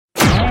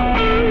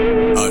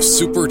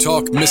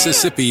SuperTalk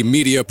Mississippi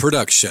Media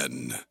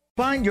Production.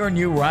 Find your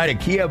new ride at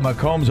Kia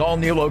McComb's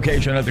all-new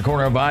location at the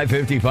corner of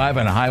I-55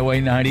 and Highway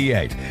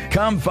 98.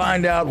 Come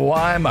find out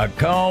why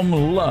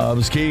McComb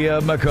loves Kia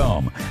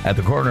McComb at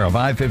the corner of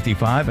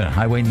I-55 and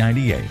Highway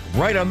 98.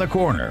 Right on the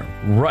corner,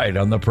 right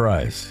on the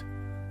price.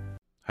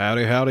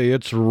 Howdy, howdy,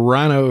 it's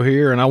Rhino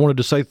here, and I wanted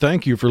to say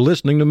thank you for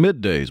listening to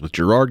Middays with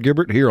Gerard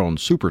Gibert here on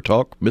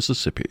SuperTalk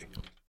Mississippi.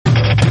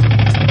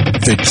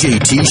 The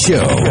JT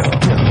Show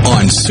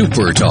on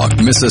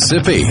SuperTalk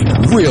Mississippi.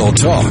 Real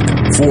talk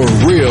for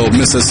real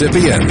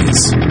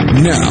Mississippians.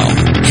 Now,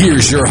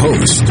 here's your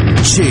host,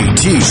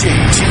 JT.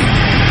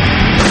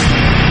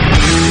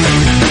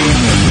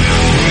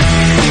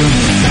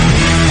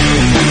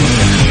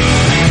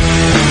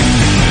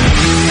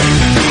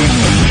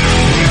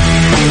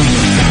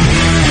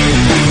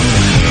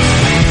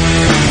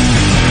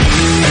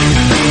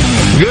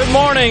 Good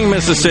morning,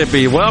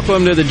 Mississippi.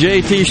 Welcome to the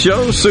JT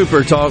Show,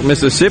 Super Talk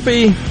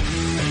Mississippi.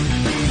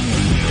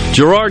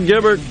 Gerard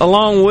Gibert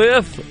along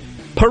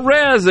with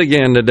Perez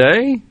again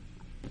today.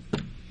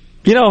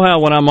 You know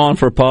how when I'm on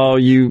for Paul,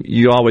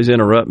 you always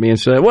interrupt me and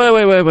say,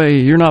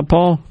 wait, you're not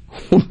Paul?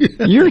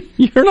 You're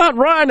not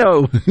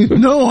Rhino.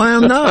 No, I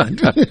am not.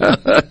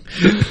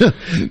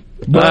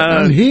 But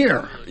I'm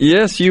here.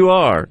 Yes, you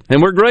are.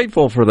 And we're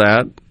grateful for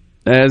that,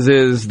 as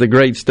is the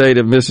great state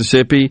of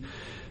Mississippi.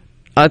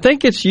 I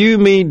think it's you,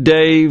 me,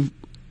 Dave,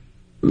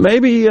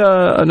 maybe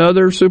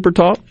another Super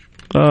Talk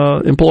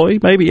employee.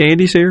 Maybe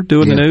Andy's here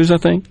doing the news, I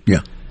think.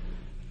 Yeah.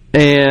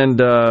 And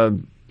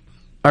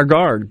our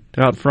guard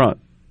out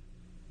front.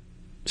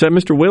 Is that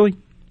Mr. Willie?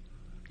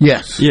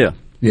 Yes. Yeah.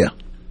 Yeah.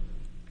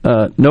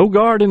 No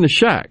guard in the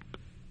shack.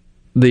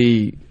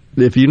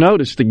 If you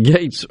notice, the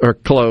gates are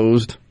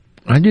closed.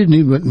 I didn't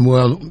even,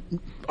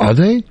 are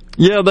they?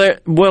 Yeah,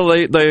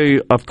 they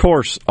of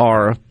course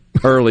are.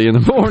 Early in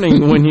the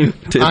morning when you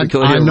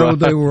typically I know arrive.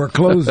 they were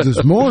closed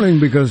this morning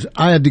because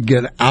I had to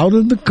get out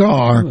of the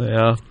car.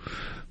 Yeah.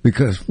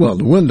 Because, the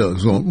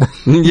windows won't.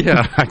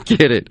 Yeah, I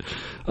get it.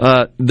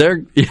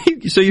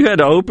 So you had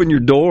to open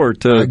your door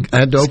to I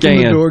had to open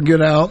the door,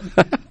 get out,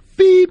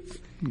 beep,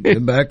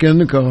 get back in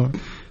the car.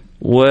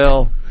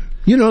 Well.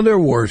 There are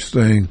worse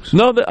things.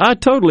 No, I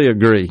totally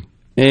agree.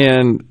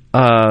 And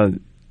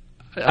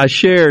I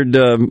shared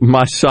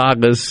my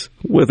sagas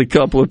with a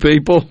couple of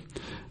people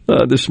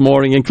this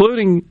morning,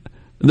 including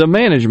the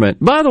management.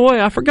 By the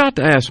way, I forgot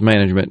to ask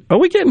management, are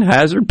we getting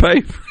hazard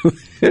pay for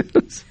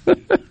this?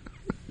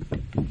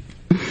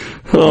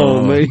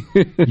 Me.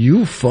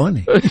 You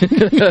funny.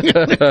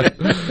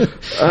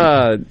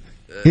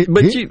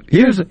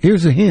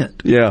 Here's a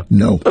hint. Yeah.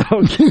 No.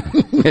 Okay.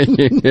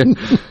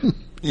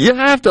 You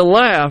have to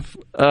laugh.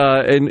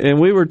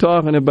 And we were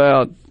talking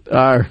about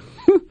our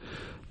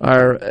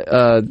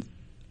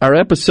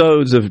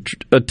episodes of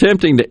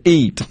attempting to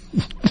eat.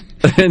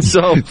 And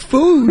so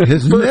food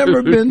has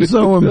never been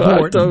so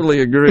important. I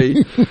totally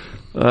agree.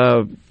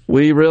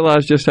 We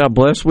realize just how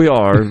blessed we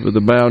are with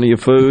the bounty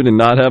of food and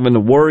not having to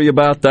worry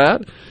about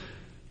that.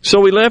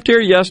 So we left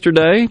here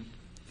yesterday.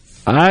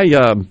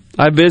 I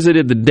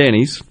visited the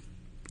Denny's,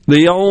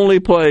 the only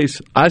place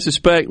I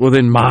suspect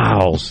within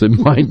miles that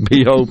might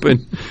be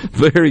open.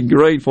 Very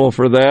grateful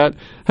for that.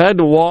 Had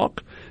to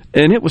walk,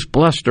 and it was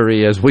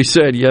blustery, as we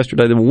said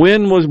yesterday. The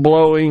wind was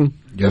blowing.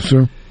 Yes,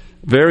 sir.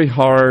 Very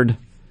hard.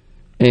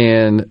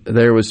 And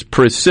there was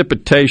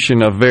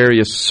precipitation of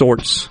various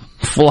sorts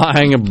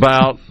flying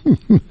about.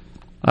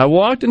 I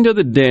walked into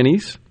the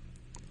Denny's,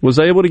 was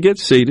able to get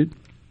seated,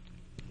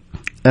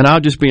 and I'll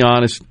just be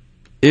honest,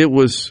 it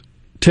was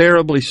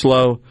terribly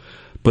slow,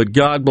 but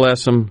God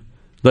bless them,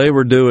 they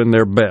were doing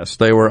their best.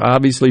 They were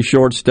obviously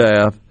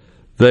short-staffed.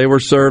 They were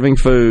serving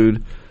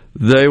food.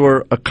 They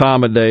were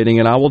accommodating,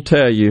 and I will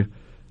tell you,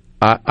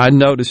 I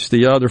noticed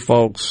the other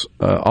folks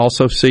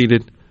also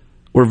seated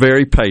were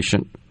very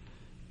patient.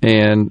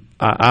 And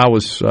I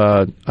was,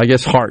 I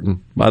guess,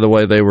 heartened by the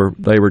way they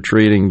were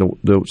treating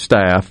the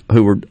staff,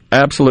 who were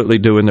absolutely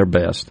doing their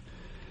best.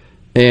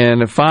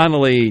 And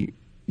finally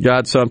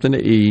got something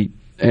to eat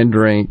and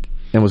drink,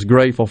 and was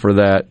grateful for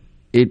that.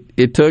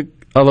 It took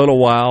a little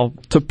while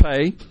to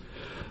pay,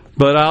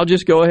 but I'll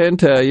just go ahead and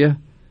tell you,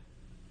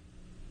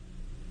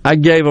 I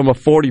gave them a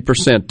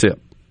 40% tip.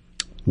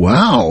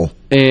 Wow.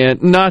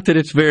 And not that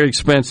it's very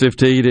expensive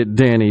to eat at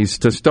Denny's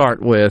to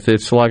start with.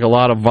 It's like a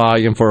lot of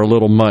volume for a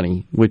little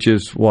money, which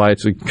is why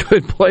it's a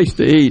good place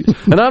to eat.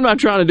 And I'm not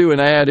trying to do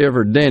an ad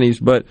ever at Denny's,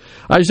 but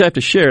I just have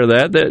to share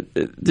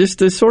that just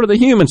is sort of the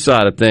human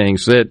side of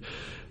things, that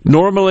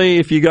normally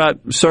if you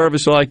got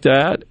service like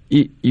that,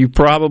 you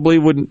probably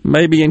would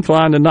maybe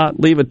inclined to not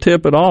leave a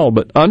tip at all.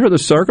 But under the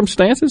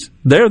circumstances,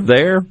 they're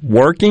there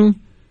working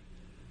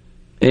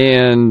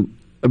and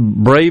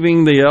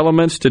braving the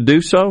elements to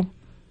do so.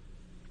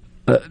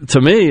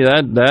 To me,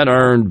 that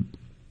earned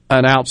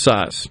an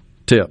outsized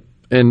tip,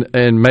 and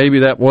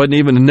maybe that wasn't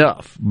even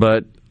enough,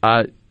 but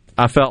I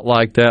felt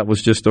like that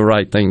was just the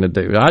right thing to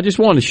do. I just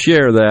wanted to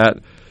share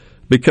that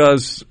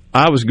because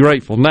I was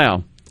grateful.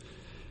 Now,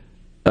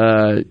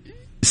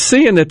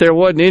 seeing that there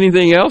wasn't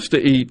anything else to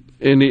eat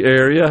in the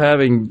area,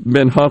 having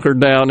been hunkered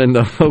down in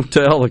the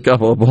hotel a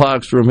couple of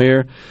blocks from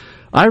here.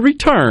 I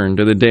returned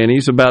to the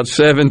Denny's about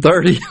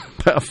 7:30,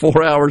 about 4 or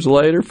 5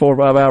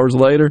 hours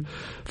later,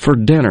 for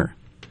dinner,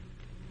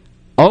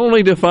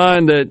 only to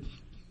find that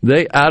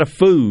they out of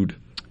food.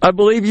 I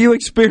believe you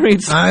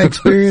experienced that. I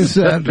experienced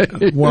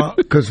that. Well,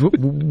 because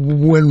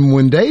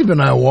when Dave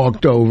and I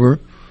walked over,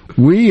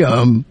 we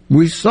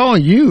saw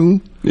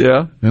you.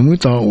 Yeah. And we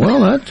thought, well,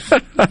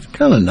 that's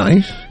kind of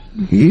nice.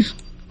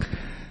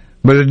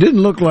 But it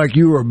didn't look like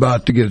you were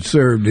about to get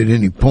served at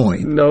any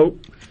point. Nope.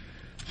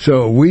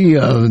 So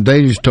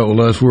they just told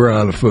us we're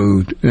out of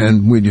food,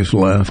 and we just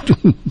left.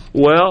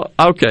 Well,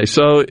 okay,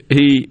 so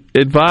he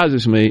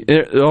advises me,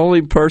 the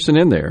only person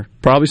in there,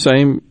 probably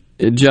same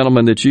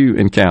gentleman that you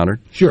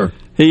encountered. Sure.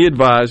 He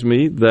advised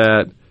me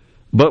but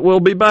we'll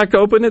be back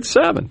open at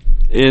 7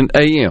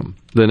 a.m.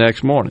 the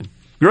next morning.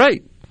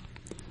 Great.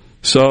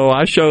 So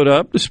I showed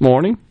up this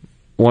morning,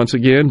 once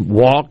again,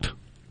 walked,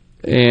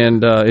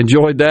 and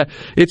enjoyed that.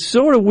 It's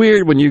sort of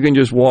weird when you can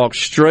just walk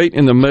straight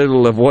in the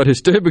middle of what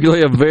is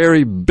typically a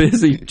very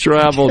busy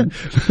traveled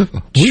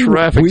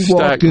traffic-stacked road. We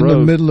walked in the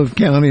middle of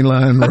County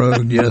Line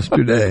Road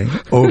yesterday.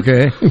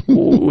 Okay.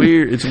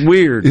 Weird. It's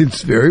weird.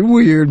 It's very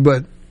weird,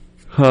 but...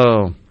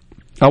 Oh.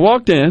 I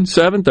walked in,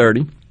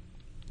 7:30,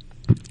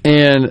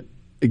 and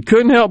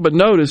couldn't help but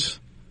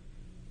notice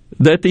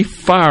that the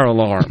fire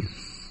alarm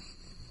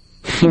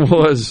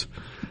was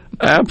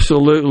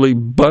absolutely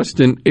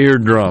busting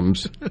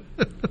eardrums.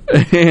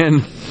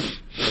 And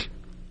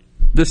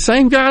the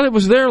same guy that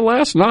was there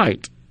last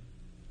night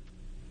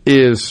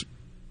is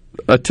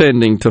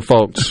attending to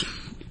folks.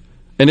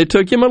 And it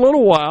took him a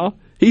little while.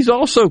 He's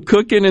also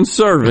cooking and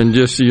serving,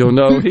 just so you'll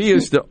know. He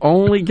is the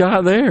only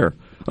guy there.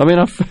 I mean,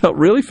 I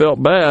really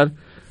felt bad.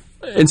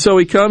 And so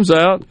he comes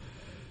out,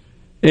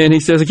 and he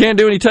says, I can't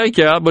do any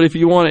takeout, but if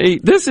you want to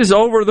eat, this is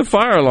over the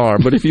fire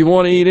alarm, but if you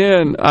want to eat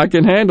in, I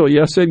can handle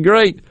you. I said,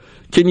 great.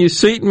 Can you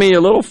seat me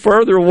a little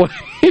further away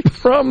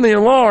from the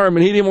alarm?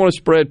 And he didn't want to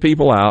spread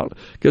people out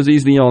because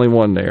he's the only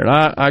one there. And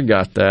I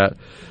got that.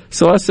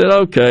 So I said,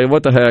 okay,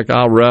 what the heck,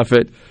 I'll rough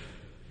it.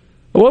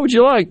 What would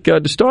you like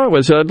to start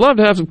with? I said, I'd love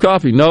to have some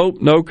coffee. Nope,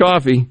 no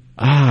coffee.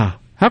 How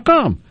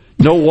come?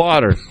 No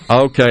water.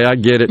 Okay, I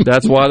get it.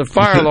 That's why the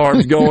fire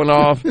alarm's going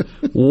off.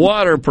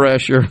 Water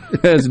pressure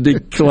has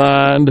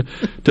declined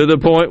to the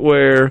point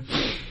where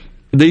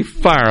the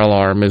fire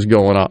alarm is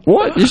going off.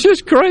 What? It's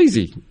just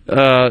crazy.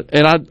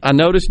 And I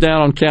noticed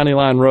down on County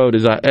Line Road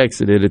as I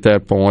exited at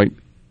that point,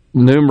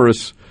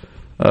 numerous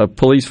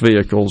police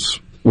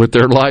vehicles with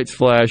their lights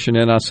flashing,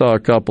 and I saw a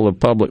couple of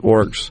public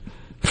works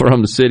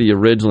from the city of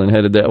Ridgeland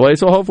headed that way.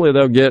 So hopefully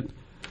they'll get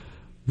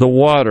the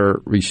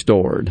water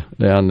restored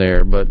down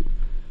there. But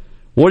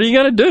what are you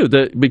going to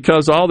do?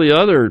 Because all the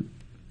other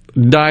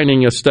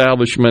dining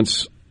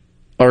establishments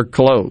are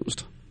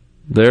closed.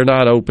 They're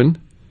not open.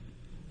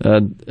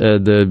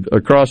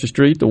 Across the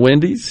street, the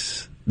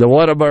Wendy's, the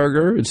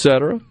Whataburger,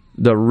 etc.,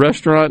 the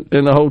restaurant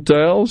and the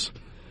hotels,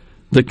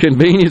 the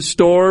convenience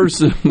stores,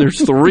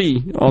 there's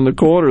 3 on the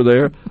corner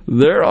there,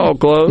 they're all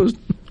closed.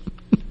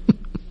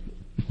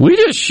 We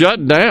just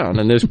shut down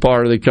in this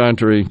part of the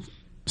country.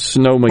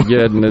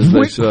 Snowmageddon, as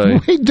they say.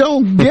 We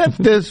don't get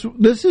this.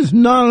 This is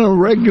not a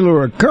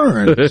regular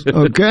occurrence,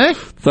 okay?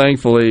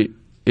 Thankfully,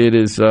 it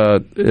is.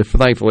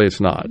 Thankfully, it's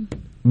not.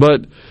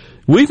 But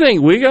we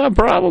think we got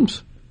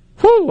problems.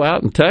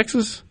 Out in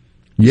Texas,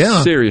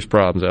 serious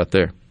problems out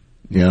there.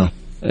 Yeah.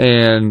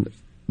 And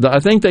I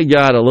think they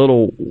got a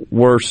little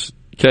worse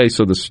case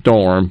of the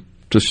storm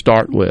to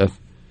start with.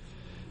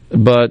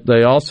 But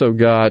they also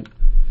got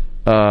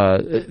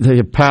they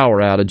have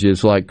power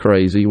outages like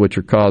crazy, which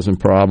are causing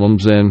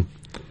problems. And,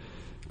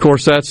 of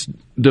course, that's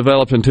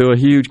developed into a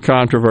huge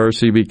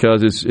controversy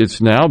because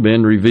it's now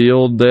been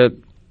revealed that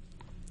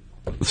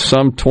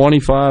some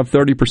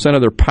 25-30%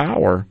 of their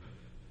power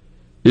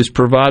is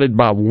provided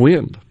by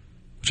wind,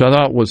 which I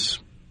thought was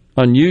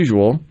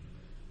unusual.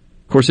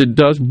 Of course, it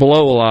does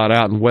blow a lot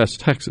out in West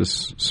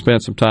Texas.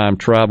 Spent some time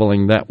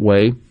traveling that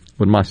way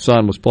when my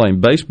son was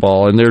playing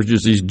baseball, and there's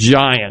just these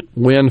giant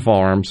wind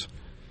farms.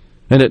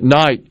 And at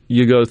night,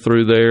 you go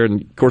through there,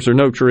 and, of course, there are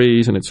no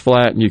trees, and it's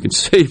flat, and you can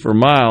see for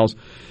miles.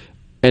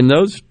 And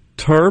those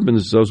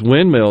turbines, those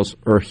windmills,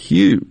 are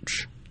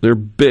huge. They're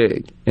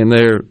big, and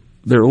they're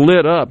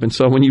lit up. And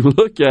so when you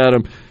look at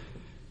them,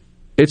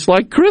 it's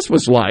like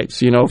Christmas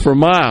lights, for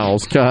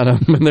miles, kind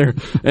of.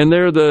 And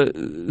they're the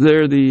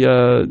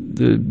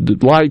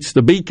lights,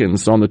 the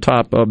beacons on the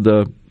top of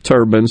the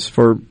turbines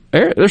for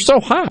air. They're so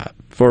high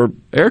for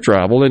air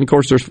travel, and of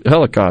course there's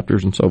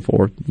helicopters and so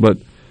forth. But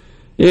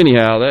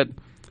anyhow,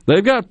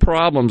 they've got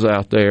problems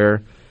out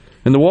there.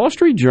 And the Wall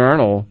Street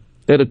Journal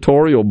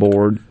editorial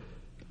board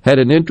had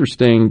an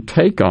interesting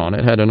take on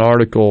it. Had an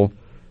article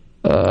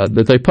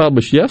that they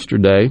published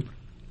yesterday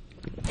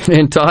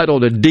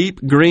entitled "A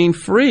Deep Green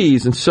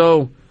Freeze." And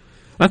so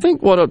I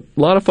think what a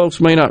lot of folks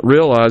may not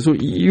realize,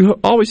 you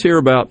always hear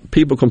about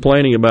people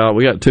complaining about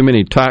we got too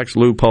many tax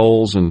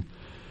loopholes and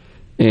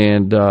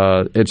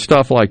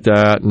stuff like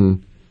that.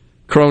 And,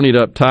 of cronied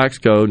up tax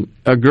code,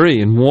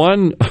 agree. And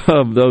one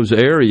of those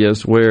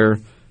areas where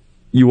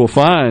you will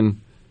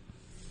find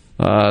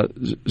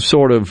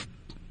sort of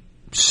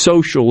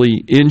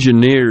socially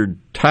engineered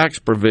tax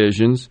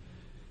provisions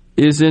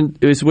is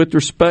with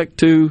respect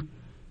to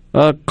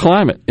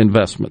climate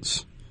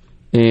investments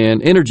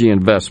and energy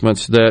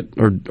investments that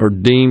are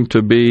deemed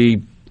to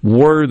be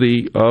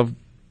worthy of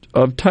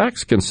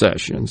tax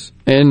concessions.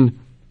 And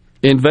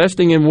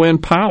investing in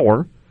wind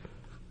power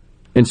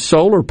and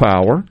solar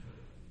power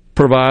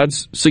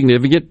provides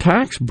significant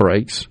tax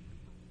breaks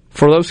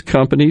for those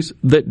companies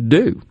that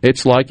do.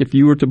 It's like if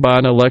you were to buy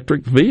an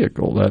electric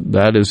vehicle,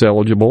 that is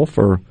eligible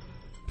for,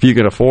 if you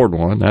can afford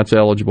one, that's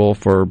eligible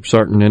for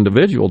certain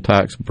individual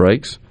tax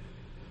breaks.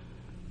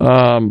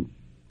 And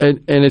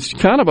it's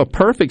kind of a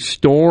perfect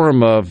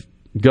storm of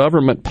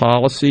government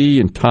policy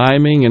and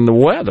timing and the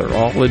weather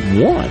all in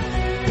one.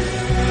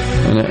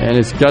 And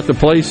it's got the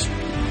place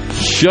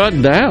shut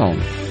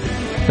down.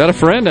 Got a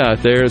friend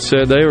out there that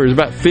said it was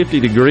about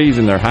 50 degrees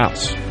in their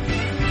house.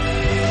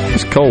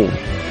 It's cold.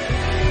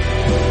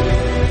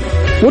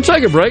 We'll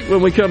take a break.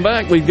 When we come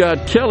back, we've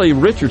got Kelly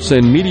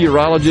Richardson,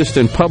 meteorologist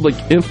and public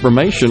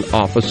information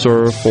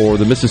officer for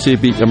the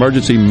Mississippi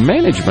Emergency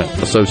Management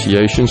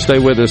Association. Stay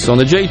with us on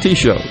the JT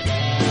Show.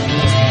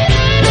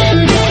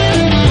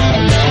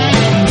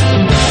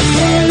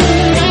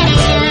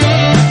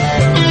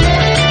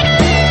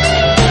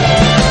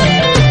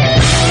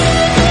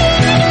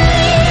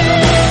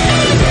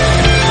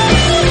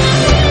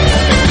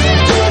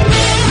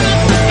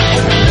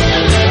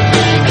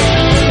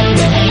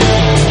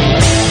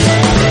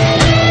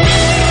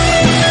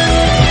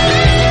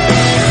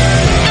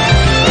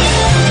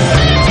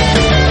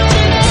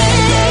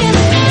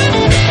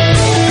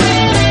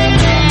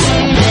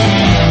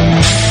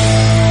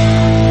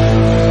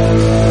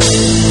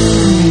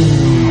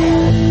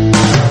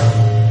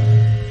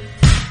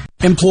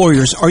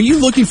 Employers, are you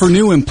looking for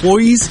new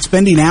employees,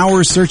 spending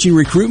hours searching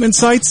recruitment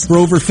sites? For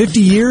over 50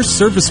 years,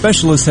 service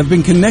specialists have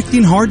been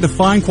connecting hard to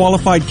find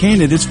qualified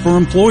candidates for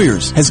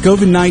employers. Has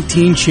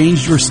COVID-19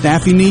 changed your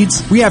staffing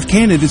needs? We have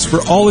candidates for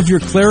all of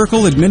your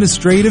clerical,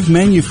 administrative,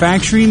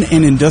 manufacturing,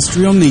 and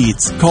industrial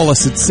needs. Call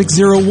us at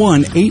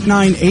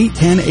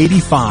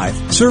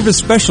 601-898-1085. Service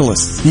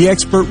specialists, the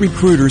expert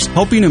recruiters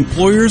helping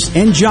employers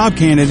and job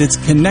candidates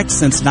connect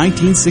since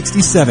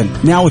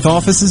 1967. Now with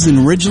offices in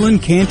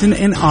Ridgeland, Canton,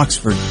 and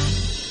Oxford.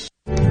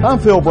 I'm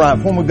Phil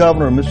Bryant, former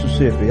governor of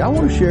Mississippi. I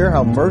want to share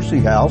how Mercy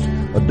House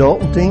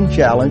Adult and Teen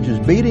Challenge is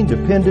beating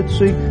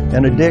dependency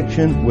and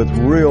addiction with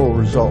real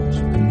results.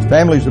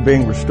 Families are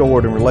being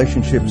restored and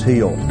relationships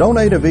healed.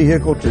 Donate a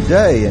vehicle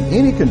today in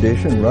any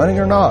condition, running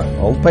or not.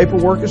 All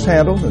paperwork is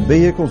handled and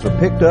vehicles are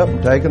picked up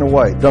and taken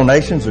away.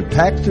 Donations are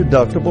tax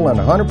deductible and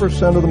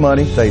 100% of the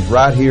money stays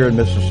right here in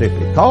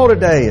Mississippi. Call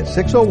today at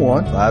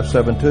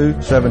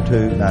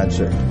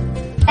 601-572-7296.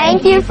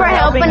 Thank you for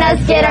helping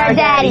us get our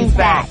daddies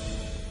back.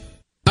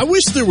 I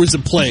wish there was a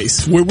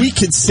place where we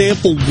could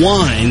sample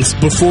wines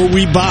before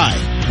we buy.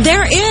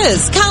 There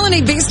is.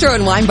 Colony Bistro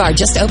and Wine Bar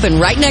just opened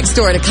right next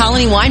door to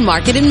Colony Wine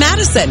Market in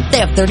Madison. They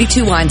have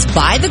 32 wines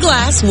by the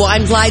glass,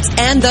 wine flights,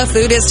 and the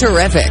food is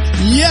terrific.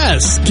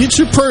 Yes. Get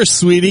your purse,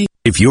 sweetie.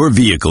 If your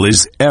vehicle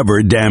is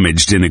ever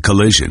damaged in a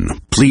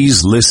collision,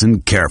 please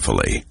listen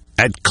carefully.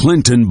 At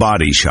Clinton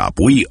Body Shop,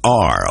 we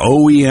are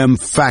OEM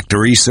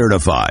factory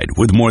certified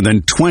with more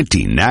than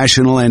 20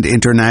 national and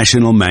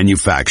international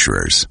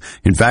manufacturers.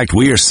 In fact,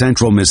 we are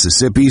Central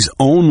Mississippi's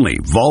only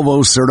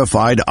Volvo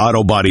certified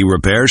auto body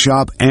repair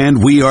shop,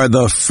 and we are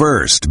the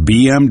first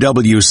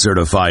BMW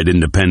certified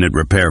independent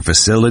repair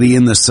facility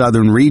in the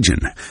southern region.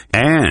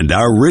 And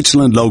our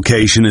Richland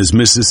location is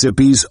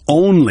Mississippi's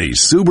only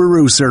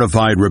Subaru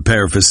certified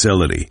repair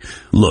facility.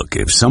 Look,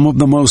 if some of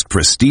the most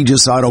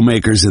prestigious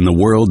automakers in the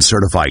world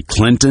certify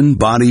Clinton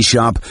Body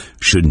Shop,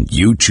 shouldn't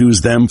you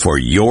choose them for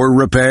your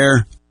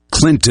repair?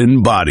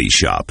 Clinton Body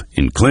Shop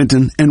in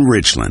Clinton and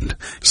Richland.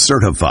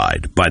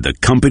 Certified by the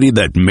company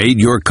that made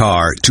your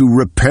car to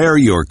repair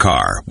your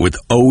car with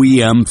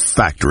OEM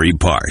factory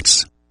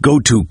parts.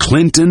 Go to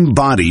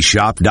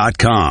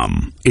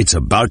ClintonBodyShop.com. It's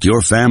about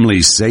your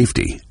family's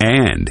safety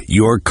and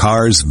your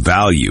car's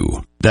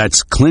value.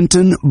 That's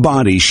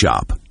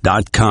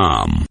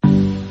ClintonBodyShop.com.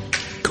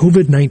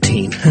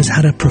 COVID-19 has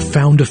had a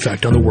profound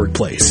effect on the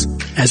workplace.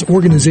 As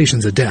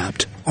organizations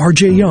adapt,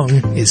 RJ Young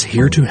is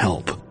here to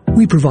help.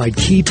 We provide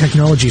key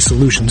technology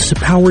solutions to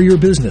power your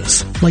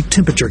business, like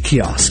temperature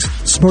kiosks,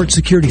 smart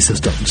security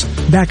systems,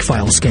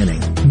 backfile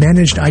scanning,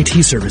 managed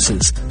IT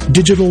services,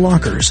 digital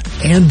lockers,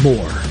 and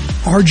more.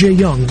 RJ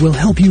Young will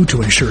help you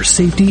to ensure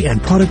safety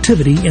and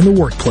productivity in the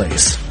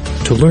workplace.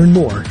 To learn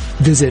more,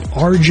 visit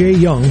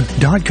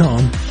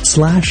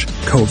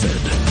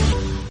rjyoung.com/COVID.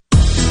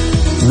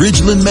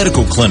 Ridgeland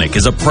Medical Clinic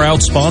is a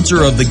proud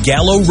sponsor of the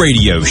Gallo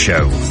Radio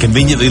Show,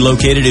 conveniently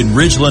located in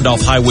Ridgeland off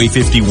Highway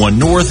 51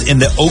 North in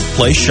the Oak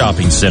Place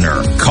Shopping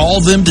Center. Call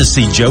them to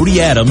see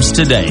Jody Adams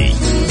today.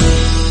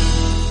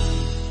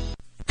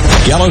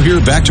 Gallo here,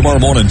 back tomorrow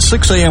morning,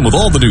 6 a.m. with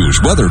all the news,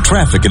 weather,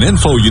 traffic, and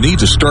info you need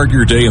to start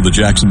your day in the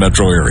Jackson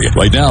metro area.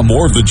 Right now,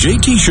 more of the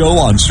JT Show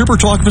on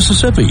SuperTalk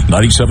Mississippi,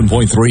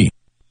 97.3.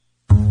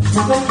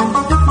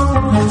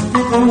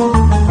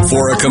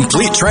 For a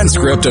complete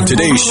transcript of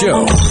today's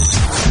show,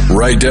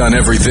 write down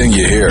everything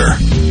you hear.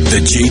 The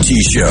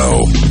JT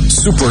Show,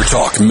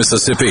 SuperTalk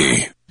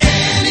Mississippi.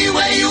 Any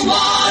way you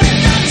want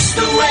it, that's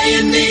the way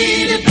you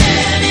need it.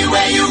 Any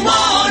way you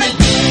want it.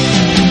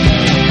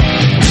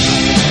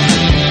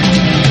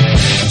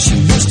 She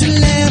loves to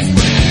laugh,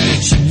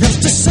 she loves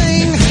to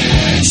sing,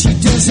 she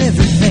does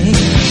everything.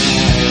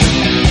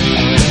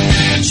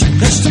 She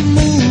loves to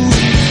move.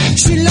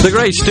 The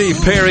great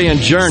Steve Perry and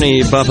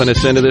Journey bumping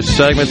us into this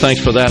segment.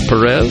 Thanks for that,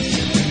 Perez.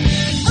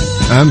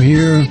 I'm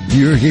here,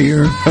 you're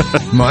here.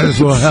 Might as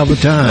well have a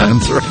time.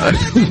 That's right.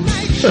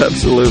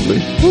 Absolutely.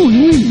 Oh,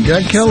 you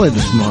got Kelly to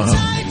smile.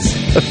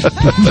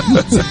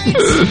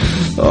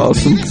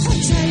 Awesome.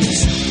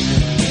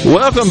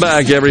 Welcome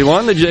back,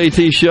 everyone, the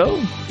JT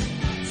Show.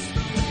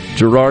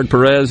 Gerard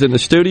Perez in the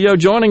studio.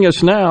 Joining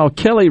us now,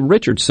 Kelly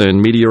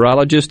Richardson,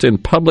 meteorologist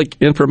and public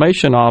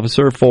information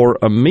officer for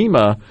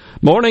AMEMA.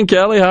 Morning,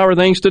 Kelly. How are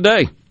things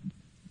today?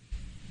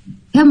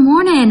 Good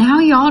morning. How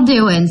are y'all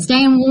doing?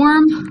 Staying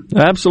warm?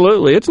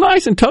 Absolutely. It's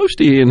nice and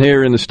toasty in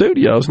here in the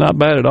studio. It's not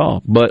bad at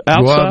all. But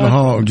outside, go out in the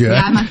hall,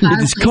 Jack.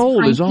 It's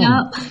cold as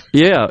all.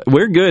 Yeah,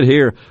 we're good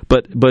here.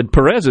 But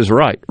Perez is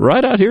right.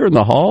 Right out here in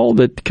the hall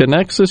that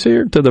connects us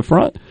here to the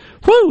front.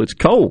 Whew, it's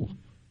cold.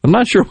 I'm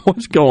not sure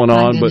what's going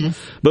on,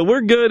 but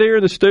we're good here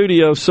in the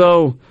studio.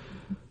 So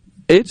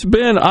it's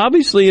been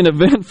obviously an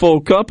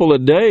eventful couple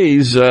of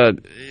days.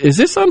 Is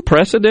this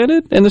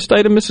unprecedented in the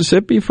state of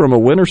Mississippi from a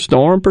winter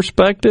storm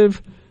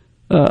perspective?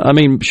 I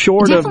mean,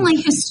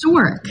 definitely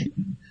historic.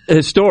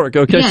 Historic,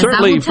 okay. Yes,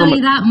 certainly I will tell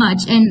you that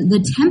much. And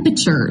the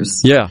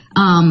temperatures. Yeah.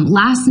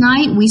 Last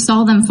night we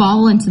saw them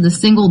fall into the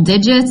single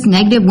digits,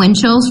 negative wind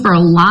chills for a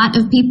lot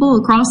of people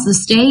across the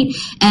state.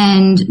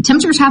 And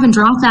temperatures haven't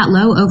dropped that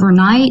low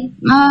overnight,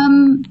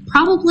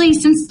 probably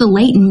since the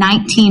late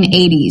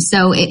 1980s.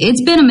 So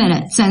it's been a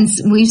minute since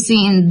we've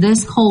seen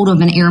this cold of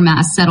an air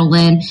mass settle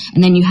in.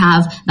 And then you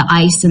have the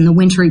ice and the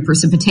wintry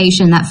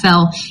precipitation that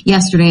fell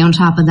yesterday on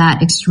top of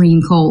that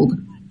extreme cold.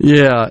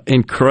 Yeah,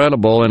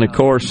 incredible. And, of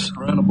course,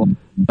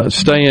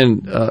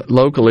 staying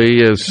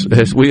locally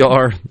as we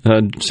are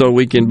so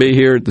we can be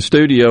here at the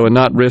studio and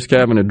not risk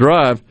having to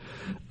drive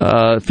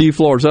a few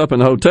floors up in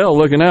the hotel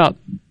looking out.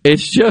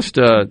 It's just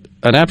an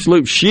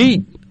absolute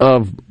sheet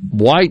of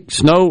white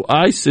snow,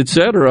 ice,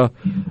 etc.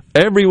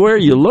 everywhere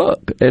you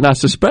look. And I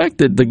suspect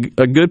that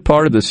a good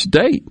part of the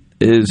state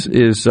is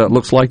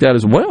looks like that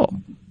as well.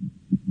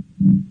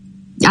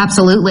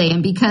 Absolutely.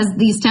 And because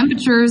these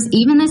temperatures,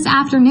 even this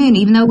afternoon,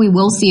 even though we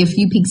will see a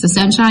few peaks of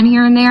sunshine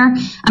here and there,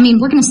 I mean,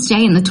 we're going to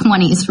stay in the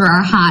 20s for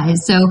our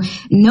highs. So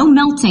no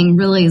melting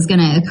really is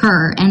going to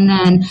occur. And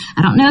then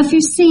I don't know if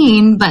you've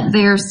seen, but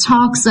there's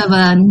talks of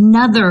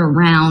another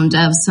round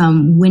of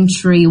some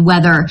wintry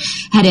weather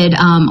headed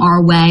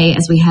our way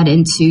as we head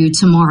into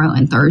tomorrow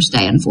and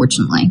Thursday,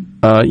 unfortunately.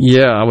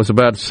 Yeah, I was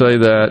about to say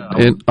that.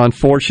 And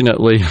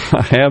unfortunately,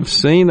 I have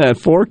seen that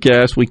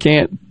forecast. We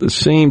can't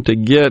seem to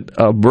get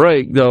a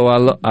break, though.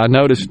 I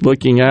noticed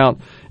looking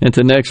out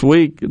into next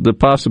week the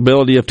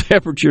possibility of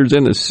temperatures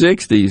in the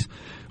 60s,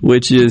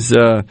 which is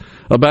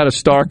about as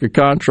stark a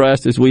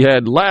contrast as we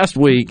had last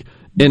week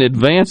in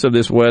advance of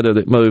this weather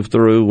that moved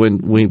through when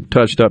we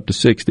touched up to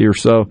 60 or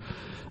so.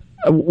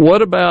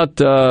 What about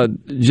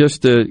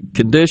just the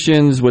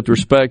conditions with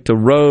respect to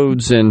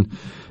roads and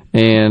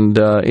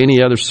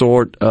any other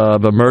sort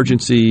of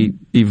emergency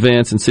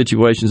events and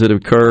situations that have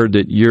occurred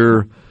that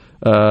your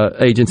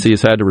agency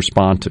has had to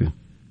respond to?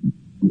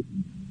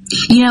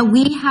 You know,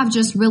 we have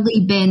just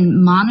really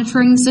been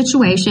monitoring the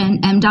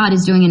situation. MDOT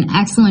is doing an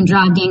excellent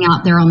job getting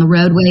out there on the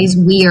roadways.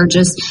 We are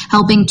just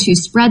helping to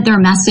spread their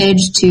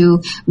message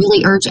to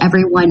really urge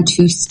everyone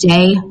to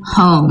stay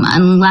home.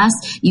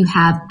 Unless you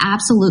have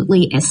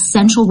absolutely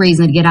essential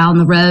reason to get out on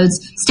the roads,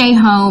 stay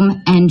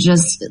home and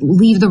just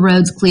leave the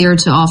roads clear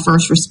to all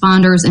first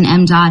responders and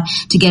MDOT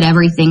to get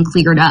everything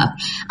cleared up.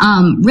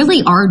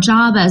 Really, our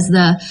job as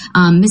the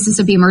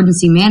Mississippi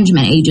Emergency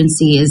Management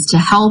Agency is to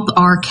help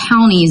our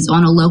counties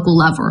on a local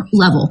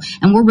level.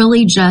 And we're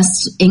really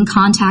just in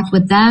contact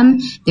with them.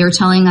 They're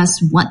telling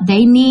us what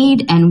they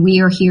need, and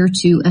we are here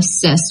to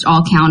assist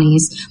all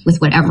counties with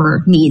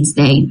whatever needs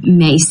they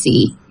may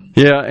see.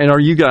 Yeah, and are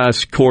you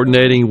guys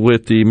coordinating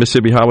with the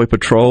Mississippi Highway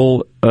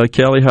Patrol,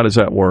 Kelly? How does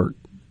that work?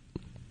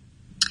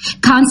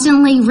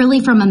 Constantly, really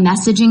from a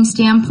messaging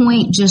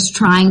standpoint, just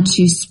trying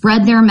to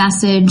spread their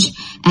message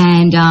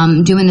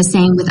and doing the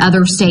same with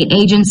other state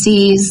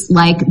agencies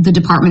like the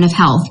Department of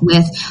Health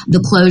with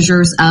the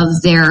closures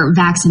of their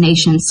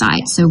vaccination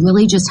sites. So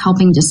really just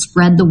helping to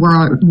spread the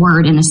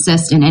word and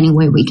assist in any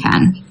way we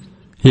can.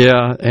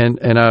 Yeah, and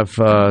I've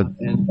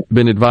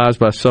been advised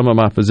by some of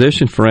my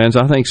physician friends,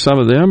 I think some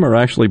of them are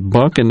actually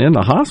bunking in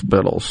the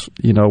hospitals,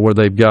 you know, where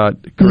they've got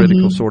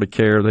critical sort of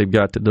care they've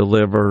got to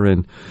deliver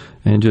and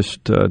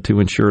just to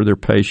ensure their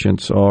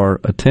patients are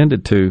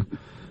attended to.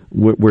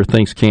 where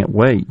things can't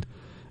wait.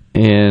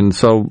 And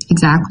so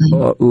exactly,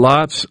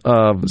 lots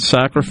of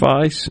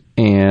sacrifice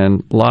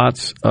and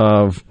lots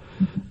of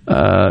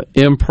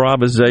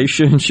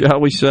improvisation, shall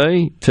we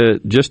say, to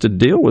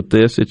deal with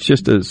this. It's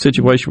just a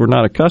situation we're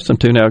not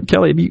accustomed to. Now,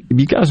 Kelly, have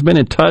you guys been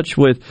in touch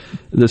with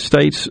the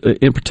states,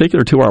 in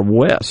particular to our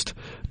west?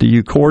 Do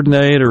you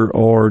coordinate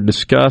or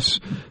discuss,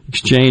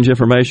 exchange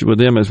information with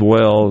them as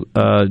well,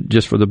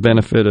 just for the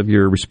benefit of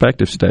your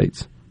respective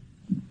states?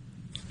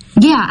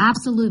 Yeah,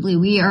 absolutely.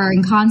 We are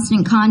in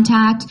constant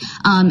contact.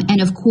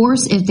 And of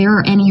course, if there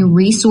are any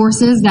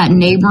resources that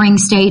neighboring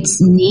states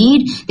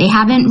need, they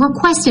haven't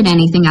requested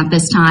anything at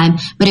this time.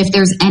 But if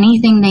there's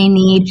anything they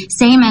need,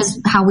 same as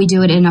how we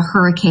do it in a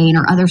hurricane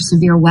or other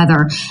severe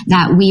weather,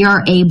 that we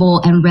are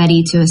able and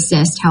ready to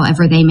assist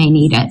however they may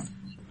need it.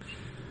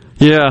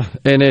 Yeah,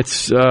 and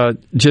it's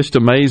just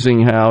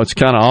amazing how it's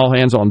kind of all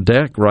hands on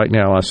deck right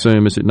now, I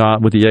assume, is it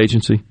not, with the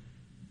agency?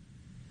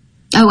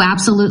 Oh,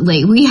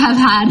 absolutely. We have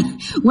had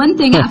one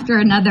thing after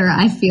another,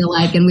 I feel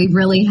like, and we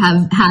really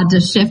have had to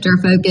shift our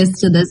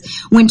focus to this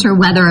winter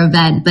weather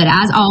event. But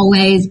as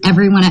always,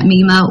 everyone at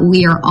MEMA,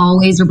 we are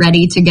always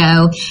ready to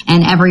go,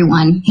 and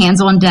everyone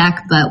hands on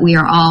deck, but we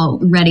are all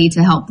ready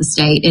to help the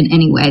state in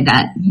any way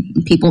that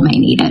people may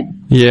need it.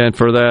 Yeah, and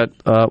for that,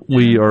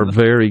 we are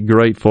very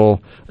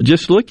grateful.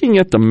 Just looking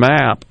at the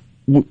map,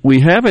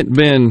 we haven't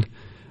been,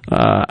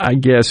 I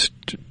guess,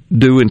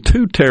 doing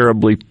too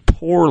terribly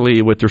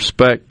poorly with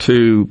respect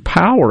to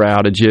power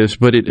outages,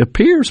 but it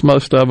appears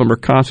most of them are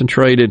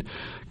concentrated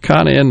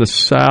kind of in the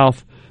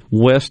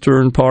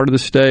southwestern part of the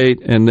state,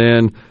 and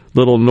then a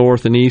little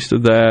north and east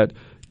of that,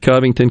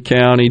 Covington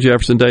County,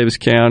 Jefferson Davis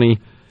County,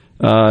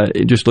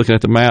 just looking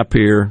at the map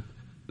here.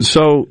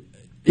 So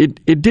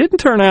it didn't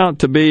turn out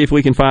to be, if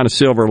we can find a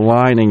silver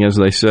lining, as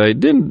they say,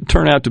 it didn't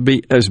turn out to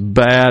be as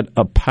bad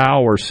a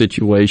power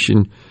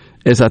situation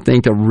as I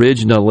think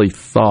originally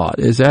thought.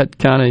 Is that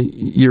kind of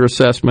your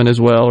assessment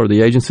as well, or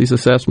the agency's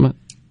assessment?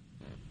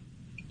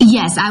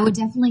 Yes, I would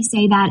definitely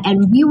say that.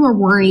 And we were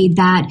worried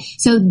that,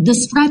 so the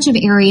stretch of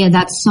area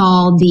that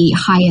saw the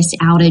highest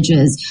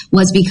outages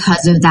was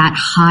because of that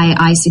high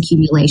ice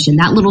accumulation.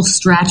 That little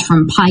stretch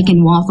from Pike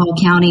and Walthall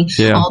County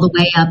all the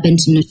way up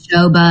into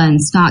Neshoba and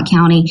Scott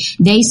County,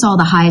 they saw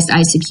the highest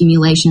ice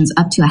accumulations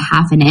up to a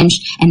half an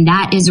inch. And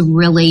that is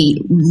really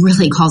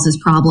causes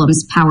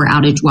problems power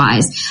outage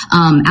wise.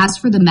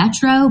 As for the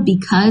metro,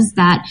 because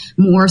that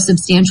more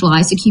substantial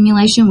ice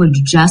accumulation was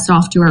just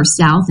off to our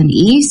south and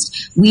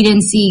east, we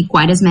didn't see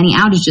quite as many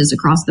outages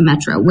across the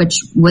metro, which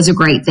was a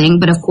great thing.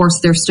 But of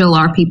course, there still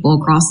are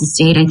people across the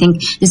state. I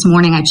think this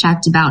morning I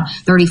checked about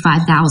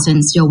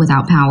 35,000 still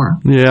without power.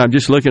 Yeah, I'm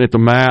just looking at the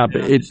map.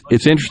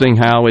 It's interesting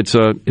how it's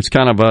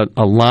kind of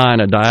a line,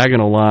 a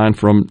diagonal line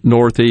from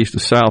northeast to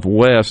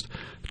southwest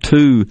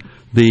to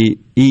the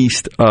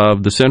east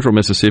of the central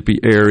Mississippi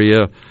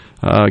area,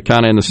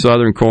 kind of in the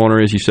southern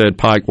corner, as you said,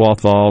 Pike,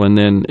 Walthall, and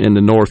then in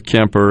the north,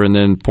 Kemper, and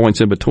then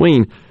points in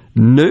between.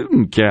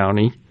 Newton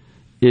County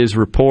is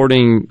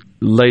reporting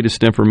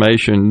latest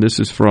information. This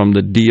is from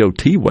the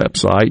DOT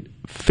website,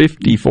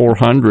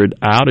 5,400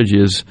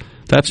 outages.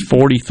 That's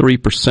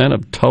 43%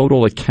 of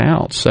total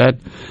accounts.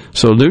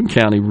 So Newton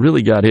County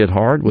really got hit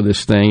hard with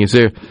this thing.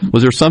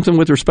 Was there something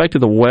with respect to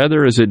the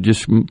weather? Is it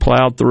just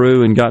plowed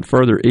through and got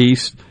further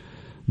east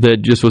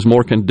that just was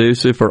more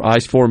conducive for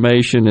ice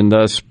formation and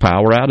thus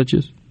power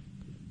outages?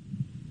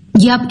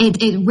 Yep,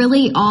 it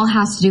really all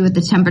has to do with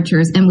the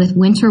temperatures, and with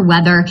winter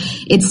weather,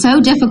 it's so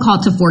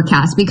difficult to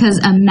forecast because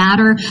a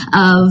matter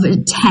of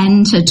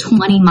 10 to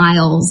 20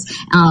 miles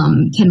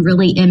can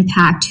really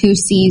impact who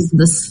sees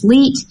the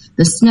sleet,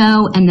 the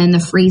snow, and then the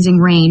freezing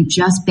rain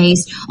just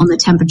based on the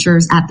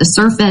temperatures at the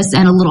surface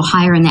and a little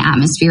higher in the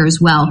atmosphere as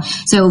well.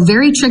 So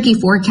very tricky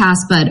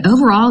forecast, but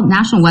overall,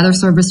 National Weather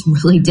Service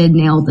really did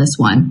nail this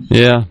one.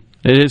 Yeah,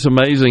 it is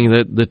amazing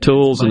that the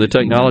tools and the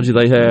technology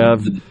they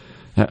have,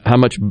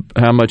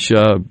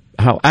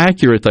 how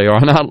accurate they are.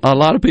 And a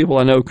lot of people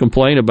I know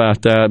complain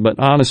about that, but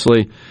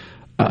honestly,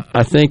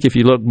 I think if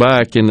you look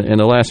back in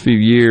the last few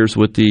years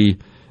with the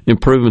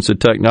improvements in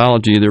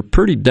technology, they're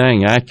pretty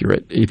dang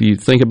accurate. If you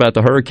think about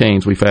the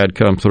hurricanes we've had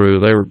come through,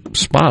 they were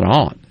spot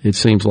on. It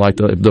seems like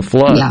the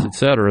floods, et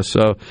cetera.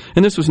 So,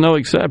 and this was no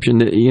exception.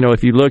 You know,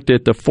 if you looked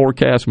at the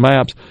forecast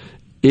maps,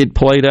 it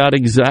played out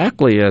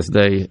exactly as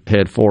they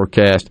had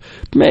forecast.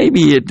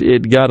 Maybe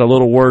it got a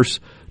little worse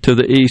to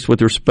the east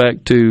with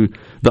respect to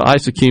the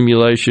ice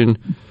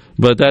accumulation,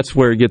 but that's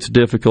where it gets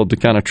difficult to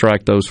kind of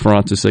track those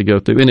fronts as they go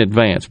through in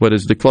advance. But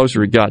as the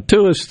closer it got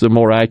to us, the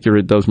more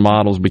accurate those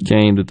models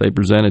became that they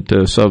presented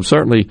to us. So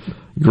certainly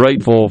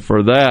grateful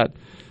for that.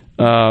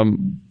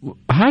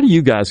 How do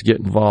you guys get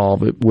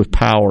involved with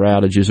power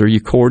outages? Are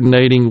you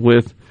coordinating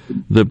with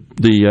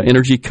the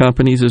energy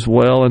companies as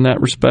well in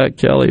that respect,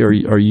 Kelly?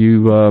 Are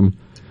you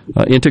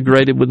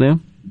integrated with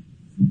them?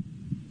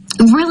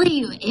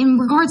 Really, in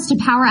regards to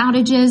power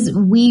outages,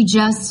 we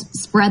just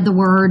spread the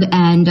word,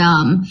 and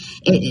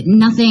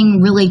nothing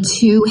really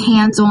too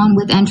hands-on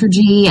with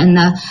Entergy and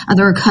the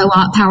other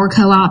power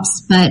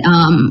co-ops, but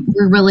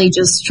we're really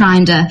just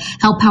trying to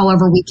help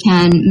however we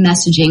can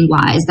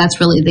messaging-wise.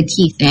 That's really the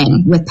key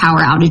thing with power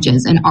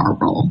outages and our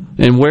role.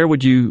 And where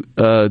would you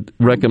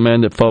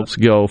recommend that folks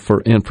go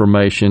for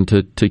information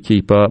to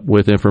keep up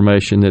with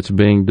information that's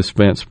being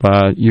dispensed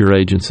by your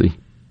agency?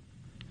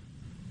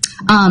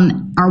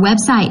 Our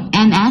website,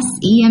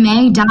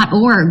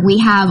 msema.org. We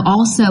have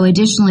also,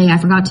 additionally, I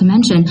forgot to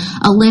mention,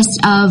 a list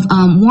of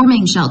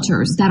warming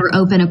shelters that are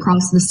open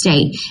across the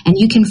state. And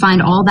you can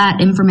find all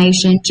that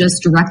information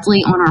just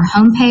directly on our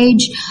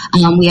homepage.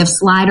 We have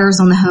sliders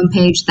on the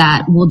homepage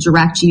that will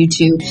direct you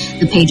to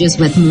the pages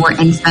with more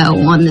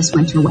info on this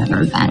winter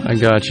weather event. I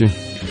got you.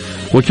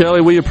 Well,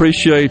 Kelly, we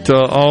appreciate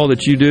all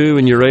that you do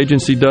and your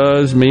agency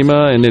does,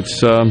 MEMA, and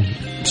it's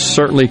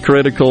certainly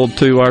critical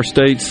to our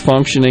state's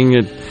functioning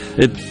at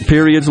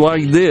periods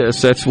like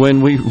this. That's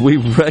when we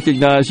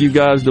recognize you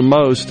guys the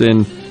most,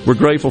 and we're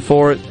grateful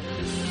for it.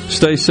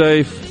 Stay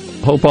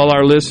safe. Hope all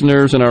our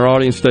listeners and our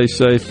audience stay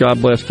safe.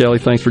 God bless, Kelly.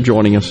 Thanks for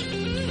joining us.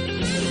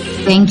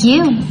 Thank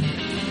you.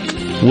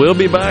 We'll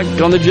be back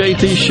on the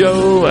JT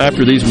Show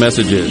after these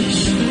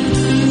messages.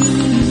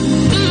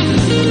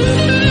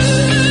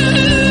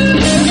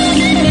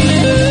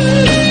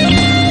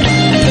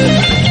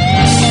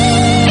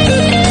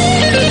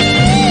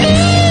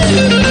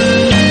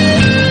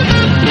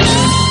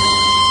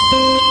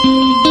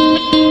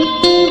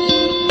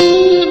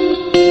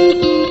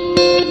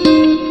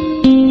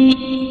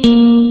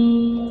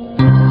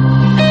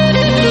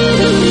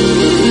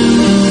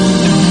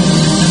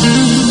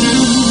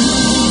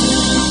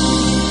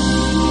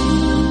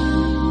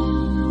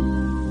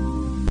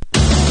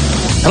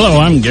 Hello,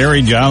 I'm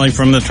Gary Jolly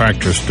from the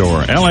Tractor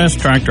Store. LS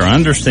Tractor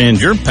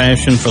understands your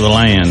passion for the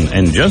land,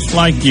 and just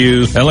like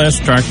you, LS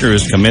Tractor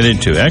is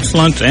committed to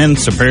excellence and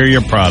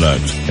superior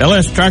products.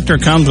 LS Tractor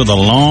comes with a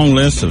long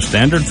list of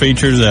standard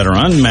features that are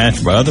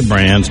unmatched by other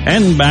brands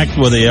and backed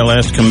with the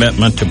LS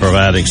commitment to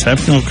provide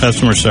exceptional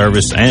customer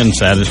service and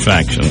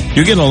satisfaction.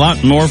 You get a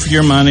lot more for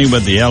your money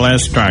with the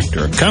LS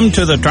Tractor. Come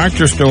to the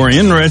Tractor Store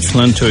in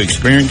Richland to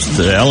experience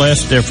the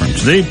LS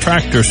difference. The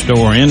Tractor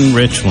Store in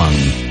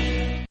Richland.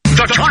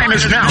 The time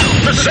is now.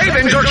 The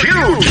savings are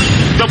huge.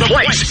 The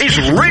place is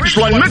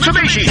Ridgeland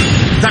Mitsubishi.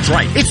 That's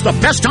right. It's the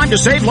best time to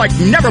save like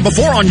never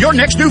before on your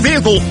next new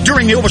vehicle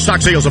during the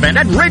Overstock Sales event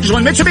at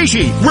Ridgeland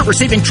Mitsubishi. We're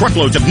receiving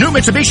truckloads of new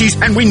Mitsubishis,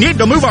 and we need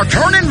to move our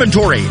current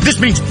inventory. This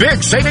means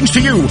big savings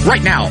to you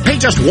right now. Pay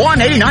just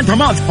 $189 per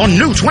month on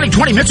new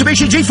 2020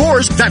 Mitsubishi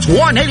G4s. That's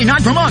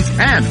 $189 per month.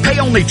 And pay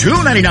only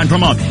 $299 per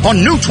month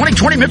on new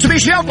 2020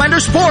 Mitsubishi Outlander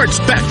Sports.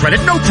 Bad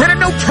credit, no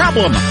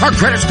problem. Our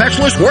credit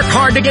specialists work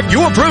hard to get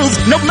you approved,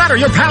 no matter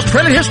your past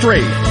credit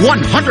history.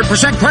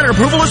 100% credit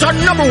approval is our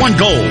number one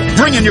goal.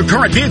 Bring in your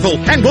current vehicle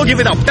and we'll give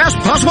you the best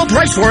possible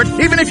price for it,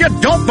 even if you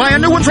don't buy a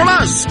new one from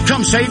us.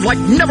 Come save like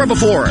never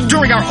before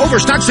during our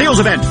Overstock Sales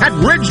event at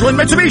Ridgeland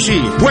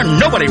Mitsubishi, where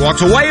nobody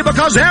walks away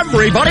because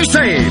everybody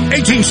saved.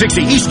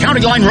 1860 East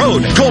County Line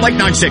Road. Call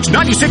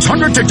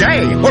 896-9600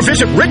 today or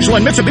visit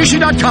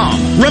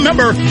RidgelandMitsubishi.com.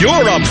 Remember,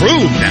 you're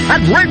approved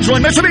at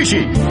Ridgeland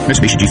Mitsubishi.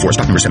 Mitsubishi G4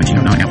 stock number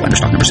 1709, Outlander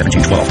stock number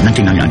 1712,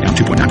 $19.99 down,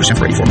 2.9%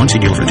 for 84 months. See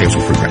dealer for details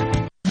with approved credit.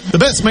 The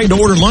best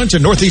made-to-order lunch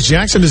in Northeast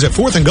Jackson is at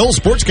 4th and Gold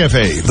Sports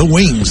Cafe. The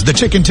wings, the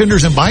chicken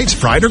tenders and bites,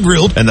 fried or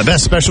grilled, and the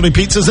best specialty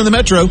pizzas in the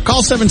metro.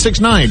 Call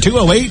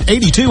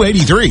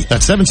 769-208-8283.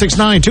 That's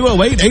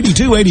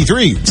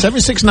 769-208-8283.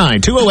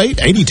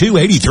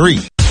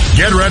 769-208-8283.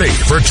 Get ready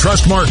for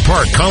Trustmark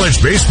Park College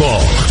Baseball,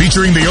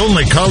 featuring the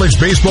only college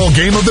baseball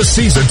game of the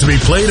season to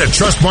be played at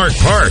Trustmark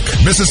Park.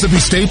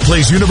 Mississippi State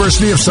plays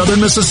University of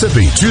Southern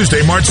Mississippi Tuesday,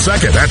 March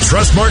 2nd at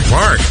Trustmark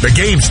Park. The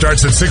game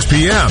starts at 6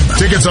 p.m.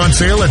 Tickets on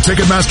sale at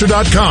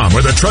Ticketmaster.com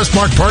or the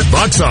Trustmark Park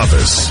box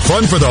office.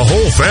 Fun for the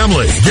whole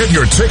family. Get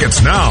your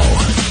tickets now.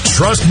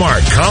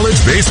 Trustmark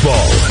College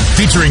Baseball,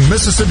 featuring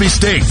Mississippi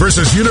State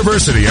versus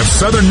University of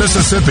Southern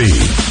Mississippi.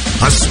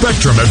 A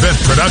Spectrum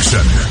event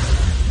production.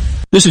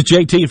 This is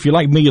JT. If you're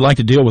like me, you like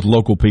to deal with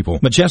local people.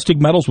 Majestic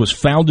Metals was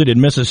founded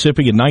in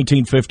Mississippi in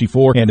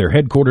 1954, and they're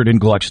headquartered in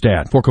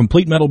Gluckstadt. For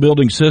complete metal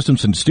building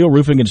systems and steel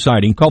roofing and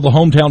siding, call the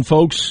hometown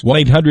folks,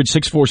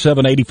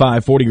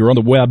 1-800-647-8540, or on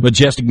the web,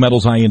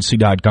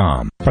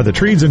 majesticmetalsinc.com. Are the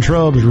trees and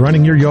shrubs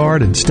running your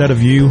yard instead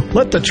of you?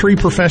 Let the tree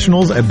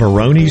professionals at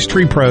Baroni's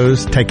Tree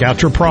Pros take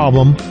out your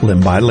problem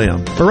limb by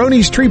limb.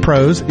 Baroni's Tree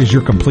Pros is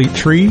your complete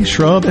tree,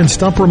 shrub, and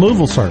stump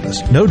removal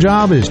service. No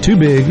job is too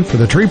big for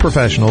the tree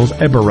professionals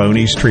at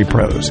Baroni's Tree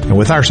Pros. And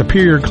with our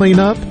superior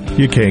cleanup,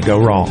 you can't go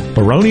wrong.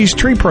 Baroni's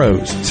Tree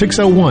Pros,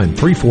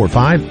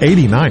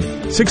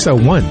 601-345-8090.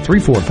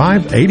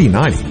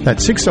 601-345-8090.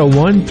 That's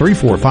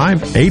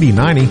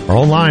 601-345-8090. Or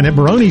online at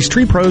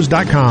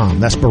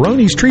baronestreepros.com. That's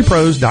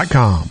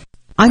baronestreepros.com.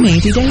 I'm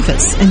Andy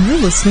Davis, and you're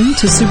listening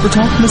to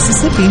SuperTalk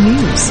Mississippi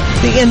News.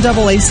 The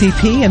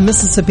NAACP and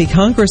Mississippi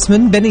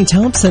Congressman Benny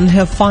Thompson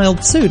have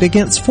filed suit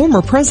against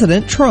former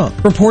President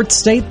Trump. Reports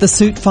state the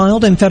suit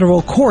filed in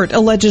federal court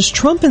alleges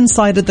Trump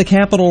incited the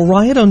Capitol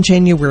riot on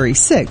January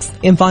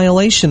 6th in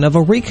violation of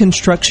a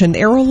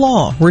Reconstruction-era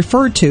law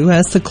referred to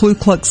as the Ku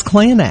Klux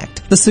Klan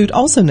Act. The suit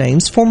also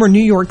names former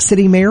New York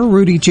City Mayor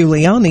Rudy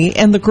Giuliani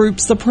and the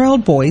groups the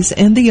Proud Boys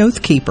and the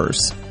Oath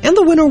Keepers. And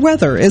the winter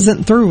weather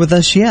isn't through with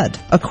us yet.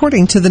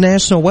 According to the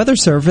National Weather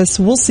Service,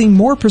 we'll see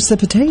more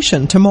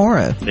precipitation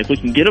tomorrow. If we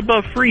can get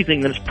above freezing,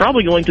 then it's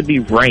probably going to be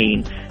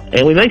rain.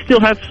 And we may still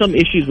have some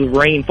issues with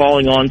rain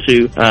falling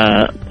onto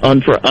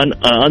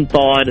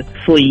unthawed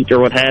sleet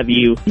or what have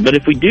you. But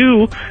if we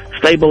do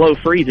stay below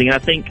freezing, I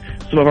think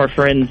some of our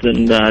friends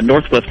in the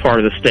northwest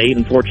part of the state,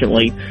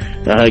 unfortunately,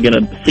 are going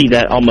to see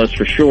that almost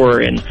for sure,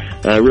 and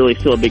really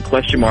still a big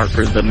question mark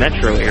for the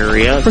metro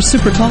area. For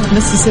SuperTalk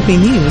Mississippi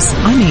News,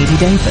 I'm Andy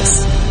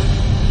Davis.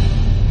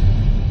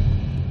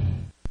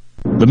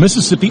 The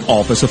Mississippi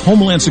Office of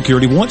Homeland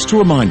Security wants to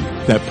remind you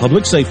that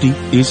public safety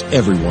is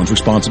everyone's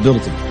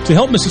responsibility. To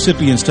help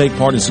Mississippians take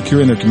part in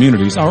securing their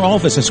communities, our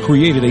office has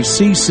created a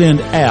CSend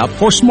app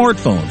for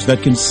smartphones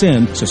that can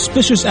send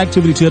suspicious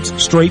activity tips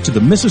straight to the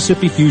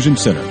Mississippi Fusion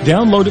Center.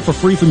 Download it for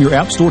free from your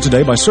app store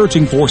today by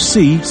searching for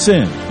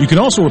CSend. You can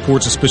also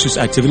report suspicious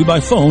activity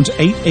by phones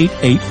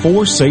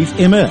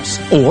 888-4SAFE-MS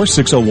or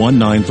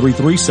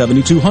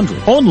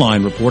 601-933-7200.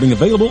 Online reporting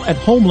available at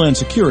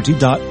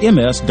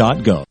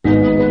homelandsecurity.ms.gov.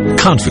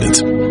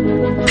 Confidence,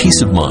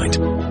 peace of mind,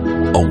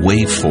 a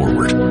way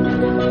forward.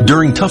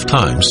 During tough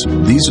times,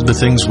 these are the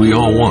things we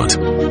all want.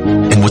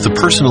 And with the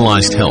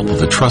personalized help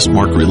of a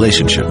Trustmark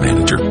relationship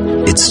manager,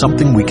 it's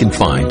something we can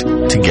find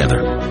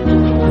together.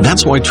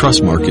 That's why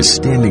Trustmark is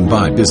standing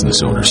by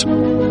business owners.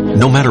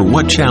 No matter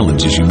what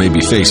challenges you may be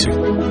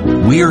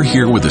facing, we are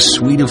here with a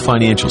suite of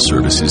financial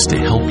services to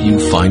help you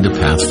find a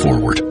path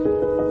forward.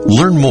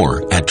 Learn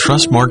more at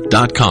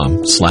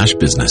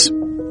trustmark.com/business.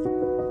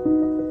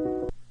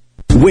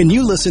 When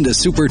you listen to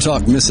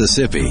SuperTalk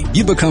Mississippi,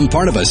 you become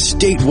part of a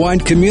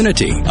statewide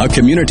community, a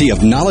community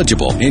of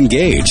knowledgeable,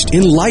 engaged,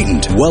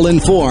 enlightened,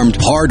 well-informed,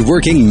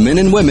 hard-working men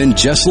and women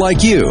just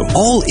like you,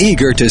 all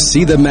eager to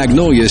see the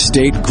Magnolia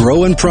State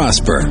grow and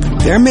prosper.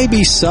 There may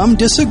be some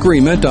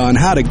disagreement on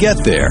how to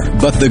get there,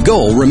 but the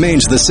goal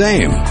remains the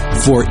same,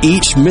 for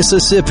each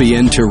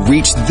Mississippian to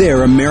reach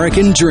their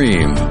American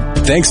dream.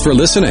 Thanks for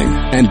listening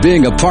and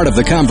being a part of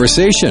the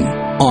conversation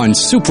on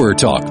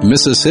SuperTalk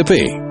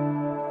Mississippi.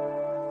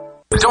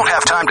 Don't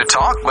have time to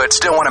talk, but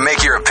still want to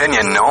make your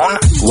opinion known?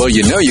 Well,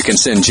 you know you can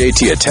send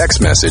JT a text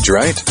message,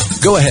 right?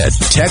 Go ahead,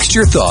 text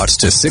your thoughts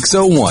to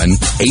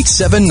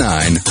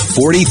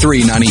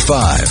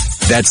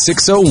 601-879-4395. That's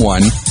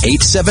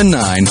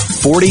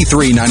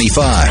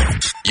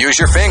 601-879-4395. Use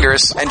your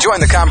fingers and join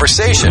the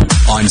conversation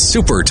on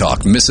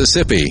SuperTalk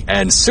Mississippi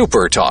and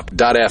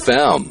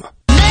SuperTalk.fm.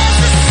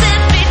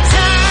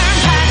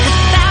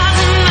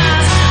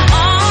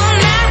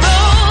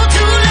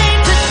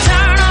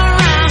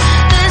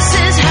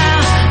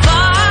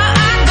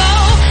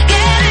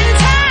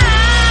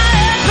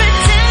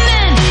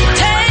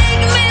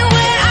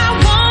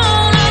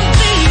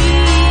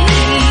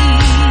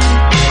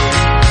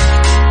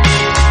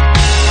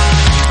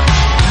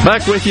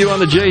 Back with you on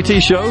the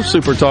JT Show,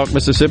 Super Talk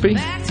Mississippi.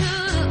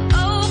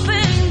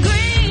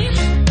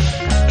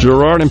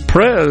 Gerard and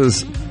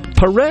Perez in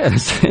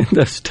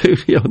the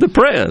studio. The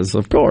Perez,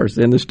 of course,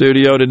 in the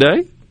studio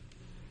today.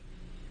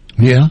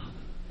 Yeah.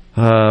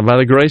 By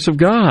the grace of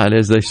God,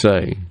 as they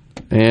say.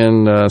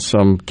 And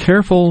some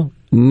careful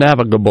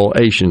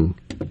navigable-ation.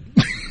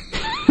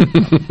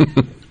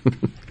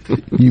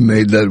 You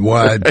made that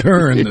wide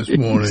turn this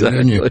morning,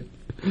 didn't you?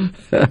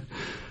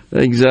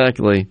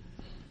 Exactly.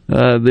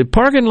 The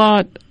parking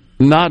lot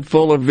not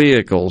full of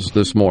vehicles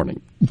this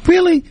morning.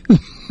 Really?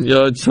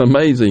 Yeah, it's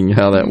amazing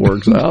how that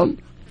works out.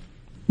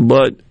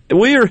 But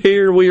we are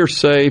here. We are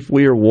safe.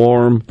 We are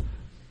warm.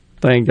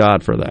 Thank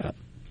God for that.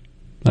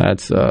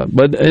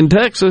 But in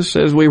Texas,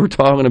 as we were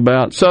talking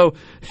about, so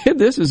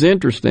this is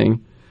interesting,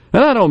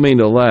 and I don't mean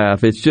to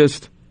laugh. It's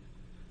just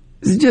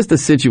a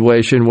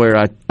situation where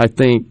I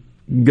think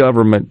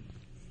government,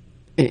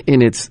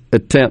 in its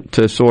attempt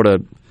to sort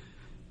of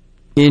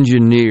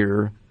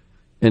engineer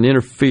and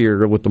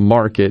interfere with the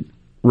market,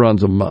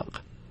 runs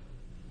amok.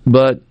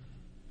 But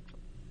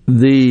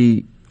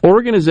the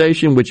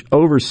organization which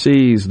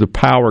oversees the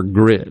power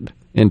grid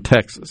in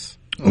Texas,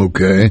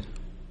 okay,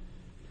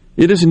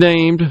 it is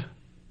named,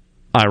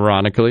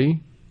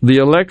 ironically, the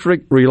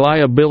Electric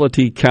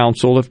Reliability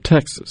Council of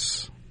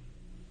Texas.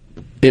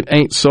 It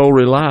ain't so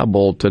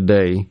reliable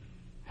today,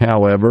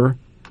 however,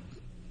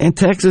 and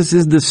Texas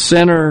is the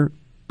center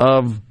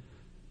of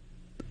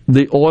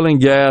the oil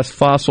and gas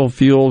fossil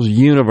fuels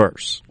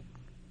universe.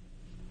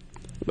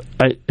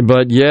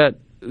 But yet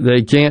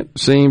they can't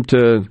seem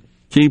to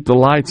keep the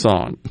lights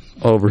on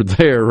over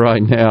there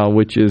right now,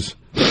 which is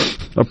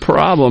a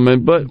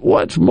problem. But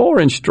what's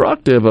more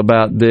instructive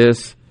about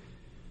this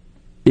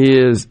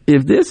is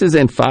if this is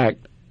in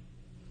fact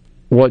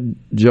what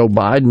Joe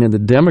Biden and the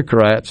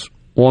Democrats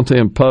want to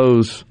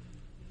impose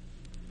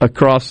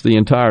across the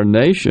entire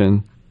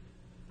nation,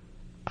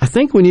 I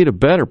think we need a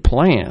better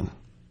plan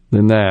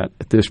than that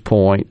at this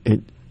point.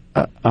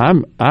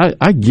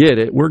 I get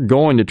it. We're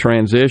going to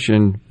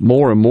transition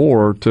more and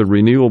more to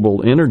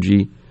renewable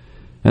energy,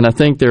 and I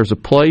think there's a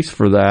place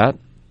for that.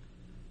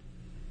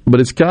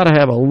 But it's got to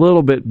have a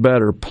little bit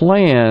better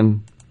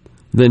plan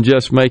than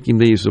just making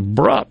these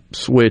abrupt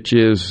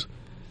switches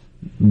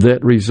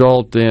that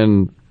result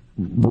in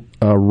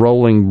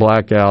rolling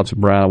blackouts,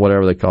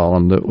 whatever they call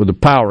them, when the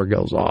power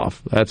goes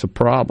off. That's a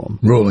problem.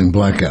 Rolling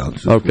blackouts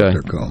is what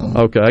they're called.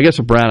 Okay, I guess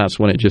a brownout's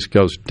when it just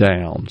goes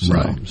down.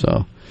 Right.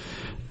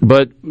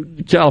 But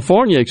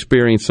California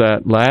experienced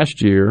that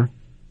last year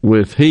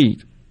with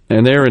heat,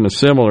 and they're in a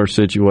similar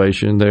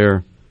situation.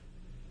 They're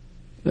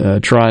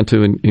trying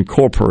to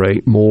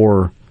incorporate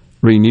more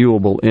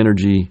renewable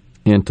energy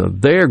into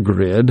their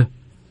grid,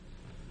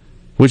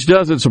 which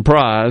doesn't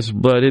surprise,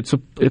 but it's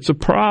a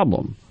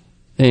problem.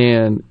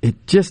 And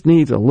it just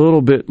needs a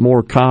little bit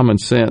more common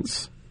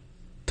sense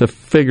to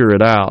figure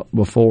it out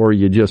before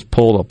you just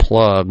pull the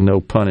plug, no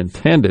pun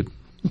intended.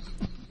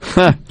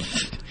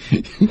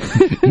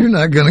 You're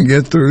not going to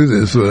get through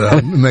this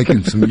without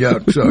making some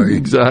yuck, sorry.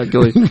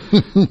 Exactly.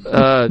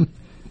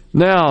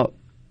 Now,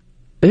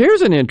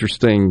 here's an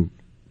interesting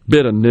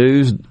bit of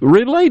news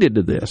related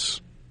to this,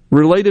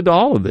 related to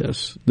all of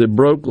this, that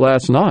broke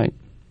last night.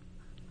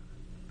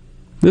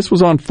 This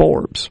was on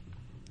Forbes.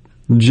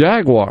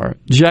 Jaguar,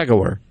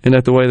 isn't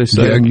that the way they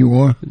say it?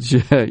 Jaguar?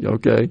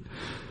 Okay.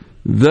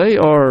 They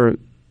are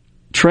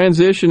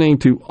transitioning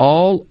to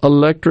all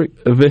electric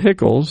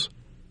vehicles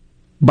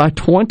by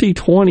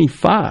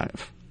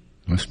 2025.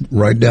 That's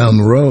right down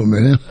the road,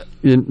 man.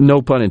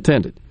 No pun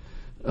intended.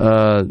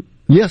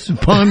 Yes, the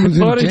pun was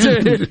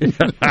intended.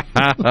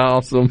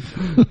 Awesome.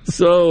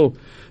 So,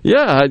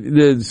 yeah,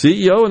 the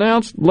CEO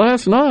announced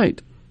last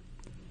night.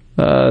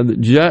 Of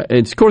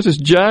course, it's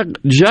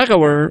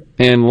Jaguar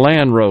and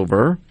Land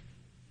Rover.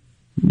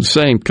 The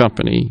same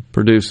company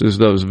produces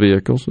those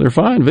vehicles. They're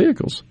fine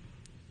vehicles.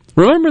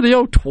 Remember the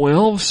old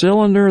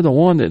 12-cylinder, the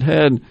one that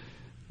had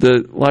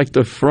the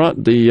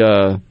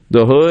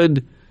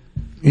hood?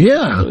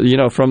 Yeah. You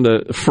know, from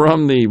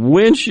the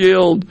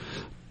windshield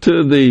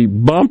to the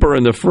bumper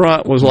in the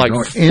front was like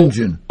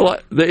engine.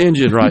 The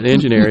engine, right? The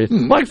engine area,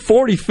 like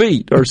 40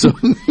 feet or so.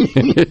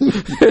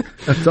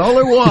 That's all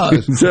it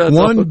was.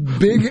 One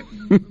big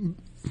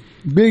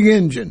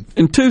engine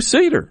and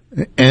 2-seater,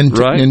 and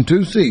right? And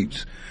 2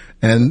 seats,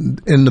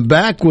 and in the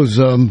back was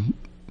a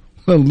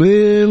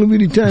little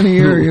bitty tiny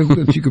area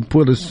that you could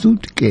put a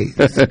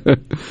suitcase.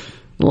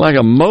 Like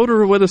a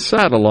motor with a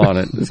saddle on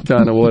it is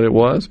kind of what it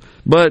was.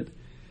 But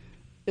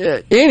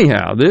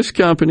anyhow, this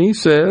company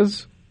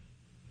says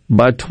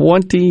by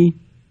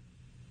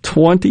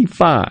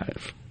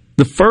 2025,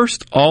 the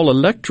first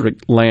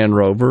all-electric Land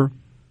Rover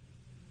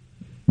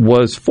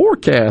was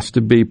forecast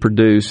to be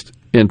produced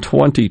in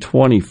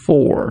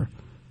 2024.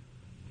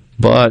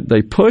 But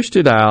they pushed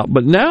it out.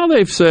 But now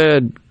they've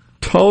said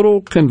total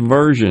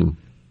conversion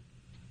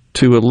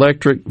to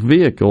electric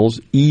vehicles,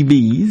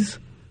 EVs,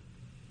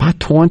 by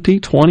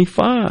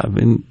 2025.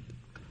 And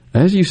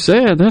as you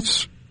said,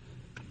 that's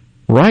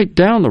right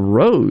down the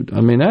road.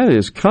 I mean, that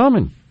is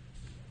coming.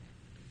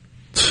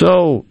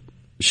 So,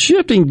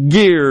 shifting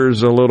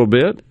gears a little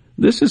bit,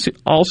 this is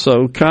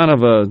also kind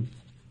of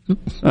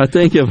I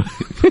think of...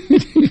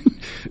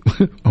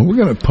 Are we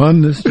going to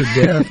pun this to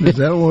death? Is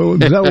that where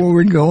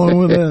we're going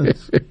with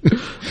this?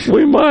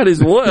 We might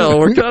as well.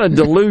 We're kind of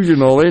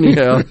delusional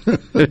anyhow,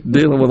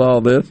 dealing with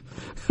all this.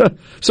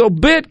 So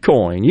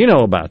Bitcoin, you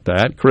know about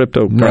that,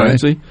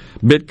 cryptocurrency. Right.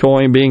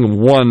 Bitcoin being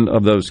one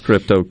of those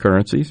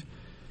cryptocurrencies.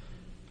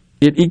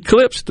 It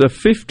eclipsed the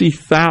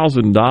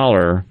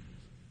 $50,000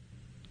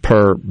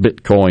 per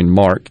Bitcoin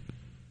mark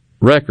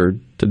record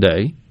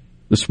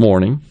this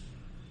morning.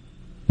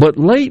 But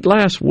late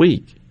last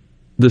week,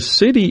 the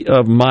city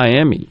of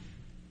Miami,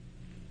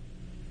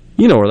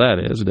 you know where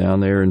that is, down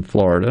there in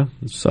Florida,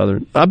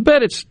 southern. I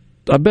bet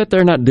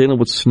they're not dealing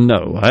with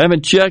snow. I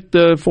haven't checked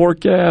the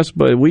forecast,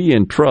 but we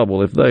in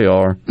trouble if they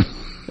are.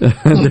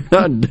 They're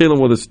not dealing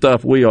with the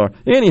stuff we are.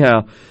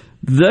 Anyhow,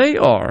 they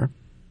are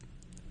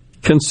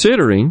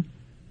considering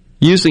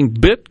using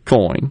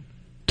Bitcoin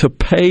to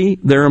pay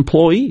their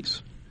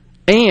employees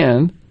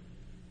and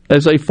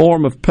as a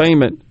form of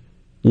payment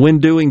when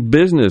doing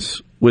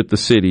business with the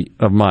city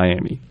of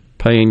Miami,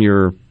 paying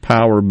your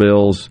power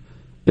bills,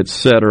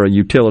 etc.,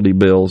 utility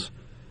bills.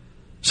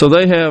 So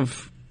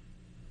they've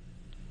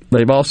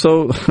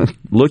also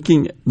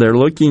they're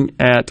looking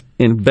at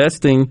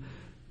investing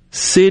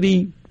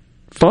city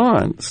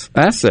funds,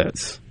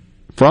 assets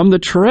from the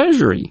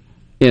Treasury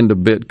into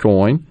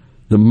Bitcoin.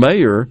 The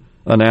mayor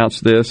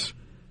announced this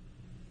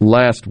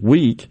last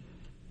week.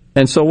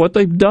 And so what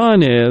they've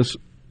done is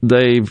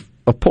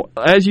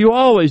as you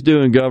always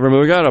do in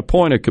government, we've got to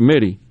appoint a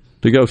committee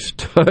to go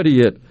study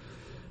it,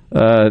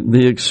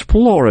 the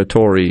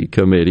exploratory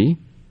committee.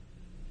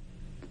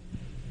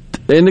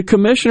 And the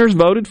commissioners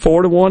voted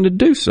 4-1 to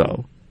do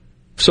so.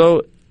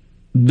 So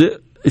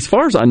as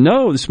far as I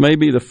know, this may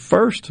be the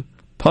first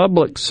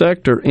public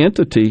sector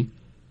entity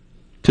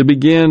to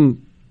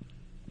begin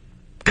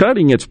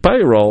cutting its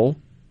payroll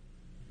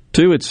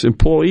to its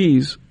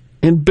employees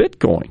in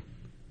Bitcoin.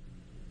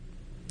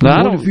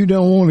 Now, what if you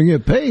don't want to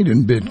get paid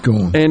in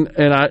Bitcoin?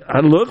 And I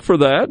look for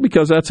that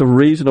because that's a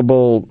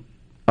reasonable,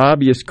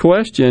 obvious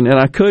question, and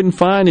I couldn't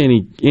find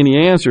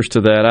any answers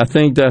to that. I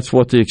think that's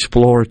what the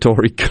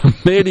exploratory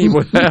committee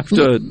would have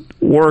to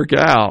work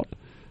out.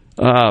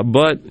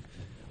 But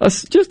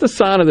just a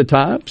sign of the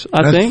times,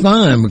 I think. That's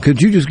fine, but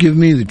could you just give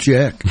me the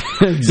check?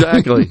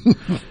 Exactly.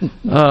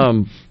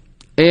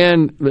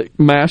 And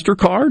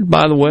MasterCard,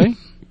 by the way,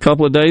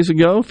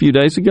 a few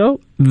days ago,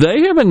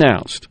 they have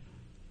announced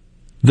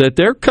that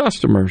their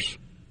customers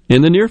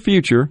in the near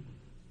future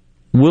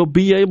will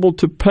be able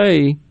to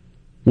pay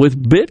with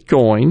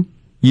Bitcoin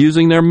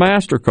using their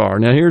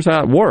MasterCard. Now, here's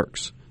how it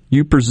works.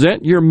 You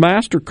present your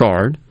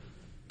MasterCard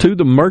to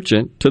the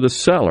merchant, to the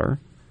seller,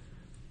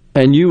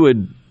 and you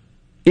would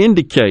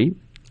indicate,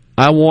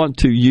 I want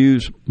to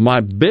use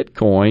my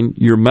Bitcoin.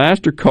 Your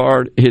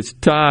MasterCard is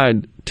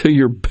tied to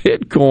your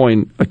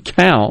Bitcoin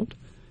account.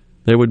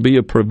 There would be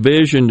a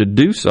provision to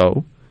do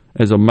so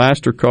as a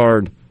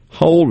MasterCard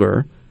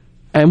holder.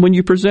 And when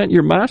you present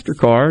your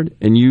MasterCard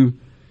and you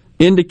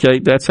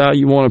indicate that's how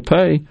you want to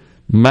pay,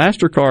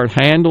 MasterCard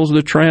handles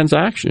the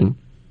transaction,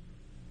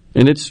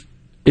 and it's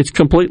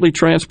completely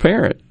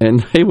transparent. And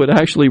they would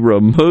actually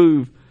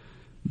remove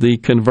the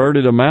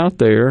converted amount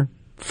there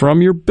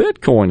from your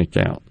Bitcoin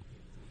account.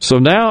 So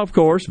now, of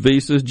course,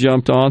 Visa's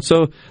jumped on.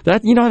 So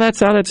that's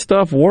how that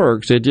stuff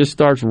works. It just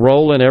starts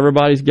rolling.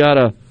 Everybody's got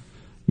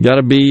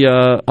to be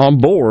on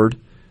board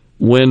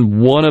when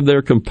one of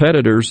their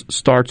competitors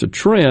starts a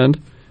trend.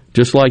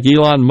 Just like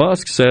Elon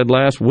Musk said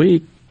last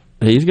week,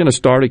 he's going to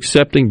start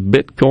accepting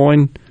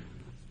Bitcoin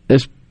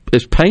as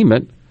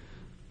payment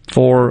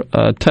for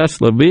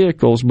Tesla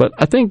vehicles. But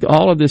I think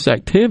all of this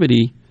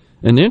activity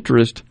and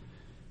interest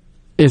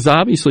is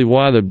obviously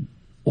why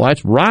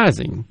it's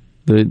rising,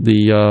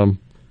 the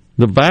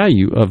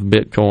value of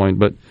Bitcoin.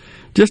 But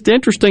just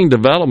interesting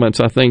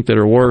developments, I think, that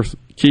are worth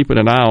keeping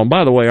an eye on.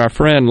 By the way, our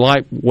friend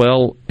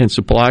Lightwell and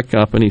Supply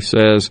Company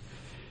says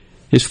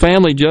his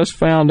family just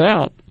found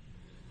out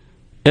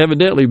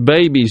evidently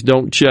babies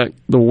don't check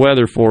the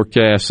weather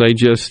forecast. They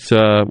just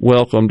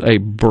welcomed a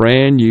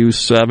brand new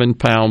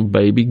 7-pound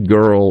baby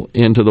girl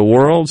into the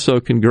world. So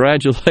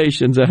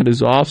congratulations, that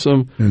is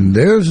awesome. And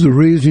there's the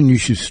reason you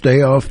should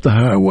stay off the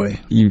highway.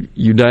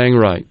 You dang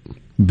right.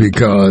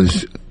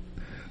 Because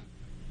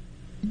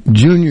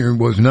Junior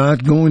was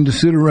not going to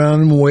sit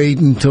around and wait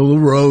until the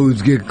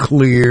roads get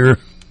clear.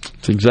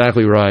 That's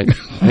exactly right.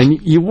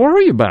 And you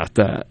worry about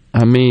that.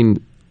 I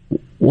mean,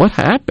 what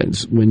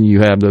happens when you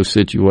have those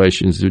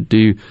situations?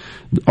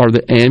 Are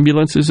the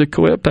ambulances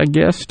equipped, I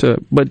guess?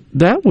 But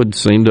that would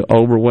seem to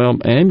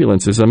overwhelm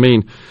ambulances. I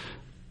mean,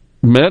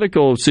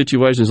 medical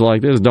situations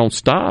like this don't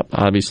stop,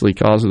 obviously,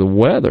 because of the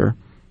weather.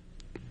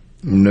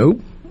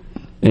 Nope.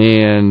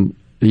 And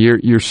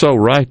you're so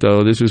right,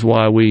 though. This is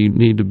why we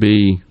need to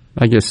be,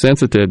 I guess,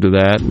 sensitive to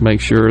that and make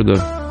sure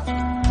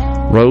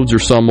the roads are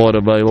somewhat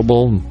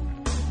available.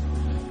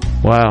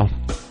 Wow.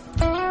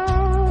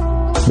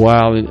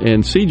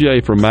 And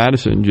CJ from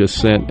Madison just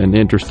sent an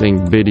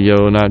interesting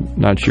video, and I'm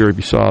not sure if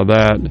you saw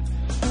that,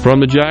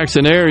 from the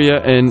Jackson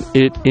area, and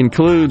it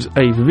includes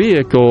a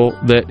vehicle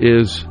that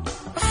is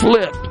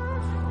flipped.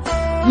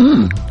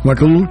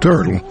 Like a little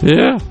turtle.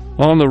 Yeah,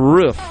 on the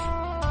roof.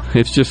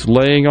 It's just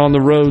laying on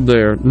the road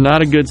there.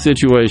 Not a good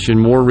situation.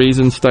 More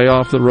reasons stay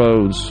off the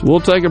roads. We'll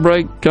take a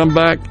break, come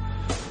back,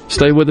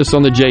 stay with us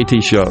on the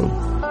JT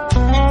Show.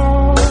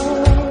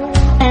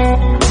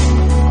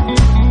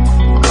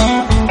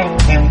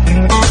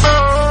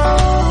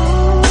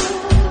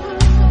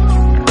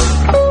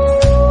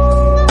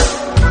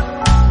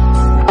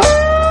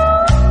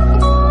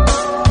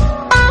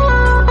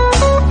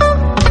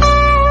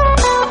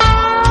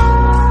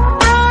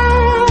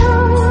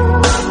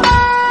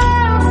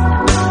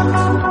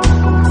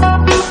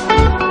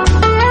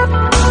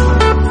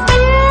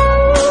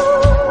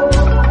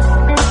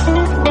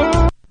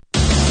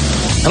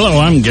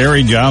 I'm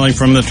Gary Jolly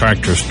from the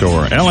Tractor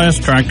Store. LS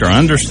Tractor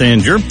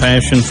understands your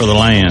passion for the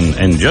land,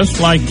 and just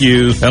like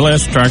you,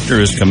 LS Tractor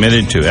is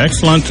committed to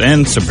excellence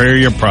and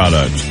superior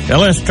products.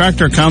 LS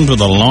Tractor comes with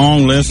a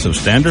long list of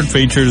standard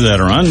features that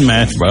are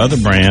unmatched by other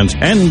brands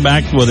and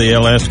backed with the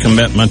LS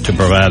commitment to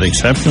provide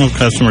exceptional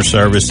customer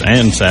service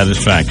and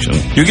satisfaction.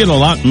 You get a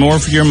lot more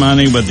for your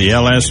money with the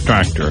LS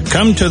Tractor.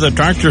 Come to the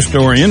Tractor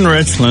Store in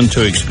Richland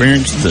to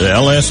experience the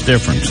LS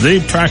difference. The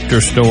Tractor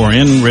Store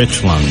in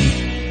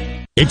Richland.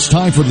 It's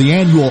time for the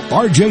annual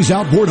RJ's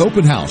Outboard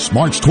Open House,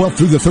 March 12th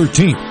through the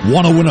 13th.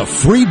 Want to win a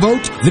free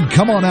boat? Then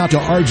come on out to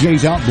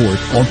RJ's Outboard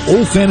on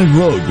Old Fannin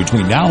Road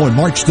between now and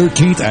March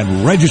 13th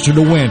and register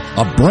to win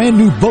a brand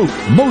new boat,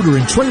 motor,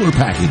 and trailer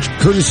package,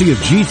 courtesy of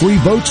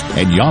G3 Boats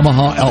and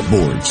Yamaha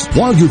Outboards.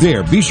 While you're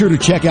there, be sure to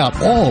check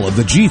out all of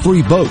the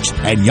G3 Boats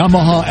and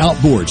Yamaha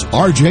Outboards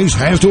RJ's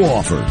has to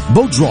offer.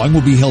 Boat drawing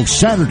will be held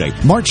Saturday,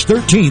 March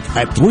 13th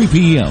at 3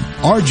 p.m.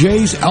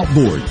 RJ's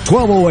Outboard,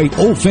 1208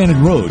 Old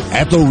Fannin Road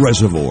at the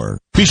Reservoir.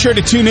 Be sure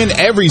to tune in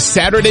every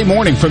Saturday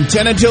morning from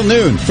 10 until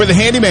noon for the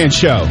Handyman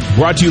Show.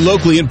 Brought to you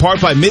locally in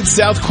part by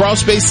Mid-South Crawl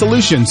Space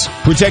Solutions.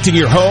 Protecting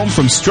your home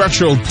from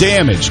structural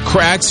damage,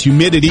 cracks,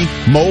 humidity,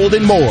 mold,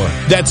 and more.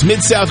 That's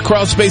Mid-South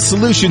Crawl Space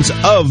Solutions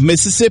of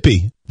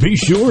Mississippi. Be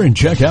sure and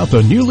check out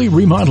the newly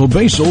remodeled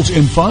Basil's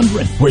in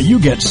Fondren, where you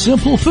get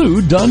simple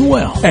food done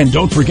well. And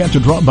don't forget to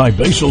drop by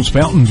Basil's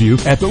Fountain View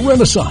at the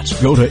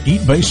Renaissance. Go to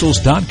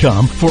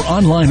eatbasils.com for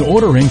online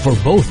ordering for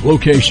both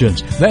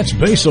locations. That's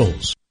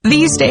Basil's.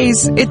 These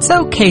days, it's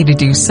okay to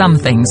do some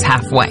things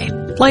halfway,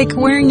 like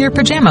wearing your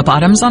pajama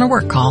bottoms on a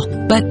work call.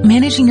 But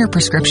managing your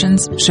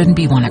prescriptions shouldn't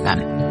be one of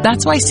them.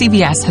 That's why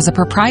CVS has a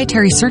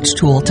proprietary search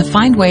tool to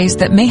find ways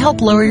that may help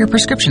lower your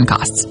prescription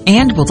costs,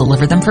 and will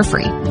deliver them for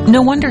free.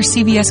 No wonder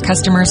CVS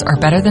customers are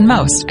better than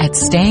most at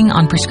staying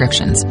on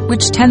prescriptions,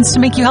 which tends to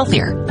make you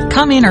healthier.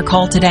 Come in or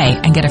call today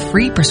and get a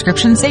free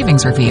prescription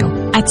savings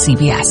review at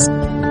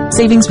CVS.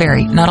 Savings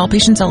vary. Not all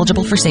patients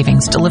eligible for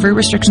savings. Delivery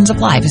restrictions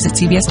apply. Visit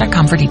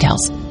cvs.com for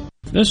details.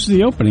 This is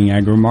the opening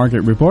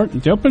agri-market report.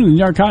 At the opening of the New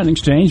York Cotton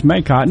Exchange,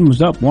 May cotton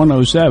was up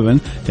 107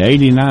 to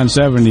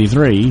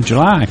 89.73.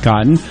 July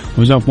cotton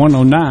was up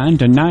 109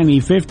 to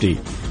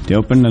 90.50. The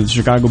opening of the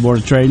Chicago Board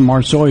of Trade,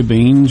 March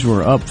soybeans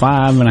were up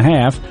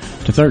 5.5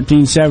 to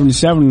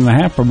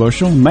 13.77.5 per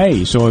bushel.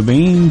 May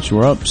soybeans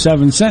were up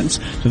 7 cents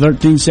to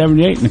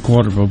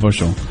 13.78.25 per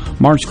bushel.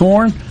 March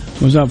corn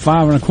was up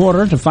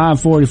 5.25 to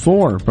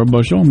 5.44 per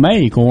bushel.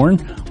 May corn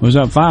was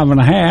up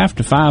 5.5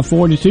 to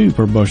 5.42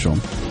 per bushel.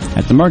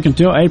 At the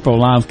Mercantile, April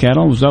live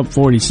cattle was up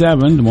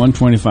 47 to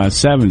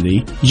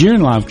 125.70.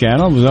 June live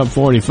cattle was up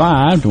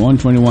 45 to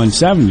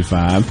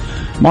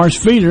 121.75. March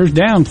feeders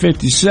down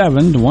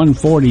 57 to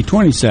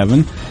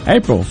 140.27.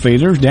 April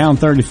feeders down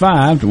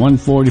 35 to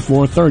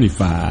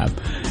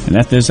 144.35. And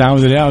at this hour,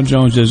 the Dow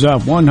Jones is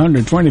up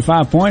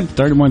 125 points,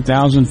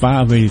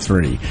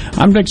 31,583.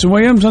 I'm Dixon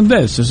Williams, and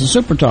this is the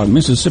SuperTalk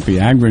Mississippi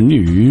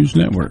Agri-News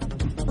Network.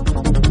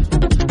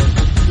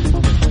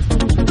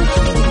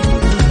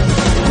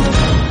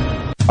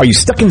 Are you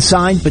stuck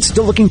inside but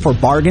still looking for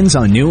bargains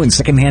on new and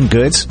secondhand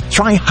goods?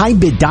 Try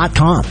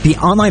HighBid.com, the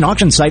online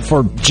auction site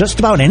for just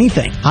about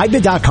anything.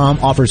 HighBid.com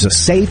offers a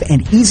safe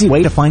and easy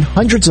way to find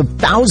hundreds of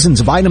thousands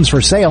of items for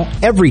sale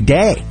every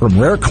day.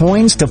 From rare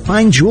coins to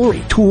fine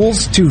jewelry,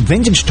 tools to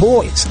vintage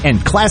toys,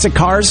 and classic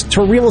cars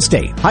to real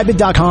estate.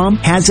 HighBid.com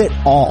has it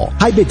all.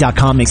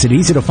 HighBid.com makes it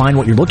easy to find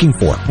what you're looking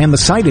for, and the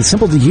site is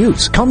simple to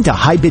use. Come to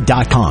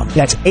HighBid.com.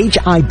 That's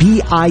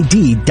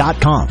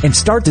HIBID.com and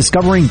start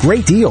discovering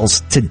great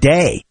deals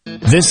today.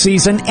 This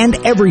season and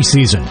every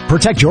season,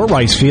 protect your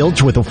rice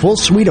fields with a full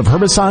suite of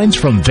herbicides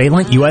from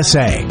Valent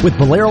USA. With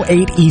Bolero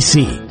 8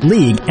 EC,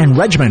 League, and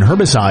Regiment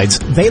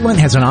herbicides, Valent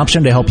has an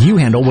option to help you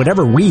handle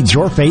whatever weeds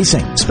you're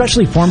facing.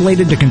 Specially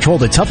formulated to control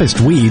the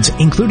toughest weeds,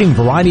 including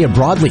variety of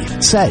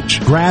broadleaf,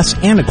 sedge, grass,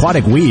 and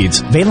aquatic weeds,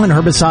 Valent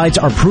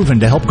herbicides are proven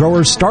to help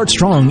growers start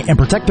strong and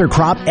protect their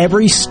crop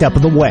every step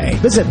of the way.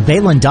 Visit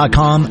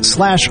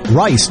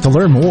Valent.com/rice to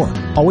learn more.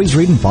 Always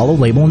read and follow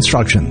label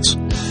instructions.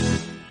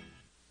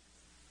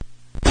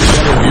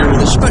 Here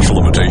with a special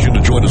invitation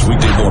to join us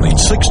weekday morning,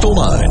 6 to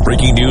 9.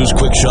 Breaking news,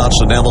 quick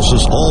shots,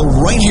 analysis, all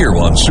right here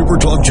on Super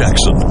Talk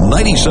Jackson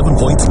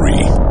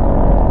 97.3.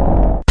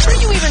 What are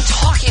you even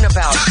talking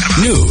about?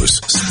 News,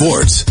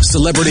 sports,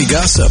 celebrity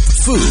gossip,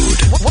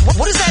 food.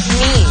 What does that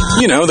mean?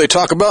 You know, they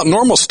talk about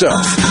normal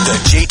stuff. The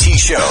JT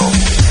Show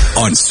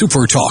on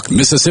Super Talk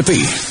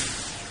Mississippi.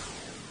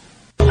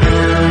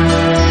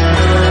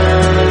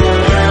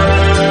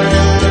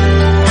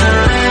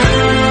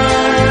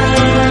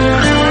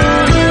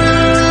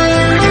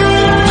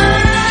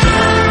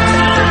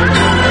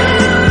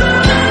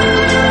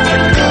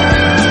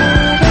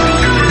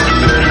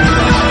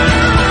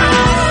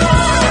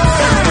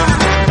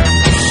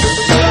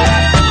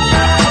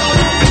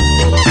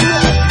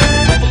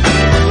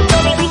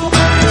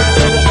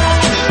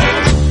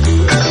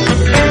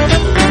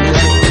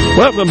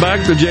 Welcome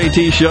back to the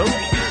JT Show,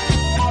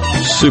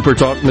 Super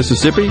Talk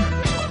Mississippi.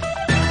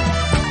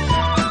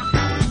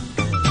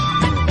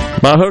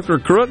 By hook or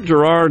crook,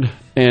 Gerard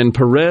and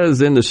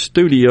Perez in the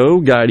studio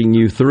guiding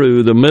you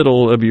through the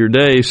middle of your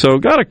day. So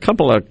got a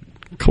couple of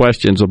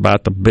questions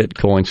about the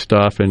Bitcoin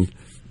stuff, and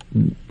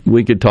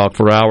we could talk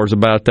for hours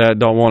about that.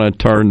 Don't want to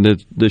turn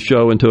the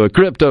show into a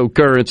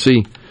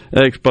cryptocurrency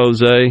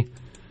expose. By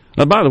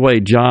the way,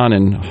 John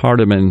in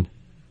Hardeman,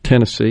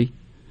 Tennessee,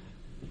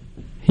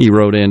 he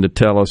wrote in to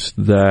tell us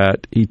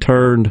that he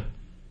turned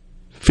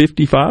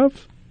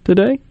 55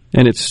 today,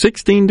 and it's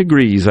 16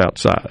 degrees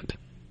outside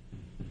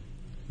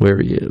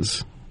where he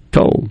is.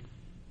 Cold.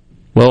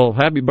 Well,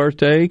 happy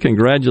birthday.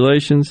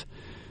 Congratulations.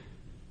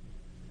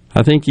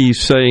 I think he's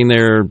saying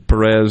there,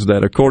 Perez,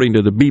 that according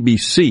to the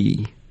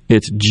BBC,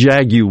 it's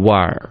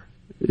Jaguar.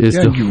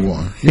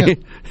 Jaguar, yeah.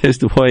 Is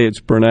the way it's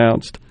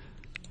pronounced.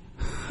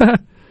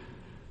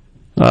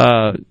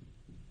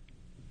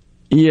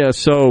 Yeah,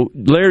 so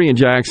Larry and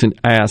Jackson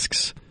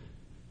asks,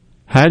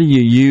 how do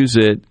you use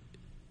it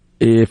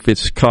if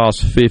it's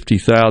cost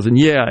 $50,000?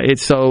 Yeah,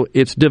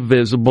 it's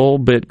divisible.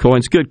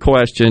 Bitcoin's a good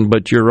question,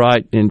 but you're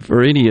right. And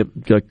for any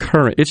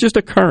current, it's just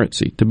a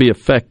currency to be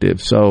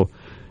effective. So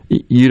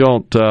you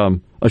don't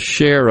a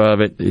share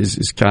of it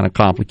is kind of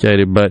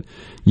complicated, but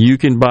you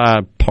can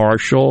buy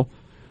partial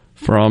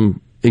from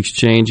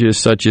exchanges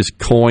such as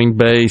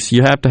Coinbase.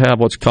 You have to have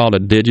what's called a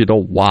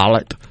digital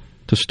wallet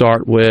to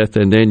start with,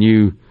 and then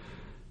you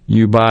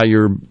buy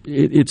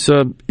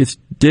it's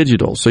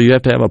digital, so you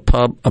have to have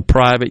a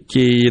private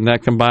key, and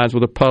that combines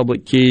with a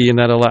public key, and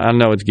that I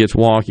know it gets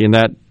wonky, and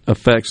that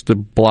affects the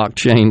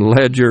blockchain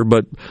ledger.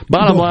 But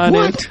bottom line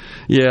is,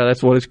 yeah,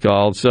 that's what it's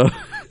called. So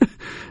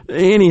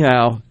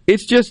anyhow,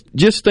 it's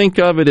just think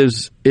of it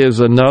as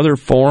another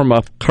form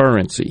of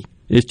currency.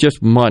 It's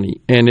just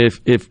money, and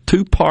if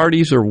two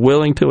parties are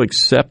willing to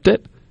accept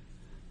it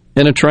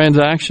in a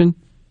transaction,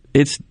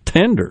 it's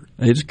tender.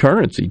 It's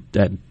currency.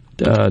 That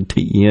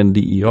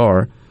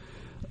TENDER.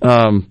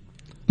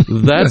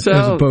 That's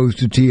as opposed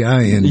to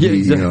TINDER. Yeah,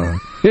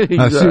 exactly.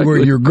 I see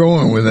where you're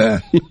going with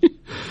that.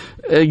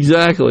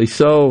 Exactly.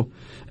 So,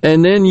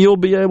 and then you'll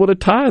be able to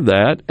tie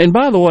that. And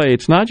by the way,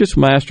 it's not just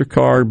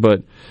MasterCard,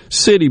 but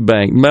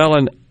Citibank,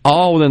 Mellon,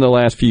 all within the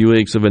last few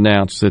weeks have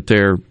announced that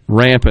they're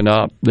ramping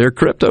up their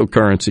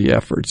cryptocurrency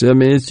efforts. I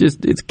mean,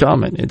 it's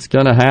coming. It's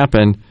going to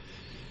happen.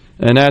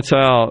 And that's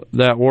how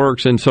that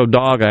works. And so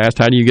Dog asked,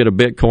 how do you get a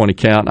Bitcoin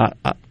account?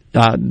 I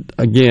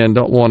again,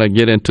 don't want to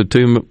get into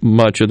too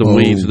much of the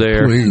weeds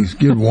there. Please,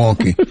 get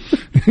wonky.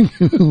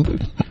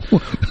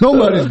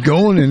 Nobody's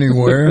going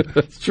anywhere.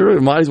 That's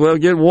true. Might as well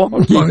get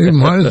wonky.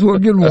 Might as well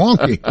get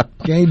wonky.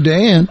 Can't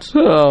dance.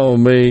 Oh,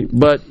 me.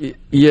 But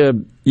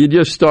you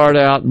just start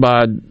out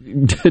by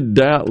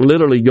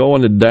literally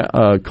going to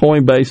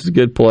Coinbase is a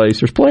good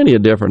place. There's plenty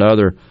of different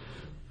other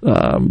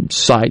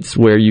sites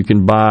where you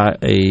can buy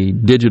a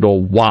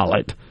digital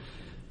wallet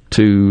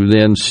to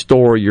then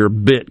store your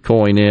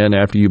Bitcoin in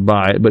after you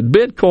buy it. But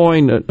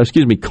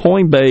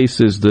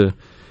Coinbase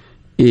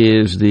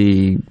is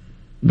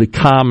the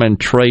common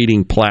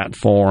trading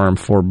platform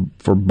for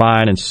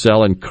buying and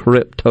selling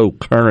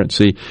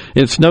cryptocurrency.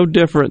 It's no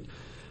different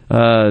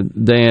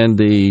than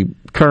the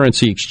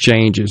currency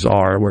exchanges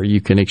are, where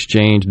you can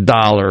exchange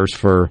dollars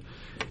for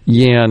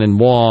yen and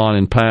won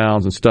and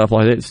pounds and stuff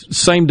like that. It's the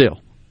same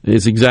deal.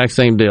 It's the exact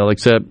same deal,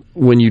 except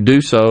when you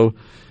do so,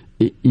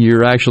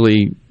 you're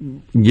actually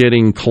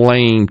getting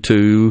claim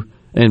to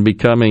and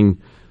becoming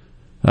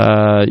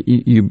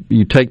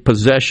you take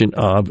possession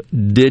of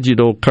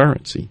digital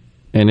currency,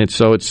 and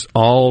it's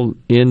all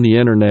in the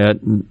internet.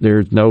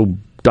 There's no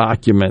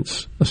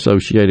documents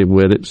associated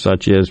with it,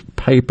 such as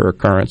paper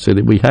currency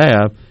that we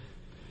have.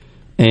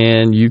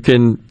 And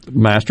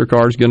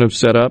MasterCard's going to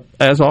set up,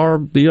 as are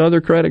the other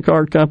credit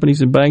card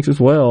companies and banks as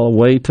well, a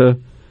way to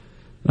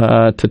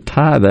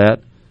tie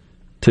that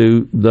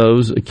to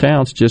those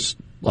accounts, just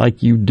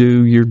like you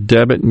do your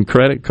debit and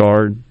credit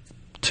card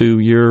to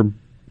your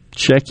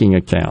checking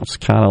accounts,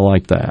 kind of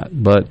like that.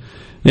 But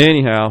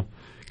anyhow,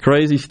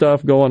 crazy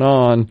stuff going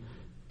on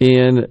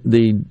in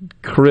the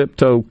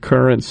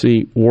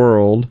cryptocurrency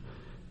world,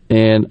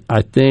 and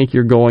I think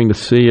you're going to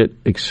see it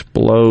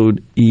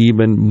explode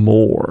even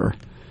more.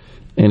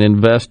 And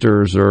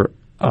investors are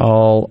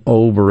all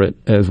over it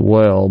as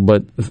well.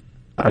 But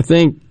I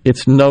think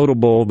it's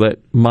notable that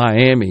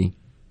Miami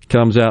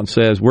comes out and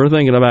says, we're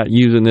thinking about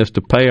using this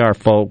to pay our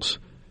folks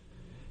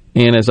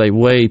and as a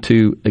way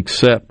to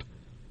accept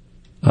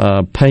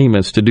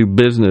payments to do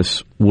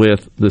business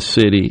with the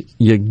city.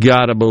 You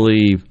got to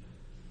believe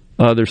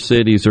other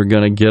cities are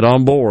going to get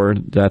on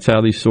board. That's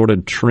how these sort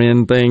of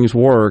trend things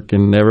work,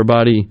 and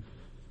nobody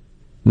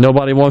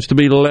wants to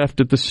be left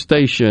at the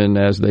station,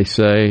 as they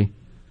say.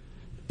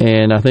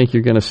 And I think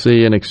you're going to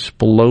see an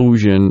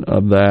explosion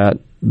of that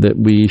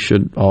we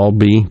should all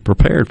be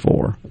prepared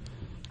for,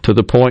 to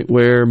the point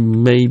where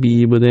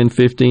maybe within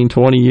 15,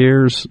 20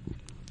 years,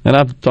 and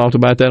I've talked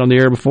about that on the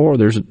air before,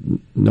 there's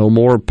no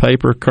more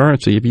paper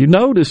currency. If you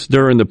notice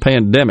during the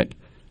pandemic,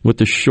 with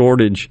the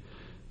shortage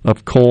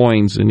of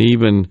coins and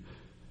even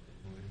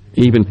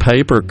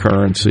paper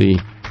currency,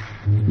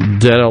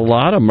 that a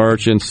lot of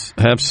merchants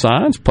have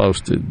signs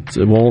posted.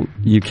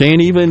 You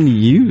can't even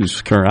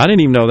use currency. I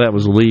didn't even know that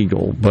was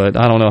legal, but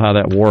I don't know how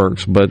that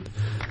works. But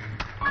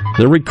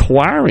they're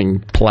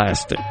requiring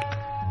plastic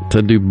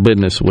to do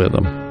business with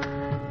them.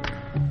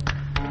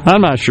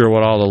 I'm not sure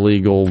what all the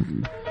legal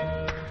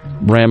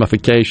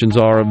ramifications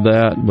are of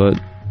that,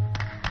 but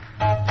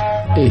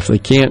if they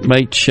can't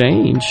make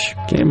change,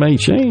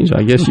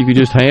 I guess you could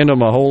just hand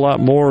them a whole lot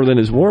more than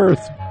it's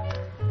worth.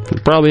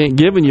 It probably ain't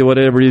giving you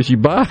whatever it is you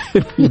buy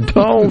if you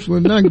don't.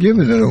 We're not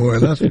giving it away,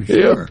 that's for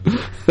sure.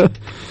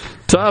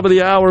 Top of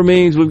the hour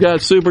means we've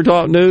got Super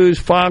Talk News,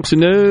 Fox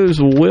News.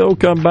 We'll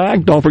come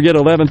back. Don't forget,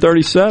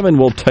 11:37,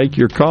 we'll take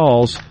your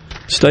calls.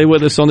 Stay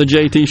with us on the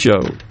JT Show.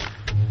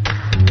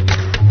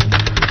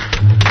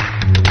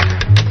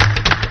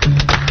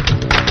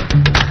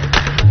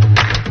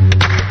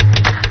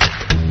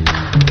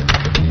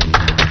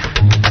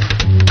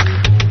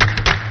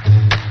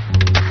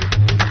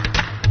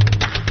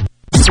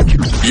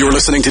 You're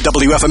listening to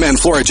WFMN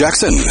Flora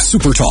Jackson,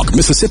 Super Talk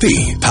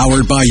Mississippi,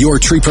 powered by your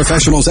tree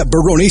professionals at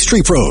Barone's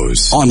Tree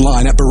Pros.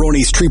 Online at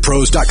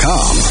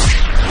baronestreepros.com.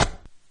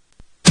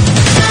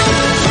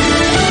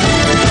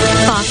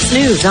 Fox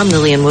News, I'm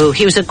Lillian Wu.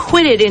 He was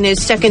acquitted in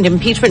his second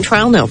impeachment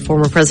trial. Now,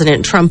 former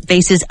President Trump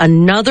faces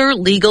another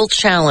legal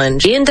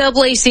challenge. The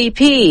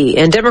NAACP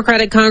and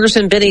Democratic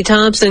Congressman Benny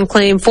Thompson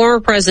claim former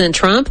President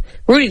Trump,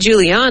 Rudy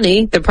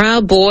Giuliani, the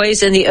Proud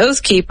Boys, and the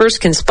Oath Keepers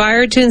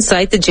conspired to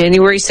incite the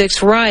January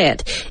 6th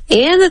riot,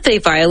 and that they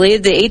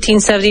violated the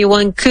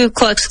 1871 Ku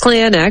Klux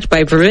Klan Act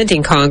by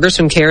preventing Congress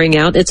from carrying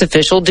out its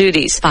official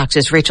duties.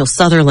 Fox's Rachel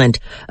Sutherland,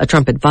 a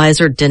Trump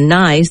advisor,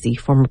 denies the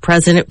former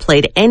president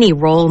played any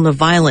role in the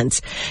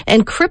violence.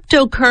 And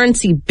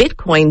cryptocurrency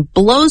Bitcoin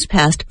blows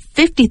past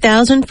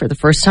 50,000 for the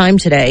first time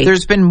today.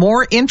 There's been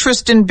more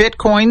interest in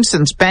Bitcoin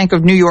since Bank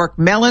of New York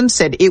Mellon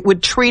said it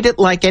would treat it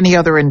like any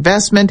other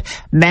investment.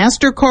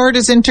 MasterCard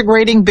is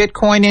integrating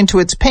Bitcoin into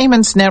its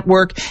payments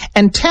network,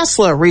 and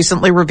Tesla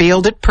recently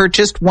revealed it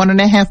purchased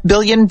 $1.5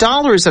 billion of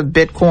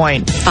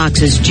Bitcoin.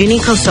 Fox's Ginny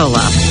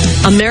Cosola.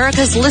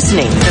 America's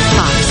listening to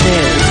Fox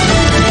News.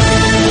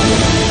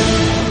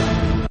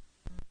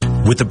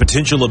 With the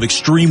potential of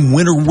extreme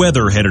winter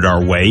weather headed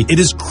our way, it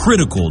is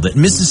critical that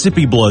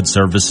Mississippi Blood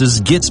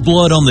Services gets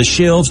blood on the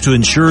shelves to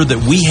ensure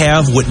that we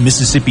have what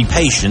Mississippi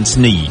patients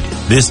need.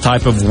 This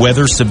type of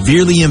weather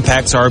severely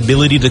impacts our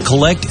ability to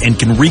collect and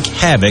can wreak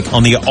havoc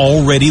on the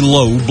already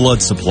low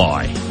blood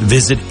supply.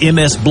 Visit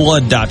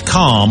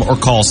msblood.com or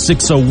call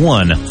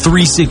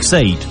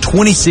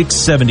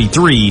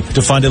 601-368-2673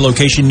 to find a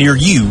location near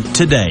you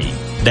today.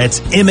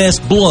 That's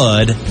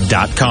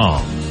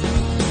msblood.com.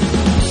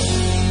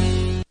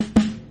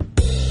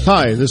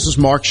 Hi, this is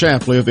Mark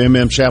Shapley of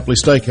M.M. Shapley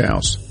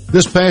Steakhouse.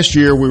 This past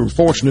year, we were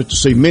fortunate to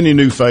see many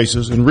new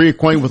faces and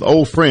reacquaint with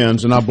old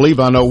friends, and I believe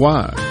I know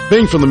why.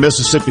 Being from the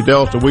Mississippi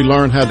Delta, we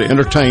learned how to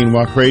entertain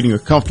while creating a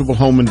comfortable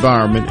home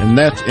environment, and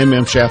that's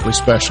M.M. Shapley's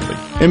specialty.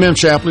 M.M.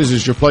 Shapley's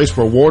is your place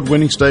for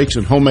award-winning steaks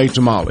and homemade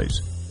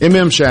tamales.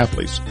 M.M.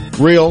 Shapley's,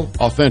 real,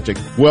 authentic,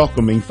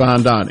 welcoming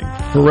fine dining.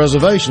 For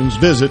reservations,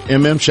 visit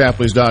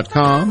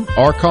mmshapleys.com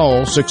or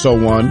call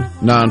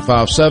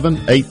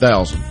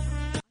 601-957-8000.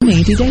 I'm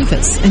Andy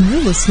Davis, and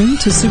you're listening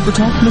to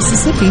SuperTalk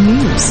Mississippi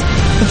News.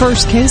 The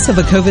first case of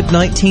a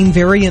COVID-19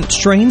 variant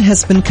strain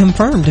has been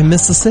confirmed in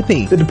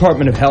Mississippi. The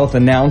Department of Health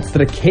announced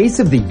that a case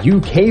of the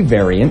UK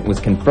variant was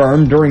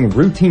confirmed during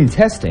routine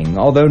testing,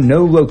 although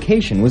no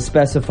location was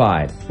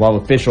specified. While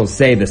officials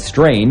say the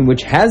strain,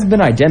 which has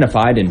been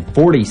identified in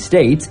 40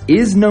 states,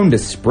 is known to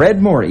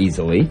spread more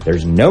easily,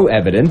 there's no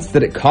evidence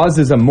that it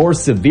causes a more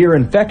severe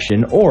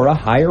infection or a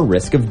higher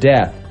risk of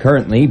death.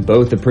 Currently,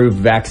 both approved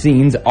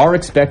vaccines are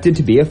expected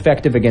to be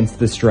effective against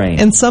the strain.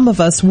 And some of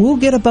us will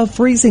get above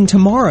freezing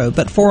tomorrow,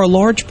 but for a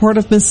large part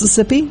of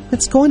Mississippi,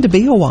 it's going to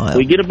be a while.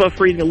 We get above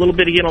freezing a little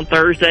bit again on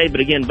Thursday, but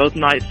again, both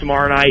nights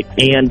tomorrow night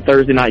and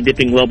Thursday night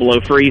dipping well below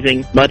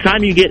freezing. By the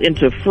time you get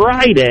into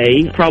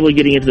Friday, probably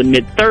getting into the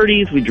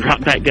mid-30s, we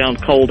drop back down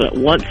cold at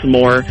once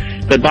more.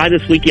 But by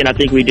this weekend, I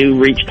think we do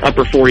reach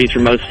upper 40s for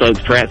most folks,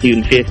 perhaps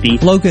even 50.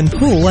 Logan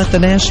Poole at the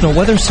National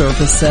Weather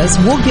Service says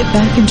we'll get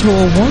back into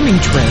a warming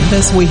trend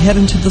as we head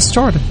into the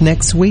start of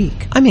next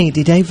week. I'm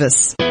Andy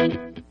Davis.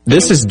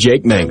 This is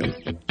Jake Mangum,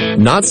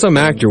 not some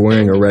actor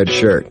wearing a red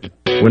shirt.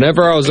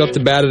 Whenever I was up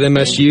to bat at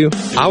MSU,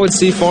 I would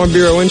see Farm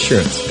Bureau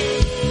Insurance.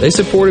 They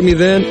supported me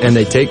then, and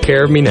they take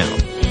care of me now.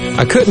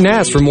 I couldn't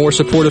ask for more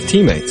supportive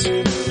teammates.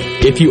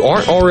 If you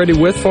aren't already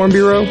with Farm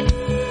Bureau,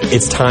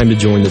 it's time to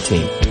join the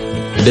team.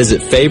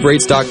 Visit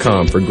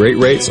favrates.com for great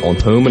rates on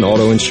home and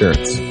auto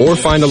insurance, or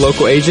find a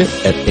local agent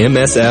at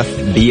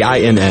msfbins.com.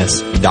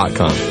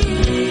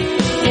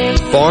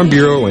 Farm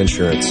Bureau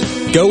Insurance.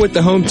 Go with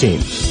the home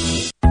team.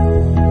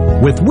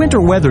 With winter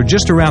weather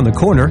just around the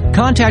corner,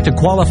 contact a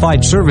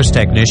qualified service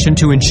technician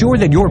to ensure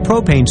that your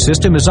propane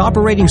system is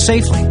operating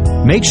safely.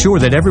 Make sure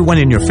that everyone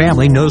in your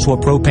family knows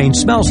what propane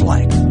smells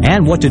like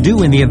and what to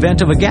do in the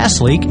event of a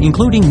gas leak,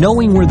 including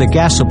knowing where the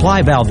gas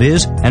supply valve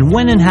is and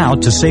when and how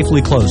to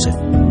safely close it.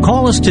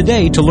 Call us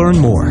today to learn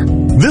more.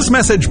 This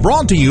message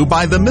brought to you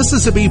by the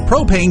Mississippi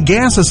Propane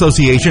Gas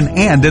Association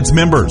and its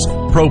members.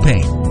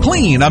 Propane,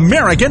 clean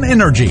American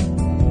energy.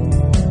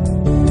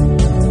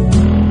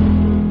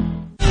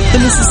 The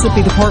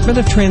Mississippi Department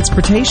of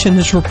Transportation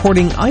is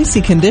reporting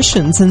icy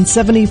conditions in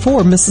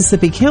 74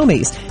 Mississippi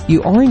counties.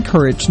 You are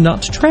encouraged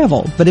not to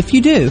travel, but if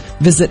you do,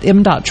 visit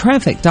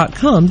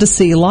m.traffic.com to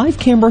see live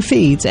camera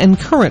feeds and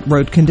current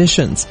road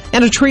conditions.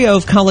 And a trio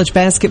of college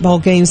basketball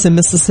games in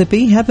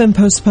Mississippi have been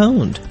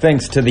postponed.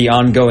 Thanks to the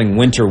ongoing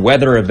winter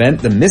weather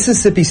event, the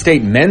Mississippi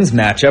State men's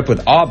matchup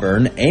with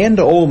Auburn and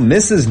Ole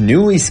Miss's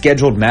newly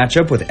scheduled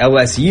matchup with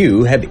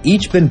LSU have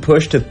each been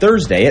pushed to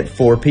Thursday at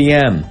 4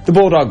 p.m. The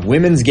Bulldog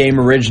women's game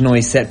originally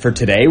set for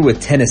today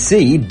with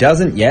Tennessee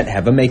doesn't yet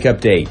have a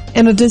makeup date.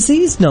 And a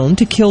disease known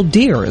to kill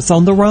deer is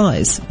on the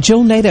rise.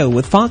 Jill Nato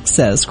with Fox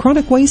says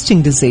chronic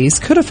wasting disease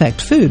could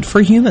affect food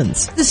for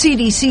humans. The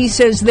CDC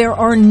says there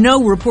are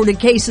no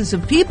reported cases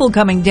of people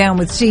coming down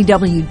with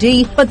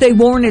CWD, but they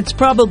warn it's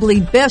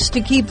probably best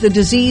to keep the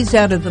disease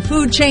out of the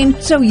food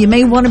chain, so you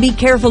may want to be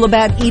careful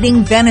about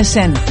eating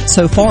venison.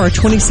 So far,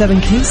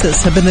 27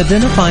 cases have been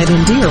identified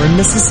in deer in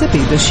Mississippi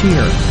this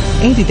year.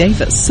 Andy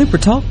Davis,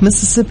 SuperTalk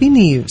Mississippi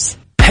News.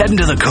 Heading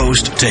to the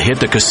coast to hit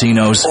the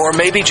casinos, or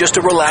maybe just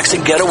a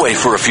relaxing getaway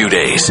for a few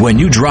days. When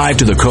you drive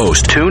to the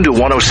coast, tune to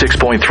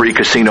 106.3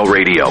 Casino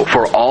Radio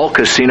for all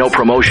casino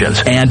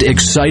promotions and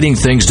exciting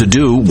things to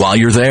do while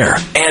you're there.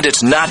 And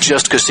it's not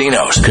just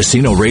casinos.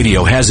 Casino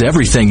Radio has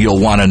everything you'll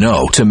want to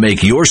know to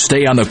make your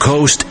stay on the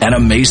coast an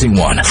amazing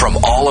one. From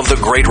all of the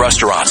great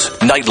restaurants,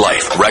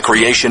 nightlife,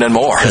 recreation, and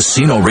more,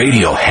 Casino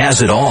Radio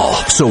has it all.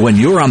 So when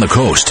you're on the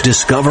coast,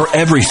 discover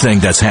everything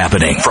that's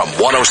happening from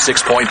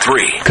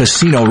 106.3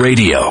 Casino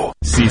Radio.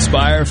 C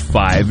Spire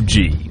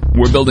 5G.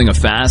 We're building a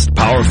fast,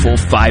 powerful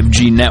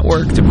 5G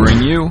network to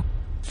bring you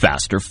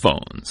faster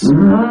phones.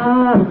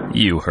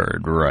 You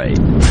heard right.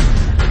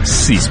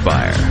 C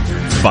Spire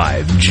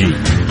 5G.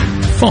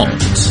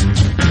 Phones.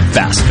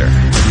 Faster.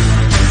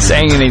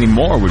 Saying it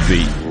anymore would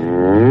be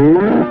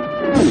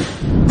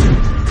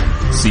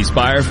C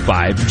Spire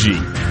 5G.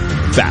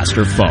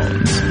 Faster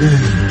phones.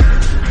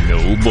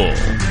 No bull.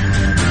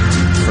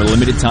 For a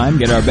limited time,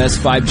 get our best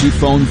 5G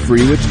phone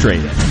free with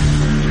trade-in.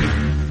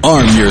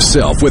 Arm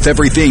yourself with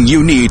everything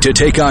you need to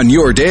take on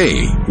your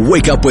day.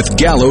 Wake up with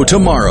Gallo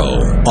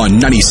tomorrow on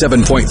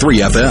 97.3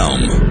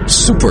 FM.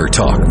 Super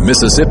Talk,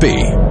 Mississippi.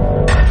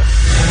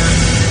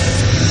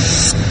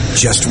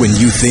 Just when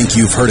you think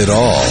you've heard it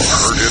all.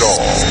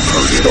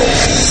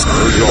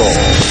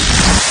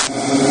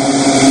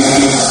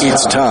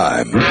 It's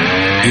time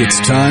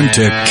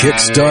to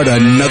kickstart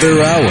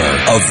another hour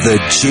of the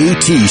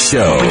JT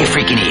Show. Bring your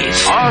freaking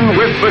ears. On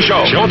with the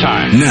show.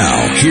 Showtime.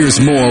 Now, here's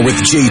more with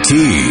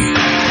JT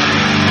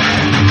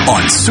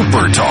on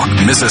Super Talk,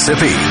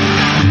 Mississippi.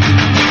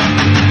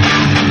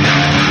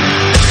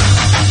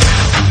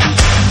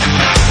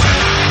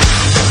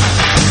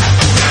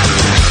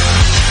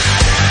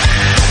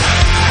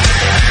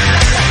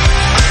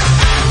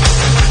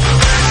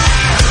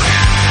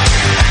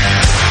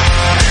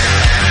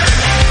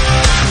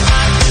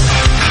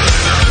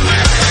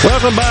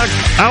 Welcome back.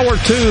 Hour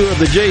 2 of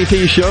the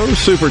JT Show,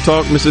 Super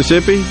Talk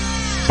Mississippi.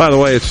 By the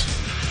way, it's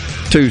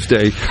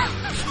Tuesday,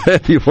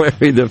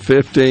 February the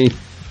 15th.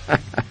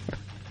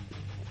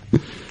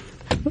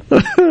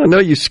 I know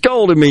you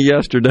scolded me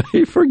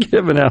yesterday for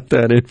giving out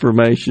that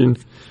information.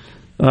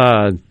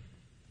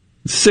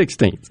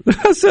 16th.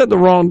 I said the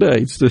wrong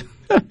date.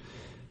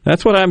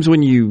 That's what happens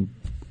when you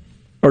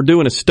are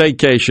doing a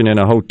staycation in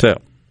a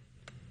hotel.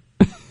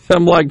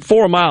 I'm like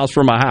 4 miles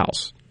from my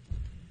house.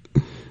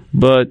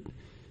 But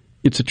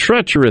it's a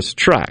treacherous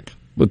track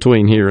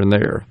between here and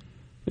there.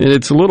 And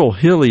it's a little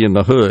hilly in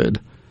the hood.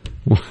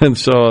 And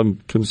so I'm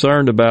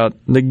concerned about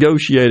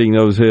negotiating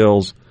those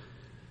hills.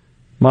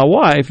 My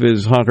wife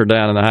is hunkered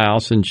down in the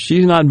house, and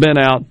she's not been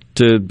out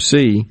to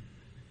see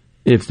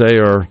if they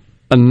are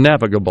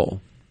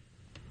navigable.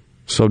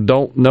 So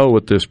don't know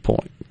at this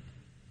point.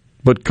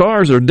 But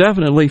cars are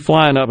definitely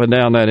flying up and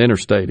down that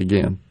interstate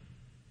again.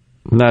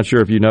 I'm not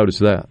sure if you noticed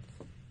that.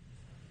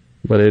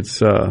 But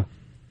it's...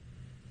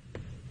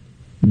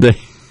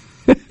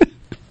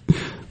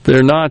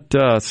 They're not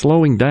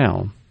slowing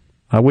down.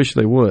 I wish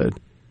they would.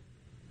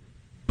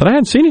 But I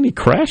haven't seen any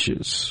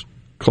crashes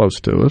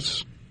close to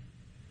us.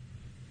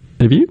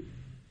 Have you?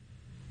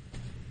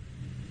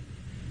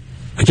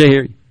 I can't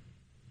hear you.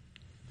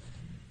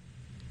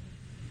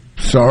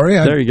 Sorry.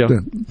 There you go.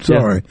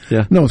 Sorry.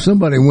 Yeah. No,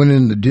 somebody went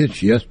in the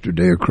ditch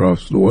yesterday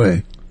across the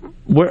way.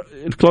 Where?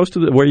 Close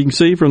to where you can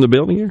see from the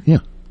building here? Yeah.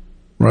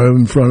 Right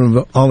in front of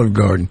the Olive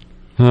Garden.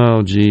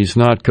 Oh, geez.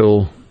 Not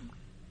cool.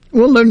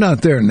 Well, they're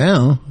not there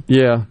now.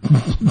 Yeah.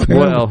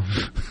 Well,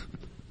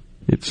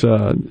 it's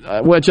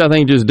which I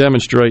think just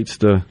demonstrates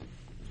the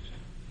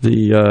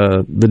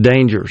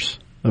dangers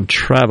of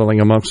traveling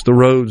amongst the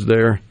roads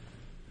there.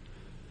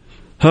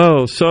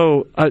 Oh,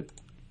 so I'm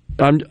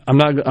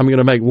going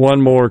to make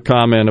one more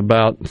comment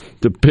about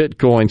the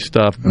Bitcoin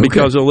stuff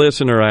because a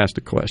listener asked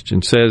a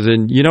question. Says,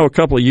 and you know, a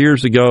couple of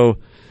years ago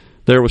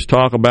there was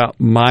talk about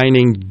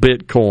mining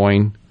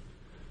Bitcoin.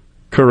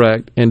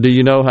 Correct. And do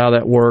you know how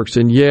that works?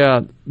 And yeah,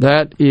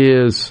 that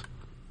is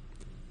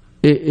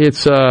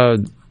it's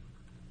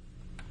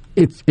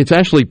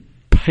actually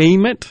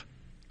payment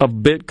of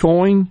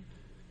Bitcoin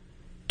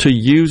to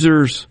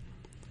users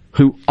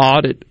who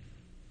audit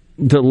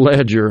the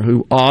ledger,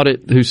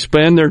 who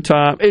spend their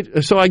time.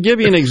 So I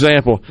give you an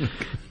example.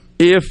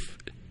 If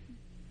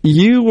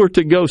you were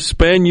to go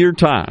spend your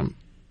time,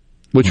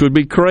 which would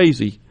be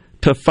crazy,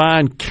 to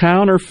find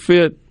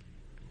counterfeit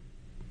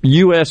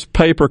U.S.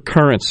 paper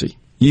currency,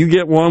 you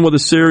get one with a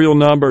serial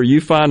number, you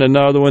find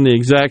another one, the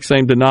exact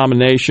same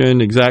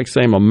denomination, exact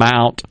same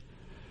amount,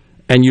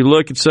 and you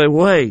look and say,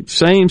 wait,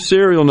 same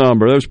serial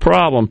number, there's a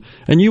problem,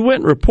 and you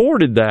went and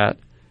reported that,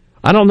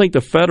 I don't think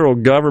the federal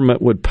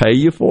government would pay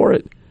you for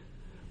it.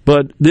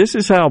 But this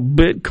is how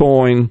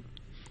Bitcoin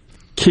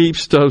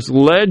keeps those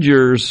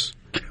ledgers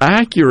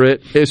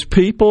accurate, is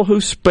people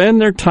who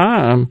spend their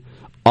time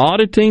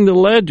auditing the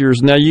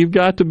ledgers. Now, you've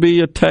got to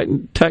be a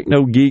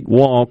techno geek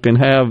wonk and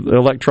have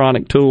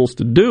electronic tools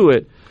to do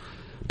it,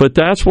 but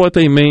that's what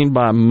they mean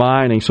by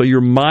mining. So you're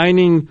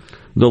mining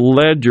the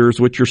ledgers,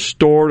 which are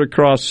stored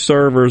across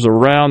servers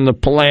around the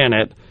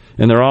planet,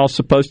 and they're all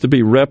supposed to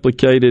be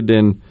replicated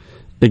in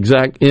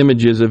exact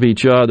images of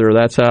each other.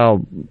 That's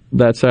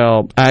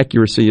how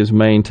accuracy is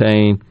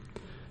maintained.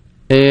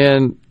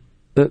 And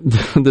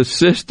the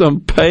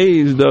system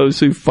pays those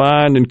who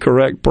find and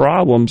correct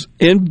problems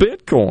in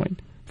Bitcoin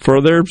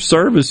for their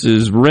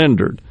services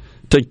rendered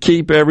to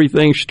keep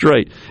everything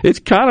straight. It's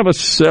kind of a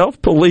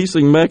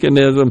self-policing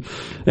mechanism,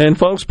 and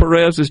folks,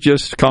 Perez has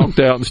just conked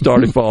out and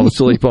started falling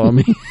asleep on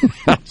me.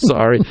 I'm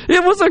sorry.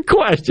 It was a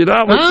question.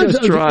 I was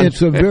just trying.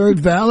 It's a very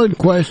valid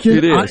question.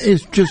 It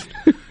is.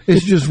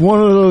 It's just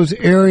one of those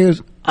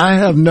areas I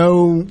have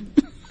no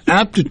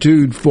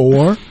aptitude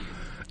for,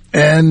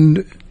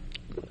 and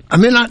I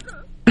mean,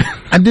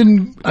 I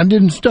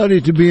didn't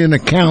study to be an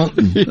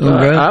accountant. Okay?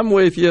 I'm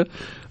with you.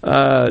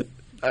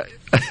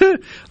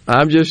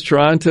 I'm just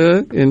trying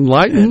to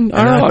enlighten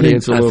our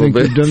audience a little bit. I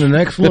think you've done an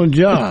excellent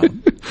job.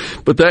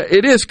 But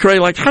it is crazy.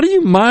 Like, how do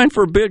you mine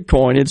for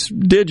Bitcoin? It's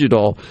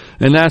digital,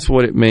 and that's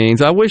what it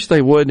means. I wish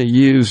they wouldn't have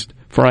used,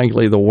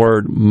 frankly, the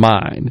word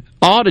mine.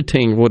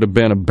 Auditing would have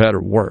been a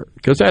better word,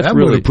 because that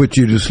would have put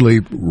you to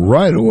sleep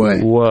right away.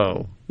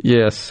 Whoa.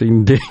 Yes,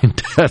 indeed.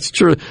 That's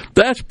true.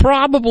 That's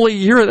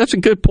probably that's a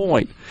good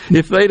point.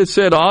 If they'd have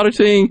said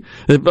auditing,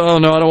 oh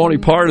no, I don't want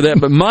any part of that.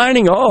 But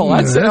mining,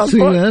 that sounds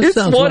fun. It's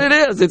what it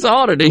is. It's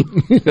auditing.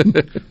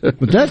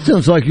 But that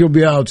sounds like you'll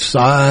be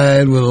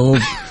outside with a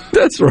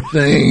little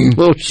thing,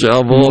 little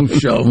shovel.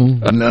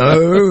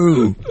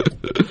 No,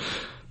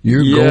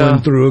 you're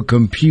going through a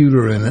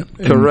computer in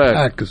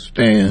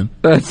Pakistan.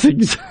 That's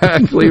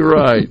exactly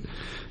right.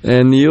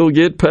 And you'll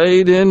get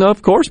paid in,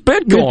 of course,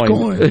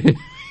 Bitcoin.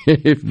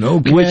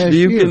 Which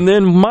you can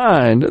then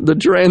mine the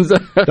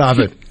transaction. Stop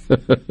it.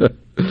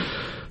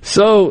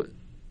 So,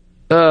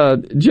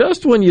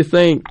 just when you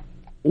think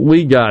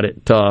we got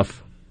it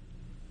tough,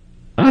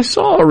 I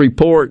saw a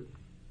report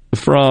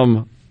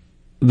from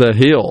The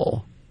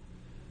Hill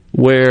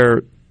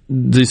where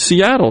the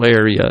Seattle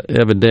area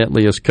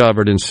evidently is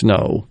covered in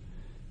snow,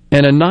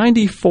 and a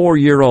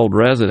 94-year-old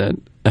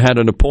resident had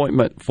an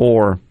appointment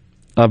for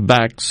a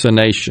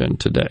vaccination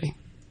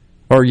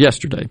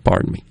yesterday,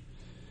 pardon me.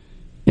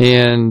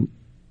 And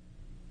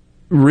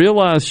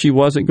realized she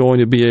wasn't going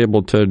to be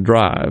able to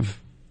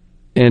drive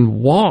and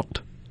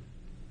walked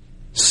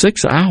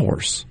 6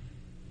 hours.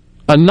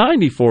 A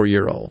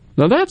 94-year-old.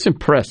 Now, that's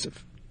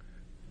impressive.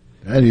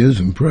 That is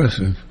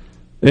impressive.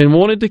 And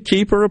wanted to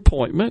keep her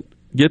appointment,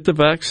 get the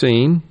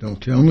vaccine. Don't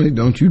tell me.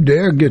 Don't you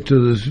dare get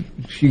to this.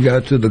 She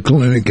got to the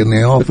clinic and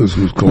the office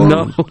was closed.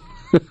 No.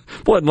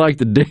 Wasn't like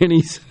the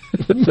Denny's.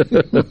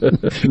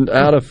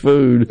 Out of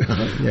food. We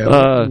don't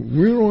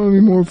have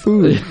any more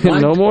food.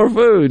 No more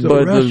food. It's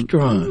a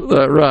restaurant.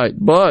 Right.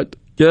 But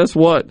guess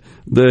what?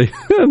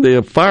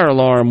 The fire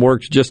alarm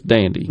works just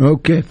dandy.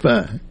 Okay,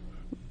 fine.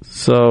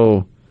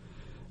 So,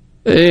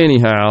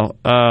 anyhow,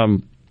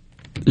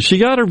 she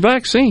got her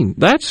vaccine.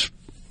 That's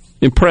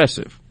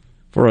impressive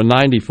for a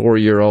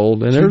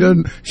 94-year-old.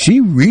 And she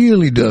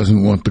really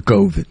doesn't want the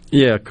COVID.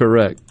 Yeah,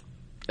 correct.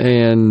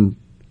 And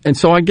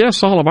so I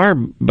guess all of our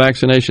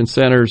vaccination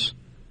centers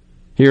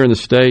here in the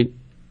state,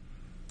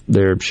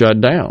 they're shut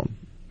down.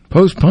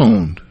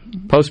 Postponed.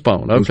 Okay.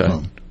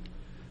 Postponed.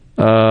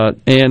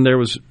 And there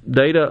was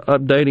data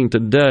updating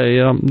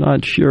today. I'm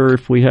not sure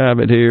if we have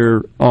it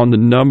here on the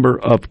number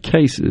of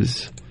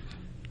cases.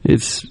 I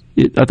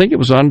think it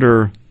was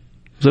under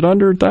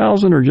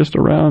 1,000 or just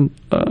around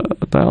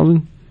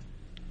 1,000?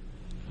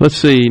 Let's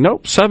see.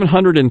 Nope,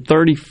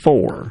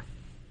 734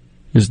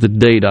 is the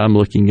data I'm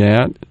looking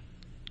at,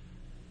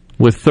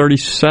 with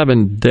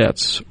 37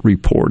 deaths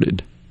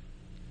reported.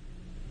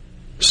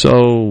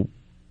 So,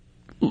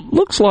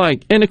 looks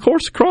like, and of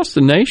course across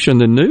the nation,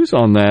 the news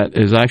on that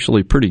is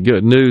actually pretty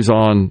good. News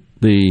on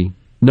the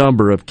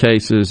number of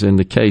cases and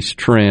the case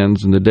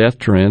trends and the death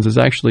trends is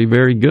actually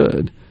very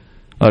good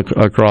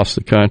across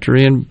the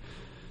country. And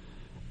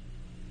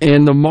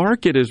the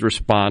market is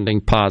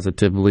responding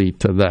positively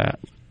to that.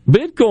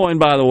 Bitcoin,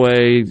 by the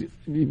way,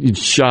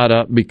 shot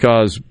up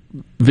because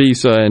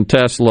Visa and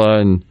Tesla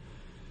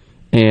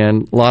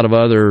and a lot of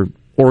other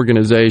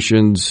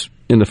organizations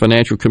in the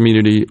financial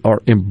community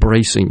are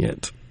embracing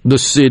it. the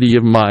city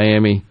of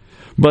Miami.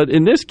 But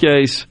in this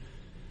case,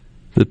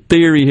 the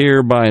theory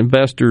here by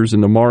investors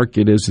in the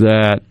market is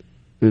that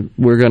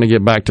we're going to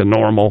get back to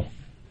normal,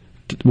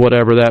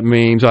 whatever that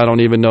means. I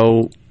don't even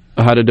know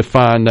how to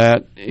define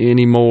that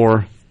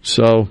anymore.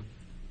 So,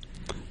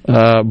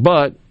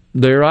 but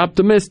they're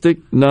optimistic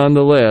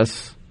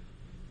nonetheless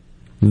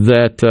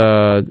that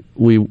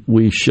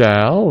we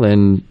shall,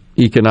 and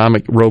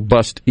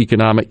robust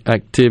economic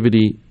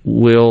activity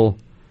will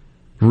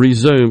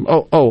resume.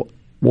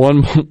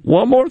 One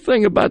more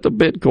thing about the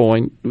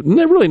Bitcoin.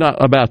 Really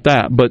not about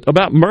that, but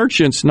about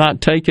merchants not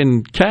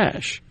taking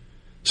cash.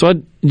 So I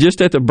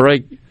just at the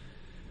break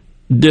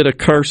did a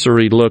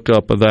cursory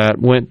lookup of that,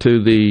 went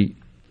to the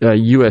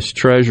U.S.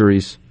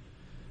 Treasury's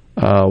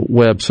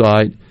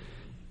website,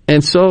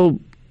 and so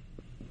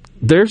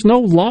there's no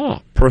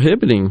law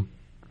prohibiting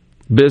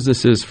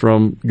businesses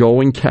from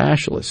going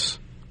cashless.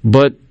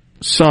 But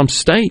some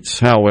states,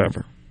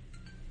 however,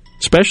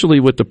 especially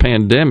with the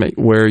pandemic,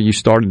 where you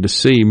started to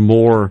see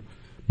more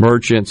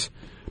merchants,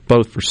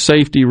 both for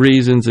safety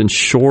reasons and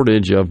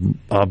shortage of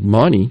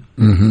money,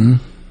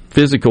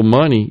 physical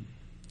money,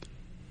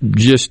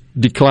 just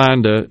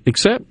declined to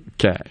accept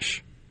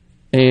cash.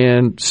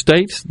 And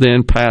states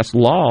then passed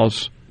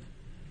laws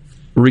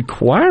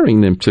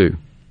requiring them to,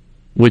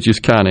 which is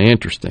kind of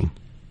interesting.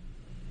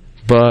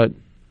 But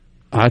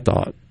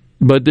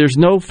there's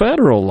no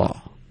federal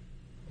law.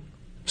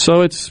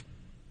 So it's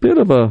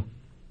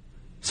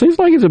seems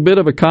like it's a bit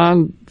of a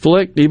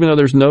conflict, even though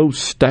there's no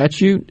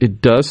statute.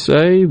 It does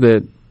say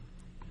that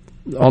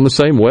on the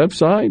same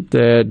website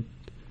that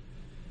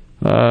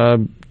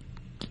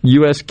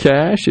U.S.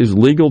 cash is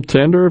legal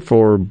tender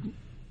for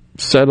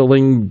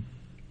settling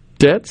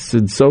debts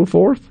and so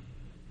forth.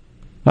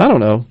 I don't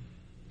know.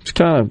 It's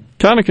kind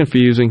of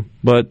confusing,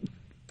 but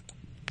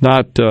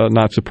not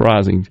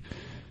surprising.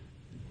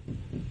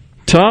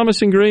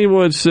 Thomas in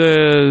Greenwood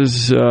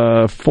says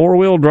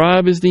 4-wheel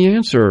drive is the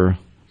answer.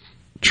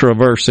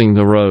 Traversing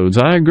the roads.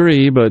 I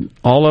agree, but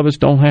all of us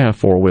don't have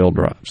 4-wheel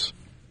drives.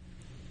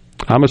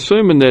 I'm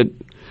assuming that,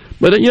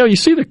 but you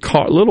see the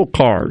little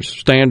cars,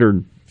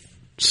 standard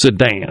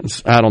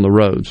sedans out on the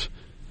roads.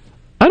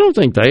 I don't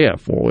think they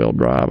have 4-wheel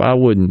drive. I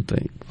wouldn't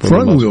think.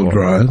 Front-wheel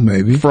drive,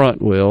 maybe.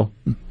 Front wheel.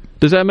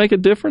 Does that make a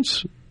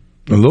difference?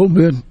 A little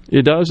bit.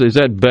 It does. Is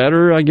that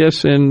better, I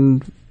guess,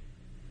 in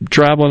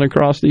traveling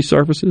across these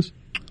surfaces?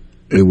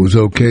 It was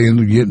okay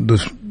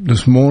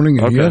this morning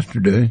and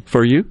yesterday.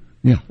 For you?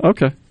 Yeah.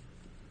 Okay.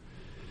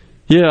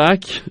 Yeah,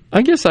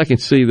 I guess I can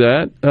see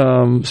that,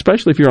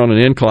 especially if you're on an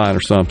incline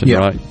or something,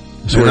 right?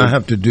 And I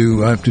have to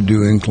do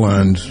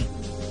inclines.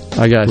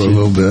 I got for you. A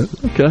little bit.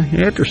 Okay,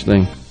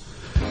 interesting.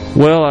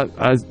 Well,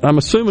 I'm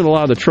assuming a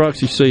lot of the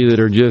trucks you see that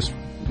are just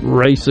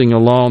racing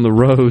along the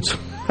roads,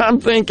 I'm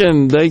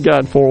thinking they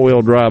got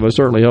 4-wheel drive. I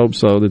certainly hope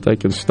so, that they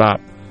can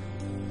stop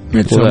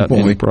at some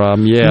point. Any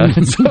problem. Yeah,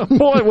 at some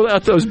point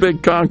without those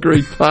big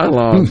concrete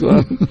pylons.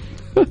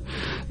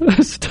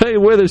 Stay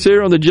with us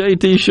here on the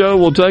JT Show.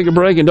 We'll take a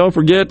break, and don't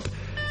forget,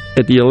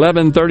 at the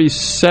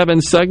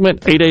 11:37 segment,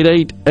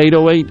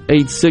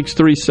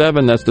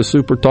 888-808-8637. That's the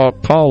Super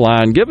Talk call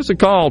line. Give us a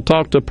call.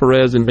 Talk to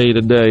Perez and me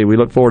today. We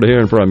look forward to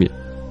hearing from you.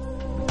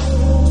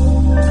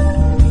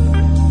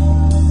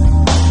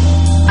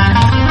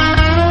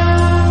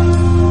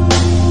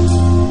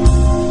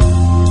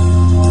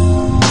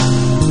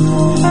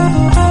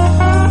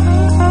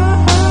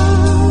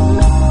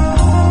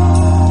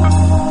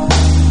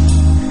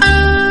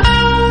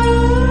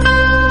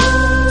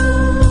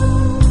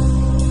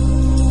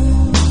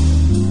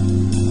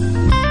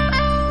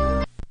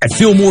 At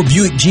Fillmore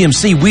Buick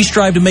GMC, we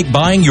strive to make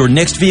buying your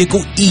next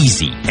vehicle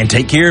easy and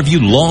take care of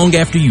you long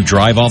after you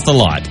drive off the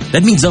lot.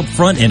 That means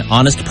upfront and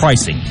honest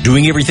pricing,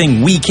 doing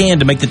everything we can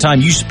to make the time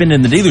you spend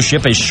in the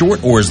dealership as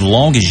short or as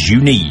long as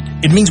you need.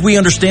 It means we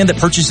understand that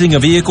purchasing a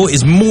vehicle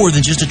is more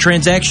than just a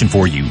transaction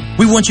for you.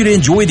 We want you to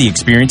enjoy the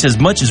experience as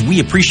much as we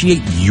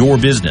appreciate your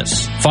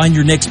business. Find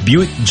your next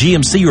Buick,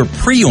 GMC, or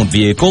pre-owned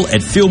vehicle at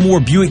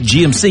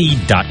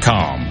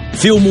FillmoreBuickGMC.com.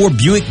 Fillmore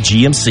Buick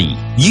GMC.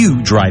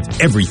 You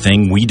drive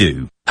everything we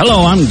do.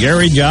 Hello, I'm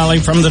Gary Jolly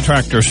from the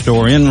Tractor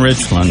Store in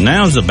Richland.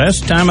 Now's the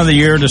best time of the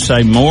year to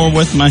save more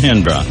with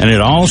Mahindra, and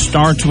it all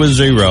starts with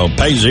zero.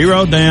 Pay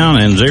zero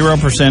down and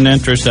 0%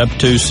 interest up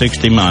to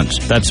 60 months.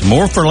 That's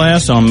more for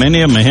less on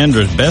many of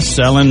Mahindra's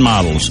best-selling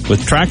models,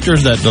 with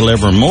tractors that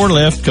deliver more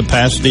lift,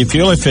 capacity,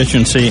 fuel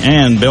efficiency,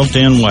 and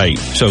built-in weight.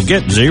 So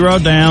get zero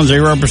down,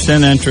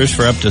 0% interest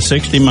for up to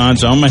 60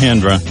 months on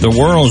Mahindra, the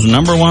world's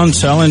 #1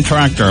 selling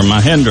tractor,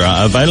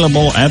 Mahindra,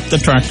 available at the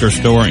Tractor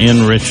Store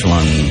in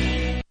Richland.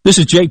 This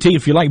is JT.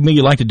 If you're like me,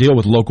 you like to deal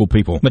with local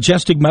people.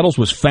 Majestic Metals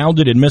was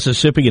founded in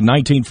Mississippi in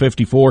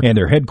 1954, and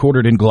they're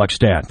headquartered in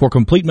Gluckstadt. For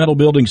complete metal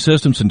building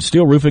systems and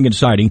steel roofing and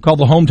siding, call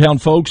the hometown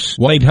folks,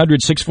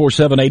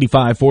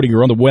 1-800-647-8540,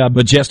 or on the web,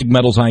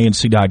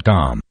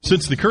 majesticmetalsinc.com.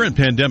 Since the current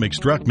pandemic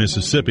struck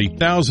Mississippi,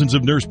 thousands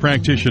of nurse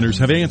practitioners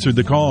have answered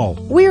the call.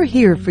 We're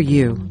here for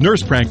you.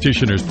 Nurse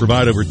practitioners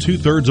provide over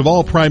 2/3 of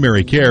all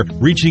primary care,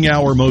 reaching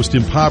our most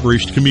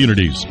impoverished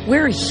communities.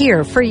 We're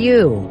here for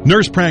you.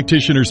 Nurse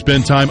practitioners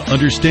spend time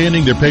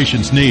understanding their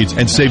patients' needs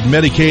and save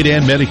Medicaid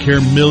and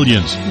Medicare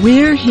millions.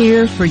 We're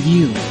here for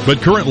you.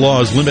 But current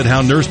laws limit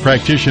how nurse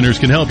practitioners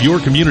can help your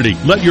community.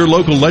 Let your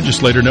local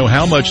legislator know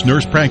how much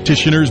nurse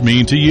practitioners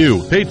mean to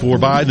you. Paid for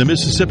by the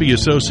Mississippi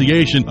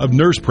Association of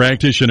Nurse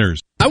Practitioners.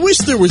 I wish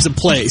there was a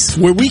place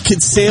where we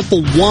could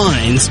sample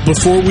wines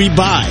before we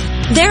buy.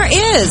 There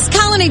is.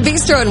 Colony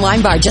Bistro and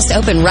Wine Bar just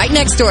opened right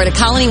next door to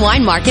Colony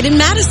Wine Market in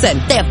Madison.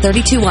 They have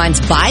 32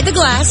 wines by the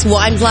glass,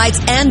 wine flights,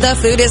 and the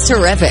food is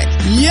terrific.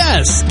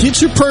 Yes.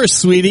 Get your purse,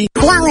 sweetie.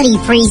 Quality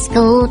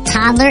preschool,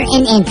 toddler,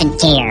 and infant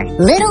care.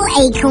 Little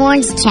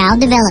Acorns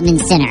Child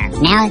Development Center.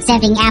 Now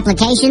accepting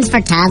applications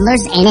for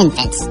toddlers and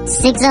infants.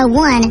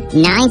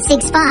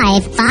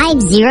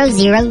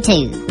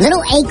 601-965-5002.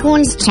 Little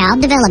Acorns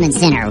Child Development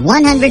Center,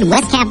 100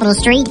 West Capitol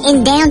Street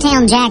in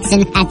downtown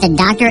Jackson at the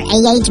Dr.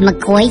 A.H.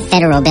 McCoy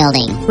Federal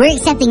Building. We're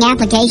accepting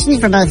applications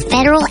for both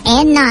federal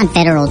and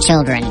non-federal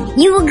children.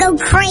 You will go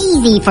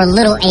crazy for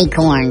Little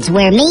Acorns,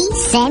 where me,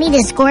 Sammy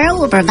the Squirrel,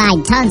 will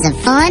provide tons of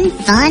fun.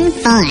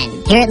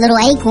 Here at Little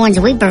Acorns,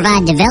 we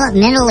provide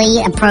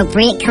developmentally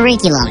appropriate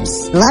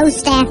curriculums, low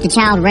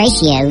staff-to-child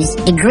ratios,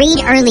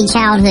 degreed early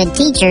childhood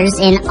teachers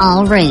in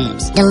all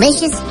rooms,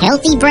 delicious,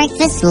 healthy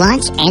breakfast,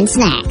 lunch, and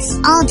snacks.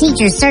 All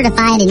teachers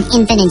certified in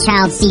infant and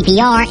child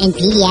CPR and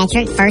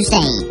pediatric first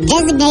aid.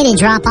 Designated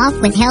drop-off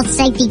with health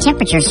safety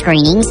temperature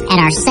screenings at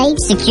our safe,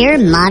 secure,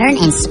 modern,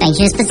 and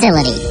spacious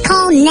facility.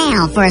 Call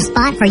now for a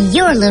spot for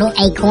your Little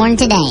Acorn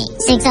today.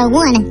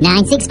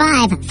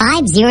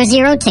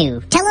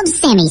 601-965-5002. Tell them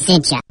Sammy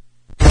sent you.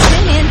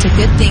 Tune in to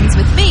Good Things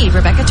with me,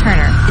 Rebecca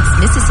Turner. It's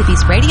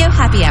Mississippi's Radio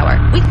Happy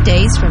Hour,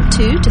 weekdays from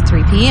 2 to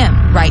 3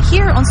 p.m. right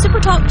here on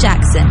SuperTalk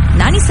Jackson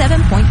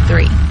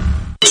 97.3.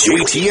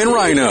 JT and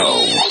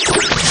Rhino.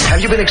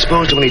 Have you been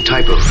exposed to any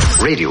type of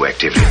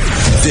radioactivity?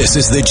 This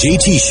is the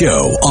JT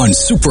Show on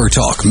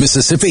SuperTalk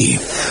Mississippi.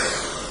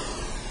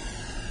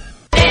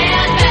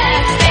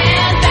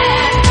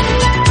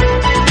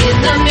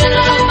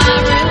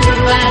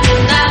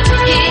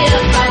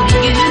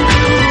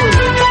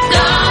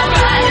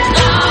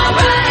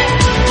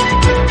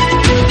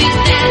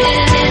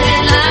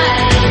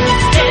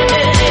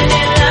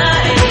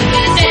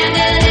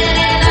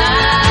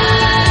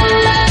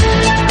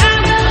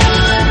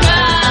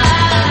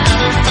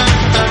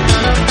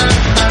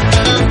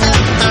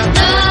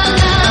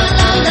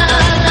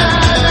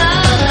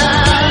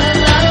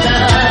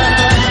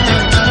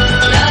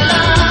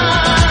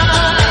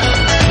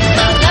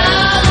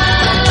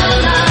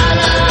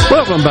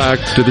 Welcome back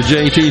to the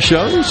JT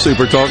Show,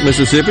 Super Talk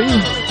Mississippi.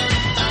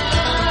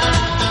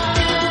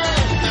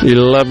 The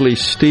lovely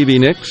Stevie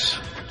Nicks.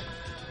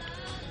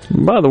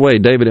 By the way,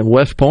 David in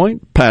West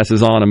Point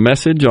passes on a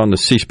message on the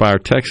C Spire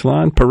text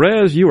line.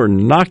 Perez, you are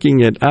knocking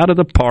it out of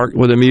the park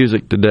with the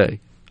music today.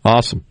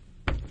 Awesome.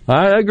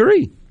 I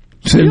agree.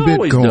 Send he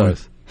always Bitcoin.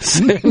 does.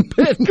 Send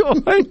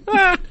Bitcoin.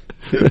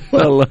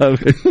 I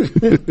love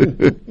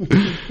it.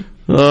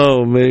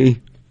 Oh, me.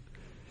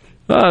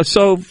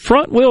 So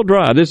front-wheel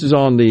drive, this is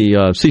on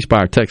the C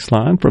Spire text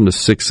line from the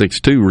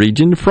 662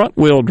 region.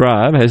 Front-wheel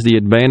drive has the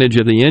advantage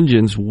of the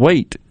engine's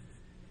weight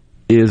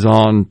is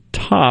on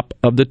top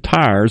of the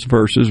tires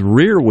versus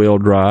rear-wheel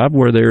drive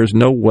where there is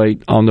no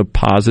weight on the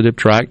positive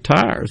track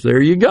tires.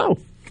 There you go.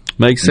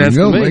 Makes sense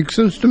to me. Makes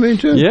sense to me,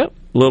 too. Yep.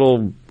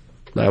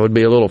 That would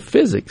be a little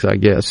physics, I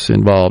guess,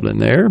 involved in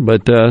there.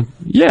 But,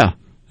 yeah,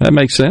 that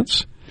makes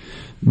sense.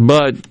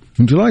 But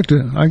would you like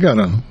to? I got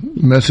a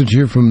message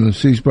here from the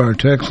C Spire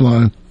text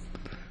line.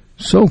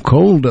 So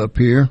cold up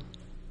here.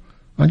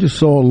 I just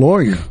saw a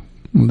lawyer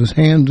with his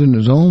hands in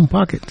his own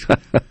pockets.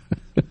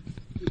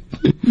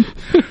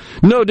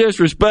 No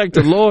disrespect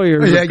to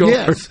lawyers, of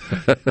course.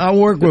 Yes. I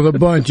work with a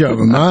bunch of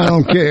them. I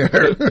don't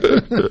care.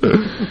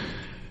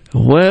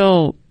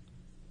 Well,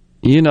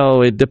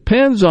 it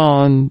depends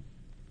on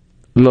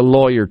the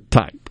lawyer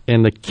type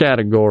and the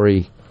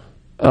category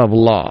of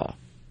law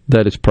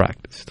that is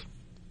practiced,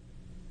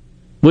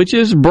 which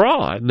is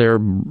broad. There are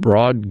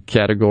broad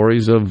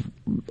categories of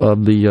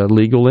the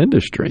legal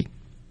industry.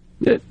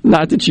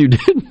 Not that you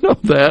didn't know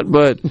that,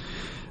 but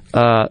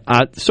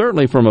I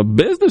certainly from a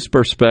business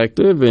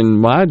perspective, in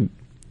my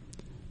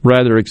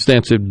rather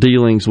extensive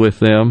dealings with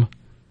them,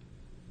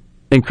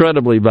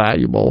 incredibly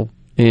valuable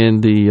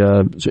in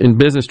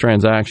business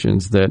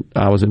transactions that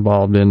I was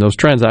involved in. Those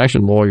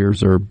transaction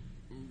lawyers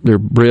they're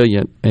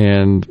brilliant,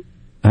 and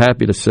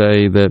happy to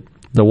say that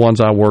the ones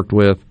I worked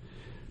with,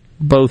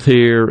 both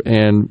here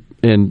and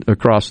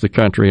across the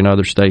country and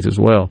other states as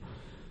well,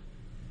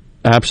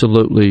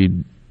 absolutely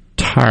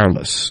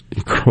tireless,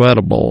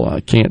 incredible. I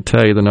can't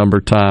tell you the number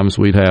of times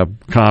we'd have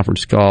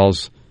conference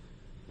calls,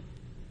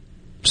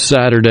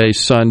 Saturdays,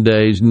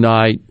 Sundays,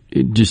 night,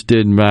 it just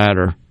didn't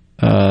matter.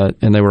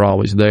 And they were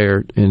always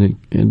there and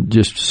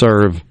just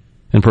serve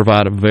and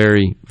provide a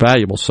very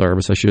valuable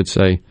service, I should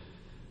say,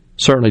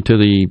 certainly to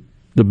the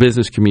the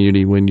business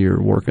community when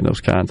you're working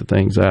those kinds of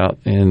things out,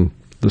 and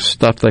the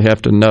stuff they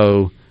have to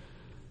know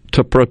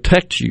to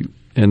protect you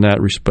in that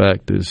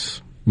respect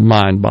is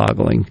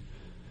mind-boggling.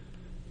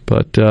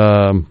 But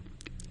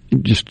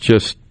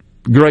just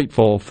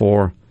grateful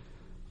for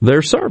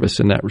their service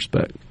in that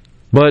respect.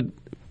 But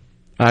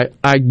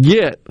I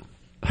get,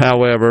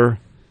 however,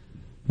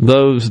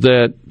 those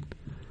that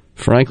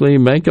frankly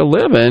make a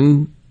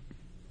living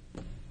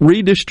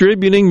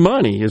redistributing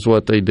money is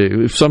what they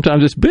do.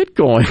 Sometimes it's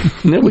Bitcoin.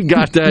 Then we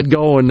got that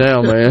going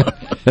now, man.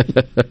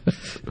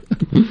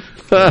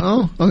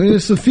 Well, I mean,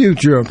 it's the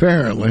future,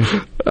 apparently.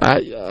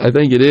 I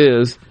think it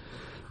is.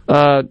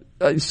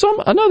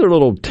 Another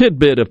little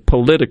tidbit of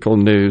political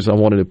news I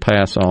wanted to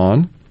pass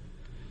on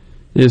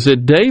is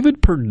that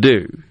David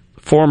Perdue,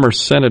 former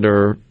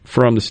senator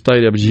from the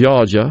state of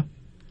Georgia,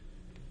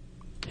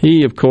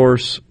 he, of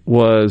course,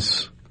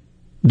 was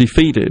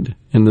defeated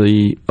in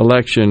the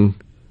election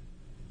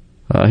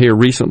here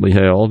recently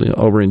held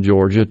over in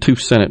Georgia, 2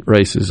 Senate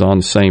races on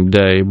the same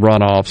day,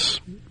 runoffs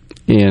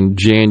in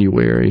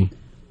January.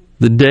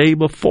 The day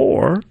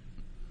before,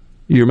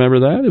 you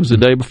remember that? It was the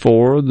day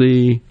before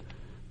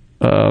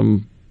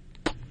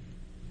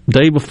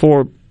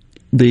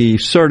the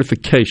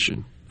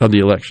certification of the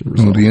election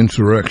result. Oh, the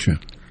insurrection.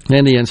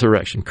 And the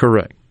insurrection,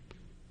 correct.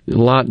 A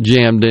lot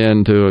jammed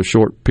into a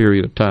short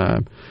period of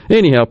time.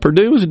 Anyhow,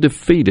 Perdue was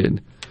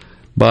defeated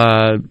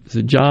by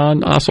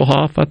John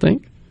Osselhoff, I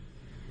think,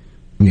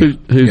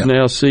 who's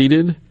now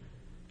seated.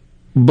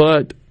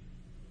 But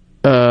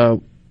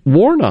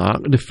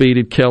Warnock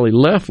defeated Kelly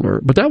Loeffler,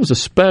 but that was a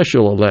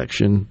special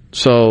election,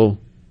 so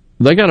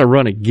they got to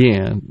run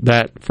again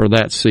for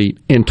that seat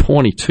in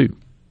 22.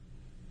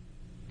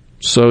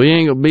 So he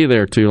ain't going to be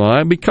there too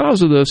long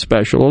because of the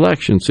special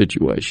election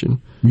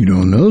situation. You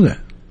don't know that.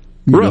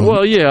 Right,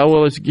 well, yeah.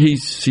 Well,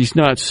 he's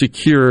not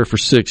secure for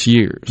 6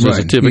 years, as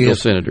a typical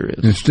senator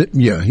is.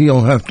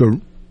 He'll have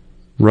to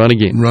run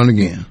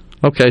again.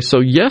 Okay, so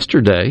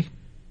yesterday,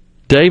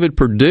 David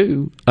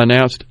Perdue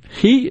announced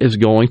he is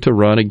going to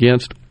run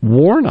against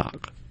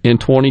Warnock in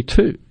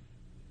 22.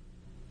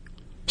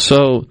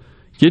 So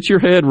get your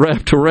head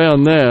wrapped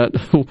around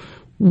that.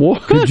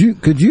 What? Could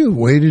you have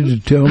waited to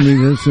tell me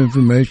this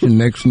information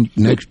next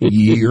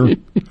year?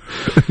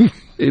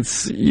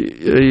 It's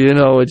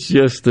it's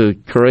just a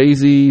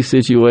crazy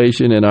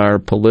situation in our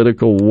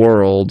political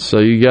world. So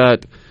you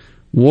got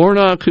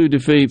Warnock who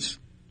defeats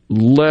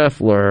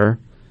Loeffler,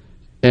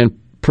 and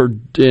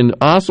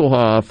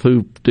Osselhoff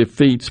who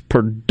defeats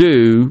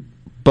Perdue.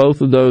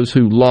 Both of those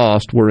who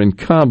lost were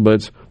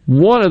incumbents.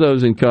 One of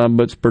those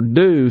incumbents,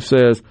 Perdue,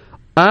 says,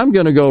 I'm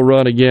going to go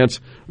run against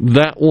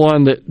that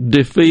one that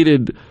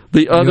defeated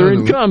the other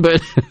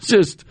incumbent. It's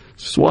just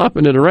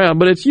swapping it around,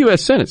 but it's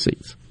U.S. Senate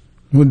seats.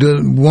 Well,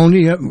 won't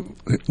he have...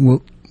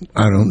 Well,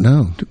 I don't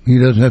know. He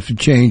doesn't have to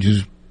change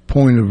his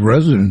point of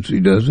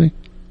residency, does he?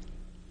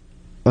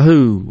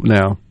 Who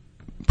now?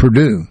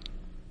 Perdue.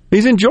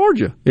 He's in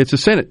Georgia. It's a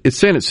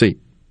Senate seat.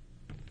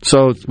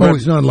 So it's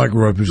not like a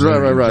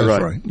representative.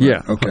 Right.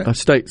 Yeah. Okay. A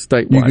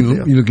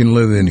statewide. You can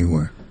live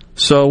anywhere.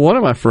 So one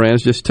of my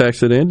friends just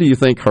texted in, do you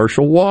think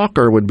Herschel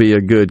Walker would be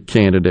a good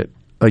candidate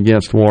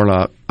against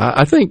Warnock?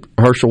 I think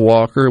Herschel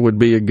Walker would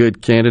be a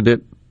good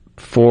candidate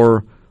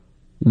for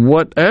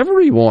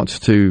whatever he wants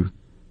to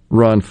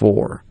run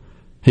for.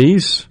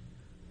 He's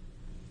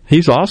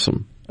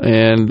awesome.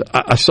 And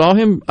I saw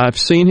him, I've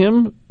seen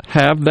him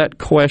have that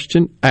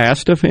question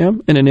asked of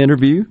him in an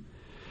interview.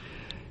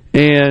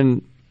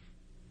 And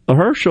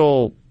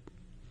Herschel,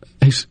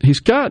 he's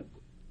got,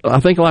 I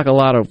think like a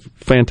lot of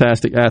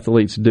fantastic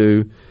athletes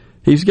do,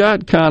 he's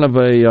got kind of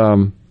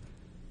a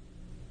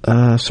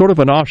sort of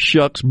an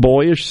off-shucks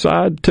boyish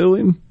side to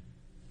him.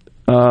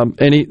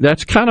 And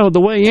that's kind of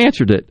the way he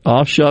answered it.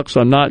 Off-shucks,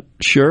 I'm not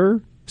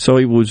sure. So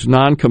he was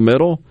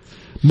non-committal.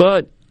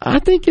 But I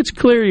think it's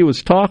clear he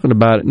was talking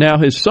about it. Now,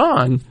 his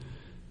son,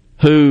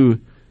 who,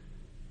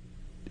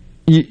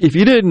 if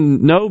you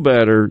didn't know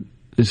better,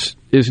 is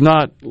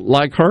not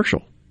like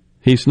Herschel.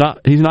 He's not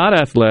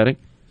athletic,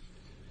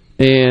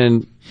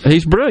 and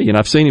he's brilliant.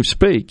 I've seen him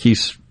speak.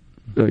 He's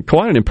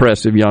quite an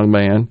impressive young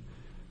man.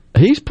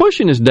 He's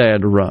pushing his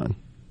dad to run.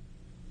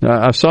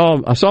 I saw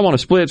him on a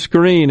split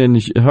screen,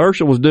 and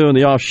Herschel was doing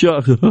the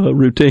off-shuck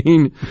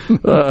routine.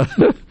 I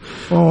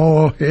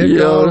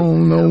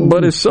don't know.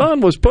 But his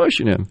son was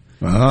pushing him.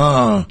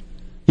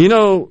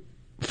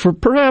 For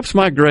perhaps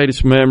my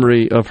greatest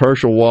memory of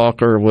Herschel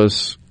Walker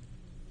was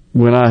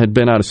when I had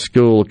been out of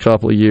school a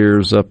couple of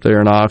years up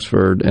there in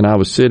Oxford, and I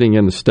was sitting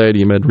in the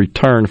stadium, had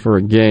returned for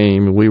a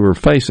game, and we were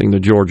facing the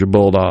Georgia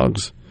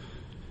Bulldogs.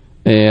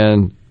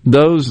 And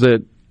those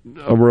that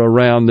were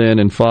around then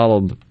and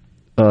followed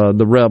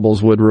the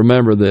Rebels would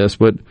remember this,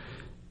 but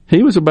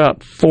he was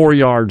about 4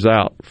 yards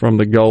out from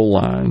the goal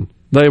line.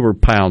 They were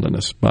pounding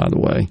us, by the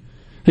way.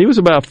 He was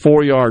about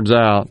 4 yards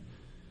out,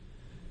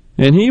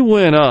 and he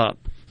went up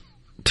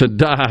to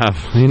dive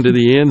into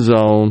the end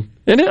zone.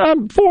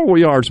 And 4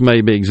 yards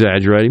may be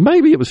exaggerating.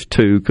 Maybe it was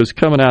 2, because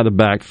coming out of the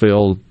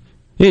backfield.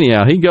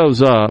 Anyhow, he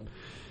goes up,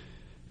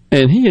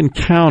 and he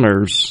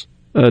encounters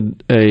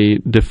a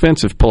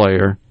defensive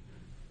player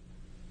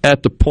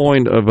at the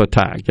point of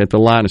attack, at the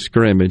line of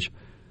scrimmage.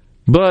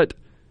 But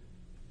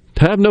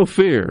have no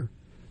fear.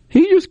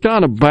 He just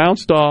kind of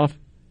bounced off,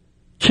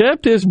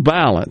 kept his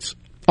balance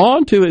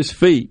onto his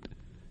feet,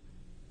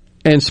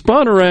 and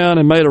spun around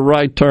and made a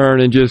right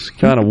turn and just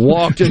kind of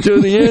walked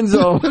into the end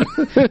zone.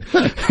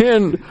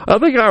 And I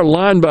think our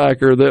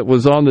linebacker that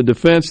was on the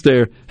defense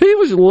there, he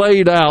was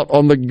laid out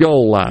on the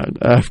goal line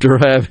after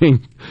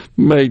having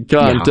made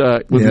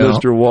contact with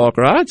Mr.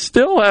 Walker. I'd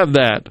still have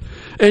that.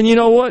 And you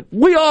know what?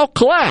 We all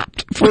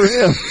clapped for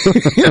him.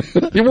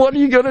 What are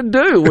you going to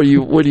do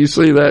when you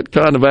see that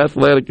kind of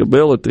athletic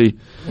ability?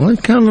 Well,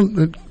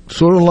 it's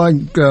sort of like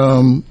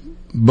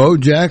Bo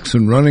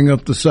Jackson running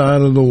up the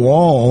side of the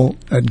wall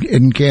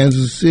in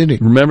Kansas City.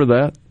 Remember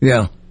that?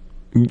 Yeah.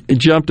 He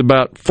jumped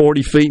about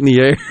 40 feet in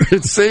the air,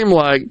 it seemed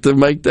like, to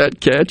make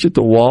that catch at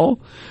the wall.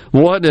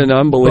 What an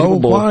unbelievable...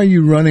 Bo, why are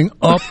you running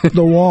up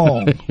the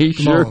wall? His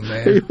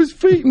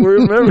feet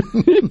were, remember,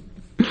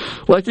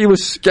 like he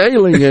was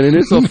scaling it, and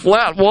it's a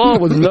flat wall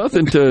with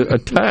nothing to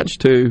attach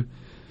to.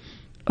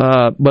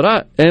 But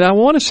I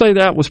want to say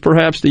that was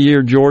perhaps the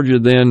year Georgia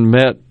then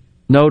met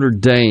Notre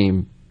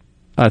Dame,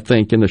 I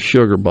think, in the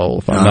Sugar Bowl,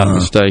 if I'm not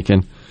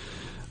mistaken,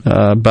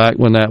 back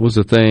when that was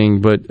a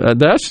thing. But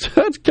that's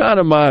kind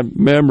of my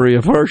memory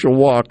of Herschel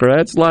Walker.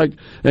 That's like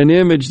an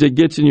image that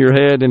gets in your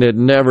head and it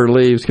never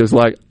leaves, because,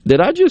 like,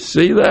 did I just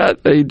see that?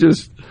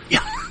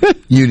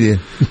 You did.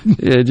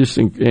 Yeah, just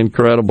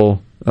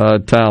incredible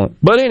talent.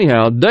 But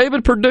anyhow,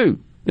 David Perdue.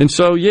 And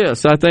so,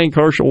 yes, I think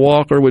Herschel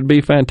Walker would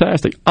be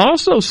fantastic. I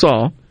also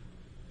saw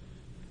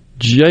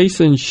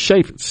Jason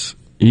Chaffetz.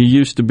 He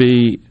used to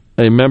be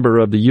a member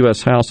of the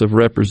U.S. House of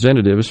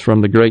Representatives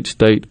from the great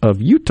state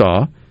of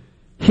Utah.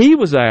 He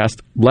was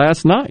asked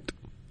last night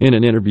in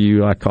an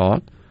interview I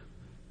caught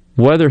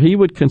whether he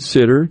would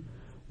consider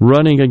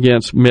running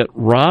against Mitt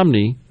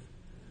Romney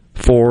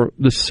for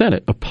the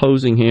Senate,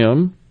 opposing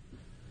him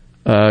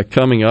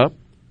coming up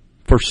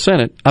for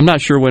Senate. I'm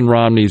not sure when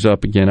Romney's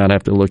up again. I'd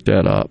have to look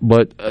that up.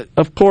 But,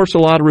 of course, a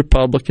lot of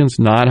Republicans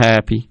not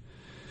happy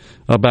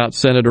about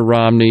Senator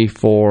Romney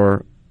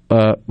for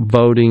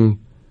voting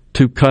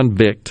to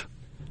convict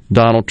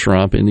Donald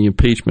Trump in the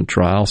impeachment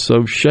trial.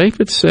 So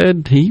Chaffetz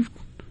said he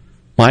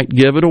might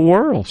give it a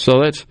whirl.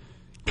 So that's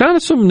kind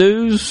of some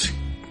news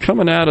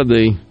coming out of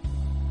the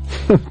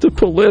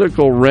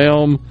political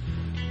realm.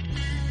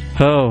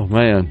 Oh,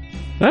 man,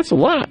 that's a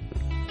lot.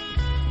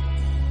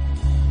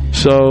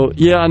 So,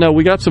 yeah, I know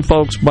we got some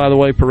folks, by the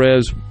way,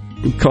 Perez,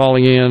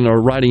 calling in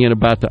or writing in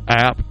about the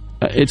app.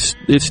 It's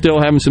still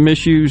having some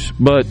issues,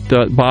 but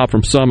Bob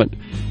from Summit,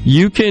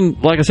 you can,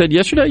 like I said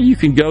yesterday, you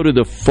can go to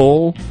the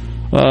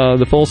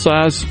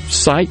full-size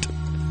site,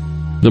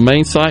 the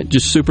main site,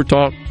 just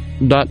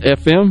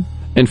supertalk.fm,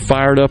 and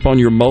fire it up on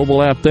your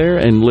mobile app there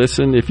and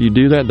listen. If you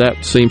do that,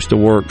 that seems to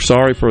work.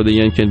 Sorry for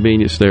the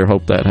inconvenience there.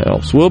 Hope that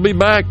helps. We'll be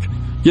back.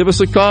 Give us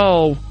a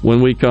call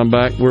when we come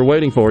back. We're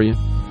waiting for you.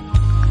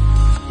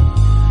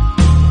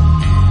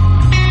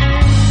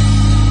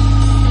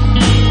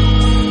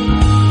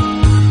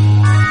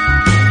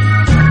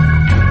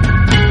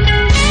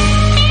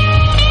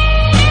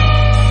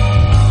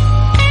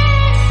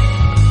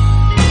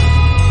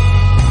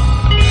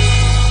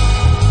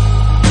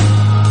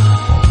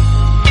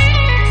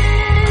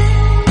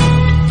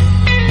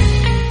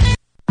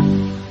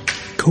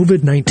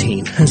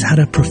 COVID-19 has had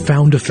a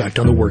profound effect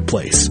on the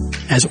workplace.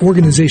 As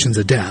organizations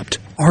adapt,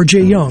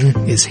 RJ Young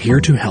is here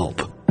to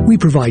help. We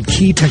provide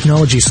key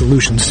technology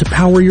solutions to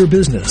power your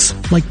business,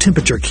 like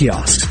temperature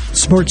kiosks,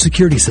 smart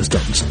security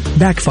systems,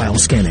 backfile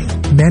scanning,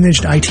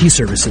 managed IT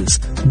services,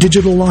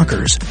 digital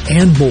lockers,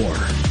 and more.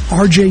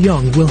 RJ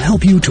Young will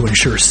help you to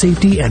ensure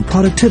safety and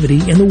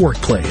productivity in the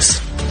workplace.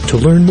 To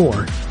learn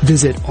more,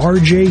 visit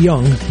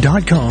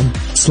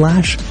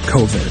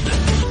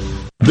rjyoung.com/COVID.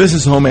 This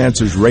is Home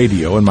Answers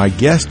Radio, and my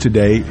guest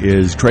today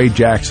is Trey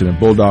Jackson of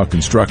Bulldog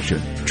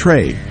Construction.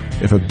 Trey,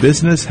 if a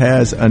business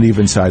has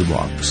uneven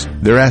sidewalks,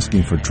 they're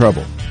asking for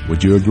trouble.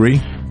 Would you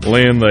agree?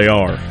 Lynn, they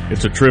are.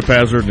 It's a trip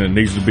hazard and it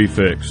needs to be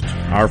fixed.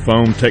 Our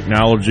foam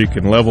technology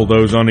can level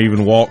those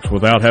uneven walks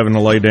without having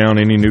to lay down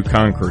any new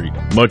concrete.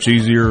 Much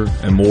easier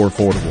and more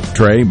affordable.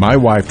 Trey, my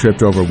wife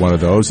tripped over one of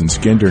those and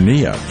skinned her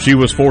knee up. She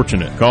was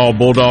fortunate. Call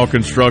Bulldog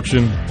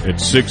Construction at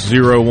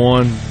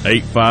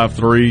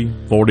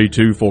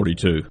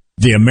 601-853-4242.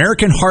 The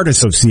American Heart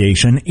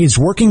Association is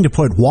working to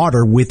put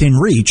water within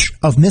reach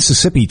of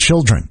Mississippi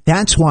children.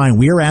 That's why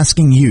we're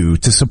asking you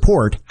to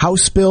support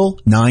House Bill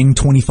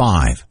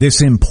 925.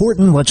 This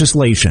important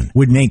legislation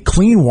would make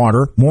clean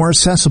water more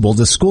accessible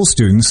to school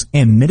students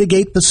and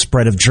mitigate the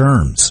spread of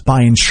germs.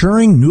 By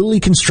ensuring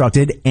newly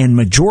constructed and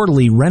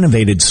majorly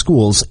renovated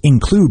schools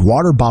include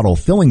water bottle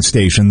filling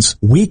stations,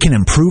 we can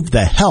improve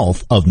the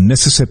health of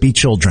Mississippi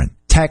children.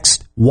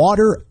 Text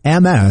WATER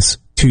MS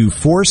to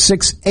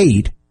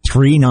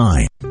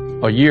 46839.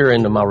 A year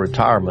into my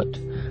retirement,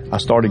 I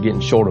started getting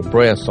short of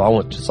breath, so I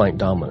went to St.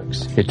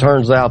 Dominic's. It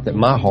turns out that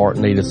my heart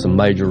needed some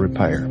major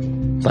repair.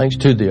 Thanks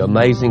to the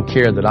amazing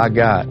care that I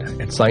got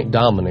at St.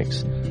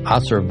 Dominic's, I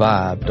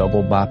survived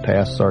double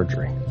bypass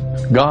surgery.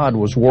 God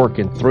was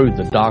working through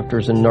the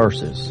doctors and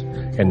nurses,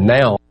 and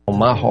now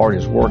my heart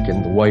is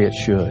working the way it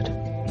should.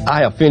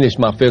 I have finished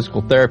my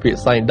physical therapy at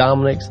St.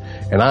 Dominic's,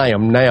 and I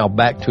am now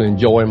back to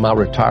enjoying my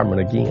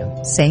retirement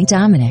again. St.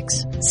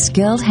 Dominic's,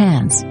 skilled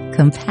hands,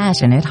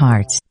 compassionate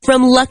hearts.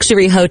 From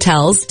luxury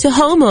hotels to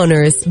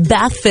homeowners,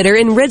 Bath Fitter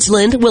in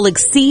Ridgeland will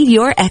exceed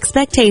your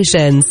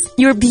expectations.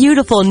 Your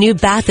beautiful new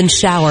bath and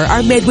shower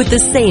are made with the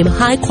same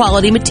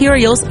high-quality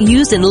materials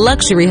used in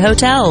luxury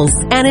hotels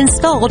and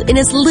installed in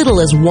as little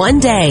as 1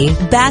 day.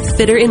 Bath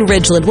Fitter in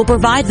Ridgeland will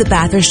provide the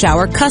bath or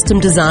shower custom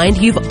designed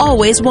you've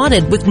always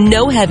wanted with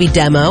no heavy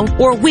demo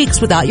or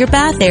weeks without your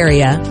bath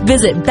area.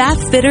 Visit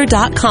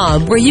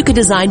bathfitter.com where you can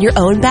design your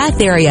own bath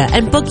area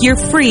and book your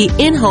free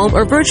in-home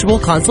or virtual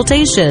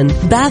consultation.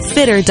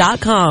 Bathfitter.com.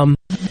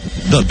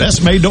 The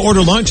best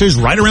made-to-order lunch is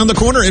right around the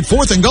corner at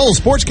 4th and Gold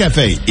Sports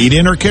Cafe. Eat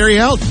in or carry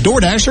out,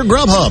 DoorDash or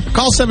Grubhub.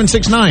 Call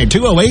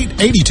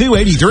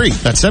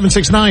 769-208-8283. That's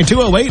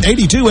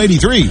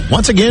 769-208-8283.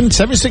 Once again,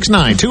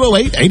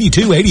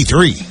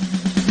 769-208-8283.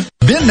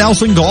 Ben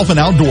Nelson Golf and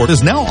Outdoor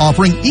is now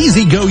offering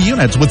Easy Go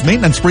units with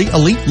maintenance-free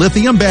elite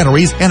lithium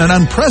batteries and an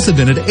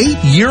unprecedented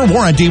 8-year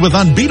warranty with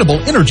unbeatable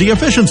energy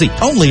efficiency.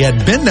 Only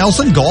at Ben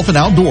Nelson Golf and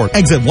Outdoor,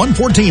 exit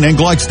 114 in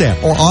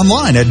Gluckstadt, or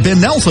online at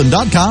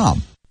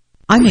bennelson.com.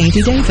 I'm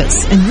Andy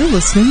Davis, and you're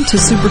listening to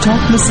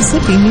SuperTalk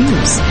Mississippi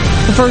News.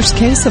 The first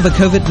case of a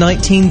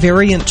COVID-19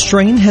 variant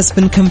strain has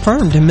been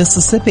confirmed in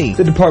Mississippi.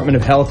 The Department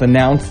of Health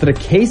announced that a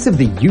case of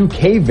the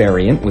UK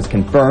variant was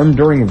confirmed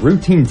during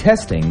routine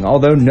testing,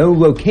 although no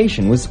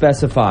location was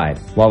specified.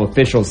 While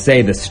officials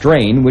say the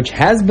strain, which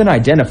has been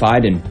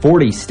identified in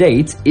 40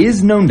 states,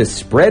 is known to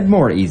spread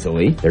more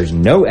easily, there's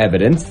no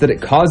evidence that it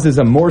causes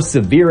a more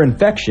severe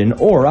infection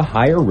or a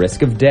higher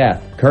risk of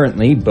death.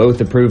 Currently,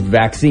 both approved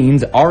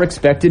vaccines are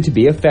expected to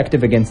be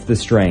effective against the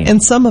strain.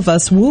 And some of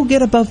us will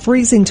get above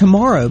freezing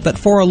tomorrow, but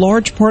for a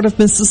large part of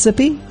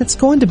Mississippi, it's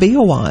going to be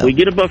a while. We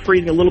get above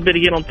freezing a little bit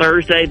again on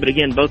Thursday, but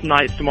again, both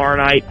nights tomorrow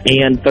night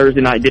and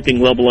Thursday night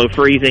dipping well below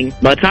freezing.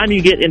 By the time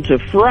you get into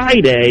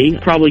Friday,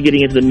 probably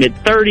getting into the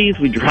mid-30s,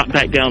 we drop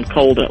back down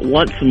cold at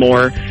once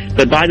more.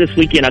 But by this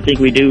weekend, I think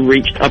we do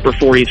reach upper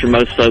 40s for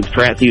most folks,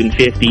 perhaps even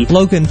 50.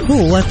 Logan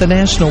Poole at the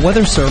National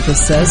Weather Service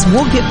says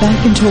we'll get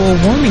back into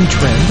a warming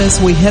trend as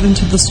we head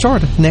into the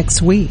start of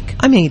next week.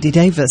 I'm Andy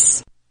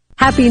Davis.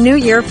 Happy New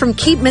Year from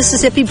Keep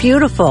Mississippi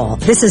Beautiful.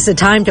 This is the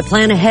time to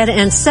plan ahead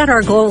and set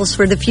our goals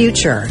for the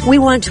future. We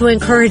want to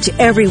encourage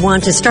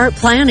everyone to start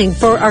planning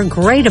for our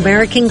Great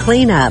American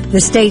Cleanup, the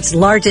state's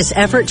largest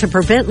effort to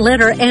prevent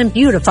litter and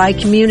beautify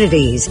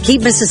communities.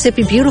 Keep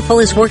Mississippi Beautiful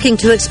is working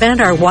to expand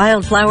our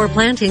wildflower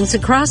plantings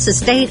across the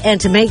state and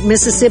to make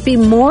Mississippi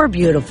more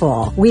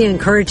beautiful. We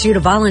encourage you to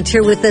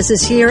volunteer with us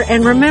this year,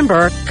 and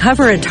remember,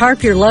 cover and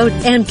tarp your load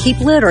and keep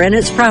litter in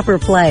its proper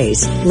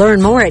place.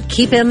 Learn more at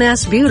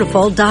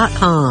keepmsbeautiful.com.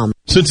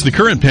 Since the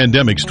current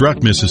pandemic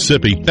struck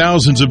Mississippi,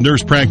 thousands of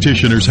nurse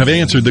practitioners have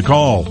answered the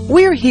call.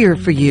 We're here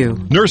for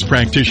you. Nurse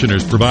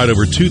practitioners provide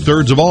over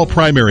 2/3 of all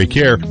primary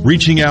care,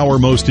 reaching our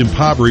most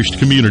impoverished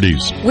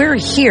communities. We're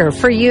here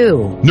for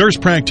you. Nurse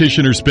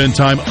practitioners spend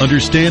time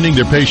understanding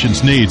their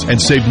patients' needs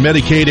and save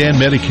Medicaid and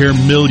Medicare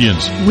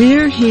millions.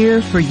 We're here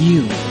for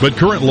you. But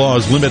current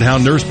laws limit how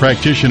nurse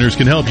practitioners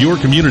can help your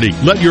community.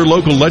 Let your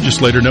local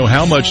legislator know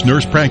how much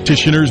nurse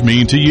practitioners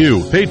mean to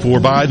you. Paid for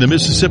by the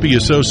Mississippi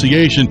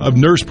Association of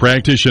Nurse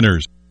Practitioners.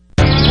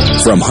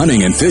 From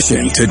hunting and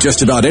fishing to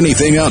just about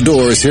anything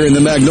outdoors here in the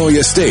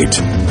Magnolia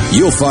State,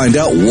 you'll find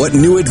out what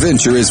new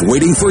adventure is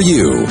waiting for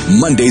you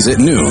Mondays at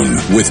noon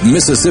with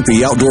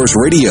Mississippi Outdoors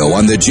Radio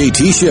on the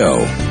JT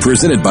Show.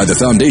 Presented by the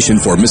Foundation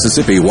for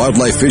Mississippi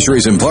Wildlife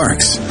Fisheries and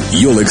Parks.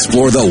 You'll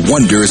explore the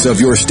wonders of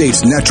your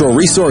state's natural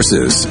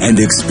resources and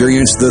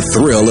experience the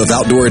thrill of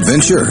outdoor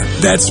adventure.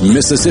 That's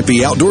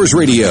Mississippi Outdoors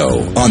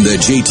Radio on the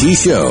JT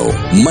Show.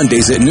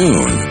 Mondays at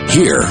noon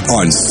here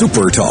on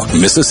Super Talk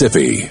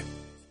Mississippi.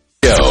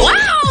 Wow!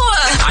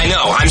 I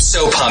know, I'm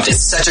so pumped.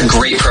 It's such a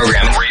great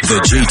program.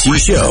 The JT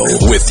Show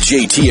with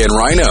JT and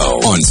Rhino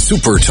on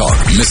Super Talk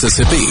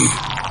Mississippi.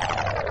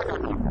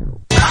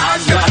 I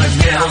got a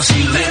gal,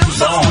 she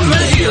lives on the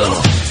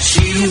hill.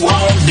 She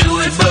won't do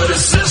it, but her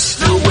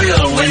sister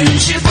will when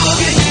she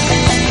boogie.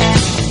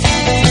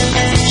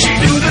 She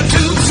do the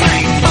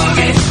two-snake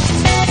boogie.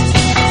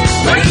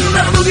 When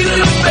I boogie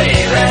little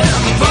baby,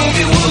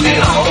 boogie woogie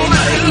all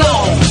night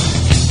long.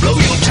 Blow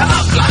your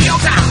top, blow your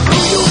top,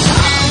 blow your top.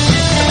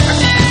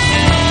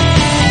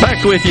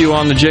 Back with you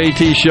on the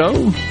JT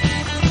Show.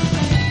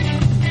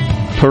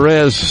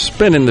 Perez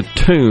spinning the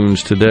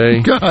tunes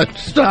today. God,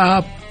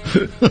 stop.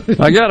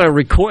 I got a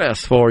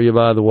request for you,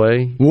 by the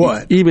way.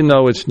 What? Even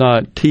though it's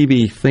not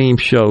TV theme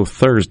show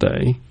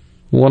Thursday,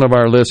 one of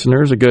our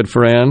listeners, a good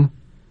friend,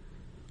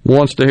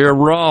 wants to hear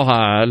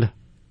Rawhide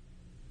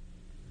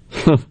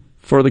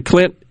for the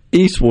Clint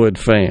Eastwood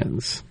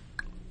fans.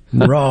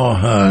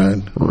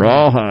 Rawhide.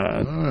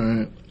 Rawhide. All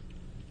right.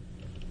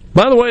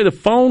 By the way, the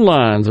phone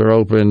lines are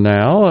open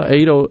now.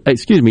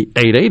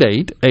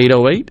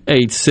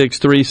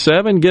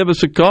 888-808-8637. Give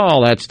us a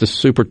call. That's the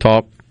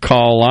SuperTalk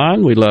call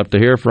line. We'd love to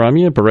hear from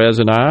you. Perez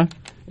and I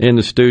in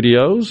the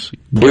studios.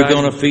 We're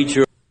going to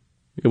feature.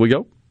 Here we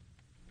go.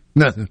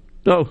 Nothing.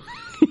 Oh.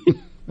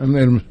 I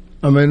made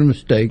a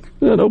mistake.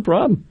 Yeah, no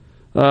problem.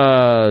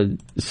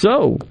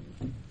 So,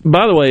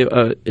 by the way,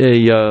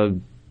 a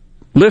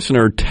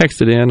listener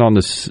texted in on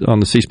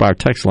the C Spire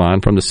text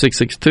line from the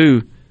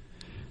 662,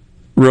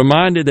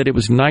 reminded that it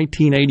was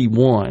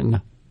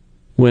 1981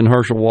 when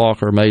Herschel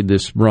Walker made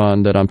this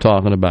run that I'm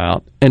talking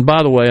about. And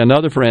by the way,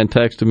 another friend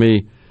texted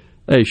me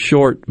a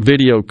short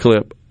video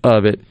clip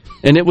of it,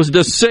 and it was the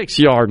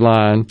 6-yard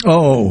line.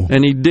 Oh.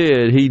 And he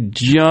did. He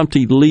jumped,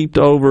 he leaped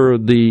over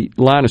the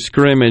line of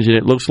scrimmage, and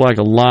it looks like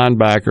a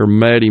linebacker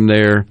met him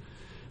there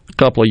a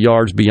couple of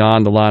yards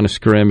beyond the line of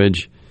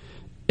scrimmage.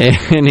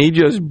 And he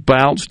just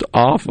bounced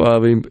off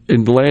of him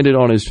and landed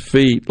on his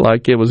feet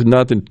like it was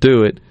nothing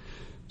to it.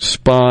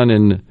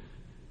 Spun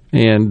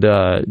and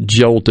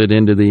jolted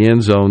into the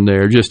end zone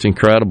there. Just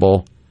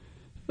incredible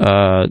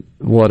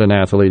what an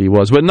athlete he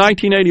was. But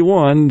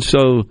 1981,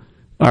 so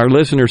our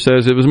listener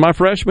says, it was my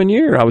freshman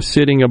year. I was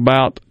sitting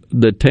about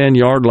the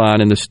 10-yard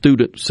line in the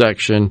student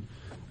section.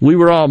 We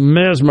were all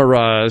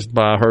mesmerized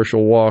by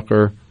Herschel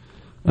Walker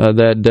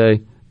that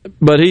day.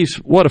 But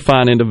what a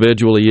fine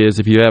individual he is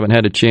if you haven't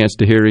had a chance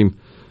to hear him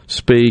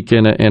speak,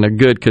 and a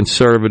good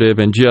conservative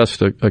and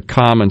just a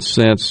common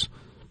sense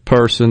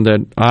person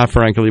that I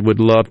frankly would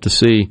love to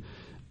see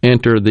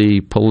enter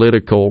the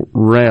political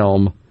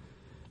realm.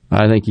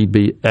 I think he'd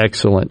be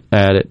excellent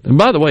at it. And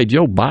by the way,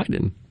 Joe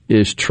Biden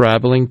is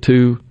traveling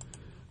to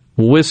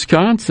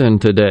Wisconsin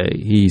today.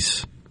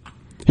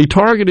 He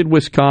targeted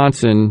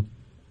Wisconsin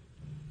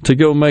to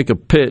go make a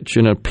pitch,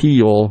 an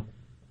appeal,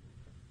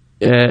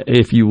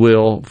 if you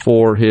will,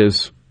 for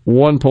his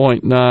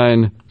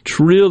 $1.9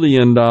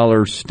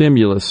 trillion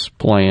stimulus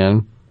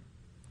plan.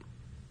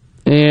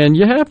 And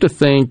you have to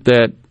think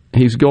that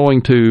he's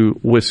going to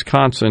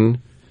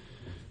Wisconsin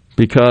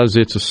because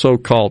it's a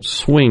so-called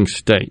swing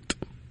state.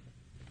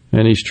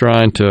 And he's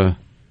trying to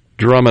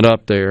drum it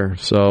up there.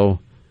 So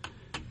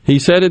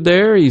he's headed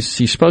there.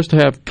 He's supposed to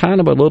have kind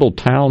of a little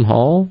town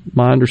hall,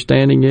 my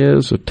understanding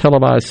is, a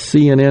televised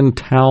CNN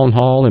town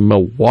hall in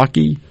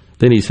Milwaukee.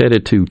 Then he's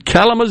headed to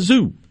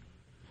Kalamazoo.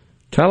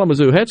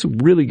 Kalamazoo had some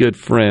really good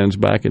friends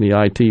back in the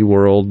IT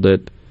world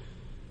that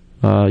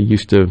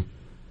used to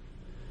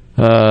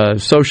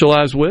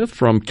socialize with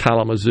from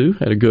Kalamazoo.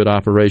 Had a good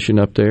operation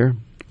up there.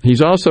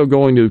 He's also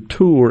going to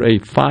tour a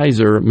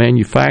Pfizer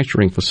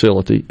manufacturing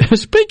facility.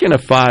 Speaking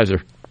of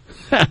Pfizer,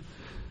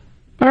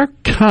 our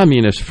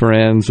communist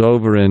friends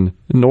over in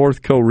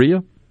North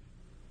Korea,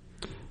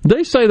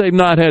 they say they've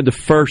not had the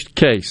first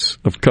case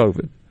of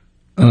COVID.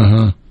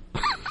 Uh-huh.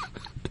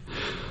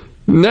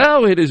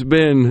 Now it has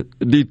been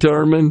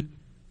determined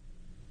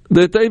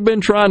that they've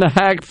been trying to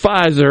hack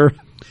Pfizer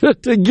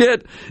to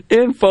get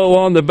info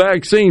on the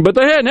vaccine, but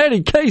they hadn't had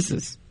any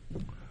cases.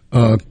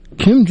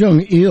 Kim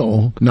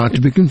Jong-il, not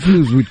to be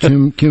confused with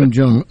Kim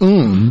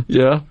Jong-un.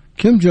 Yeah.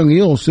 Kim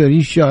Jong-il said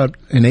he shot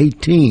an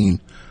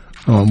 18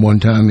 one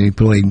time he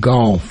played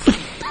golf.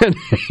 An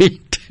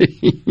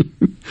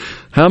 18?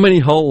 How many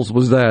holes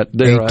was that?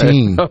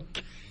 18.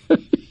 Okay.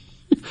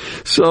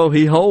 So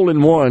he hole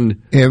in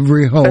one.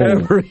 Every hole.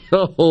 Every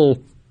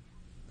hole.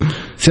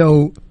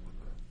 So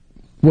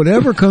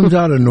whatever comes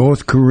out of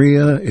North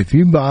Korea, if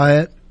you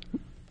buy it,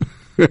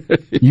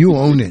 you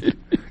own it.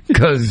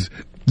 Because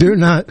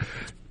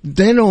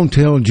they don't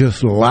tell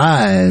just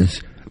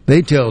lies.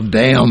 They tell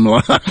damn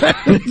lies.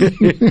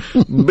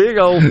 Big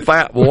old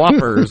fat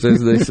whoppers,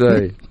 as they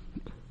say.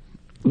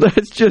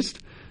 That's just,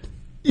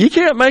 you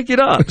can't make it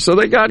up. So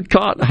they got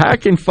caught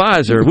hacking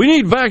Pfizer. We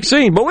need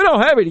vaccine, but we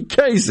don't have any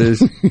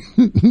cases.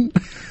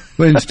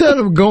 But instead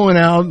of going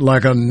out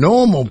like a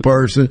normal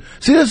person,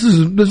 see, this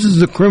is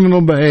the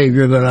criminal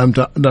behavior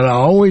that I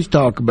always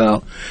talk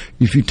about.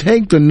 If you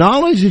take the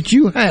knowledge that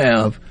you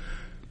have,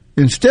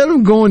 instead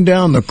of going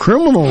down the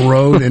criminal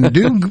road and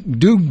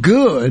do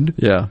good,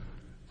 yeah,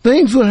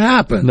 things would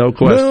happen. No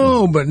question.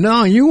 No, but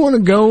now you want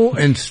to go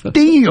and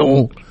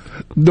steal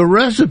the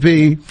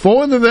recipe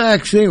for the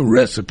vaccine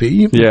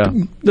recipe. Yeah,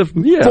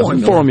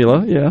 the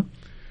formula. Yeah.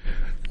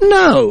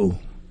 No,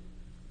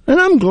 and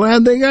I'm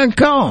glad they got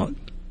caught.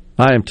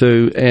 I am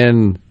too,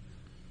 and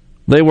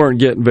they weren't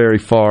getting very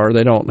far.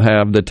 They don't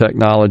have the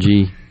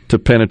technology to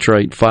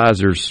penetrate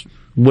Pfizer's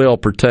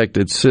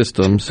well-protected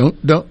systems.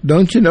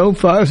 Don't you know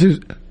Pfizer's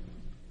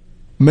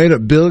made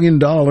 $1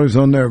 billion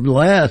on their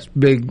last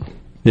big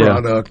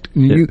product?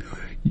 Yeah.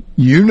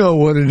 You know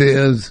what it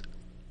is.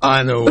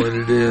 I know what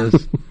it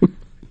is.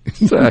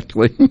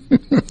 Exactly.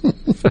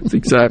 That's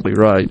exactly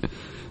right.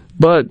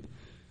 But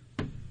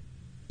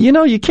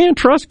you can't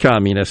trust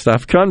communists.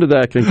 I've come to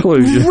that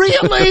conclusion.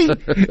 Really?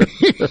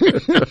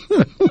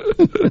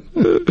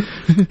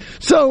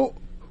 So,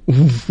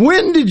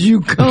 when did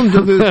you come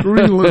to this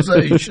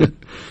realization?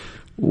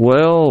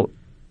 Well,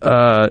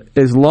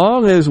 as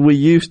long as we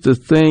used to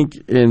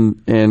think and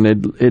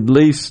at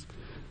least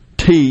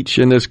teach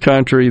in this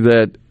country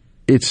that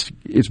it's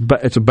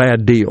a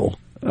bad deal.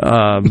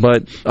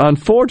 But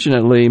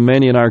unfortunately,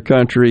 many in our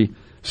country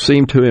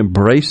seem to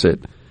embrace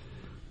it.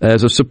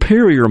 as a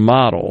superior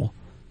model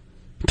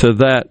to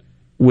that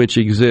which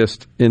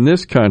exists in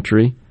this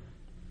country,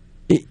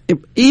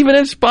 even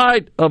in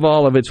spite of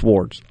all of its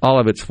warts, all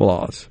of its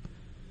flaws.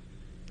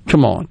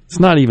 Come on, it's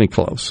not even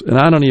close. And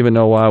I don't even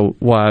know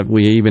why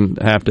we even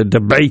have to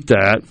debate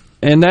that.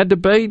 And that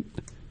debate,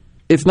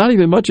 it's not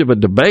even much of a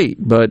debate,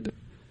 but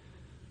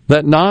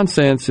that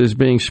nonsense is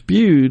being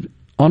spewed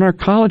on our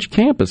college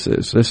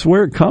campuses. That's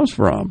where it comes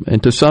from.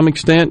 And to some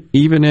extent,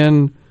 even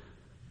in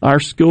our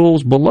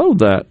schools below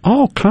that,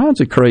 all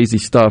kinds of crazy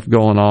stuff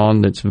going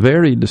on that's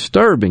very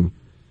disturbing.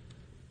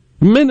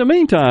 In the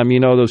meantime,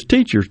 those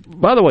teachers,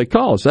 by the way,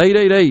 call us,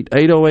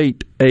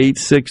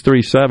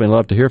 888-808-8637.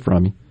 Love to hear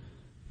from you.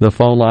 The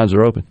phone lines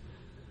are open.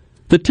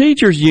 The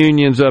teachers'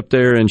 unions up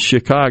there in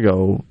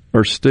Chicago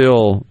are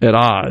still at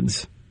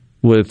odds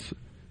with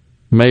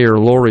Mayor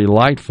Lori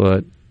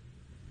Lightfoot,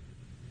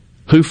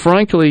 who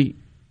frankly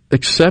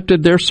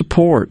accepted their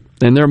support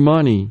and their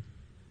money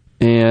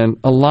and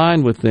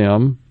aligned with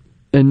them,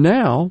 and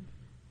now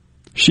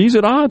she's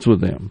at odds with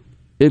them.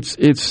 It's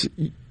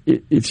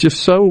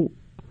just so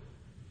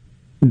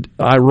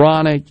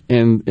ironic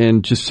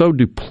and just so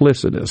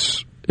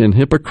duplicitous and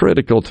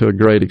hypocritical to a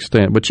great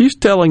extent. But she's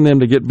telling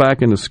them to get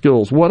back into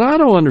schools. What I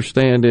don't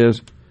understand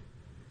is,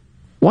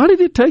 why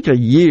did it take a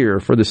year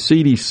for the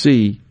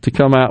CDC to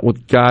come out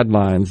with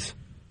guidelines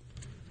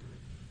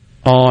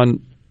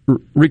on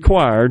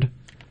required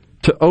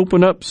to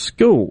open up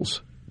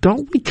schools?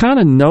 Don't we kind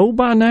of know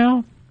by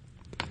now?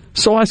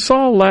 So I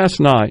saw last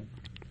night,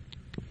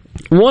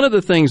 one of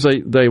the things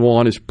they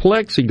want is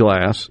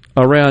plexiglass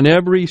around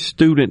every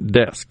student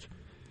desk.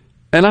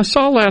 And I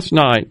saw last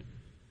night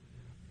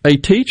a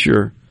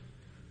teacher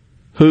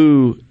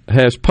who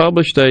has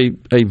published a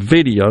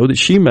video that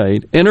she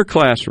made in her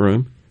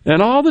classroom,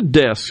 and all the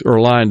desks are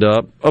lined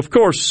up, of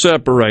course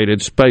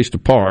separated, spaced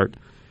apart,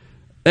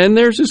 and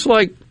there's this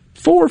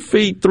 4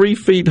 feet, 3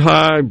 feet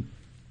high,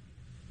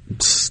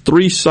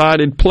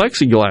 3-sided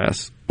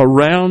plexiglass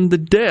around the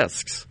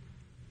desks.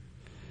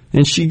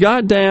 And she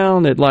got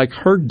down at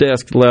her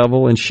desk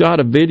level and shot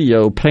a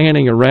video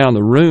panning around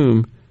the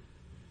room.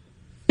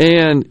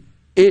 And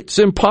it's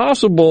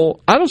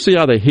impossible. I don't see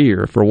how they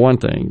hear, for one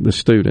thing, the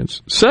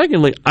students.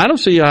 Secondly, I don't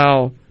see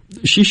how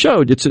she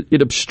showed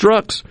it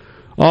obstructs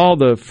all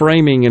the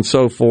framing and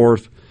so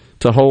forth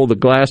to hold the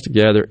glass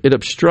together. It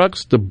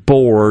obstructs the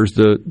boards,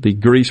 the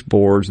grease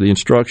boards, the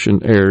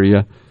instruction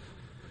area.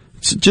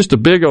 It's just a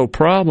big old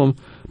problem.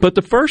 But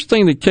the first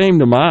thing that came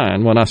to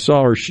mind when I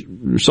saw her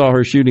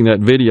shooting that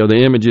video,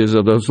 the images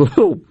of those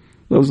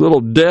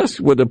little desks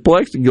with the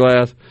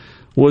plexiglass,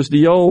 was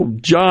the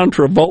old John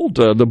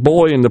Travolta, the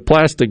boy in the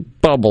plastic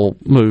bubble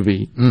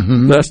movie.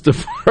 Mm-hmm. That's the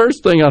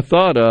first thing I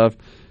thought of.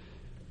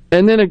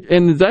 And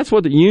that's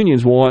what the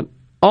unions want.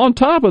 On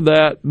top of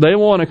that, they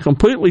want to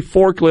completely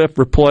forklift,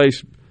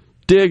 replace,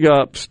 dig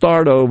up,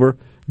 start over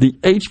the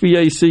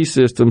HVAC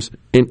systems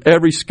in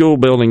every school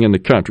building in the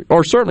country,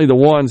 or certainly the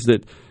ones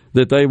that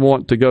they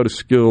want to go to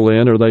school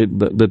in, or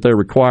that they're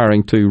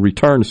requiring to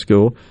return to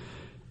school.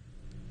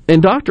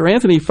 And Dr.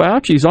 Anthony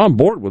Fauci's on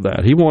board with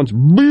that. He wants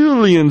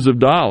billions of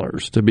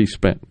dollars to be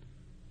spent.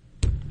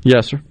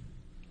 Yes, sir.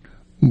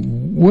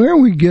 Where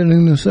are we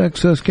getting this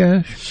excess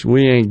cash?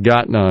 We ain't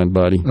got none,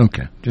 buddy.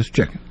 Okay, just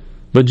checking.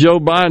 But Joe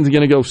Biden's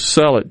going to go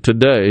sell it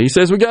today. He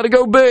says we got to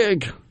go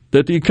big.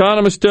 That the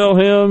economists tell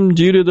him,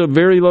 due to the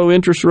very low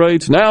interest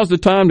rates, now's the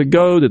time to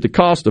go, that the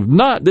cost of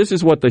this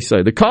is what they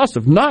say, the cost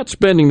of not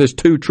spending this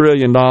 $2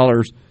 trillion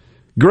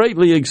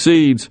greatly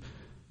exceeds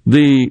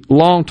the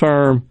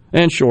long-term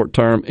and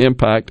short-term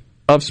impact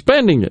of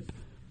spending it.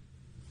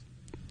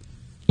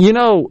 You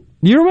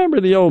remember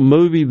the old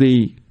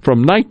movie from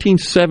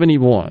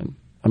 1971?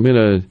 I'm going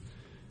to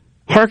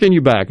harken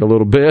you back a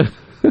little bit.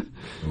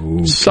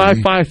 Okay.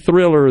 Sci-fi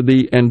thriller,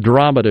 The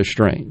Andromeda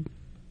Strain.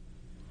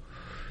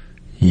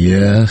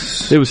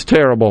 Yes. It was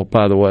terrible,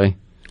 by the way.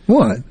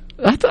 What?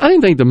 I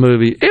didn't think the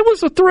movie... It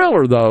was a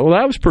thriller, though.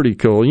 That was pretty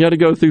cool. You had to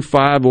go through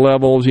 5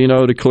 levels,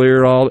 to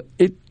clear all...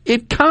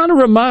 It kind of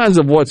reminds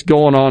of what's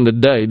going on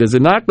today, does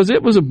it not? Because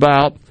it was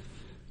about...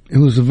 It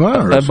was a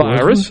virus. A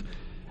virus.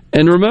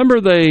 And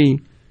remember, they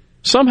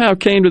somehow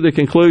came to the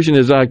conclusion,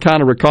 as I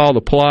kind of recall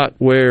the plot,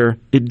 where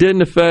it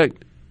didn't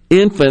affect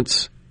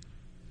infants.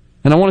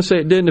 And I want to say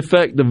it didn't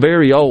affect the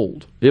very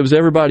old. It was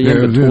everybody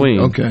in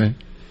between. Okay.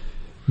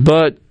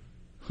 But...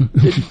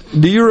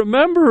 do you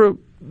remember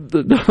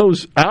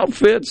those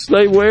outfits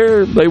they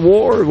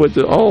wore with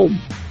the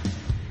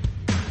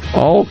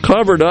all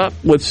covered up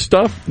with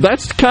stuff?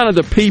 That's kind of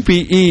the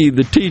PPE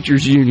the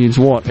teachers' unions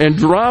want.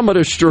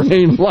 Andromeda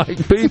Strain like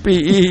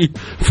PPE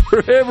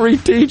for every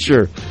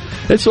teacher.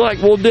 It's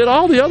well, did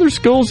all the other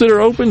schools that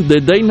are open,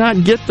 did they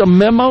not get the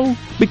memo?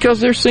 Because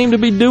they seem to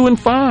be doing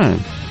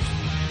fine.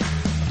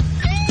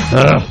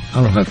 I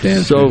don't have to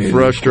answer. So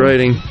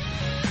frustrating.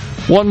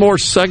 One more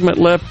segment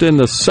left in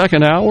the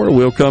second hour.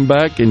 We'll come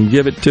back and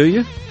give it to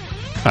you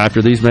after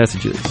these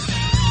messages.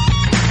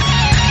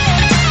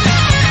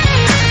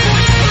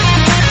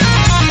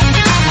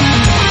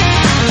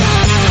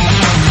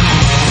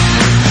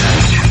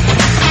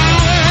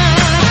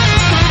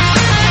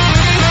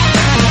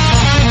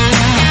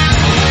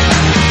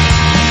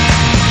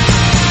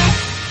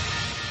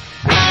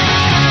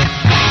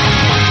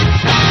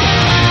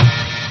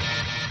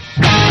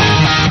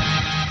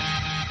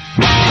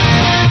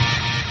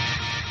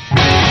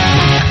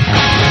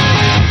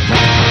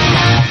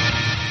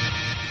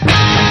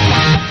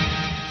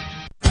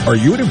 Are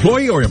you an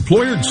employee or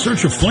employer in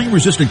search of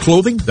flame-resistant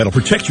clothing that'll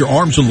protect your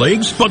arms and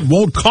legs but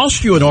won't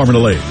cost you an arm and a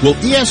leg? Well,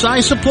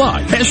 ESI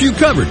Supply has you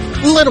covered,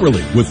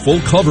 literally, with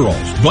full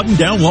coveralls,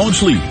 button-down long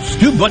sleeves,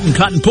 2-button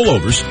cotton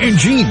pullovers, and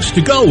jeans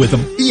to go with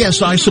them.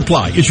 ESI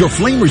Supply is your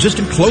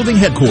flame-resistant clothing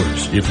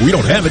headquarters. If we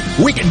don't have it,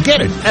 we can get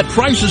it at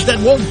prices that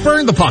won't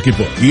burn the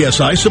pocketbook.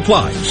 ESI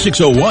Supply,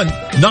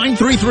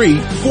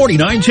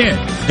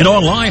 601-933-4910, and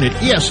online at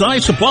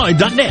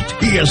esisupply.net.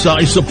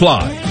 ESI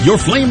Supply, your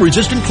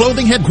flame-resistant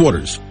clothing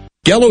headquarters.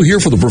 Gallo here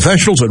for the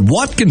professionals at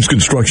Watkins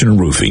Construction and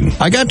Roofing.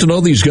 I got to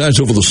know these guys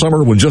over the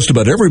summer when just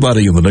about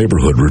everybody in the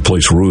neighborhood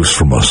replaced roofs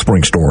from a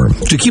spring storm.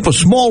 To keep a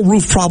small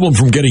roof problem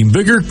from getting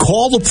bigger,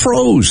 call the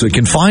pros that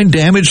can find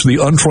damage the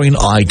untrained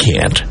eye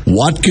can't.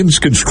 Watkins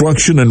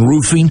Construction and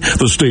Roofing,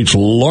 the state's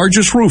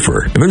largest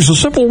roofer. And there's a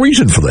simple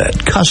reason for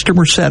that: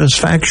 customer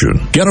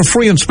satisfaction. Get a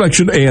free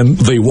inspection and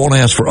they won't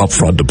ask for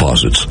upfront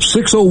deposits.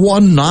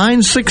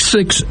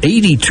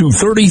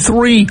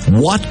 601-966-8233,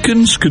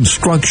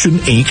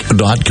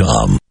 WatkinsConstructionInc.com.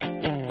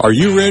 Are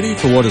you ready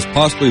for what is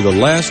possibly the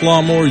last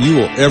lawnmower you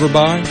will ever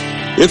buy?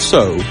 If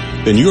so,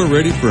 then you are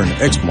ready for an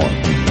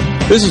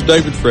Exmark. This is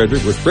David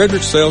Frederick with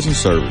Frederick Sales and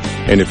Service.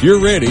 And if you're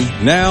ready,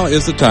 now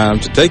is the time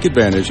to take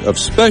advantage of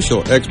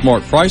special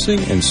Exmark pricing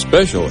and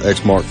special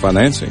Exmark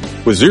financing.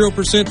 With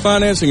 0%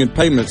 financing and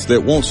payments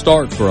that won't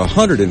start for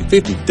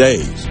 150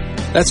 days.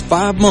 That's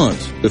 5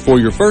 months before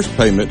your first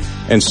payment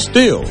and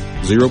still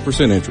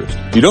 0% interest.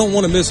 You don't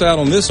want to miss out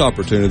on this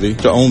opportunity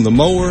to own the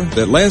mower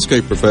that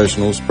landscape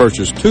professionals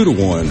purchase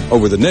 2-to-1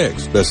 over the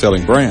next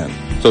best-selling brand.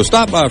 So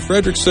stop by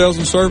Frederick Sales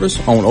and Service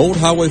on Old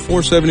Highway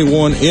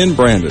 471 in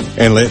Brandon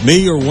and let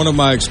me or one of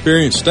my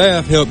experienced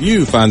staff help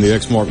you find the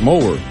Exmark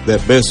mower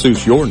that best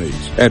suits your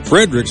needs. At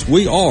Frederick's,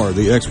 we are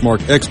the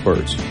Exmark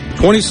experts.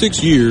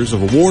 26 years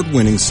of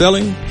award-winning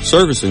selling,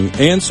 servicing,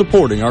 and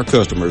supporting our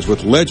customers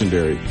with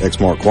legendary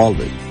Exmark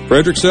quality.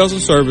 Frederick Sales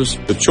and Service,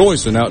 the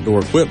choice in outdoor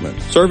equipment,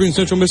 serving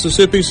Central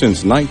Mississippi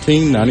since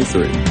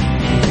 1993.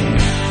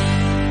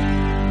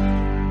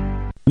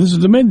 This is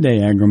the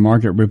Midday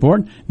Agri-Market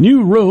Report.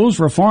 New rules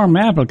for farm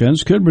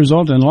applicants could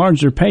result in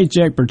larger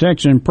Paycheck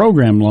Protection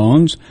Program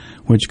loans,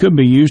 which could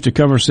be used to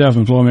cover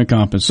self-employment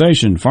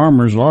compensation.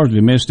 Farmers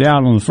largely missed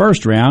out on the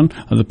first round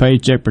of the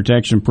Paycheck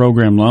Protection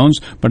Program loans,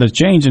 but a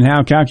change in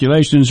how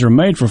calculations are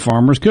made for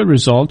farmers could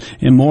result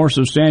in more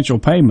substantial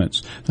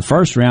payments. The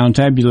first round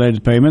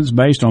tabulated payments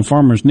based on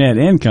farmers' net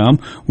income,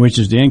 which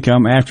is the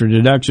income after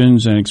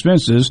deductions and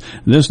expenses.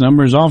 This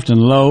number is often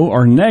low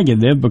or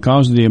negative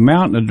because of the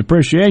amount of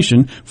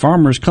depreciation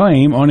farmers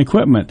claim on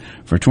equipment.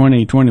 For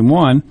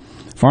 2021,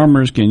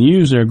 farmers can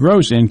use their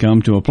gross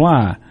income to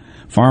apply.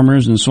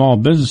 Farmers and small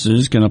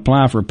businesses can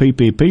apply for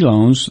PPP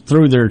loans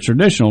through their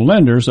traditional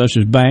lenders, such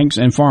as banks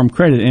and farm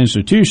credit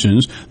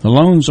institutions. The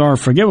loans are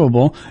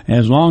forgivable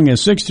as long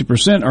as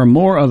 60% or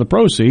more of the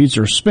proceeds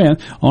are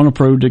spent on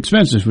approved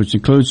expenses, which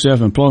includes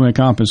self-employment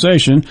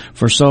compensation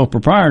for sole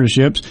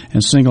proprietorships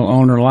and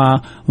single-owner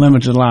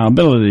limited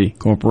liability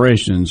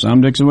corporations.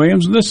 I'm Dixon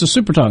Williams, and this is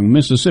SuperTalk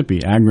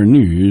Mississippi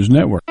Agri-News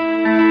Network.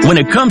 When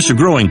it comes to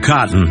growing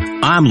cotton,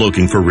 I'm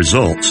looking for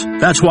results.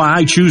 That's why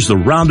I choose the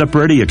Roundup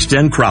Ready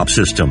Extend crop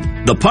system.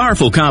 The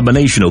powerful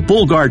combination of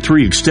Bullguard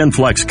 3 Extend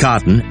Flex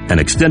cotton and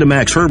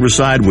XtendiMax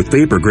herbicide with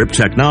Vapor Grip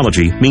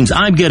technology means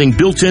I'm getting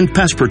built-in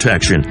pest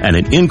protection and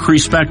an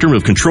increased spectrum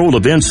of control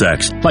of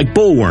insects like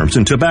bollworms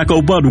and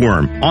tobacco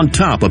budworm on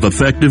top of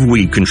effective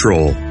weed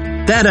control.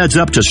 That adds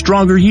up to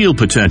stronger yield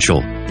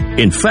potential.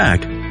 In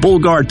fact,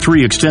 Bullguard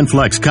 3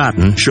 XtendFlex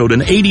cotton showed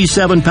an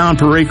 87 pound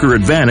per acre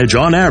advantage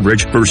on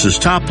average versus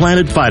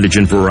top-planted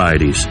phytogen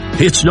varieties.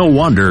 It's no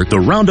wonder the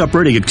Roundup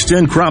Ready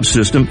Extend crop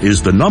system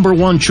is the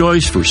 #1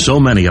 choice for so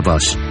many of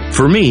us.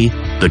 For me,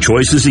 the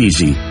choice is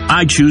easy.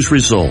 I choose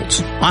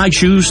results. I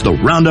choose the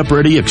Roundup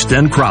Ready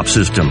Extend crop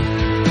system.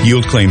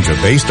 Yield claims are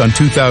based on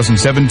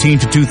 2017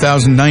 to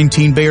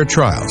 2019 Bayer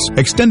trials.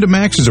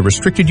 XtendiMax is a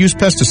restricted-use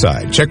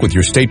pesticide. Check with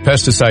your state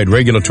pesticide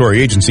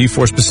regulatory agency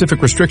for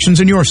specific restrictions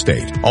in your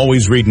state.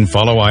 Always read and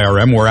follow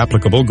IRM where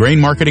applicable,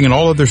 grain marketing, and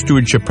all other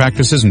stewardship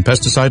practices and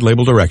pesticide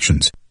label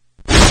directions.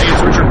 Hey,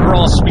 it's Richard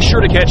Cross. Be sure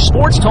to catch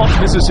Sports Talk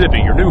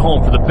Mississippi, your new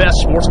home for the best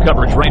sports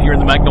coverage right here in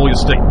the Magnolia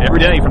State. Every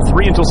day from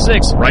 3 until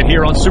 6, right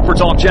here on Super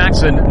Talk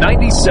Jackson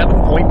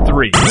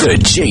 97.3. The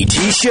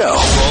JT Show.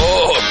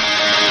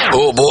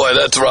 Oh boy,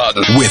 that's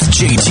rotten. With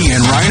JT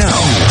and Rhino.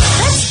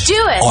 Let's do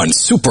it. On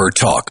Super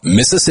Talk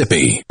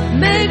Mississippi.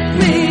 Make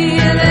me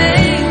an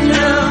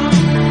angel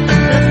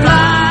that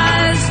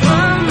flies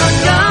from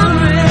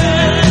Montgomery.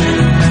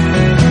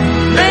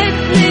 Make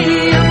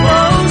me a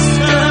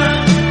poster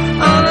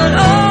of an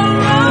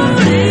old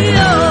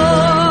rodeo.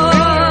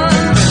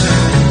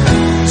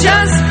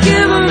 Just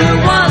give me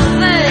one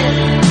thing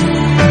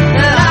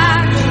that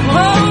I can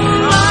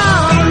hold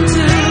on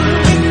to.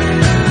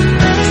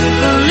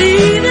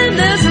 Believe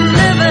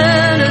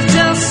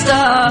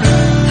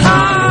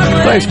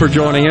Thanks for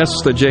joining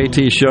us. The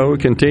JT Show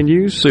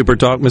continues. Super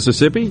Talk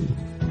Mississippi.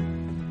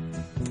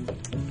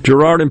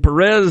 Gerard and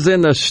Perez in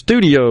the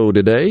studio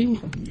today.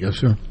 Yes,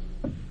 sir.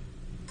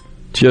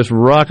 Just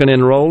rocking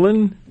and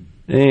rolling.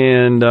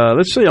 And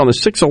let's see, on the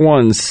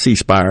 601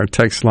 C-Spire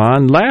text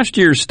line, last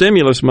year's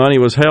stimulus money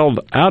was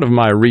held out of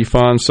my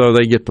refund so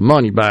they get the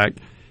money back.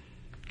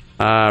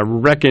 I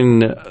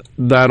reckon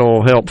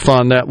that'll help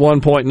fund that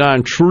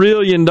 $1.9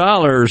 trillion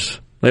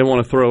they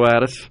want to throw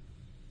at us.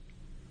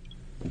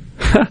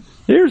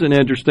 Here's an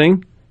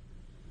interesting.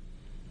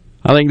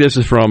 I think this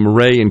is from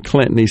Ray in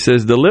Clinton. He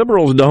says, the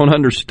liberals don't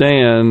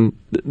understand.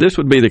 This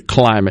would be the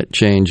climate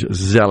change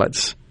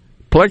zealots.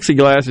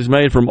 Plexiglass is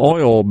made from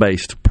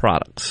oil-based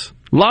products.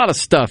 A lot of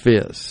stuff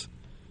is.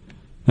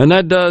 And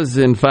that does,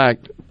 in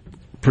fact,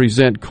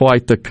 present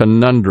quite the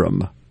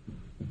conundrum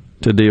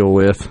to deal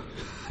with.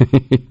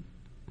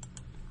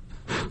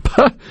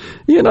 But,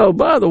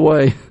 by the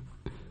way,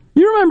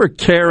 you remember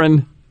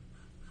Karen?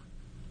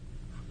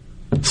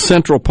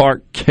 Central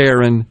Park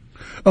Karen.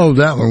 Oh,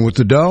 that one with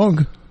the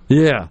dog?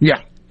 Yeah.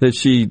 Yeah. That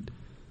she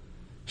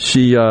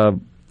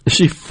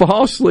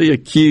falsely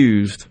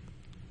accused,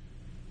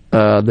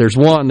 there's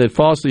one that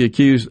falsely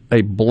accused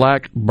a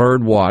black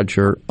bird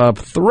watcher of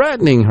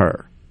threatening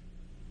her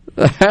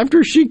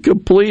after she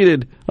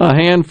completed a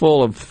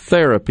handful of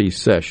therapy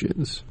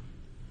sessions.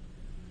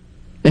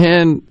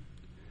 And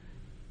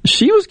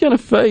she was going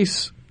to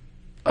face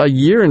a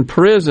year in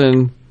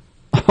prison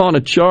on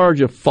a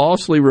charge of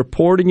falsely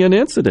reporting an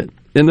incident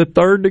in the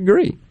 3rd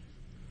degree.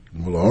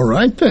 Well, all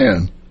right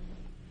then.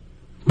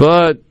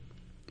 But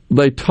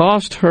they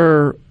tossed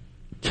her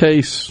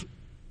case,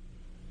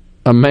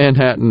 a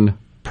Manhattan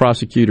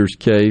prosecutor's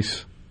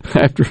case,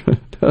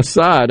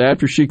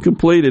 after she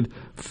completed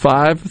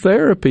 5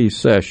 therapy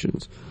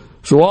sessions.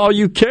 So all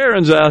you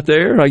Karens out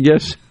there, I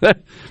guess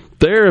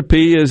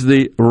therapy is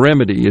the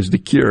remedy, is the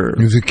cure.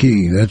 Is the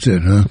key. That's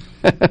it, huh?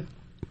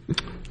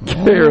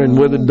 Karen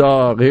with a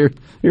dog.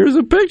 Here's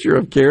a picture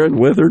of Karen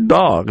with her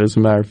dog, as a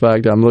matter of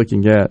fact, I'm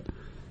looking at.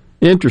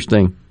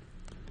 Interesting.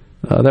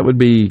 That would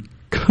be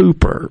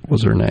Cooper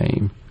was her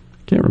name.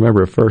 Can't remember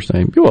her first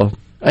name. Well,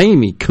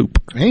 Amy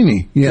Cooper.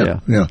 Amy, yeah.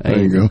 There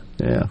Amy. you go.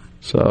 Yeah,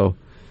 so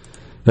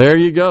there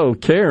you go.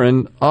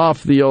 Karen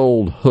off the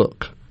old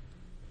hook.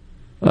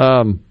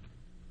 Jen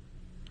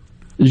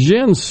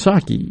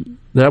Psaki,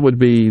 that would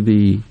be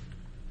the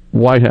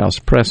White House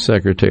press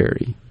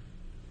secretary.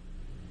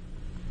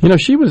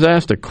 She was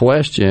asked a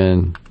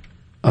question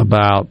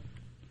about,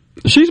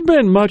 she's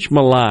been much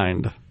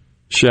maligned,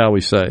 shall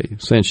we say,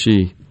 since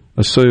she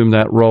assumed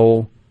that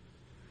role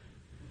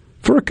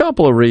for a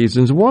couple of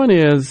reasons. One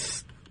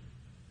is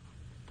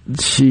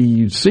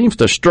she seems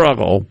to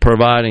struggle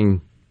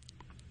providing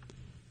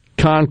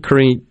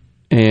concrete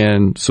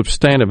and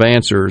substantive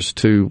answers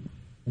to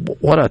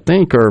what I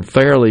think are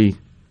fairly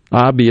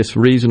obvious,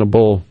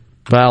 reasonable,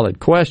 valid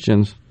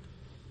questions.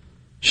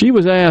 She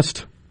was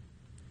asked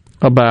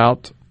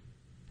about,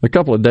 a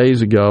couple of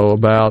days ago,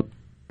 about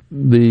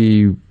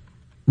the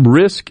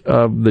risk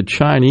of the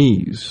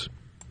Chinese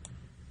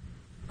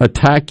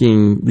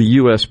attacking the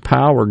U.S.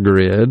 power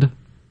grid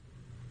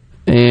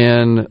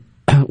and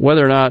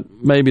whether or not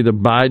maybe the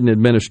Biden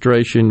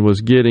administration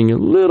was getting a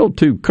little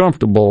too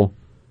comfortable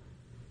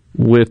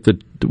with the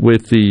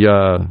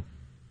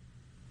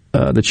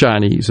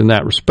Chinese in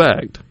that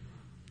respect.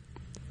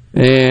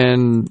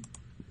 And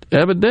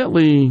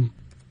evidently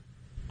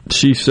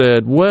she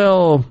said,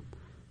 well,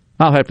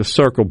 I'll have to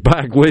circle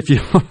back with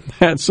you on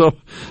that. So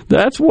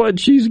that's what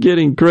she's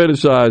getting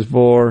criticized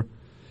for,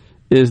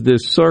 is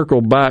this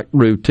circle back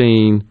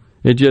routine.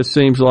 It just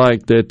seems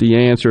like that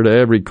the answer to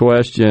every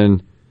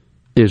question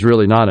is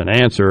really not an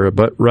answer,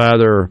 but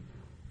rather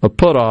a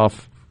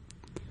put-off.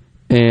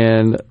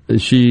 And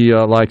she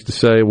likes to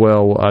say,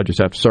 well, I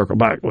just have to circle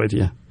back with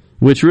you,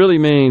 which really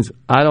means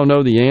I don't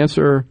know the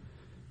answer,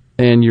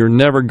 and you're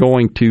never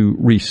going to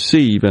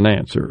receive an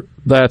answer.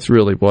 That's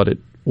really what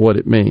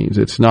it means.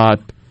 It's not,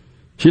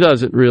 she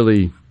doesn't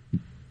really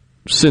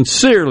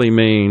sincerely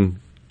mean,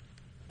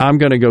 I'm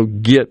going to go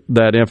get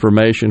that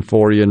information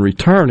for you and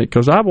return it,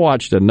 because I've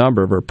watched a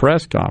number of her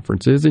press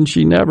conferences, and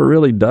she never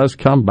really does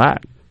come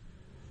back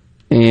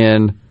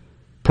and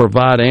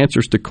provide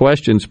answers to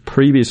questions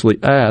previously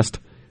asked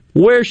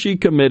where she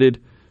committed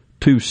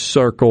to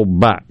circle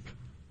back.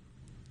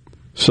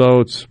 So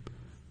it's a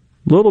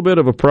little bit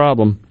of a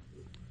problem.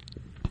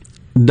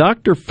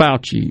 Dr.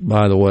 Fauci,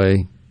 by the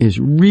way, is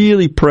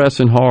really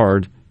pressing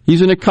hard.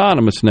 He's an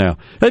economist now.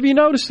 Have you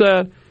noticed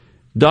that?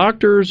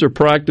 Doctors are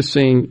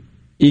practicing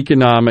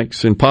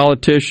economics and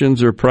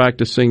politicians are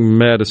practicing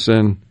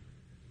medicine.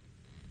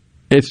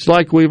 It's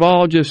like we've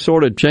all just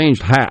sort of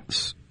changed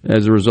hats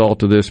as a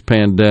result of this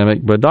pandemic.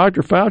 But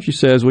Dr. Fauci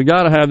says we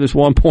got to have this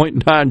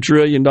 $1.9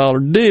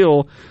 trillion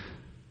deal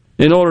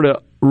in order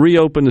to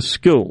reopen the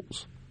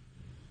schools.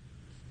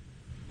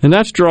 And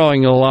that's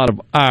drawing a lot of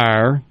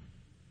ire.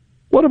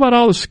 What about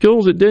all the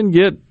schools that didn't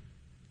get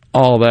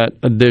all that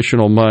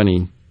additional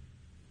money?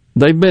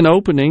 They've been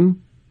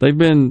opening. They've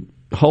been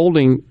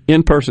holding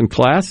in-person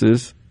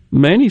classes,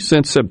 many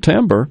since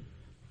September,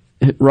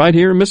 right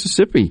here in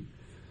Mississippi.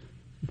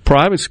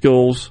 Private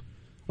schools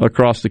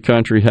across the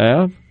country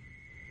have.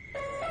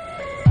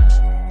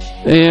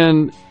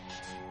 And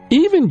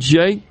even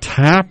Jake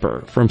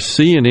Tapper from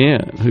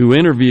CNN, who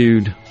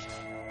interviewed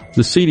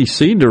the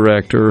CDC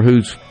director,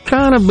 who's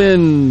kind of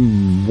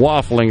been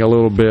waffling a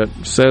little bit,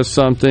 says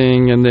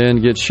something and then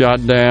gets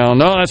shot down.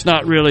 No, that's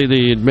not really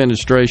the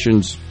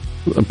administration's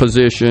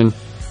position.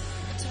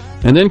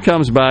 And then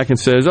comes back and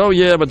says, oh,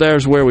 yeah, but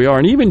there's where we are.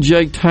 And even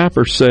Jake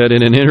Tapper said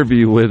in an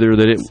interview with her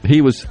that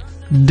he was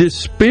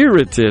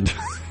dispirited.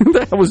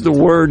 That was the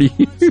word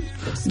he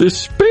used.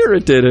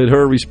 Dispirited at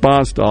her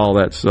response to all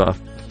that stuff.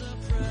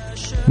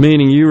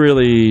 Meaning you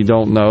really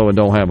don't know and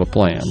don't have a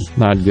plan.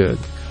 Not good.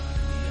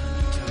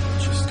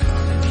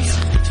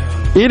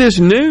 It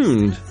is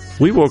noon.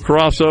 We will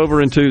cross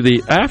over into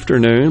the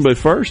afternoon, but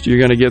first you're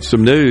going to get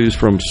some news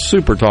from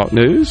SuperTalk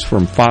News,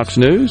 from Fox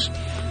News.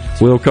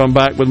 We'll come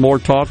back with more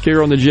talk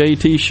here on the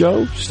JT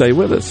Show. Stay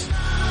with us.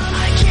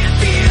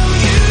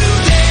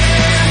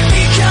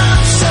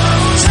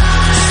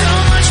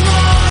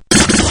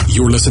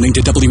 You're listening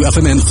to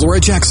WFMN Flora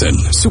Jackson,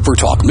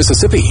 SuperTalk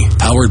Mississippi,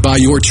 powered by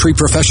your tree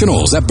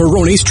professionals at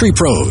Barone's Tree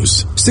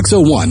Pros,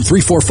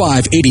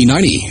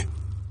 601-345-8090.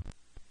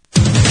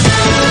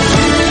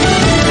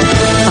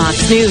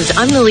 Fox News,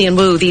 I'm Lillian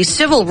Wu. The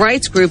civil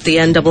rights group, the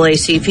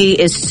NAACP,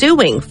 is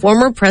suing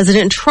former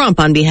President Trump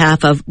on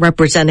behalf of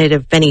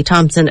Representative Benny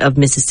Thompson of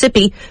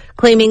Mississippi,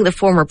 claiming the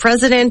former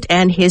president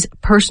and his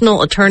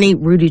personal attorney,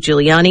 Rudy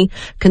Giuliani,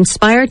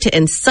 conspired to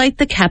incite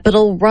the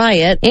Capitol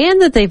riot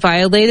and that they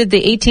violated the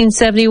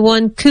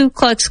 1871 Ku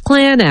Klux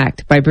Klan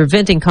Act by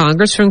preventing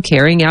Congress from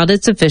carrying out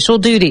its official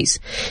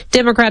duties.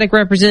 Democratic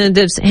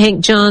Representatives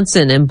Hank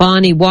Johnson and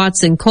Bonnie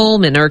Watson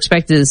Coleman are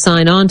expected to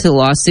sign on to the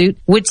lawsuit,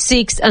 which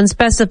seeks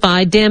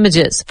unspecified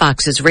damages.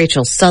 Fox's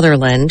Rachel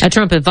Sutherland. A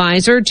Trump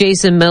advisor,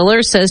 Jason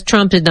Miller, says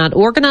Trump did not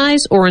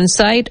organize or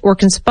incite or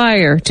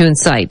conspire to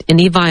incite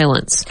any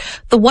violence.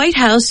 The White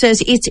House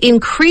says it's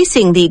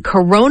increasing the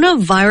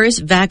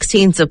coronavirus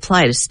vaccine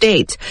supply to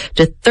states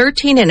to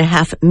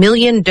 13.5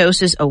 million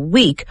doses a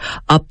week,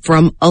 up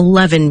from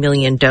 11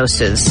 million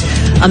doses.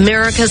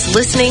 America's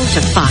listening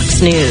to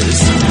Fox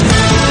News.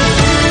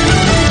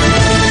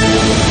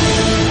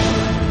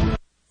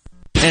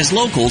 As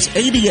locals,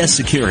 ADS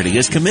Security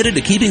is committed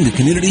to keeping the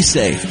community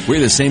safe.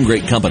 We're the same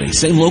great company,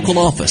 same local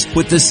office,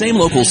 with the same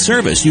local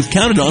service you've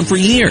counted on for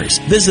years.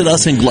 Visit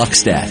us in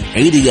Gluckstadt.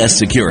 ADS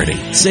Security,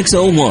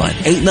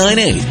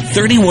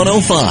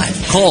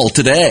 601-898-3105. Call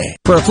today.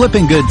 For a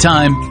flipping good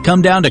time,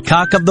 come down to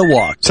Cock of the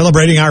Walk.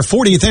 Celebrating our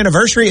 40th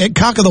anniversary at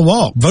Cock of the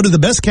Walk. Voted the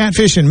best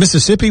catfish in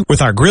Mississippi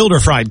with our grilled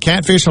or fried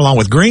catfish along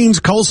with greens,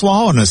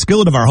 coleslaw, and a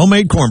skillet of our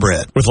homemade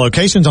cornbread. With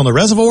locations on the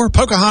Reservoir,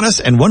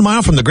 Pocahontas, and 1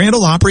 mile from the Grand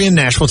Ole Opry in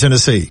Nashville,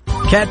 Tennessee.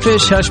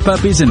 Catfish, hush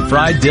puppies, and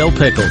fried dill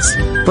pickles.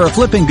 For a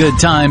flipping good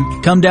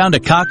time, come down to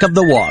Cock of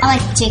the Walk. I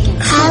like chicken.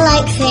 I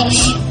like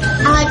fish.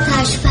 I like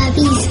hush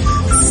puppies.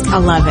 I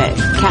love it.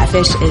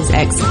 Catfish is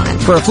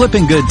excellent. For a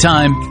flipping good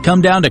time,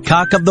 come down to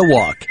Cock of the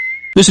Walk.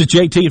 This is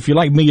JT. If you're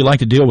like me, you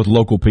like to deal with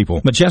local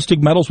people. Majestic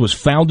Metals was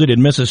founded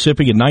in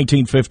Mississippi in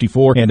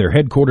 1954, and they're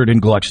headquartered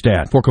in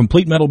Gluckstadt. For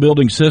complete metal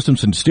building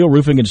systems and steel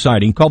roofing and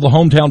siding, call the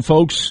hometown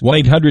folks,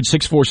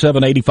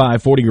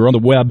 1-800-647-8540, or on the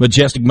web,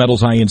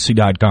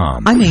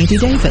 majesticmetalsinc.com. I'm Andy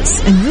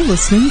Davis, and you're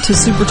listening to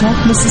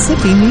SuperTalk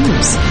Mississippi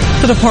News.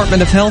 The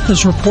Department of Health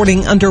is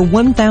reporting under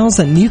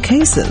 1,000 new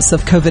cases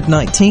of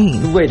COVID-19.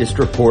 The latest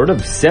report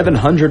of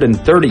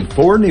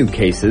 734 new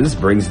cases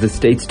brings the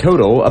state's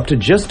total up to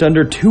just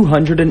under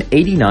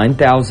 289,000.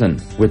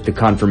 With the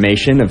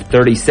confirmation of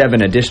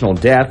 37 additional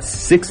deaths,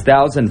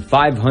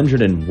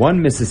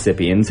 6,501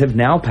 Mississippians have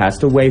now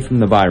passed away from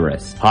the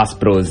virus.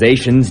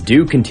 Hospitalizations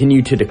do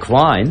continue to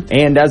decline,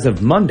 and as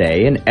of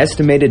Monday, an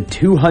estimated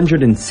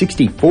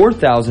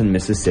 264,000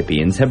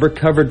 Mississippians have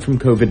recovered from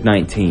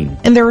COVID-19.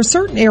 And there are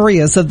certain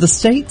areas of the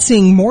state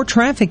seeing more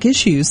traffic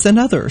issues than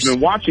others. Been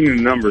watching the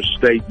numbers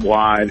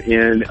statewide,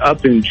 and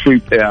up in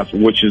Troop F,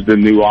 which is the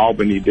New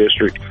Albany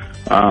district,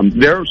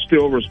 they're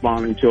still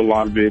responding to a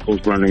lot of vehicles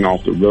running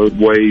off the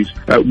roadways.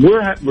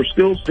 We're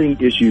still seeing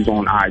issues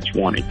on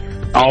I-20,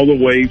 all the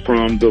way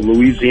from the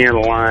Louisiana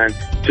line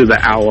to the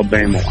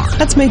Alabama line.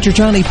 That's Major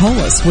Johnny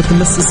Polis with the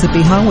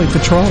Mississippi Highway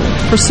Patrol.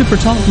 For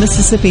SuperTalk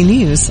Mississippi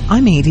News,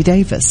 I'm Andy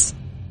Davis.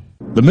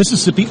 The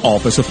Mississippi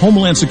Office of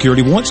Homeland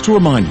Security wants to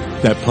remind you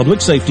that public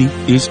safety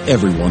is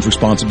everyone's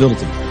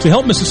responsibility. To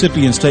help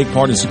Mississippians take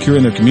part in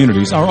securing their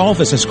communities, our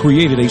office has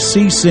created a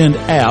CSend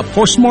app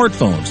for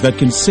smartphones that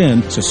can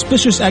send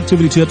suspicious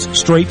activity tips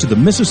straight to the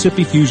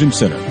Mississippi Fusion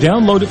Center.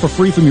 Download it for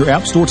free from your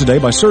app store today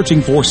by searching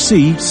for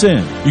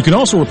CSend. You can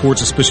also report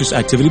suspicious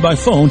activity by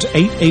phone to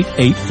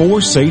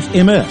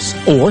 888-4SAFE-MS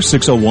or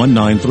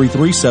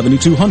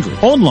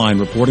 601-933-7200. Online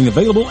reporting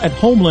available at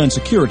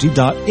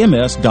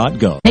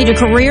homelandsecurity.ms.gov. Need a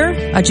career?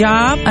 a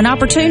job, an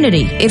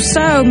opportunity? If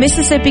so,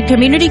 Mississippi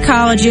Community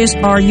Colleges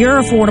are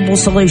your affordable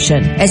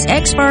solution. As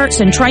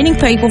experts in training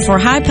people for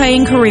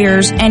high-paying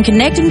careers and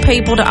connecting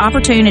people to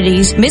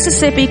opportunities,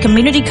 Mississippi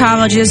Community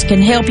Colleges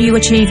can help you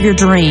achieve your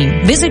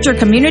dream. Visit your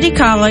community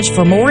college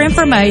for more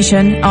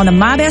information on the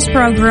My Best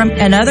program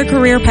and other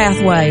career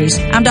pathways.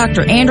 I'm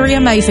Dr. Andrea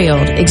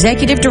Mayfield,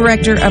 Executive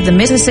Director of the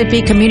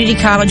Mississippi Community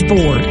College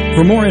Board.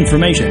 For more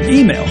information,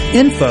 email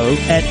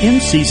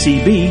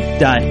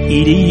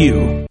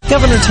info@mccb.edu.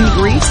 Governor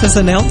Tate Reeves has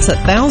announced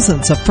that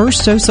thousands of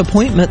first dose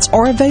appointments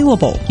are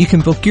available. You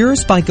can book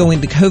yours by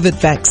going to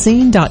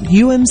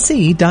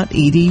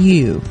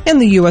covidvaccine.umc.edu.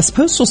 And the U.S.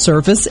 Postal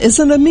Service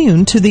isn't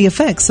immune to the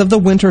effects of the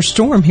winter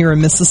storm here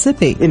in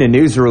Mississippi. In a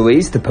news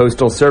release, the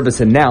Postal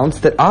Service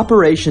announced that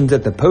operations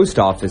at the post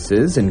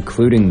offices,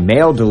 including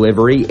mail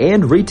delivery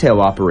and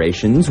retail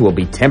operations, will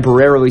be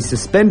temporarily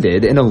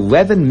suspended in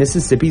 11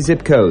 Mississippi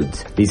zip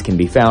codes. These can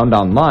be found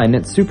online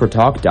at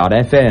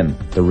supertalk.fm.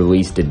 The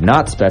release did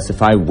not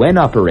specify when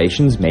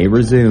operations may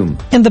resume.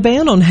 And the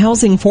ban on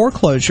housing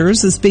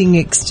foreclosures is being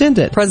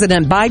extended.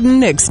 President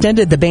Biden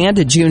extended the ban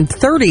to June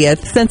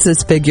 30th.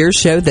 Census figures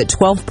show that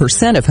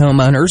 12% of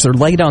homeowners are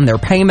late on their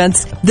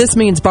payments. This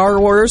means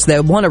borrowers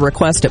that want to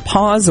request a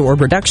pause or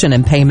reduction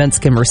in payments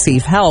can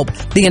receive help.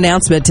 The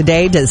announcement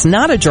today does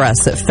not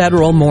address a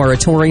federal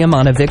moratorium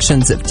on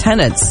evictions of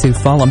tenants who've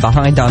fallen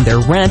behind on their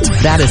rent.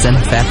 That is in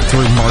effect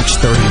through March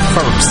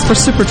 31st. For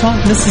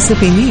SuperTalk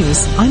Mississippi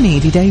News, I'm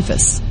Andy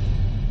Davis.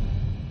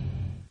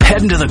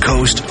 Heading to the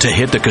coast to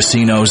hit the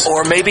casinos,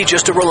 or maybe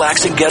just a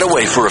relaxing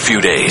getaway for a few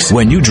days.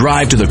 When you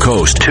drive to the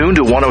coast, tune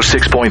to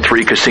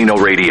 106.3 Casino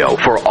Radio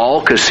for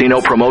all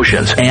casino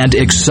promotions and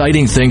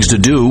exciting things to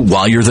do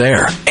while you're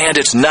there. And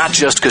it's not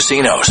just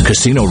casinos.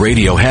 Casino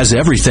Radio has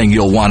everything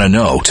you'll want to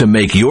know to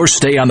make your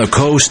stay on the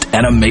coast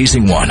an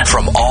amazing one.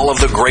 From all of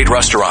the great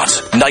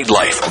restaurants,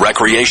 nightlife,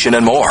 recreation,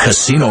 and more,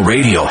 Casino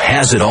Radio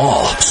has it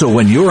all. So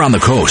when you're on the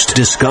coast,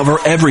 discover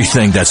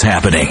everything that's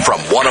happening from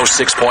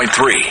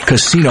 106.3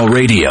 Casino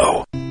Radio.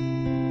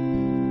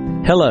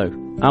 Hello,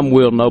 I'm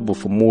Will Noble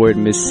from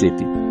Warren,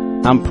 Mississippi.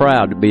 I'm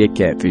proud to be a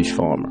catfish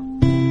farmer.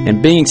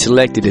 And being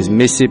selected as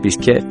Mississippi's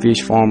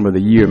Catfish Farmer of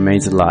the Year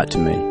means a lot to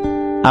me.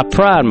 I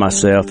pride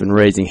myself in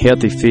raising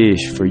healthy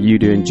fish for you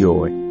to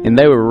enjoy, and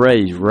they were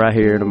raised right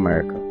here in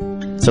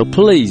America. So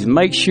please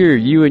make sure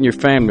you and your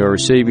family are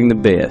receiving the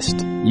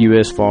best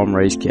U.S.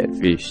 farm-raised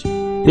catfish.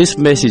 This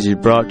message is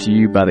brought to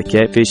you by the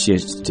Catfish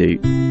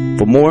Institute.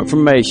 For more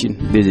information,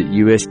 visit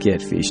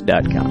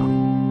uscatfish.com.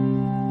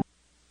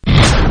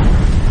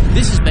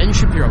 This is Ben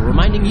Shapiro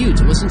reminding you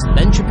to listen to The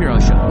Ben Shapiro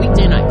Show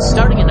weekday nights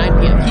starting at 9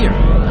 p.m. here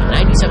on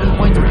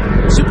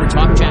 97.3 Super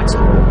Talk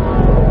Jackson.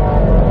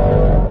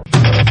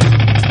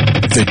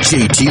 The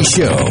JT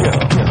Show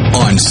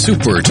on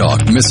Super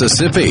Talk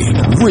Mississippi.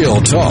 Real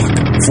talk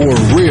for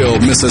real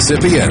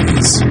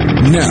Mississippians.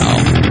 Now,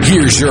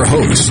 here's your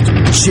host,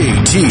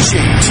 JT.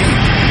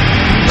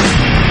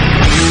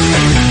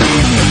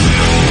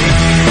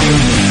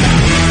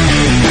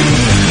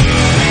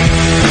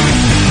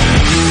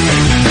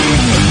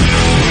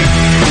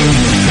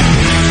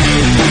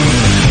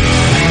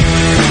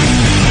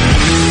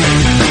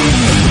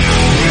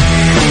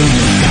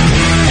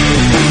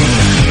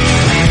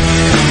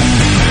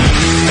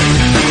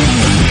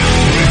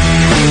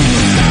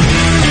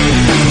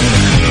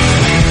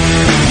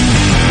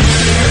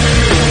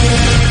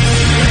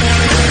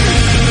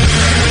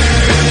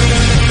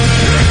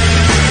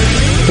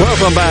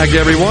 Welcome back,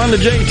 everyone. The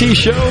JT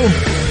Show,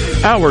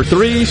 Hour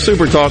 3,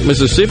 Super Talk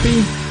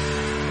Mississippi.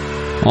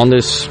 On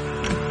this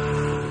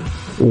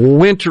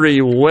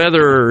wintry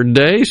weather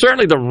day,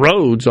 certainly the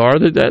roads are.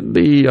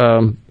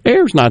 The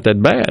air's not that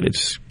bad.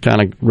 It's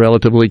kind of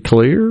relatively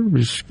clear.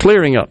 It's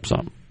clearing up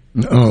some.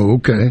 Oh,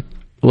 okay.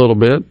 A little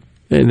bit.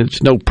 And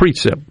it's no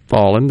precip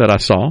falling that I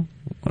saw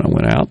when I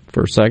went out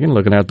for a second,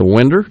 looking out the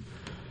window.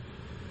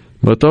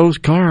 But those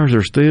cars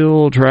are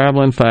still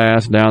traveling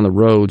fast down the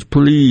roads.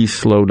 Please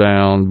slow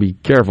down. Be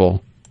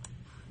careful.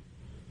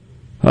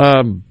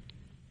 By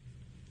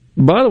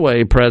the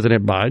way,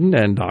 President Biden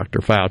and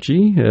Dr.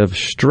 Fauci have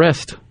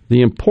stressed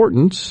the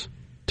importance,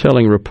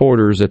 telling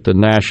reporters at the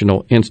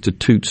National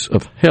Institutes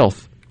of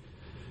Health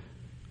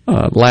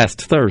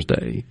last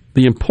Thursday,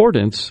 the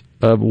importance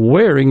of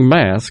wearing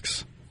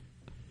masks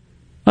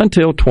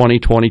until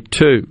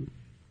 2022.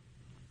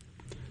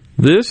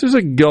 This is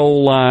a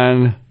goal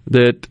line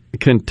that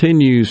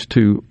continues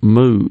to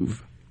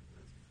move.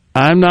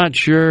 I'm not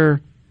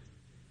sure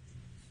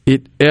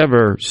it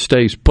ever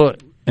stays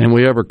put and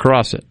we ever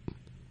cross it.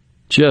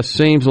 Just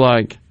seems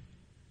like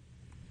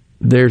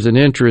there's an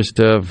interest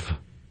in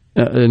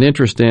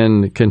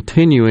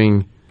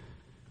continuing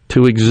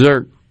to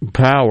exert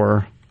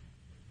power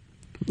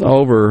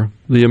over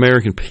the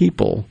American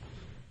people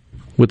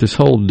with this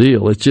whole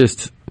deal. It's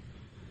just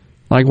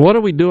like, what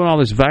are we doing all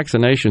this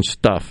vaccination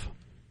stuff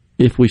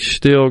if we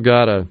still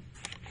gotta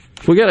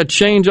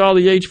change all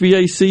the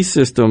HVAC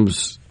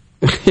systems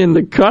in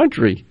the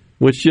country,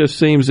 which just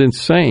seems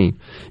insane.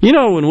 You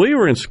know, when we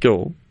were in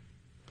school,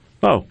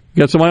 you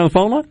got somebody on the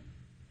phone line?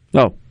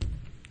 No.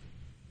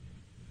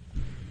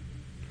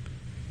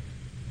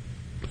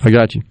 I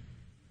got you.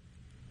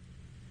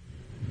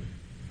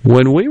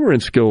 When we were in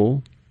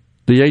school,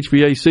 the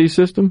HVAC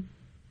system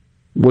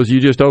was you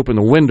just open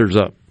the windows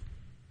up.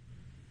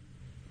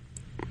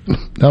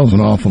 That was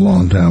an awful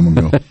long time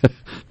ago.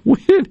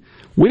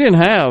 We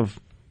didn't have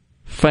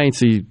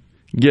fancy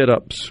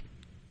get-ups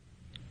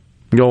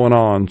going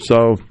on,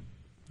 so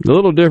a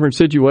little different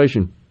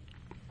situation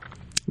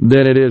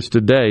than it is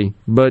today.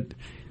 But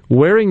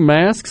wearing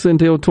masks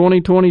until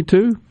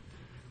 2022,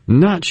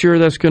 not sure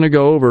that's going to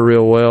go over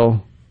real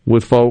well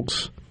with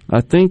folks.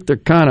 I think they're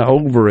kind of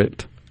over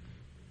it.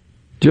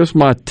 Just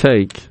my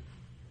take.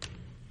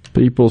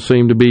 People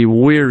seem to be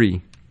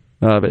weary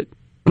of it.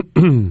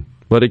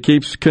 But it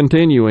keeps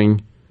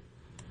continuing,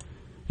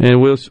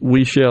 and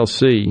we shall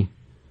see.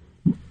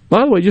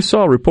 By the way, just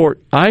saw a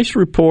report. ICE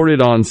reported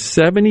on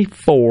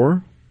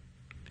 74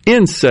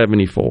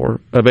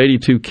 of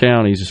 82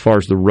 counties as far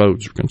as the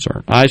roads are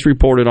concerned. ICE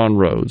reported on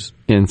roads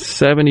in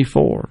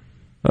 74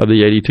 of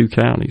the 82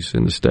 counties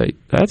in the state.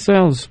 That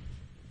sounds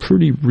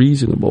pretty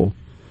reasonable.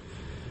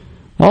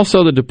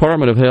 Also, the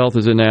Department of Health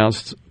has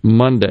announced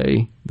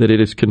Monday that it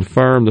has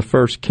confirmed the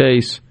first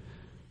case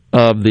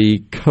of the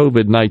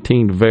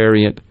COVID-19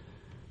 variant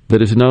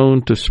that is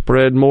known to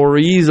spread more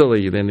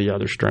easily than the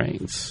other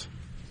strains.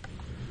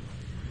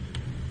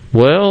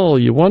 Well,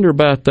 you wonder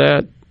about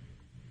that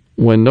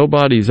when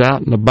nobody's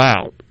out and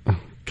about,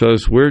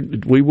 because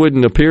we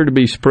wouldn't appear to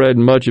be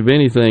spreading much of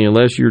anything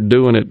unless you're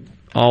doing it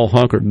all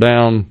hunkered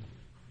down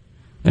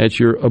at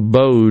your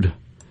abode,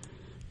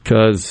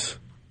 because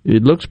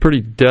it looks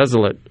pretty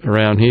desolate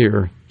around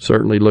here,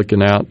 certainly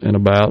looking out and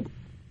about,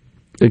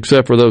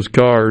 except for those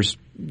cars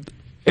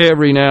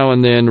every now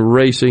and then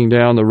racing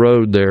down the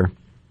road there.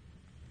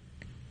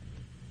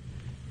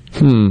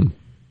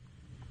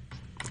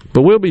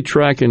 But we'll be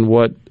tracking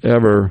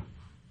whatever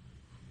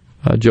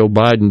Joe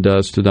Biden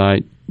does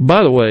tonight.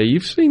 By the way,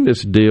 you've seen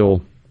this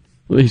deal.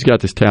 He's got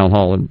this town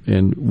hall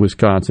in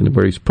Wisconsin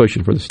where he's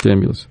pushing for the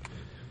stimulus.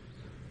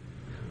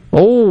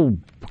 Old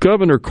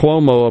Governor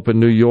Cuomo up in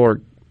New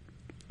York,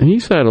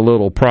 he's had a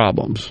little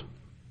problems.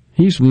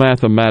 He's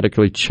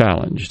mathematically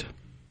challenged.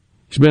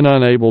 He's been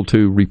unable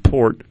to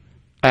report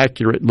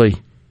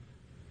accurately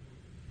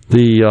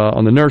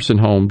on the nursing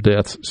home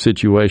death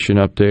situation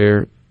up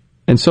there.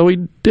 And so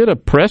he did a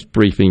press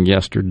briefing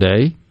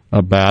yesterday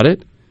about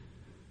it,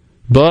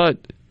 but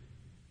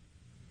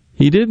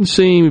he didn't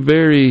seem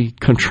very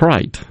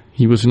contrite.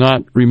 He was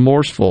not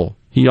remorseful.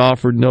 He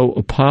offered no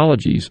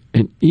apologies.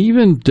 And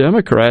even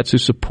Democrats who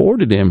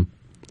supported him,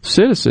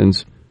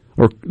 citizens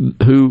or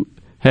who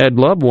had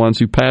loved ones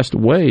who passed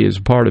away as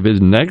part of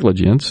his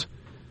negligence,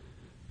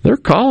 they're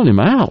calling him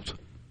out.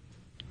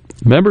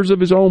 Members of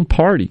his own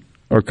party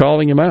are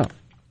calling him out.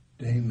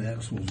 Dane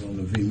Maxwell's on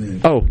the V-Man.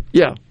 Oh,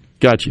 yeah.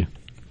 Got you.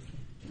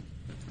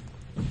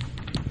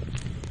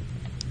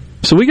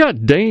 So we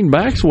got Dane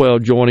Maxwell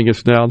joining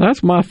us now.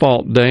 That's my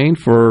fault, Dane,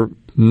 for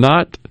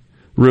not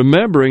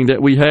remembering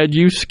that we had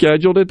you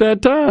scheduled at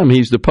that time.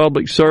 He's the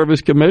Public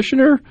Service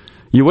Commissioner.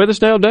 You with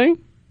us now,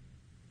 Dane?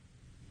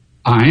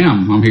 I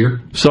am. I'm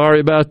here.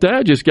 Sorry about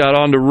that. Just got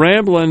on to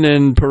rambling,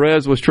 and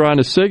Perez was trying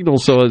to signal,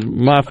 so it's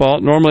my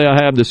fault. Normally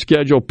I have the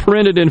schedule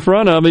printed in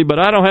front of me, but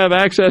I don't have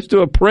access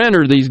to a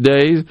printer these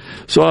days,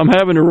 so I'm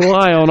having to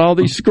rely on all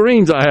these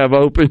screens I have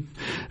open,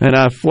 and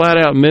I flat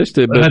out missed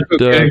it. But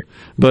okay.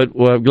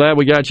 I'm glad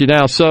we got you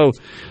now. So,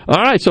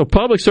 all right, so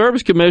Public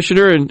Service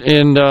Commissioner,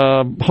 and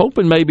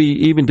hoping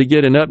maybe even to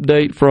get an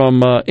update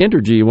from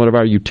Entergy, one of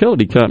our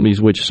utility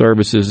companies which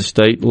services the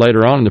state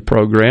later on in the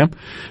program.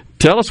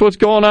 Tell us what's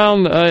going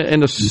on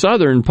in the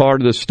southern part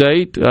of the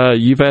state.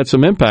 You've had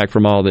some impact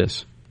from all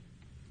this.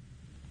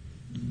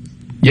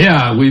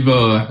 Yeah, we've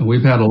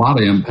had a lot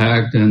of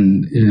impact,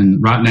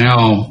 and right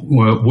now,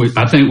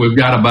 I think we've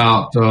got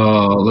about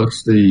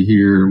let's see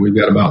here, we've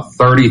got about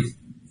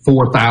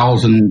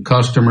 34,000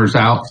 customers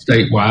out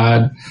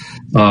statewide.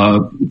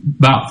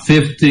 About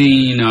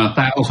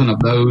 15,000 of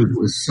those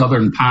was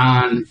Southern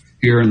Pine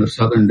here in the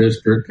Southern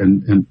District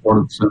and part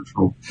of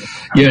Central.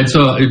 Yeah, it's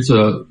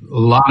a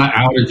lot of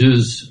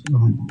outages,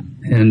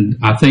 and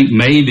I think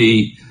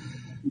maybe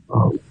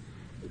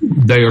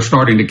they are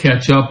starting to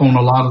catch up on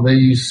a lot of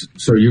these,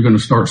 so you're going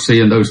to start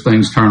seeing those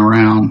things turn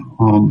around.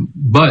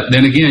 But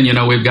then again,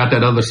 we've got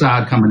that other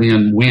side coming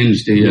in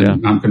Wednesday,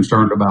 and I'm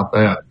concerned about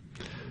that.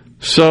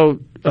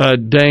 So,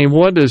 Dane,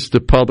 what is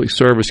the Public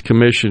Service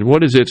Commission,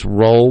 what is its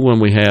role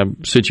when we have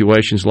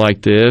situations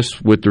like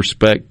this with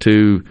respect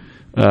to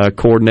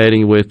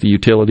coordinating with the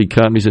utility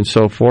companies and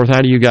so forth?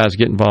 How do you guys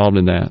get involved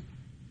in that?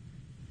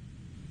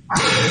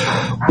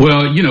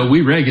 Well,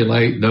 we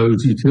regulate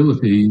those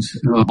utilities,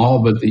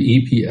 all but the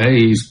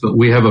EPAs, but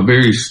we have a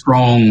very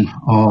strong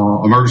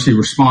emergency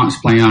response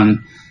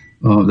plan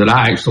that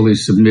I actually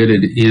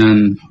submitted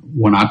in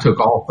when I took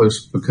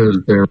office, because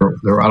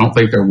I don't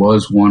think there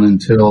was one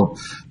until,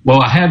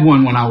 I had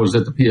one when I was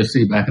at the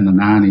PSC back in the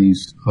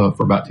 90s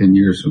for about 10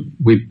 years.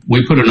 We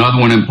put another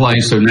one in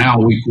place, so now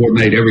we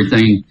coordinate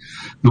everything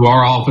through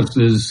our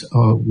offices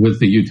with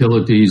the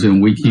utilities,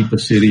 and we keep the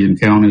city and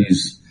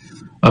counties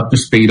up to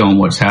speed on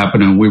what's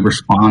happening. We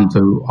respond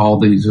to all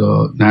these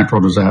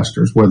natural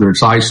disasters, whether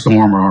it's ice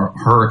storm or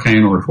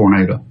hurricane or a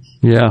tornado.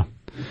 Yeah.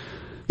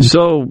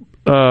 So,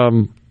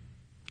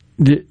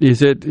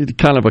 is it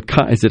kind of a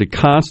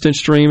constant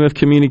stream of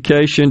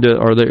communication?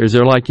 Is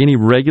there like any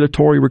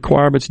regulatory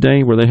requirements,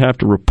 Dane, where they have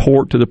to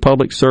report to the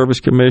Public Service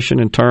Commission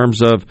in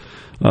terms of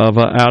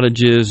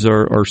outages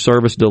or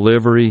service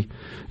delivery?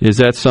 Is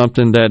that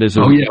something that is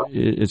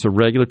it's a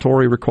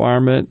regulatory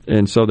requirement,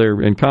 and so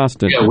they're in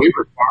constant? Yeah, we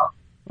require.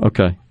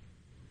 Okay,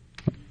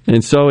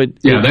 and so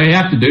they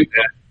have to do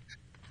that.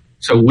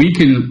 So we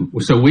can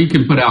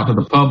put out to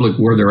the public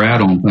where they're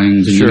at on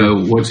things. And,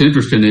 sure. What's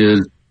interesting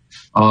is,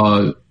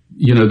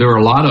 there are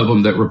a lot of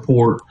them that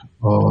report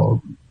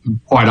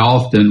quite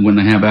often when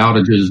they have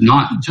outages,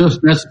 not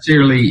just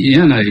necessarily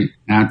in a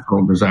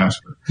natural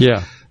disaster.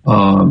 Yeah.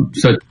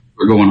 Such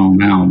are going on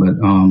now,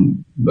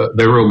 but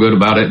they're real good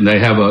about it, and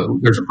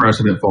there's a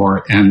precedent for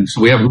it. And so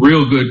we have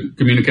real good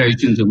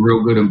communications and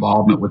real good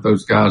involvement with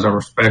those guys. I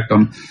respect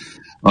them.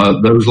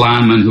 Those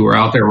linemen who are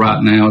out there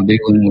right now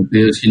dealing with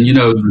this. And,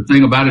 the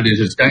thing about it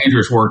is it's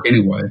dangerous work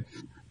anyway.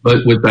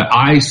 But with the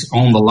ice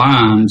on the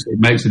lines, it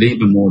makes it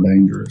even more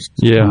dangerous.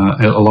 Yeah.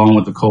 Along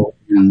with the cold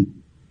wind.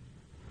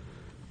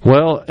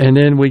 Well, and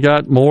then we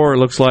got more, it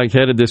looks like,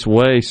 headed this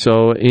way.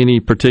 So any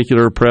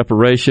particular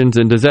preparations?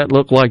 And does that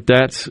look like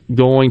that's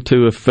going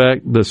to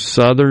affect the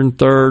southern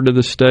third of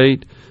the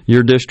state,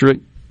 your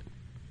district?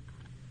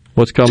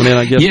 What's coming in,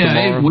 I guess,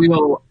 tomorrow? It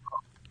will.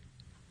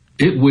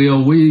 It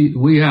will.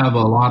 We have a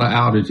lot of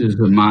outages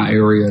in my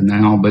area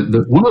now, but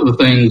one of the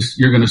things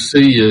you're going to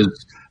see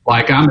is,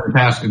 like, I'm in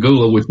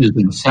Pascagoula, which is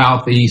in the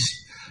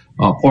southeast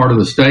part of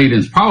the state.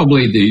 It's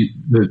probably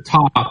the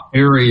top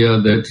area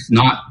that's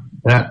not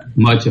that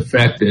much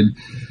affected.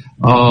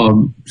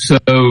 So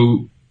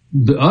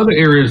the other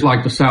areas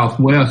like the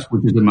southwest,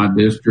 which is in my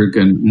district,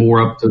 and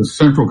more up to the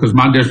central, because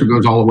my district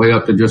goes all the way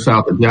up to just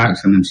south of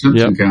Jackson and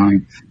Simpson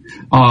County.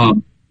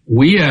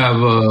 We have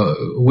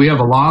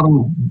a lot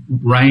of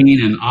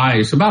rain and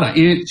ice, about an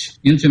inch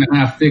and a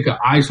half thick of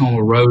ice on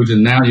the roads,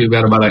 and now you've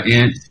got about an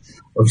inch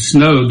of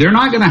snow. They're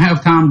not going to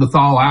have time to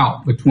thaw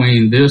out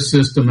between this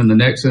system and the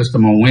next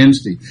system on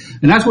Wednesday.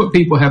 And that's what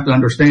people have to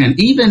understand.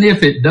 Even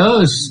if it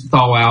does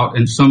thaw out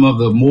in some of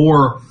the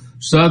more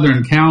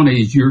southern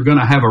counties, you're going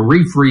to have a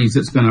refreeze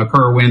that's going to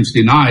occur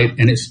Wednesday night,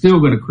 and it's still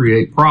going to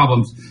create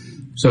problems.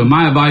 So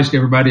my advice to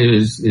everybody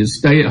is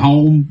stay at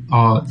home.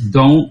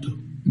 Don't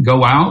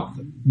go out.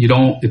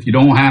 If you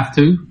don't have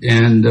to,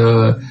 and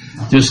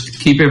just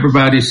keep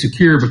everybody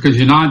secure, because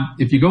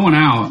if you're going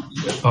out,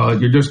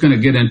 you're just going to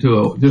get into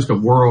a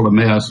world of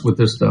mess with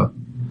this stuff.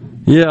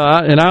 Yeah,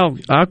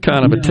 I'll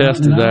kind of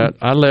attest to that.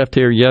 I left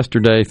here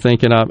yesterday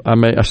thinking I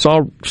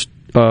saw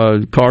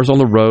cars on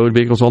the road,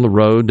 vehicles on the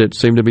road that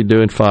seemed to be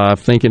doing 5,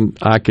 thinking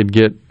I could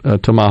get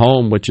to my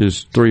home, which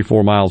is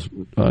 3-4 miles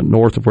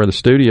north of where the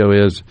studio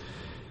is,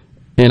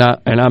 and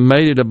I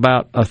made it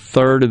about a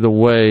third of the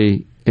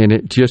way. And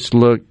it just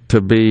looked to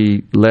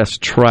be less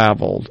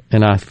traveled.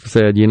 And I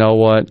said, you know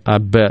what? I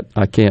bet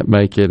I can't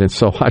make it. And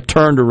so I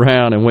turned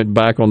around and went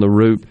back on the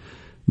route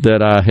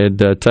that I had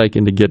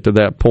taken to get to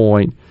that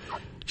point,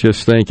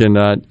 just thinking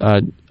I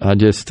want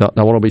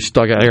to be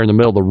stuck out here in the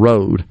middle of the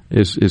road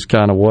is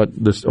kind of what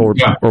this, or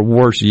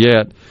worse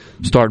yet,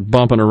 start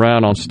bumping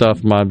around on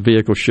stuff my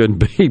vehicle shouldn't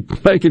be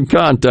making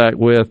contact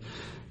with.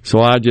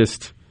 So I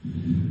guess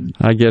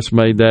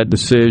made that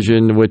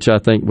decision, which I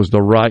think was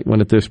the right one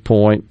at this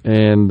point,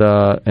 and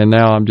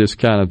now I'm just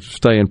kind of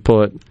staying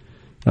put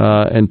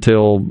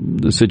until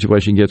the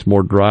situation gets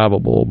more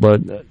drivable.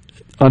 But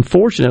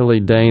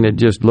unfortunately, Dane, it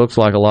just looks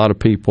like a lot of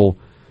people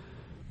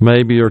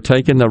maybe are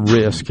taking the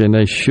risk, and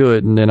they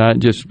shouldn't. And I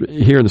just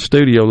here in the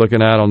studio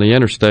looking out on the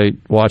interstate,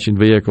 watching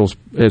vehicles,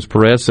 as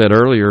Perez said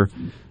earlier,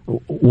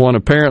 one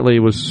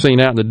apparently was seen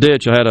out in the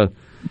ditch. I had a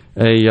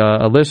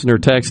listener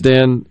text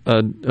in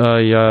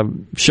a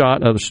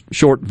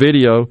short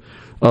video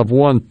of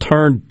one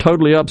turned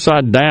totally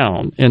upside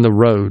down in the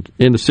road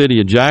in the city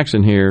of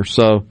Jackson here.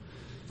 So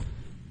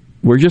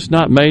we're just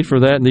not made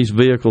for that, and these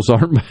vehicles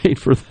aren't made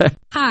for that.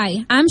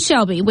 Hi, I'm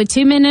Shelby with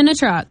 2 Men in a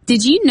Truck.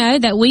 Did you know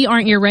that we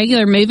aren't your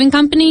regular moving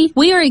company?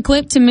 We are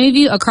equipped to move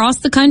you across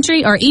the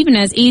country or even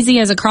as easy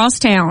as across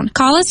town.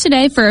 Call us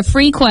today for a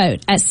free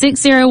quote at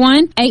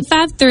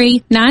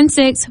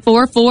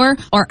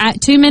 601-853-9644 or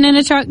at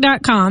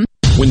 2meninatruck.com.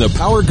 When the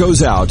power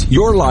goes out,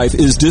 your life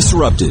is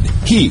disrupted.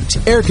 Heat,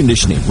 air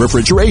conditioning,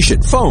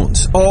 refrigeration,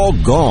 phones, all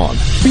gone.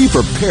 Be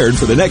prepared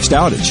for the next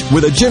outage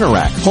with a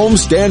Generac home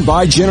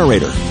standby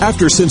generator.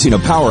 After sensing a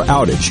power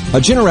outage, a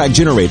Generac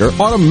generator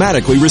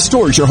automatically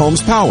restores your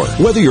home's power,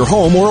 whether you're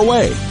home or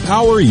away.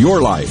 Power your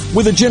life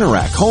with a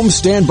Generac home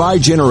standby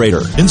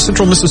generator. In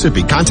Central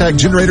Mississippi, contact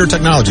Generator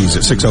Technologies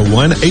at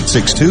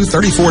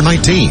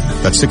 601-862-3419.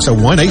 That's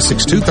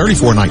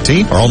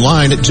 601-862-3419 or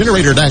online at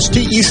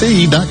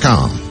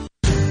generator-tec.com.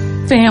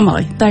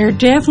 Family. They are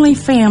definitely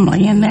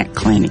family in that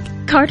clinic.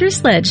 Carter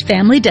Sledge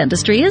Family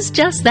Dentistry is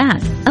just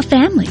that, a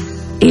family.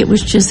 it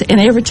was just,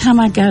 and every time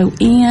I go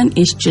in,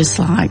 it's just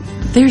like,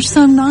 they're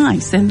so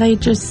nice, and they're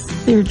just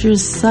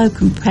so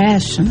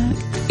compassionate.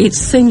 It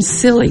seems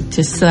silly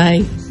to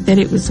say that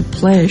it was a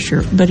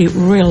pleasure, but it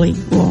really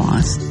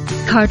was.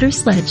 Carter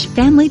Sledge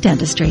Family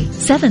Dentistry,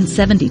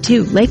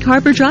 772 Lake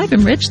Harbor Drive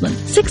in Richland,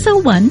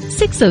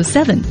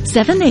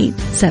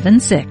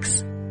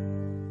 601-607-7876.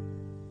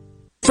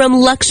 From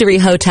luxury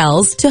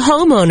hotels to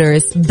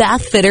homeowners,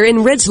 Bath Fitter in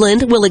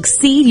Ridgeland will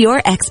exceed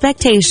your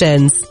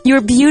expectations.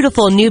 Your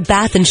beautiful new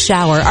bath and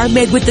shower are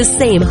made with the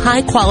same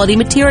high-quality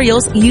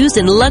materials used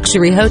in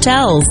luxury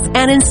hotels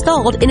and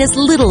installed in as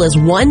little as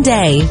 1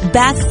 day.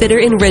 Bath Fitter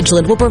in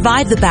Ridgeland will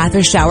provide the bath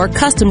or shower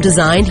custom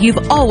designed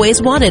you've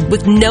always wanted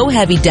with no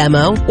heavy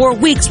demo or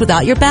weeks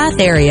without your bath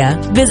area.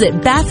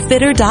 Visit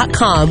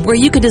bathfitter.com where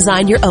you can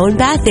design your own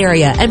bath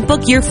area and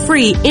book your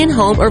free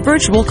in-home or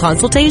virtual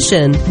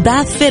consultation.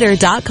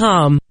 Bathfitter.com.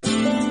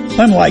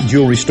 Unlike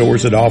jewelry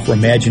stores that offer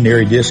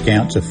imaginary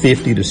discounts of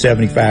 50 to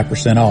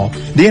 75% off,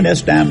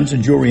 DNS Diamonds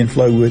and Jewelry in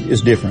Flowood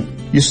is different.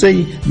 You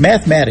see,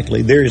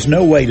 mathematically, there is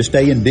no way to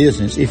stay in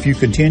business if you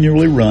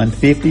continually run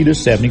 50 to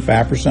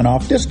 75%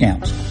 off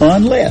discounts,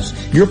 unless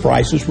your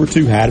prices were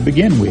too high to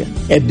begin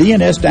with. At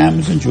DNS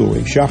Diamonds and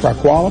Jewelry, shop our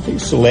quality,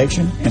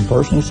 selection, and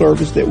personal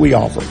service that we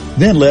offer.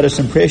 Then let us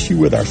impress you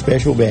with our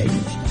special values.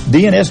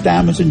 DNS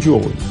Diamonds and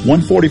Jewelry,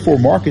 144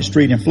 Market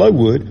Street in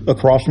Flowood,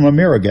 across from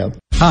Amerigo.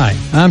 Hi,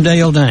 I'm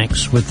Dale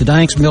Danks with the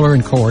Danks, Miller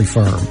 & Corey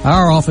firm.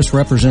 Our office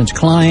represents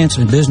clients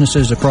and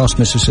businesses across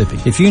Mississippi.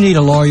 If you need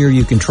a lawyer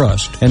you can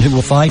trust and who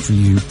will fight for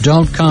you,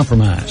 don't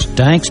compromise.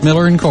 Danks,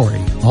 Miller & Corey.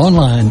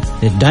 Online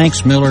at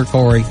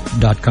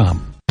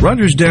danksmillercorey.com.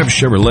 Rogers Dabbs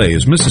Chevrolet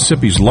is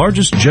Mississippi's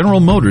largest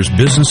General Motors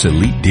business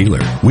elite dealer.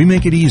 We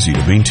make it easy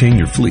to maintain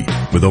your fleet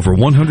with over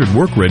 100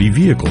 work-ready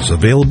vehicles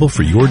available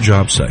for your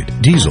job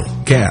site. Diesel,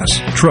 gas,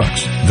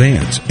 trucks,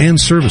 vans, and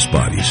service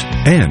bodies.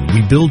 And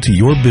we build to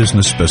your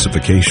business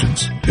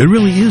specifications. It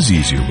really is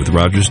easier with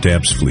Rogers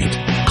Dabbs Fleet.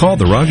 Call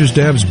the Rogers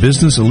Dabbs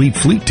Business Elite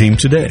Fleet Team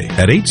today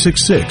at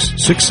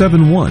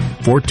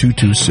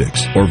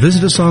 866-671-4226 or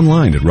visit us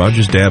online at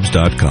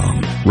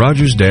rogersdabbs.com.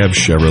 Rogers Dabbs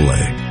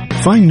Chevrolet.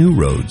 Find new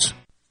roads.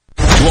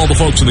 To all the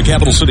folks in the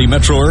Capital City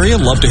metro area,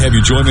 love to have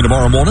you join me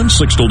tomorrow morning,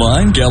 6 till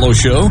 9, Gallo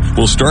Show.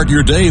 We'll start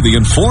your day the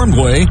informed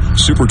way.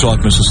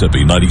 SuperTalk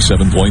Mississippi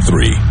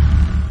 97.3.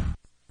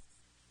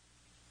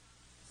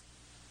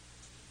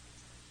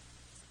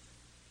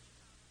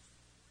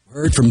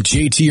 Heard from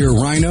JT or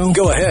Rhino?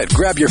 Go ahead,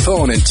 grab your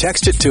phone and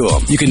text it to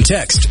them. You can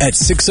text at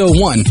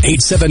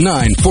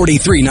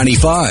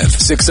 601-879-4395.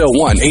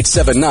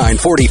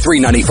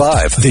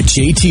 601-879-4395. The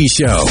JT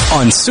Show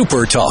on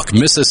SuperTalk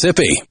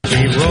Mississippi.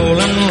 Keep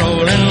rolling,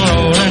 rolling,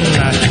 rolling.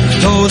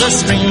 Though the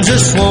strings are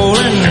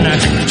swollen,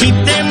 keep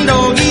them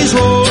doggies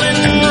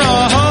rolling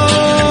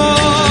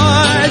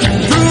right.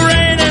 Through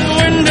rain and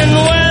wind and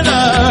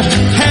weather,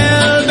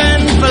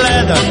 hell-bent for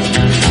leather.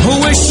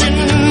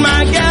 Wishing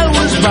my gal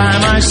was by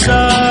my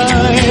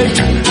side.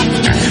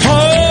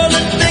 All the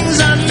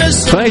things I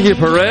miss. Thank you,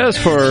 Perez,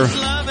 for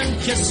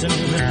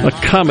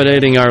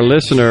accommodating our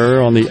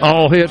listener on the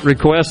all-hit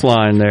request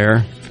line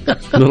there.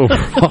 Little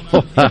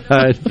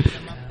rawhide.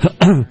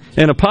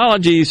 And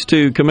apologies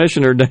to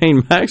Commissioner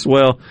Dane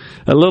Maxwell.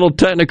 A little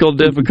technical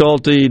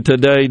difficulty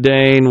today,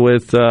 Dane,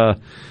 with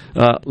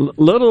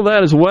little of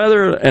that is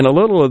weather and a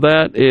little of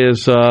that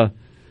is the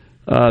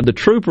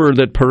trooper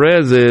that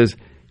Perez is.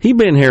 He's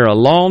been here a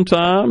long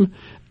time,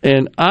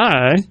 and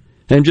I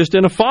am just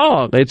in a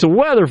fog. It's a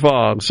weather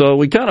fog, so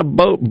we kind of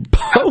both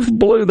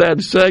blew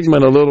that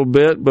segment a little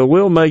bit, but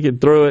we'll make it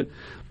through it.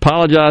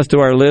 Apologize to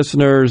our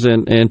listeners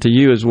and to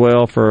you as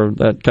well for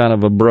that kind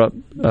of abrupt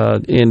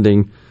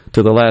ending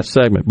to the last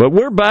segment. But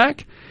we're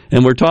back,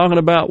 and we're talking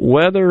about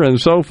weather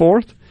and so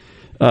forth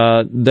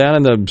down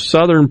in the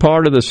southern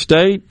part of the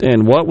state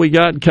and what we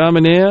got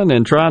coming in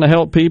and trying to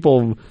help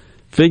people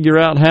figure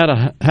out how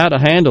to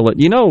handle it.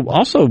 You know,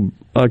 also,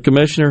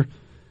 Commissioner,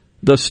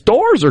 the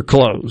stores are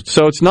closed,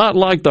 so it's not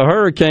like the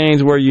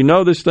hurricanes where you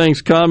know this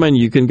thing's coming.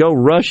 You can go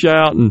rush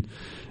out and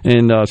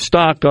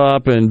stock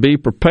up and be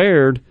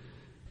prepared.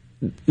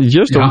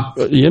 Just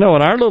in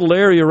our little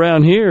area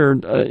around here,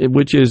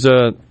 which is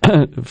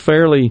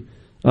fairly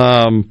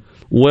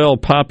well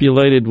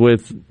populated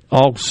with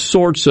all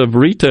sorts of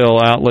retail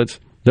outlets,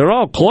 they're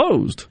all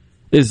closed.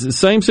 Is the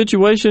same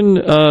situation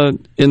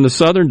in the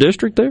southern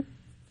district there?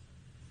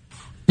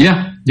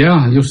 Yeah,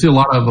 you'll see a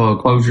lot of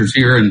closures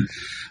here, and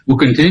we'll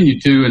continue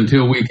to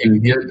until we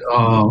can get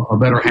a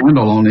better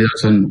handle on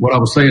this. And what I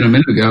was saying a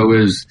minute ago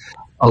is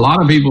a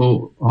lot of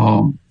people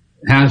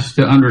has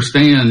to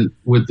understand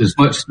with as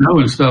much snow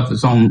and stuff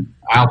that's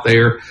out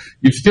there,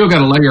 you've still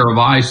got a layer of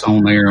ice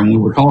on there. And we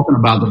were talking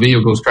about the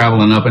vehicles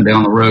traveling up and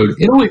down the road.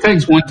 It only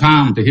takes one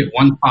time to hit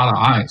one spot of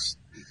ice.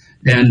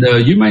 And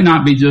you may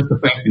not be just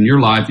affecting your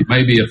life. You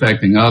may be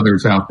affecting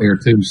others out there,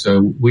 too. So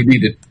we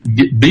need to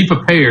be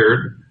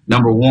prepared,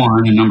 number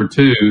one. And number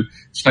two,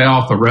 stay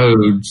off the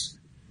roads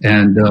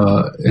and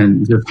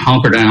just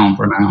hunker down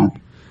for now.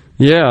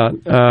 Yeah,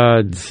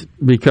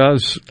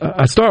 because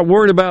I start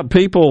worrying about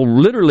people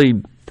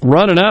literally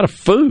running out of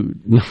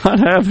food, not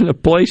having a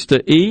place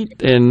to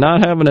eat, and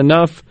not having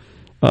enough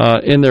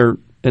in their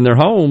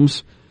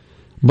homes.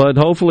 But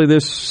hopefully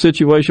this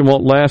situation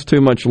won't last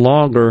too much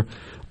longer.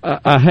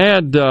 I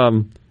had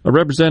a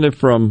representative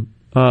from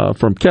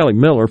Kelly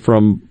Miller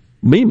from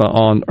MEMA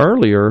on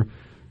earlier,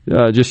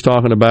 just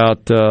talking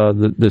about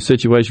the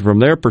situation from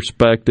their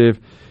perspective.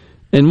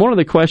 And one of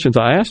the questions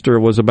I asked her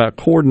was about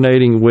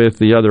coordinating with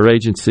the other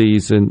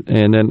agencies and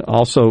then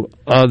also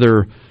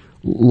other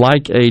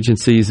like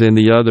agencies in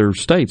the other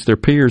states, their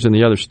peers in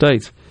the other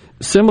states.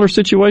 Similar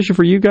situation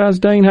for you guys,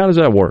 Dane? How does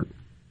that work?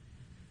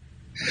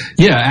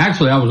 Yeah,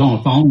 actually, I was on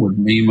the phone with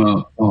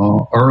MEMA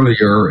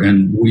earlier,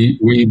 and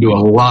we do a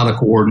lot of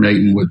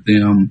coordinating with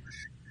them,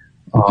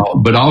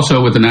 but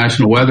also with the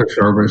National Weather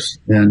Service.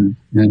 And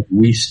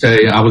we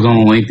I was on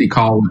a lengthy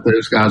call with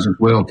those guys as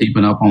well,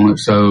 keeping up on it.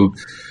 So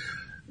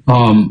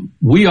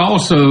we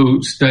also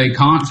stay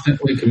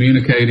constantly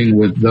communicating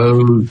with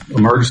those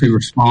emergency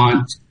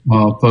response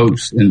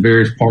folks in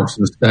various parts of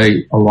the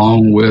state,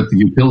 along with the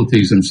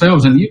utilities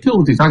themselves. And the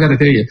utilities, I got to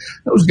tell you,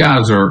 those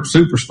guys are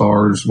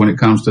superstars when it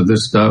comes to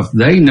this stuff.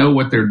 They know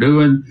what they're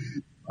doing.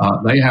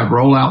 They have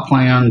rollout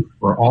plans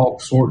for all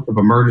sorts of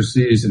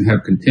emergencies and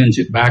have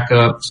contingent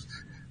backups.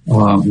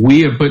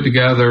 We have put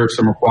together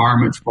some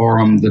requirements for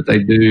them that they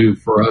do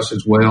for us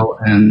as well,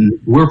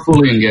 and we're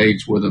fully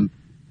engaged with them.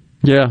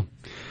 Yeah.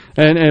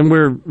 And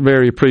we're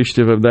very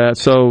appreciative of that.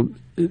 So,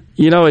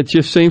 it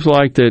just seems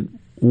like that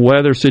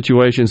weather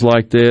situations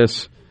like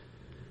this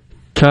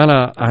kind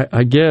of,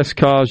 I guess,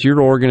 cause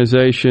your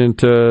organization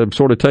to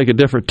sort of take a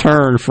different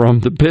turn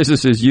from the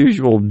business as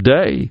usual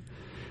day.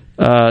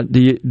 Do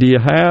you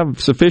have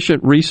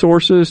sufficient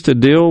resources to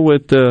deal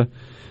with the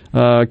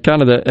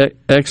kind of the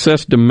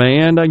excess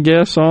demand, I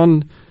guess,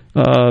 on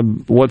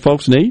what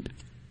folks need?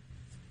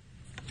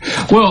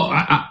 Well,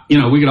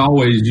 we could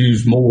always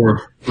use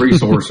more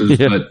resources,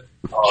 yeah, but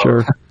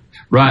sure.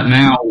 Right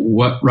now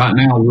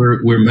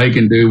we're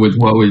making do with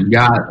what we've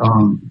got.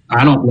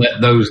 I don't let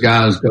those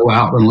guys go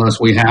out unless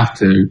we have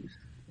to,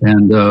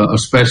 and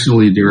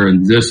especially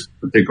during this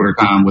particular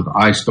time with the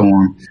ice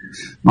storm.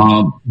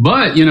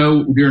 But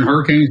during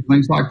hurricanes and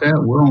things like that,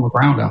 we're on the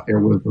ground out there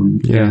with them,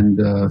 yeah.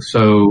 And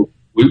so.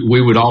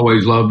 We would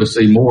always love to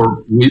see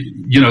more.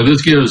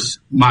 This gives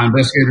my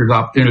investigators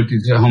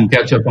opportunities to home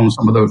catch up on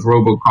some of those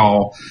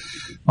robocall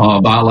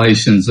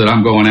violations that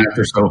I'm going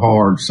after so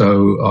hard.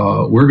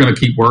 So we're going to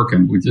keep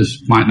working. We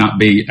just might not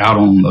be out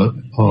on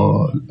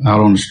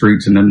the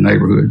streets and in the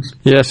neighborhoods.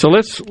 Yeah. So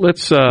let's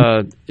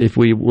if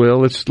we will,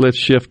 let's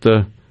shift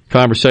the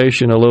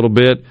conversation a little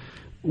bit.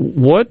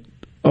 What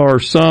are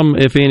some,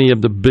 if any,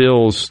 of the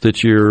bills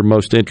that you're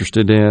most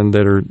interested in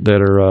that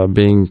are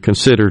being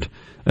considered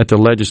at the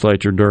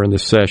legislature during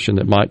this session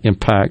that might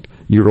impact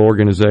your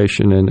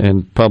organization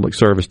and public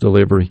service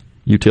delivery,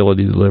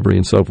 utility delivery,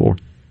 and so forth?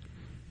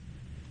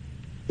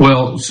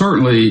 Well,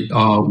 certainly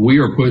we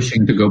are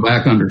pushing to go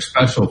back under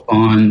special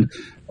fund.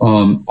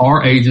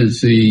 Our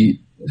agency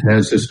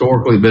has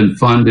historically been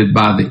funded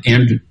by the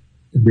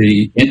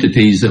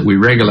entities that we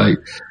regulate.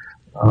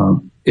 I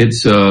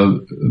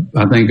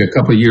think a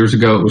couple of years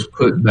ago it was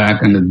put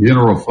back in the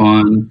general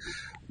fund.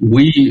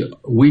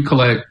 We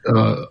collect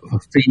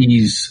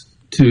fees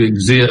to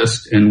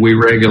exist, and we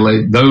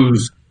regulate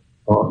those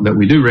that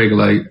we do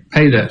regulate,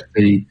 pay that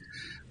fee.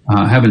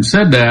 Having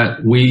said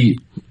that, we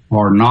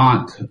are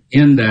not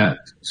in that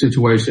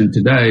situation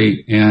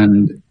today,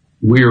 and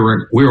we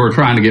were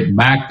trying to get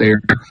back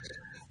there.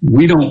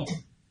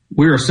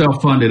 We're a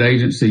self-funded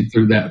agency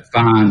through that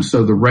fine,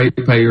 so the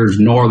ratepayers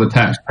nor the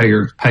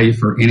taxpayers pay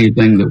for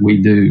anything that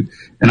we do,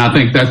 and I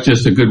think that's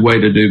just a good way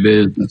to do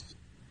business.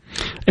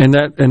 And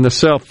the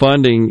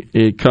self-funding,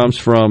 it comes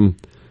from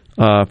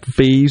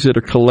fees that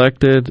are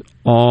collected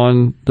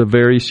on the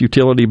various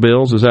utility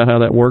bills. Is that how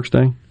that works,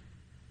 Dane?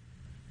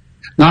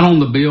 Not on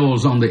the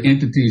bills, on the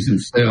entities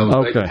themselves.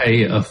 Okay. They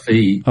pay a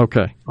fee.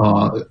 Okay.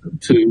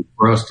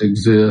 For us to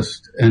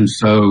exist, and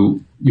so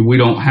we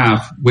don't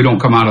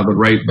come out of the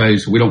rate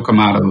base. We don't come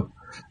out of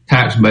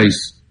tax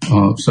base.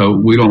 So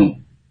we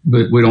don't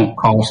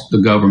cost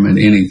the government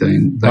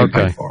anything. They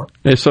pay for it.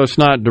 And so it's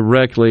not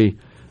directly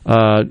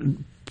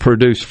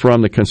produced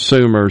from the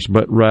consumers,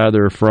 but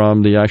rather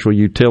from the actual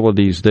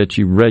utilities that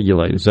you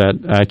regulate. Is that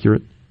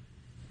accurate?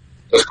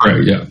 That's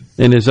correct, yeah.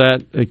 And is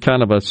that a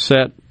kind of a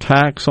set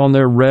tax on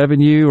their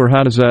revenue, or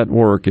how does that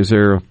work? Is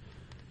there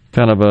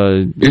kind of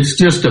a... It's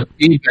just a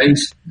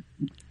fee-based...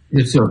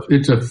 It's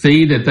a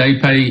fee that they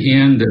pay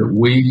in that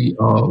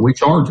we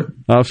charge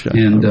them. Okay.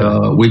 And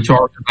we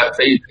charge them that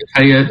fee, they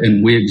pay it,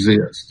 and we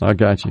exist. I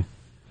got you.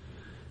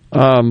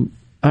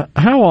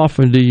 How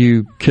often do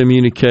you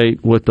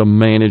communicate with the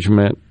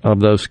management of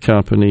those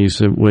companies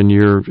when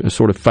you're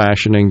sort of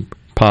fashioning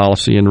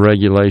policy and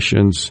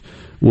regulations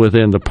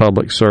within the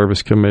Public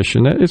Service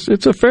Commission?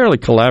 It's a fairly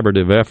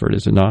collaborative effort,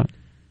 is it not?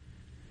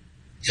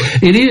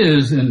 It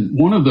is, and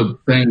one of the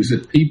things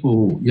that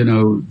people, a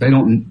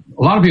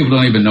lot of people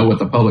don't even know what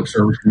the Public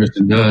Service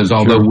Commission does,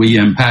 although we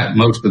impact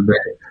most of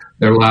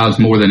their lives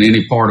more than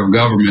any part of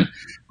government.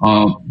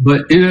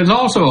 But it is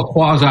also a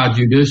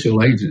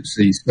quasi-judicial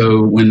agency.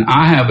 So when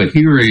I have a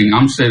hearing,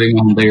 I'm sitting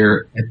on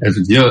there as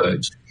a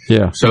judge.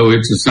 Yeah. So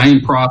it's the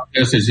same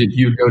process as if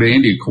you go to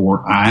any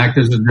court. I act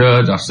as a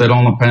judge. I sit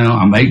on the panel.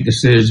 I make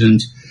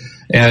decisions,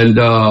 and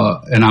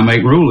I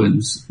make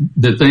rulings.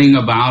 The thing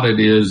about it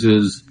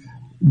is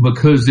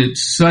because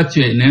it's such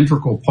an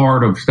integral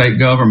part of state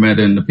government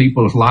and the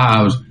people's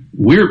lives,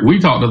 we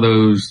talk to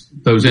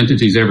those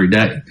entities every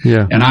day.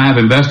 Yeah. And I have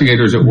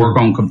investigators that work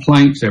on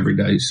complaints every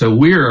day. So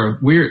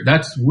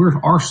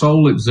our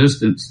sole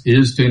existence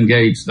is to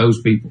engage those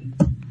people.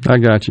 I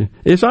got you.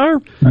 Is our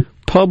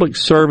Public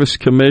Service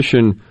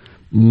Commission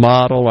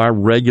model, our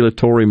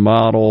regulatory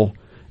model,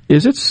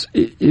 is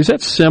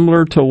that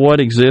similar to what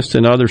exists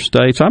in other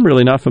states? I'm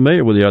really not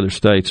familiar with the other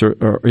states.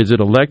 Or is it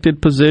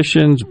elected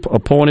positions,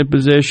 appointed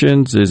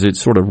positions? Is it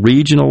sort of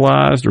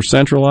regionalized or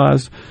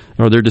centralized?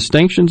 Are there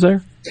distinctions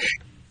there?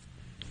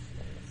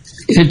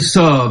 It's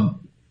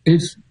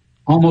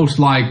almost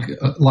like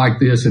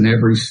this in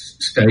every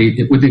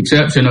state, with the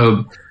exception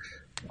of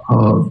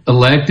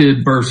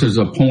elected versus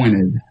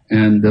appointed.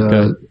 And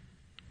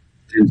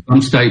in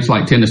some states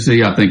like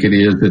Tennessee, I think it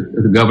is, that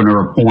the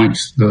governor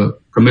appoints the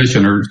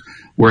commissioners,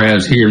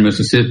 whereas here in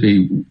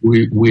Mississippi,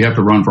 we have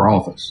to run for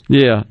office.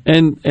 Yeah,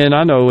 and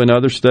I know in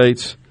other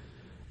states,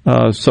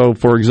 so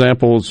for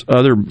example,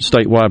 other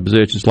statewide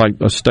positions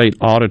like a state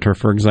auditor,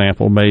 for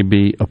example, may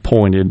be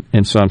appointed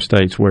in some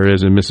states,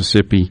 whereas in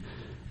Mississippi,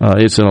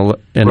 it's an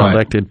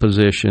elected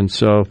position.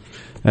 So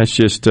that's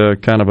just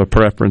kind of a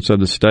preference of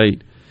the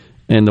state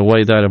and the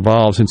way that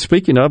evolves. And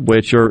speaking of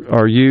which,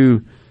 are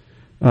you?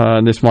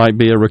 And this might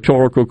be a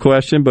rhetorical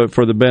question, but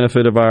for the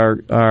benefit of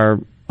our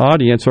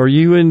audience, are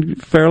you in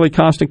fairly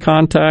constant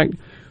contact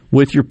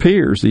with your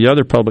peers, the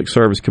other public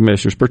service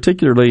commissioners,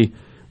 particularly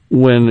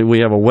when we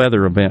have a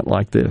weather event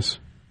like this?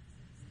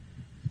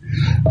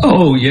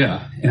 Oh,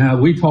 yeah.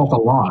 We talk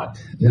a lot.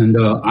 And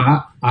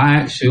I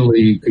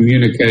actually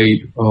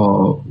communicate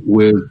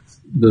with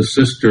the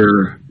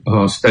sister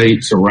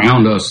states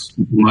around us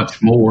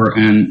much more.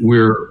 And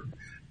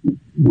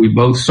we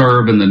both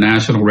serve in the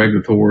National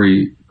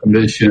Regulatory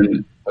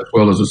Commission as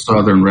well as the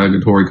Southern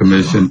Regulatory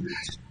Commission.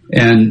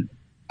 And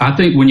I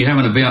think when you have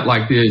an event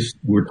like this,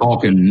 we're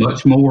talking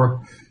much more.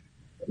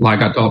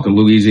 Like I talked to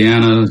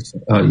Louisiana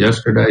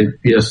yesterday,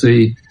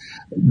 PSC.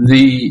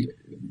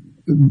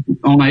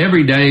 On an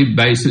everyday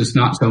basis,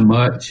 not so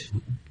much.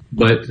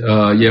 But,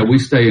 we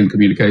stay in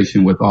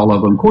communication with all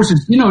of them. Of course,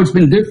 it's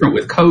been different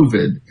with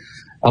COVID.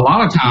 A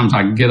lot of times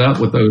I get up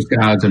with those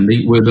guys and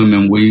meet with them,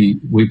 and we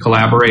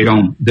collaborate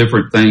on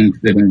different things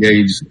that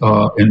engage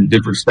in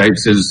different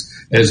states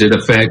as it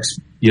affects,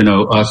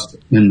 us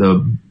in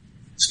the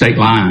state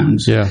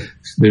lines. Yeah.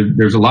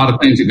 There's a lot of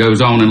things that goes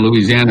on in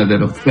Louisiana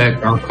that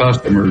affect our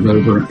customers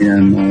over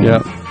in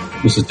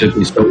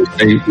Mississippi. So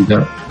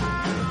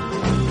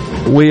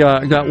we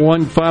got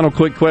one final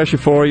quick question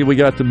for you. We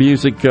got the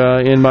music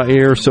in my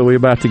ear, so we're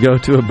about to go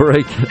to a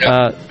break.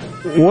 Yep.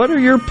 What are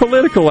your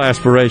political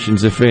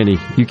aspirations, if any?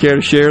 You care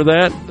to share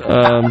that?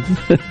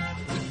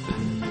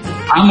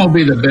 I'm going to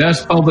be the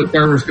best public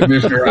service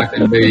commissioner I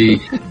can be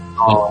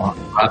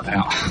right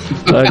now.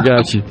 I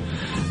got you.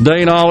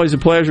 Dane, always a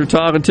pleasure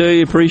talking to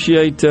you.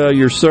 Appreciate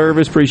your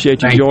service.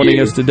 Appreciate you joining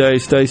us today.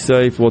 Stay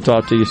safe. We'll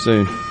talk to you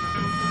soon.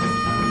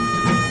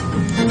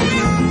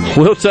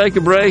 We'll take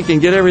a break and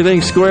get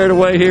everything squared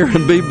away here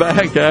and be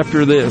back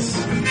after this.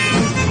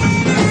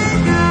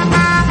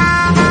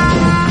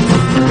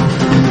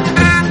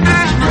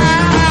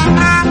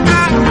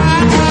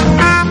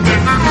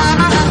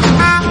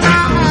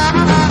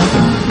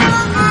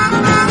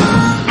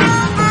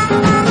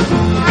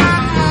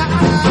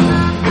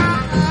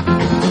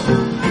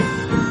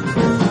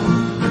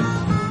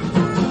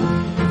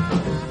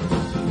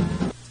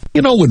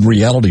 You know, when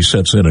reality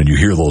sets in and you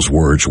hear those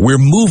words, we're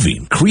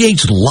moving,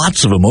 creates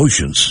lots of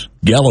emotions.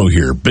 Gallo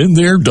here, been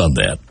there, done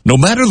that. No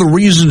matter the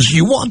reasons,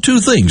 you want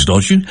two things,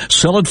 don't you?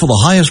 Sell it for the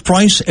highest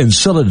price and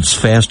sell it as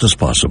fast as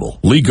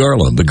possible. Lee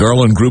Garland, the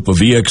Garland Group of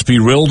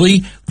eXp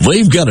Realty,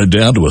 they've got it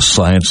down to a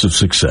science of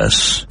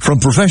success. From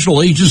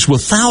professional agents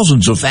with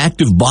thousands of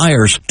active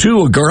buyers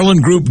to a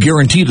Garland Group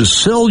guarantee to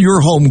sell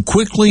your home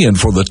quickly and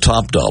for the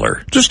top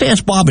dollar. Just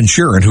ask Bob and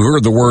Sharon, who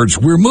heard the words,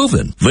 we're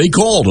moving. They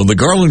called, and the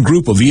Garland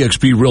Group of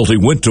eXp Realty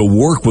went to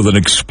work with an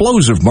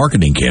explosive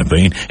marketing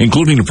campaign,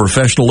 including a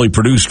professionally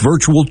produced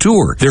virtual tour.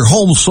 Their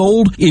home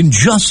sold in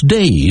just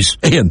days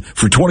and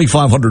for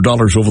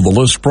 $2,500 over the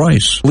list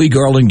price. Lee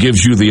Garland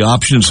gives you the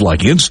options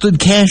like instant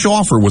cash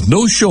offer with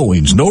no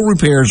showings, no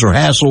repairs or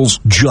hassles,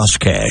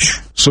 just cash.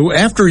 So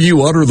after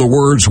you utter the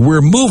words,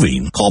 we're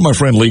moving, call my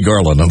friend Lee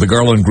Garland on the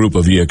Garland Group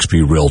of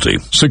eXp Realty,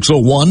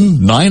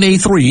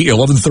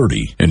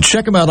 601-983-1130. And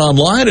check him out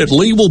online at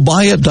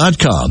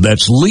LeeWillBuyIt.com.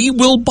 That's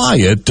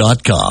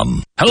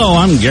LeeWillBuyIt.com. Hello,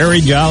 I'm Gary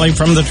Jolly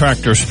from the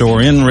Tractor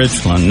Store in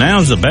Richland.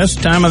 Now's the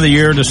best time of the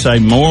year to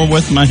save more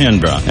with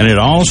Mahindra, and it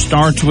all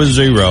starts with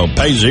zero.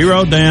 Pay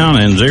zero down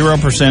and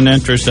 0%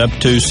 interest up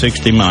to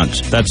 60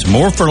 months. That's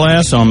more for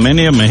less on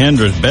many of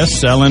Mahindra's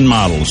best-selling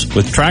models,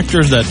 with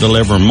tractors that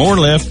deliver more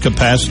lift,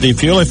 capacity, capacity,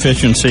 fuel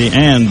efficiency,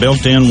 and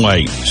built-in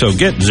weight. So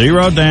get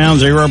 0 down,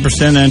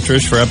 0%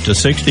 interest for up to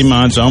 60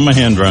 months on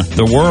Mahindra,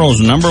 the world's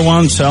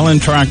 #1 selling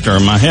tractor,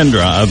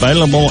 Mahindra,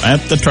 available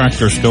at the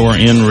tractor store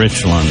in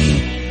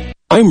Richland.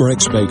 I'm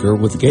Rex Baker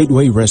with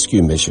Gateway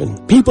Rescue Mission.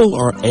 People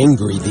are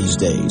angry these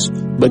days,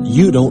 but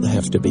you don't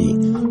have to be.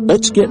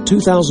 Let's get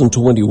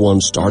 2021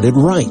 started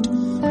right,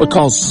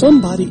 because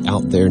somebody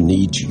out there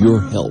needs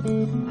your help.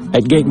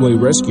 At Gateway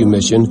Rescue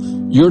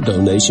Mission, your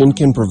donation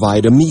can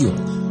provide a meal.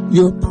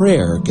 Your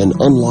prayer can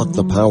unlock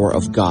the power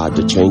of God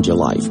to change a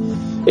life.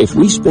 If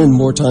we spend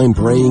more time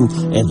praying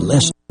and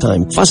less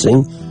time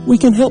fussing, we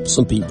can help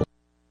some people.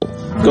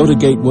 Go to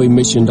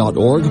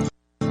gatewaymission.org.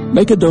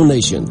 Make a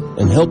donation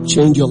and help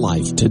change your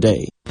life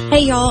today.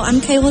 Hey y'all,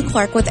 I'm Kayla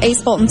Clark with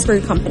Ace Bolton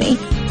Screw Company.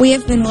 We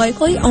have been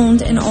locally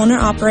owned and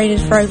owner-operated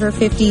for over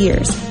 50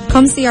 years.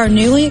 Come see our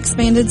newly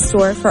expanded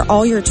store for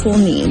all your tool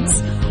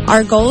needs.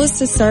 Our goal is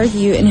to serve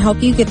you and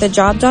help you get the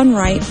job done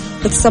right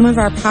with some of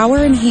our power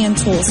and hand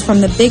tools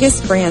from the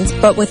biggest brands,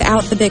 but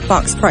without the big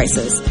box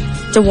prices.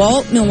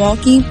 DeWalt,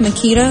 Milwaukee,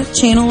 Makita,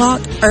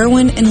 Channellock,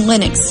 Irwin, and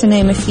Lennox, to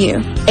name a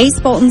few. Ace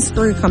Bolton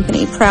Screw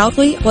Company,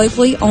 proudly,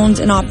 locally owned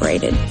and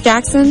operated.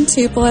 Jackson,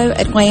 Tupelo,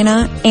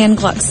 Atlanta, and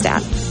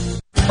Gluckstadt.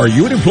 Are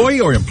you an employee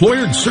or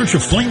employer in search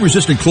of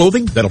flame-resistant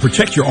clothing that'll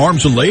protect your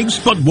arms and legs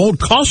but won't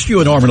cost you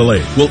an arm and a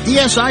leg? Well,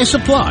 ESI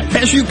Supply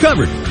has you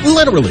covered,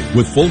 literally,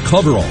 with full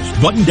coveralls,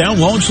 button-down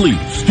long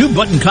sleeves,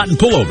 2-button cotton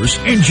pullovers,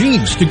 and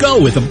jeans to go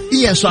with them.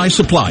 ESI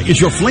Supply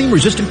is your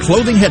flame-resistant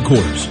clothing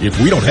headquarters. If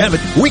we don't have it,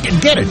 we can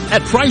get it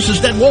at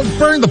prices that won't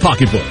burn the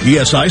pocketbook.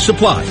 ESI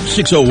Supply,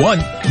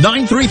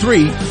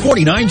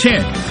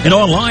 601-933-4910, and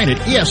online at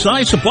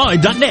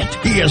esisupply.net.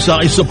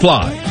 ESI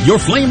Supply, your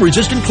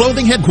flame-resistant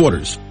clothing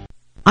headquarters.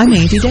 I'm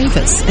Andy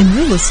Davis, and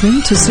you're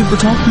listening to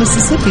SuperTalk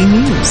Mississippi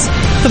News.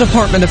 The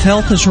Department of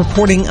Health is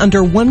reporting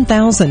under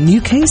 1,000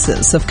 new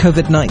cases of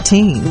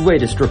COVID-19. The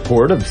latest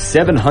report of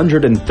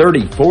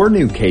 734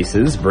 new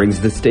cases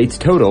brings the state's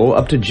total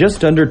up to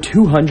just under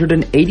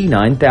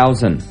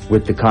 289,000.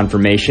 With the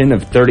confirmation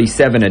of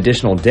 37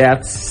 additional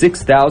deaths,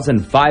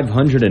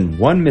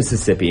 6,501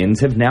 Mississippians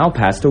have now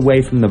passed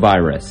away from the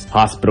virus.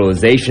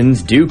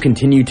 Hospitalizations do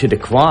continue to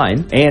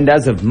decline, and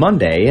as of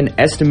Monday, an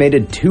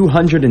estimated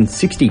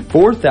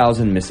 264,000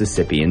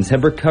 Mississippians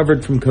have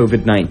recovered from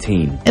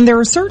COVID-19. And there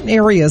are certain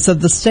areas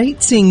of the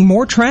state seeing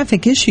more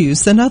traffic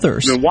issues than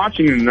others. We're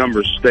watching the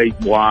numbers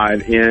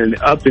statewide, and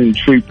up in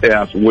Troop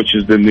F, which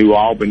is the New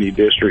Albany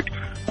district,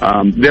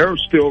 they're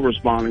still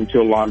responding to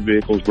a lot of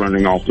vehicles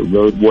running off the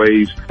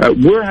roadways.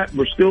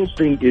 We're still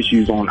seeing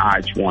issues on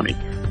I-20,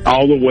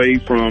 all the way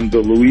from the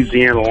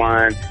Louisiana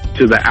line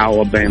to the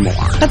Alabama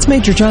line. That's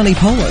Major Johnny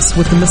Polis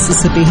with the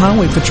Mississippi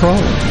Highway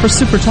Patrol. For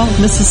SuperTalk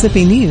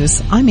Mississippi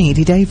News, I'm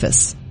Andy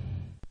Davis.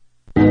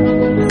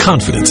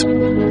 Confidence,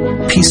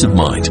 peace of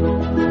mind,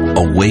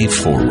 a way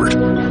forward.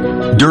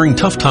 During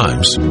tough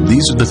times,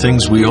 these are the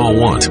things we all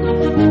want.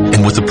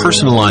 And with the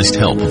personalized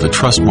help of a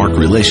Trustmark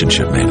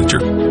relationship manager,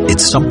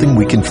 it's something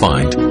we can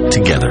find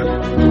together.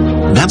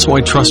 That's why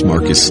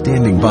Trustmark is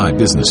standing by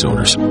business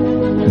owners.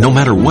 No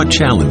matter what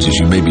challenges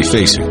you may be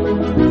facing,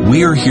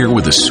 we are here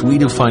with a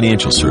suite of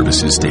financial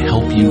services to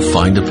help you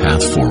find a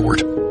path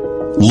forward.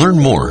 Learn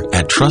more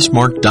at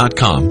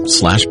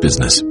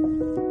trustmark.com/business.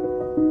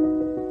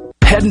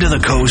 Heading to the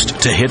coast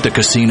to hit the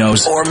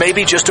casinos, or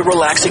maybe just a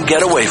relaxing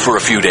getaway for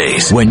a few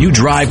days. When you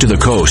drive to the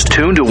coast,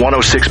 tune to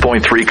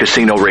 106.3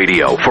 Casino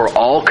Radio for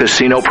all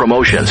casino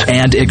promotions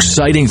and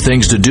exciting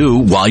things to do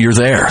while you're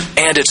there.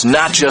 And it's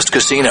not just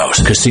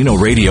casinos. Casino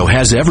Radio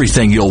has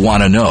everything you'll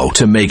want to know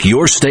to make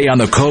your stay on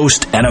the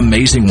coast an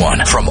amazing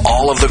one. From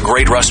all of the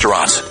great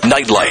restaurants,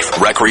 nightlife,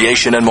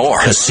 recreation, and more,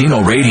 Casino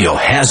Radio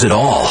has it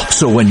all.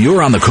 So when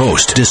you're on the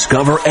coast,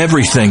 discover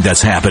everything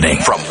that's happening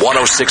from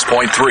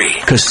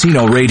 106.3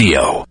 Casino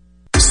Radio.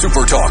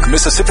 SuperTalk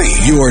Mississippi,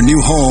 your new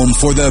home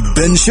for the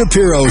Ben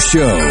Shapiro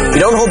Show. We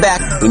don't hold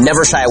back. We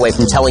never shy away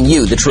from telling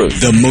you the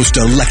truth. The most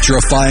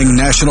electrifying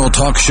national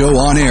talk show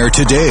on air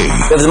today.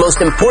 We have the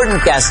most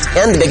important guests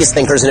and the biggest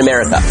thinkers in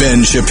America.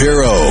 Ben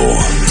Shapiro,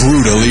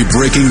 brutally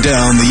breaking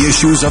down the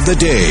issues of the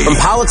day. From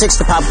politics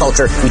to pop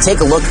culture, we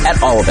take a look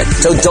at all of it.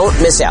 So don't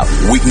miss out.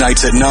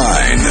 Weeknights at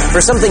 9.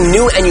 For something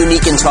new and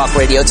unique in talk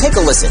radio, take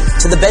a listen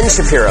to The Ben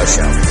Shapiro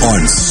Show.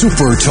 On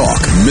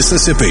SuperTalk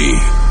Mississippi.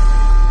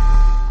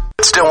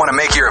 Still want to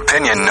make your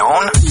opinion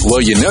known?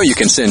 Well, you know you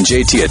can send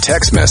JT a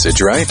text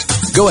message, right?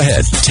 Go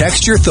ahead.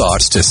 Text your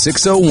thoughts to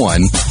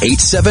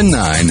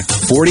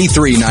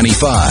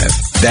 601-879-4395.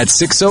 That's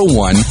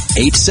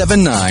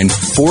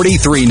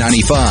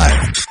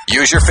 601-879-4395.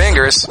 Use your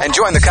fingers and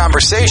join the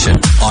conversation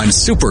on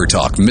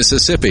SuperTalk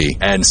Mississippi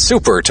and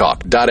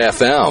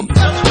SuperTalk.fm.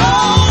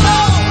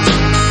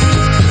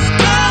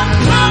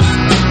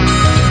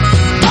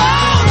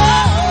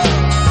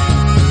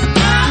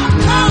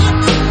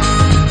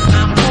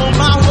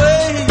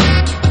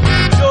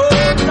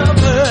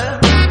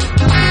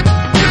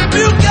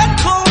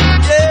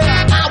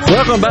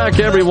 Welcome back,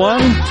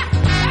 everyone.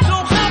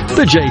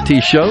 The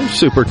JT Show,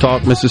 Super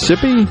Talk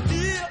Mississippi,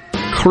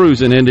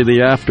 cruising into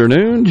the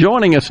afternoon.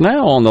 Joining us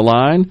now on the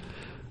line,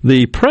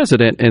 the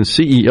president and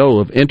CEO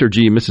of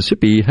Entergy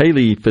Mississippi,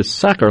 Haley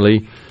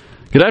Fisackerly.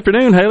 Good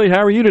afternoon, Haley.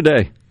 How are you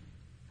today?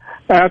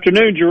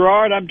 Afternoon,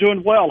 Gerard. I'm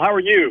doing well. How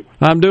are you?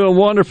 I'm doing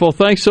wonderful.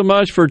 Thanks so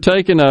much for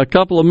taking a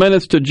couple of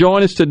minutes to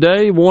join us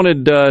today.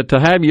 Wanted to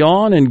have you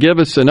on and give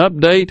us an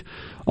update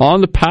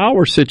on the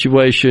power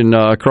situation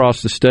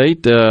across the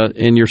state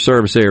in your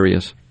service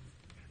areas.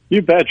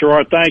 You bet,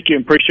 Gerard. Thank you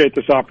and appreciate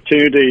this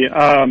opportunity.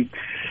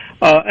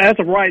 As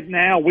of right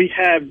now, we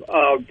have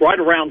right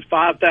around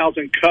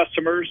 5,000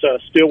 customers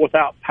still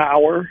without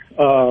power.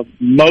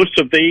 Most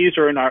of these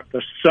are in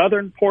the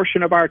southern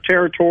portion of our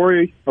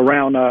territory,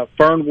 around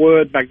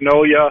Fernwood,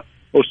 Magnolia,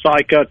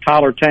 Osika,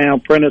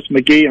 Tylertown, Prentice,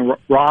 McGee, and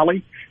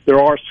Raleigh. There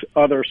are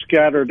other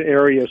scattered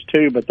areas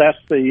too, but that's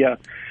the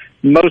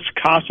most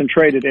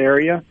concentrated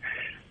area.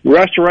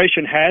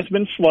 Restoration has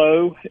been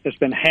slow. It's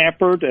been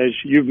hampered, as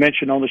you've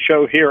mentioned on the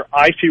show here,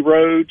 icy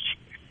roads,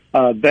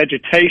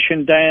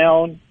 vegetation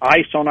down,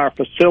 ice on our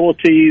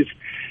facilities,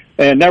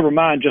 and never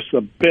mind just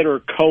the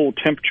bitter cold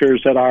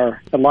temperatures that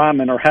our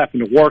linemen are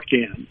having to work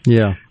in.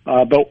 Yeah.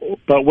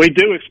 But we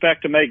do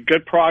expect to make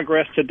good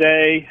progress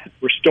today,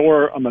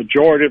 restore a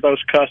majority of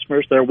those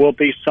customers. There will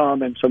be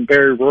some in some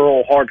very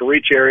rural,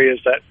 hard-to-reach areas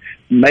that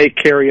may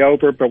carry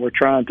over, but we're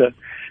trying to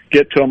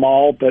get to them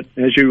all. But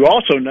as you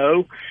also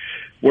know,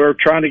 we're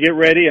trying to get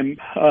ready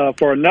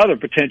for another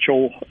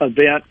potential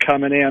event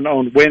coming in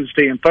on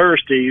Wednesday and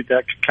Thursday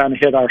that could kind of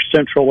hit our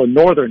central and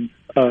northern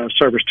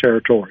service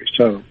territory.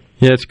 So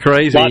yeah, it's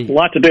crazy. A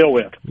lot to deal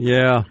with.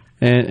 Yeah,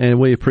 and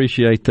we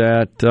appreciate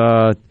that.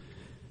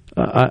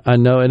 I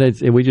know,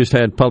 and we just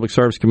had Public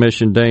Service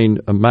Commission Dane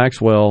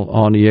Maxwell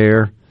on the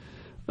air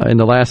in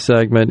the last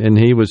segment, and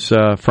he was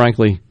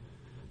frankly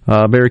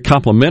very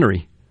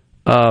complimentary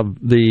of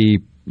the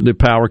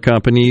power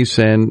companies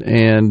and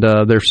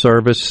their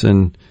service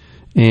and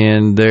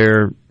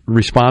their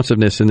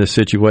responsiveness in this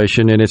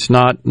situation. And it's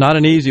not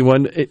an easy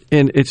one.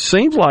 And it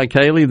seems like,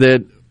 Haley,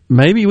 that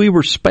maybe we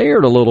were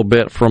spared a little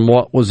bit from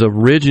what was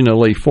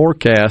originally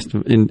forecast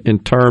in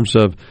terms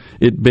of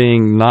it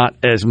being not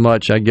as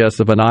much, I guess,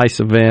 of an ice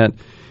event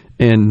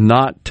and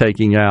not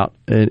taking out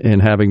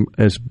and having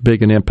as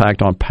big an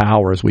impact on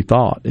power as we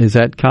thought. Is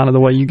that kind of the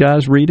way you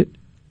guys read it?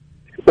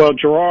 Well,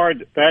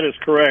 Gerard, that is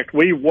correct.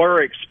 We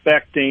were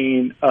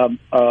expecting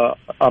a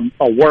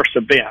worse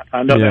event.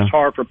 I know that's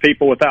hard for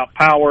people without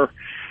power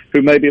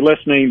who may be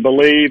listening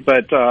believe,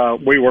 but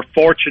we were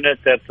fortunate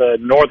that the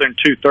northern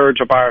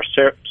two-thirds of our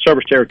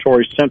service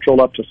territory,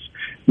 central up to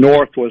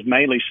north, was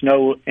mainly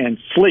snow and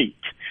sleet.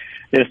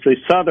 It's the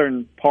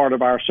southern part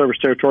of our service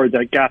territory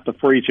that got the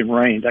freezing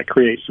rain that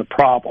creates the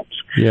problems.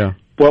 Yeah.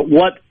 But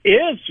what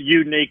is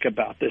unique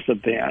about this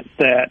event,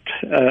 that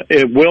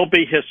it will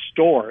be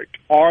historic,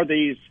 are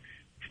these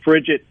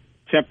frigid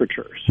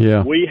temperatures.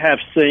 Yeah. We have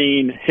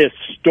seen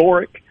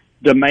historic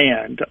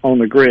demand on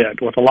the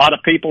grid with a lot of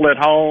people at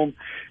home,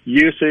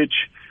 usage.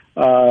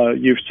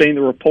 You've seen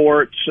the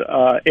reports.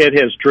 It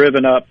has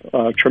driven up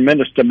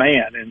tremendous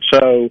demand. And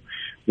so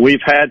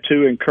we've had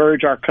to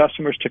encourage our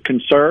customers to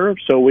conserve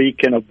so we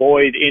can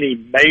avoid any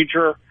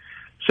major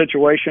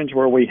situations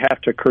where we have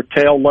to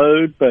curtail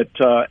load, but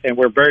and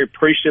we're very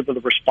appreciative of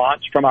the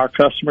response from our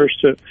customers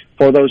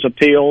for those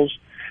appeals.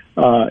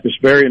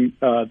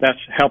 That's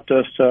helped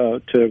us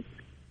to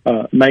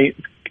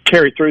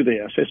carry through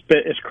this.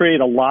 It's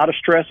created a lot of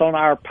stress on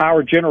our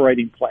power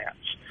generating plants.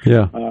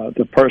 Yeah,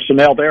 the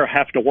personnel there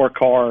have to work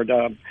hard.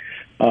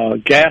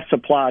 Gas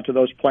supply to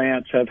those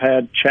plants have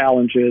had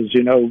challenges.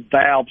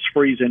 Valves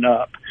freezing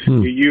up.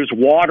 You use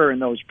water in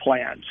those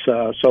plants,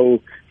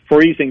 so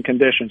freezing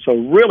conditions, so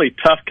really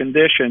tough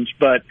conditions,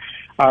 but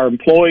our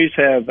employees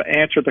have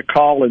answered the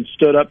call and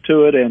stood up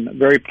to it, and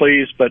very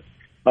pleased, but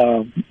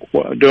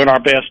doing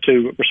our best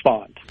to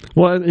respond.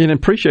 Well, and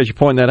appreciate you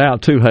pointing that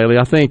out too, Haley.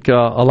 I think a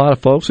lot of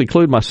folks,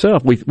 including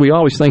myself, we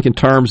always think in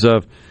terms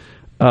of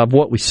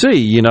what we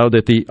see,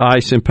 that the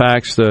ice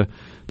impacts the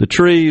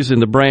trees and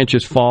the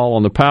branches fall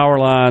on the power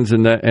lines,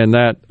 and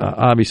that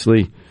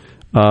obviously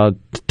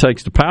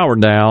takes the power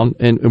down,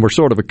 and we're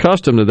sort of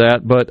accustomed to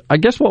that. But I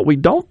guess what we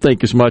don't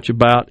think as much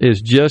about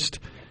is just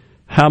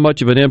how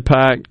much of an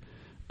impact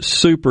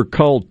super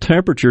cold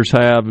temperatures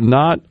have,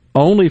 not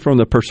only from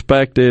the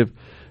perspective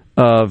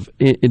of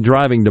in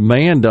driving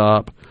demand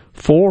up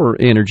for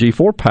energy,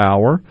 for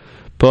power,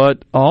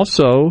 but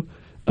also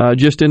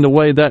just in the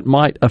way that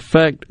might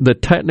affect the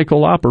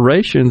technical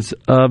operations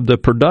of the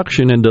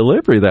production and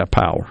delivery of that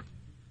power.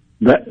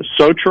 That's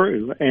so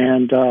true.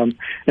 And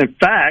in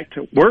fact,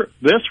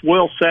 this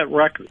will set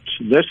records.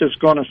 This is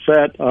going to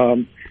set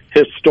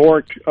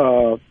historic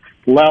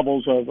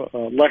levels of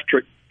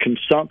electric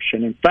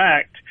consumption. In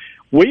fact,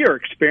 we are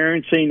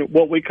experiencing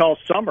what we call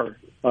summer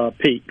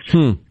peaks.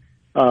 And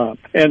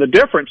the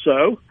difference,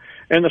 though,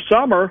 in the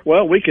summer,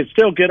 well, we can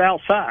still get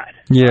outside.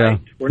 Yeah.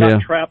 Right? We're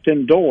not trapped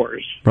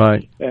indoors.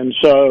 Right. And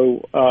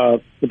so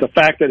with the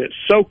fact that it's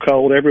so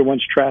cold,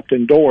 everyone's trapped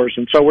indoors.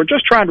 And so we're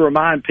just trying to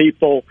remind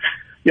people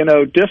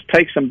just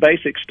take some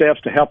basic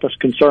steps to help us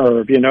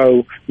conserve.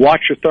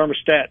 Watch your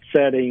thermostat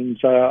settings,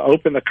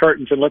 open the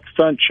curtains and let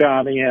the sun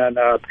shine in,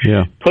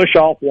 push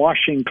off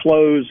washing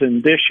clothes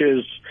and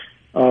dishes,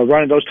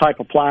 running those type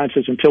of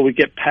appliances until we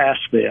get past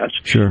this.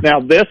 Sure. Now,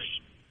 these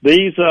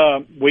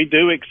we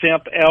do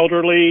exempt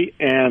elderly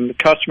and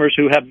customers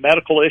who have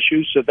medical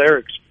issues, so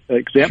they're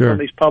exempt from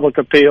these public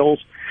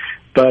appeals.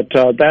 But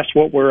that's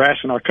what we're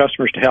asking our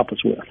customers to help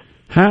us with.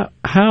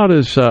 How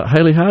does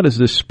Haley? How does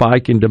this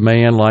spike in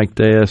demand like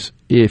this,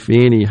 if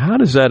any, how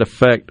does that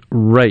affect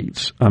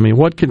rates? I mean,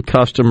 what can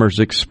customers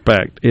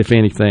expect, if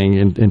anything,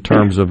 in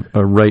terms of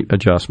rate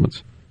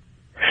adjustments?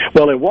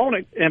 Well, it won't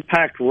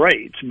impact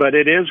rates, but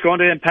it is going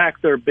to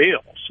impact their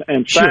bills.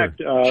 In fact,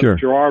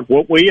 Gerard,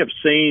 what we have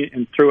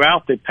seen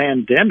throughout the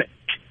pandemic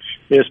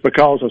is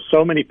because of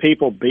so many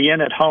people being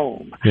at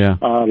home,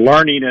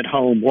 learning at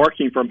home,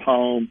 working from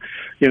home,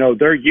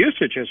 their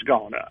usage has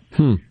gone up.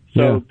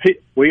 So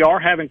we are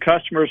having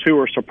customers who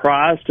are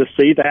surprised to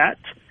see that.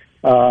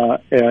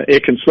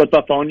 It can slip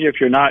up on you if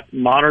you're not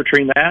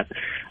monitoring that.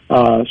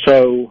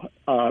 So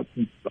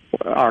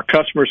our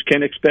customers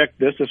can expect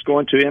this is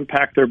going to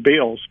impact their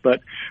bills. But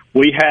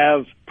we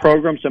have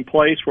programs in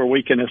place where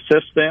we can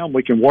assist them.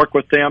 We can work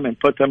with them and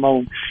put them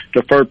on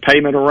deferred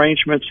payment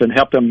arrangements and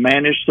help them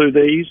manage through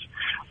these.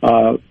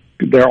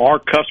 There are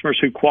customers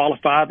who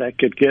qualify that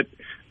could get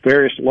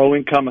various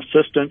low-income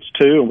assistance,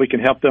 too, and we can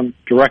help them,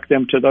 direct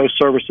them to those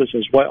services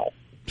as well.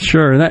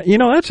 Sure. That's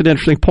an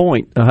interesting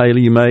point,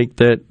 Haley, you make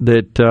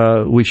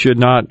that we should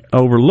not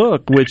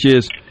overlook, which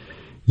is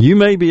you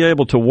may be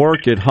able to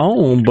work at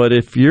home, but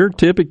if you're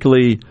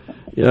typically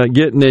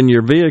getting in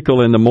your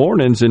vehicle in the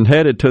mornings and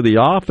headed to the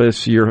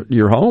office,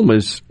 your home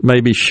is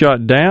maybe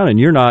shut down and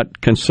you're not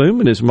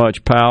consuming as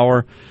much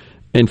power.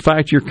 In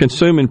fact, you're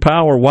consuming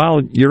power while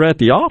you're at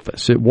the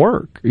office, at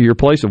work, your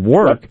place of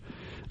work.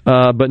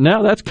 But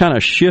now that's kind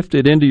of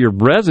shifted into your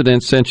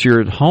residence since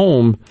you're at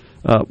home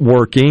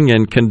working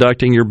and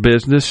conducting your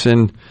business,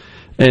 and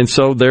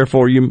so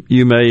therefore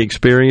you may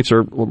experience,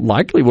 or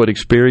likely would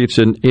experience,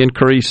 an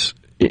increase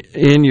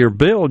in your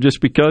bill just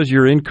because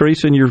you're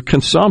increasing your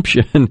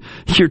consumption.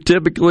 You're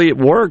typically at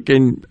work,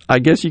 and I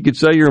guess you could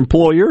say your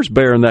employer's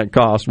bearing that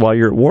cost while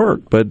you're at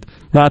work, but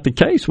not the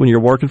case when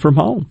you're working from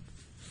home.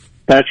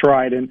 That's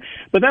right.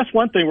 But that's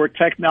one thing where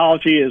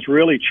technology is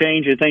really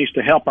changing things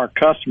to help our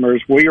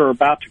customers. We are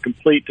about to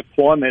complete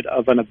deployment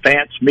of an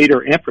advanced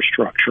meter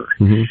infrastructure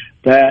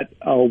that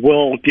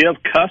will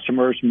give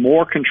customers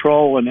more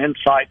control and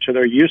insight to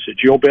their usage.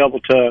 You'll be able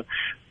to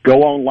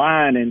go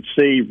online and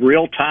see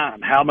real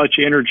time how much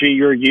energy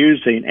you're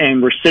using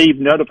and receive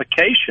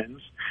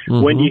notifications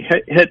when you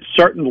hit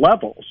certain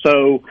levels.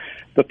 So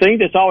the thing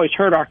that's always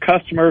hurt our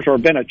customers or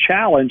been a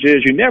challenge is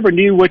you never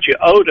knew what you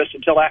owed us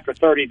until after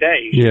 30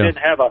 days. You didn't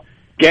have a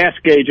gas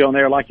gauge on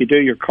there like you do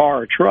your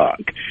car or truck.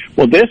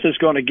 Well, this is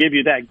going to give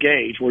you that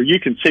gauge where you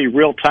can see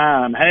real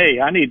time, hey,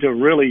 I need to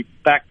really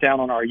back down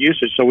on our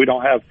usage so we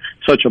don't have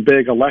such a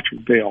big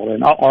electric bill,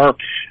 and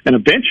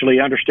eventually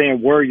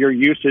understand where your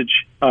usage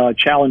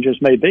challenges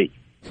may be.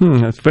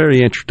 That's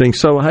very interesting.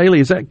 So, Haley,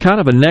 is that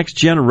kind of a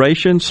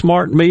next-generation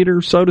smart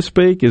meter, so to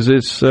speak? Is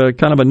this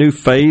kind of a new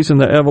phase in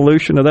the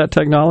evolution of that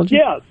technology?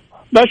 Yeah,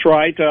 that's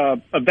right.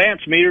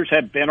 Advanced meters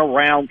have been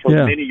around for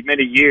many,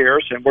 many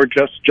years, and we're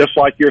just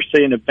like you're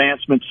seeing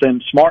advancements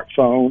in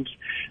smartphones.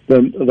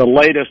 The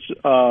latest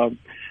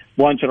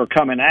ones that are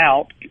coming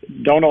out,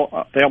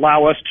 they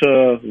allow us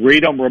to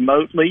read them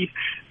remotely,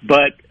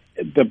 but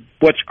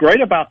what's great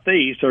about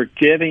these are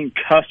giving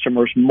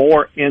customers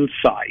more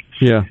insight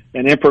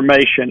and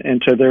information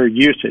into their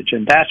usage,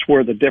 and that's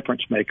where the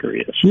difference maker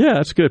is. Yeah,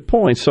 that's a good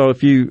point. So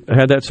if you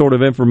had that sort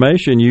of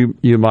information,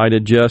 you might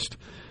adjust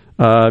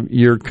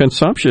your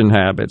consumption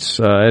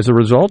habits as a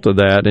result of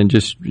that and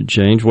just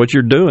change what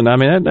you're doing. I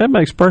mean, that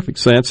makes perfect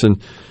sense,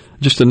 and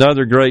just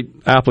another great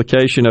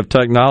application of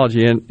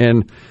technology.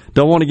 And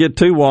don't want to get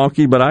too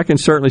wonky, but I can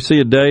certainly see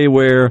a day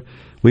where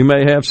we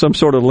may have some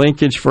sort of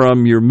linkage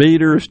from your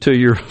meters to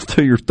your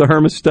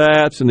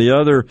thermostats and the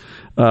other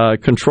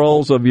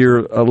controls of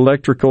your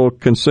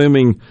electricity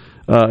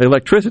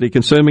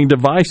consuming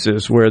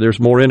devices, where there's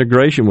more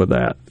integration with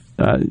that.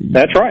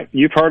 That's right.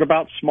 You've heard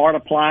about smart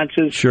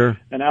appliances. Sure.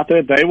 And out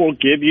there, they will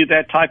give you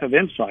that type of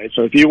insight.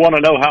 So if you want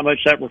to know how much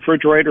that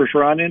refrigerator's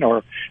running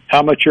or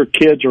how much your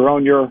kids are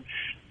on your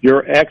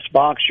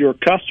Xbox,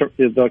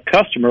 the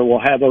customer will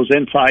have those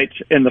insights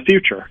in the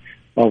future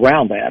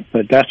around that.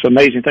 But that's the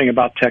amazing thing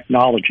about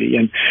technology.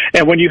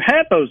 And when you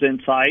have those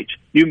insights,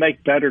 you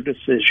make better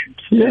decisions.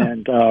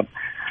 Yeah.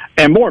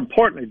 And more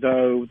importantly,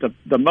 though,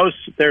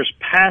 there's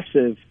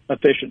passive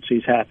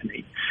efficiencies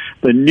happening.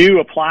 The new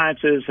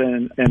appliances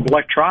and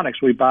electronics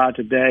we buy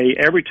today,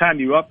 every time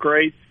you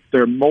upgrade,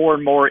 they're more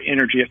and more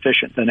energy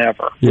efficient than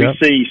ever. Yep.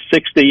 We see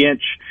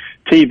 60-inch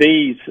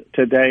TVs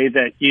today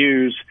that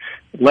use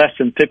less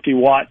than 50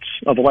 watts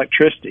of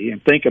electricity.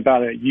 And think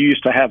about it, you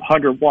used to have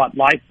 100-watt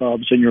light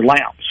bulbs in your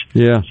lamps.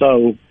 Yeah.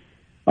 So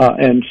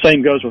And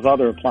same goes with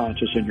other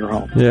appliances in your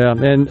home. Yeah,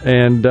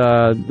 and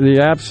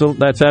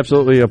that's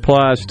absolutely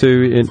applies to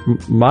in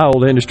my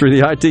old industry,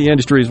 the IT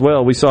industry as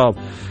well. We saw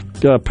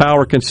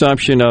power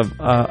consumption of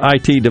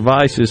IT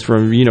devices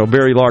from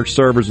very large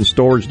servers and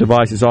storage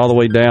devices all the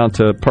way down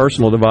to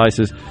personal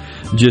devices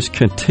just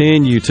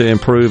continue to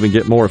improve and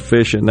get more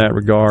efficient in that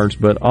regards.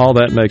 But all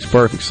that makes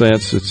perfect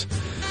sense. It's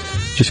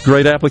just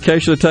great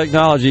application of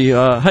technology.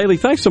 Haley,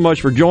 thanks so much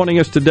for joining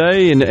us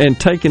today and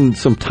taking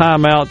some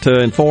time out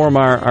to inform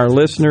our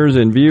listeners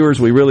and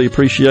viewers. We really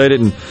appreciate it.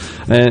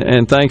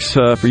 And thanks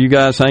for you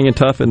guys hanging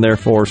tough in there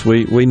for us.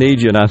 We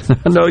need you, and I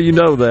know you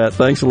know that.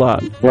 Thanks a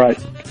lot. Right.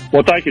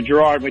 Well, thank you,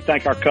 Gerard, and we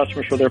thank our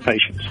customers for their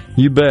patience.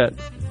 You bet.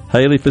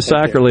 Haley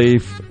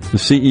Fisackerly, the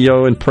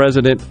CEO and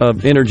President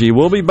of Energy.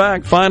 We'll be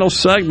back. Final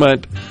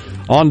segment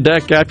on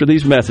deck after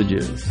these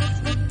messages.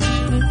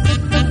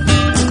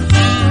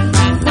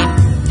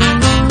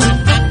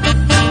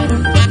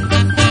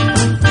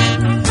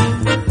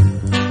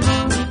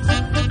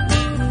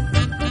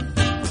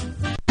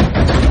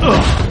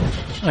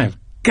 I've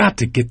got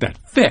to get that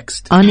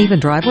fixed. Uneven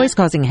driveways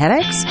causing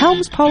headaches?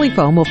 Helms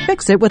Polyfoam will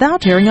fix it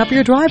without tearing up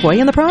your driveway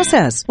in the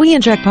process. We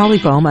inject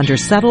Polyfoam under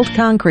settled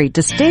concrete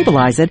to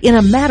stabilize it in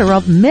a matter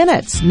of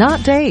minutes,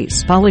 not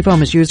days.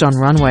 Polyfoam is used on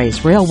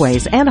runways,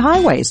 railways, and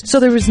highways,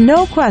 so there is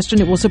no question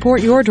it will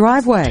support your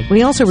driveway.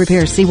 We also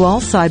repair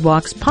seawalls,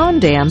 sidewalks,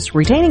 pond dams,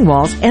 retaining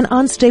walls, and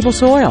unstable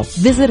soil.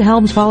 Visit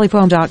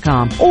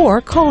HelmsPolyfoam.com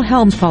or call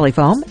Helms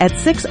Polyfoam at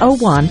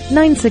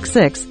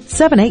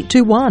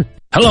 601-966-7821.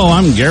 Hello,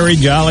 I'm Gary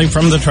Jolly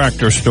from the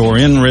Tractor Store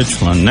in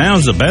Richland.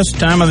 Now's the best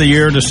time of the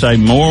year to save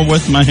more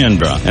with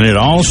Mahindra, and it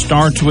all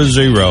starts with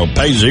zero.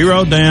 Pay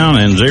zero down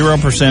and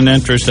 0%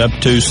 interest up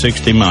to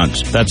 60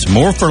 months. That's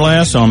more for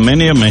less on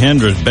many of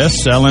Mahindra's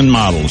best-selling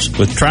models,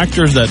 with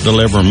tractors that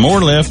deliver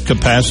more lift,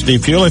 capacity,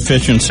 fuel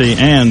efficiency,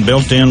 and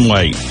built-in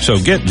weight. So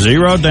get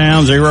zero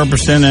down,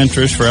 0%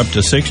 interest for up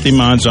to 60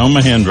 months on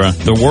Mahindra,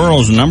 the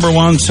world's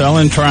 #1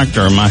 selling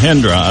tractor,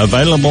 Mahindra,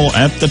 available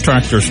at the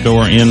Tractor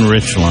Store in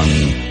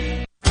Richland.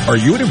 Are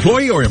you an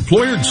employee or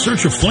employer in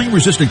search of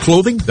flame-resistant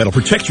clothing that'll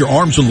protect your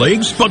arms and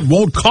legs but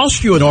won't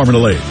cost you an arm and a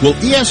leg? Well,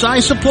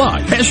 ESI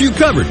Supply has you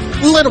covered,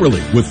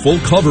 literally, with full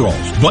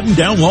coveralls,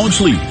 button-down long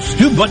sleeves,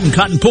 2-button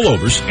cotton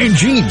pullovers, and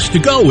jeans to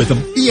go with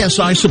them.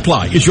 ESI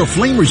Supply is your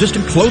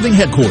flame-resistant clothing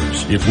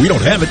headquarters. If we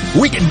don't have it,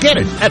 we can get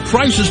it at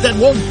prices that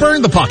won't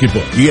burn the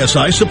pocketbook.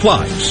 ESI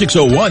Supply,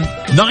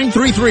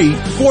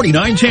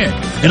 601-933-4910,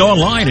 and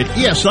online at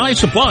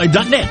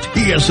esisupply.net.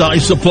 ESI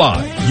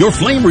Supply, your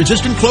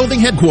flame-resistant clothing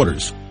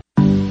headquarters.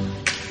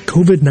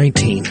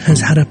 COVID-19 has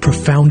had a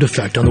profound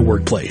effect on the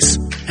workplace.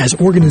 As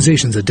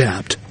organizations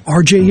adapt,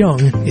 RJ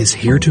Young is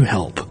here to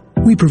help.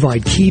 We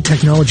provide key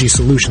technology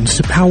solutions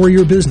to power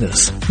your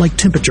business, like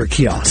temperature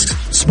kiosks,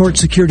 smart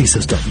security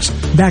systems,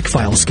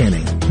 backfile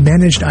scanning,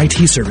 managed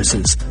IT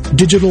services,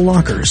 digital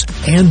lockers,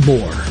 and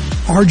more.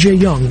 RJ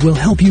Young will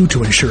help you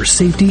to ensure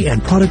safety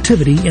and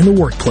productivity in the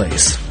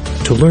workplace.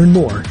 To learn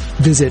more,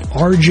 visit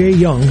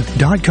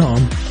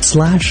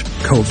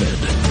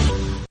rjyoung.com/COVID.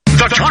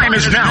 The time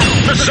is now.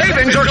 The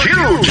savings are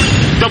huge.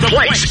 The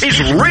place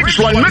is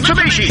Ridgeland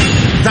Mitsubishi.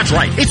 That's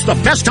right. It's the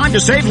best time to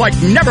save like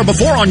never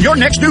before on your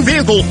next new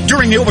vehicle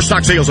during the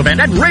Overstock Sales event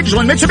at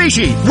Ridgeland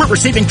Mitsubishi. We're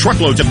receiving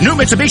truckloads of new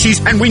Mitsubishis,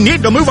 and we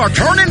need to move our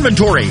current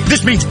inventory.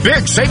 This means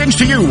big savings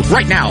to you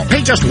right now.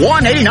 Pay just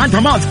 $189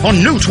 per month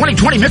on new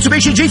 2020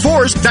 Mitsubishi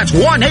G4s. That's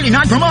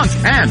 $189 per month.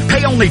 And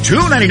pay only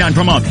 $299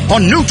 per month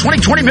on new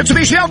 2020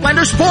 Mitsubishi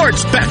Outlander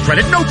Sports. Bad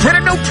credit, no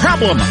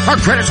problem. Our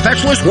credit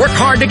specialists work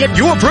hard to get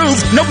you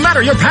approved, no matter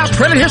your past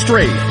credit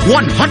history.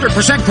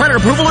 100% credit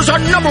approval is our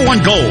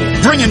 #1 goal.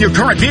 Bring in your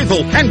current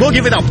vehicle and we'll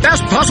give you the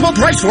best possible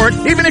price for it,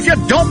 even if you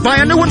don't buy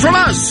a new one from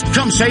us.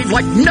 Come save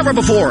like never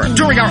before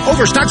during our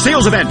Overstock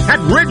Sales event at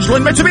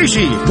Ridgeland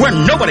Mitsubishi, where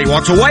nobody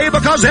walks away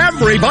because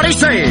everybody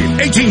saved.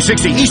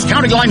 1860 East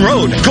County Line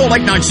Road. Call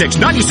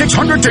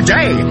 896-9600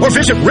 today or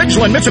visit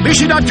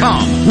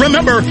RidgelandMitsubishi.com.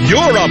 Remember,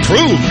 you're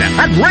approved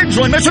at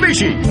Ridgeland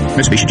Mitsubishi.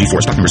 Mitsubishi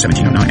G4 stock number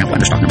 1709,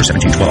 Outlander stock number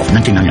 1712,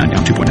 1999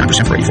 down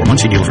 2.9% for 84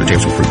 months. See dealer for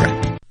details with approved credit.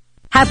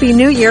 Happy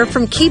New Year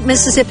from Keep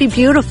Mississippi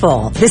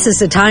Beautiful. This is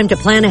the time to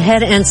plan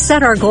ahead and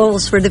set our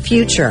goals for the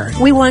future.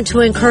 We want to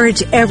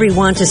encourage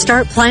everyone to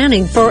start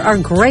planning for our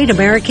Great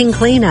American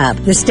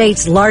Cleanup, the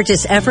state's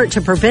largest effort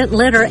to prevent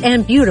litter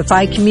and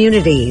beautify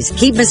communities.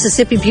 Keep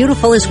Mississippi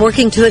Beautiful is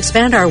working to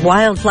expand our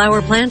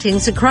wildflower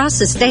plantings across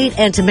the state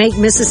and to make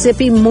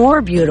Mississippi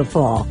more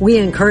beautiful. We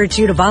encourage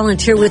you to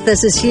volunteer with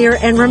us this year,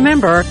 and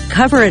remember,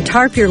 cover and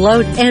tarp your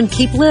load and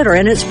keep litter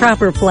in its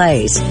proper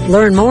place.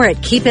 Learn more at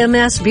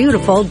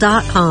keepmsbeautiful.org.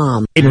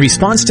 pinegrovepsychiatry.com. In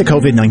response to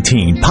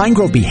COVID-19, Pine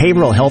Grove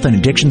Behavioral Health and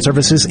Addiction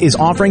Services is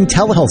offering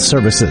telehealth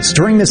services.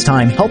 During this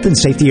time, health and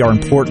safety are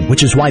important,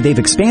 which is why they've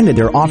expanded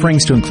their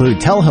offerings to include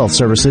telehealth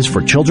services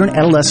for children,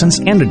 adolescents,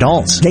 and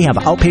adults. They have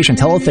outpatient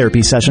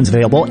teletherapy sessions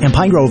available, and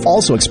Pine Grove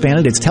also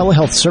expanded its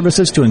telehealth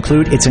services to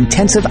include its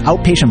intensive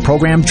outpatient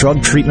program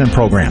drug treatment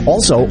program.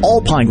 Also,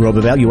 all Pine Grove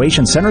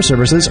Evaluation Center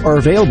services are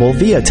available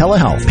via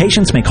telehealth.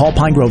 Patients may call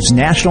Pine Grove's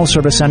National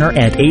Service Center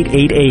at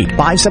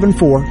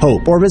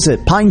 888-574-HOPE or visit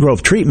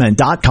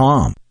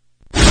pinegrovetreatment.com.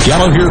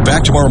 Gallo here,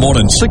 back tomorrow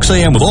morning, 6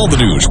 a.m. with all the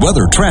news,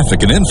 weather,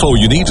 traffic, and info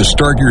you need to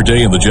start your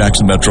day in the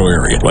Jackson metro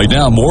area. Right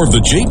now, more of the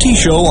JT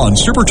Show on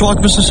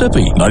SuperTalk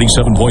Mississippi,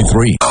 97.3.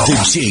 The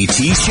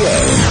JT Show.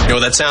 You know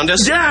what that sound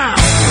is? Yeah!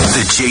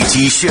 The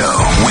JT Show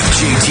with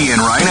JT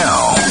and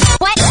Rhino.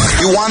 What?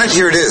 You want it?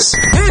 Here it is.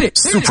 Hit it!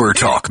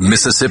 SuperTalk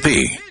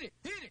Mississippi.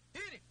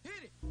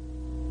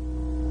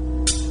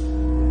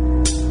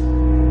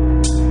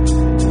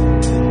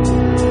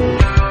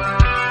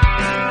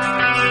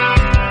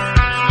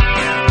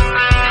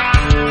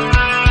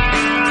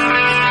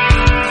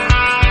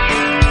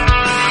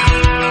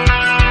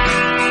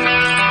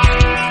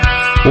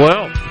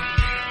 Well,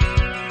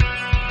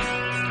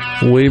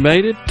 we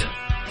made it,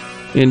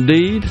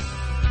 indeed.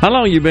 How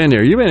long you been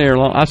here? You've been here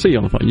long. I see you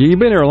on the phone. You've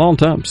been here a long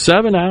time.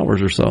 7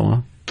 hours or so,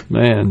 huh?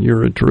 Man,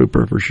 you're a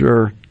trooper for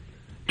sure.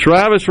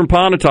 Travis from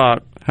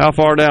Pontotoc. How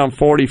far down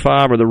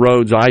 45 are the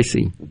roads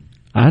icy?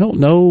 I don't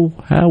know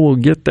how we'll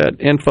get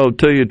that info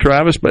to you,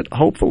 Travis, but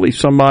hopefully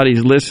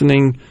somebody's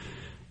listening,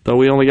 though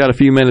we only got a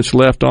few minutes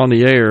left on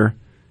the air,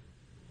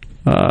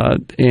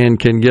 and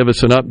can give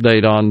us an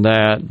update on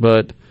that.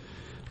 But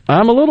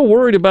I'm a little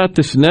worried about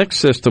this next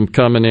system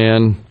coming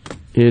in.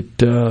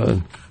 It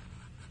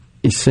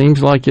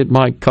seems like it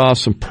might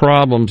cause some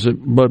problems,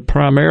 but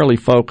primarily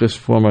focused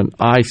from an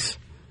ice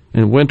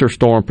and winter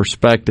storm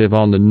perspective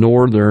on the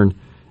northern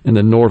and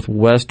the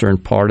northwestern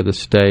part of the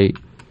state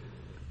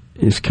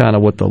is kind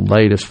of what the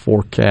latest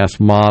forecast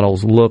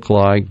models look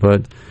like.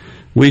 But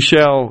we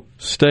shall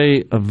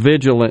stay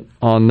vigilant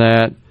on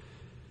that.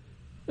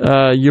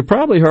 You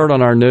probably heard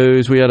on our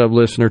news, we had a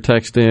listener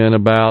text in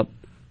about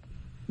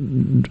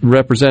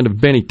Representative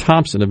Benny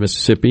Thompson of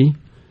Mississippi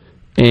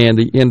and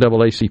the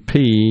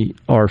NAACP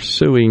are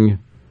suing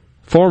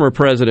former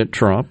President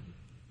Trump.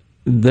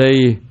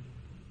 They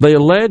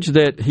allege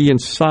that he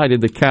incited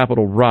the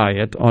Capitol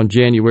riot on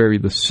January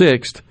the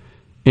 6th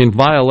in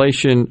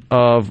violation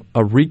of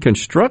a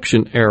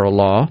Reconstruction-era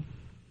law,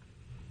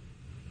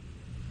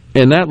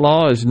 and that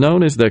law is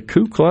known as the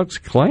Ku Klux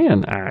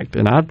Klan Act.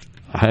 And I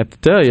have to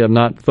tell you, I'm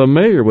not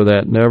familiar with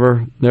that.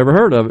 Never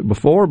heard of it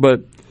before,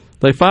 but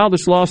they filed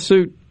this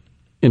lawsuit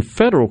in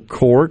federal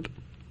court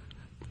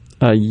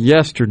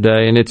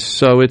yesterday, and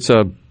it's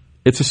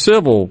a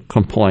civil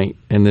complaint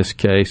in this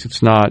case.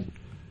 It's not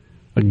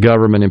a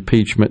government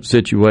impeachment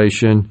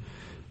situation.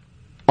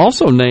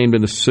 Also named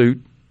in the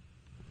suit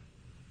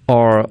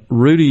are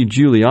Rudy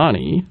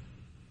Giuliani,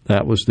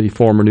 that was the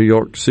former New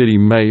York City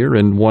mayor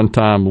and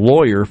one-time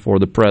lawyer for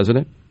the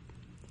president,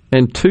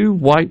 and two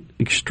white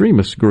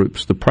extremist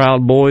groups, the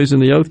Proud Boys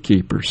and the Oath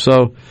Keepers.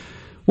 So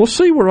we'll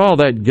see where all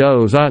that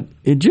goes.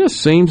 It just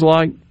seems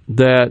like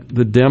that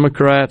the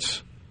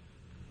Democrats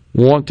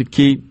want to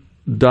keep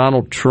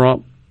Donald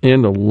Trump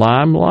in the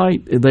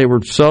limelight. They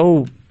were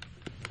so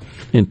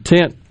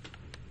intent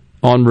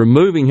on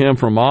removing him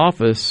from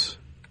office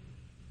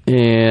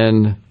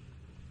and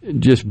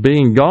just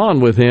being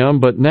gone with him,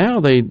 but now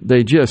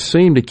they just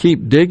seem to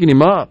keep digging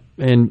him up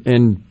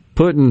and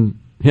putting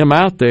him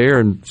out there,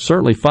 and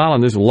certainly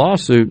filing this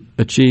lawsuit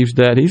achieves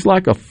that. He's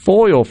like a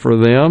foil for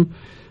them.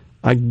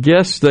 I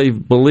guess they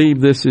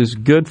believe this is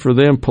good for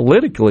them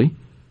politically.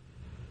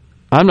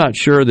 I'm not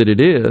sure that it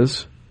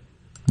is,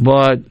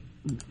 but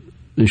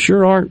they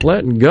sure aren't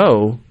letting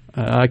go.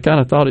 I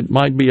kind of thought it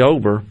might be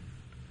over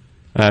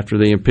after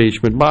the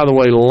impeachment. By the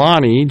way,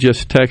 Lonnie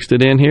just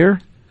texted in here,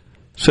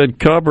 said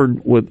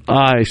covered with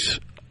ice,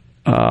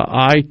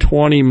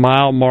 I-20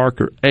 mile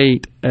marker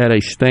 8 at a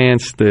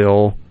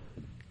standstill,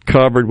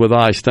 covered with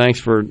ice. Thanks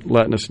for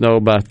letting us know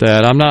about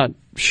that. I'm not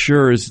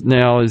sure is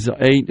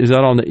 8, is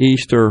that on the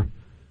east or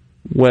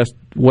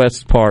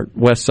west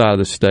side of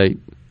the state?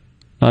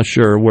 Not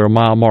sure where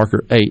mile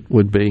marker 8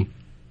 would be.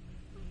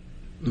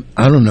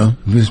 I don't know.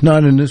 If it's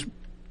not in this...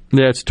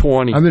 Yeah, it's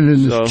 20. I've been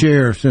in this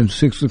chair since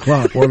 6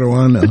 o'clock. What do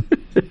I know?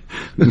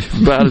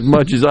 About as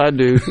much as I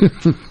do,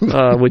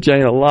 which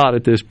ain't a lot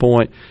at this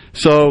point.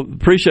 So,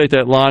 appreciate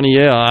that, Lonnie.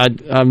 Yeah,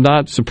 I'm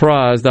not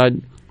surprised.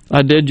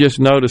 I did just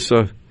notice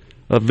a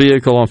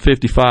vehicle on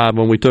 55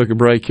 when we took a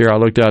break here. I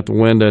looked out the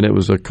window, and it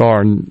was a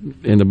car, and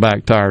the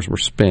back tires were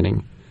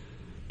spinning.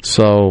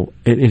 So,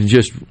 it's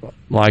just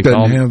like...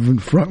 Doesn't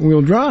have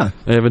front-wheel drive.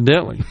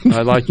 Evidently,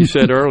 like you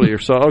said earlier.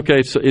 So,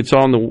 okay, so it's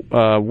on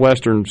the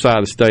western side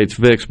of the state, it's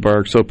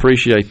Vicksburg, so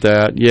appreciate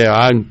that. Yeah,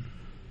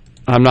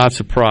 I'm not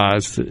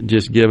surprised,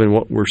 just given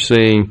what we're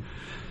seeing.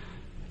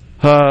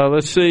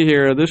 Let's see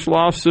here. This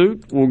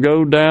lawsuit will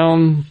go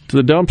down to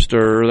the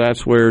dumpster.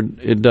 That's where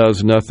it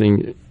does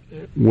nothing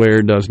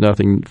where does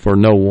nothing for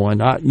no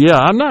one.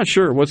 I'm not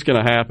sure what's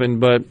going to happen,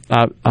 but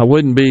I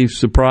wouldn't be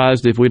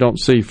surprised if we don't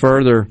see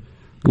further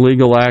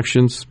legal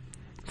actions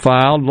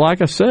filed.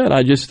 Like I said,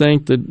 I just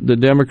think that the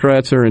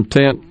Democrats are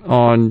intent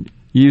on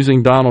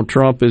using Donald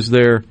Trump as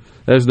their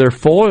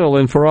foil,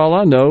 and for all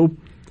I know,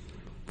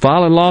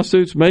 filing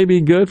lawsuits may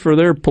be good for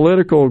their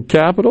political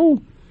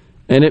capital,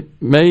 and it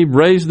may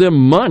raise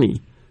them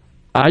money.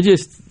 I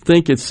just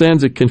think it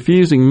sends a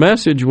confusing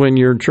message when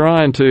you're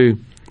trying to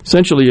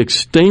essentially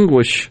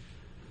extinguish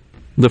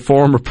the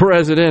former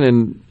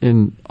president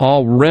and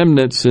all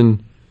remnants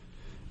and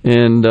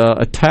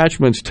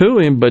attachments to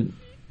him, but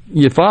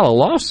you file a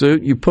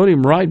lawsuit, you put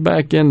him right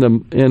back in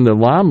the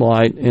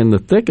limelight, in the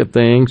thick of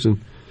things,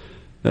 and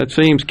that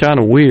seems kind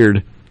of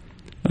weird.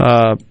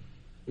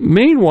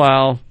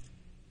 Meanwhile,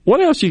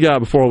 what else you got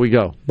before we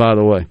go, by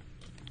the way?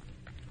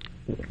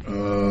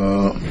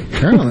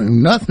 Apparently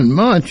nothing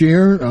much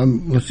here.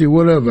 Let's see,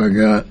 what have I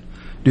got?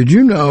 Did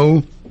you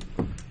know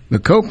the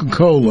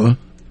Coca-Cola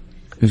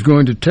is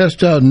going to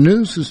test out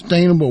new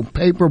sustainable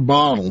paper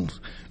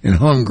bottles in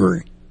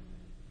Hungary?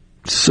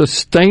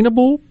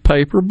 Sustainable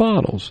paper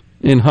bottles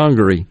in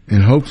Hungary.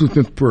 In hopes of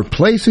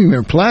replacing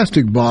their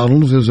plastic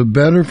bottles as a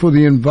better for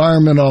the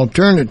environment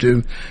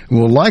alternative, it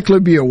will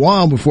likely be a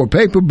while before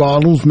paper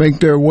bottles make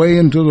their way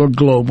into the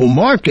global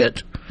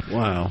market.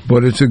 Wow.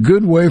 But it's a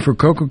good way for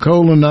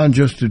Coca-Cola not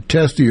just to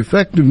test the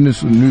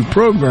effectiveness of new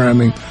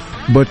programming,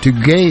 but to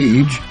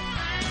gauge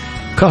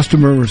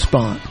customer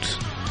response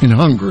in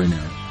Hungary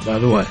now, by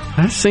the way.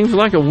 That seems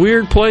like a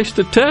weird place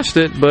to test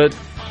it, but...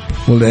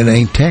 Well, that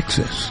ain't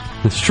Texas.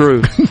 It's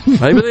true.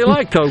 Maybe they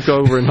like Coke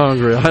over in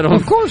Hungary. I don't.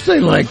 Of course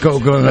they like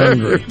Coke in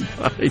Hungary.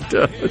 Everybody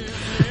does.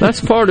 That's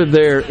part of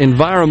their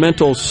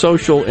environmental,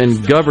 social,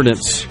 and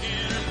governance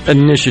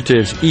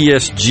initiatives,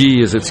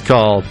 ESG as it's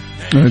called.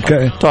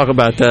 Okay. Talk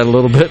about that a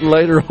little bit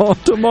later on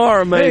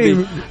tomorrow,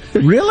 maybe. Hey,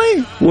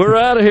 really? We're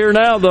out of here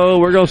now, though.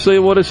 We're going to see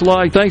what it's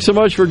like. Thanks so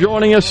much for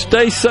joining us.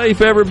 Stay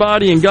safe,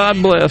 everybody, and God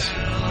bless.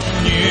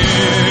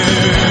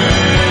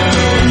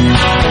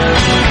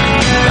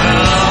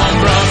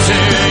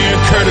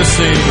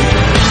 Courtesy of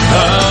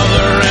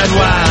the red,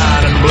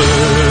 white, and blue.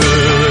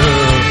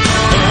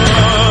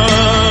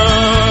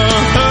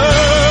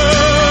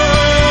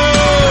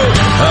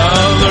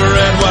 Of the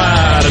red,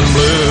 white, and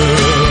blue.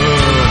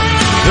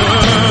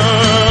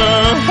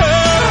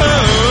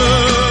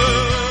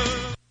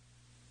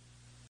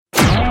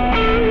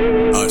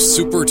 A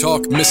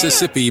SuperTalk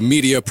Mississippi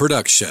Media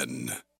production.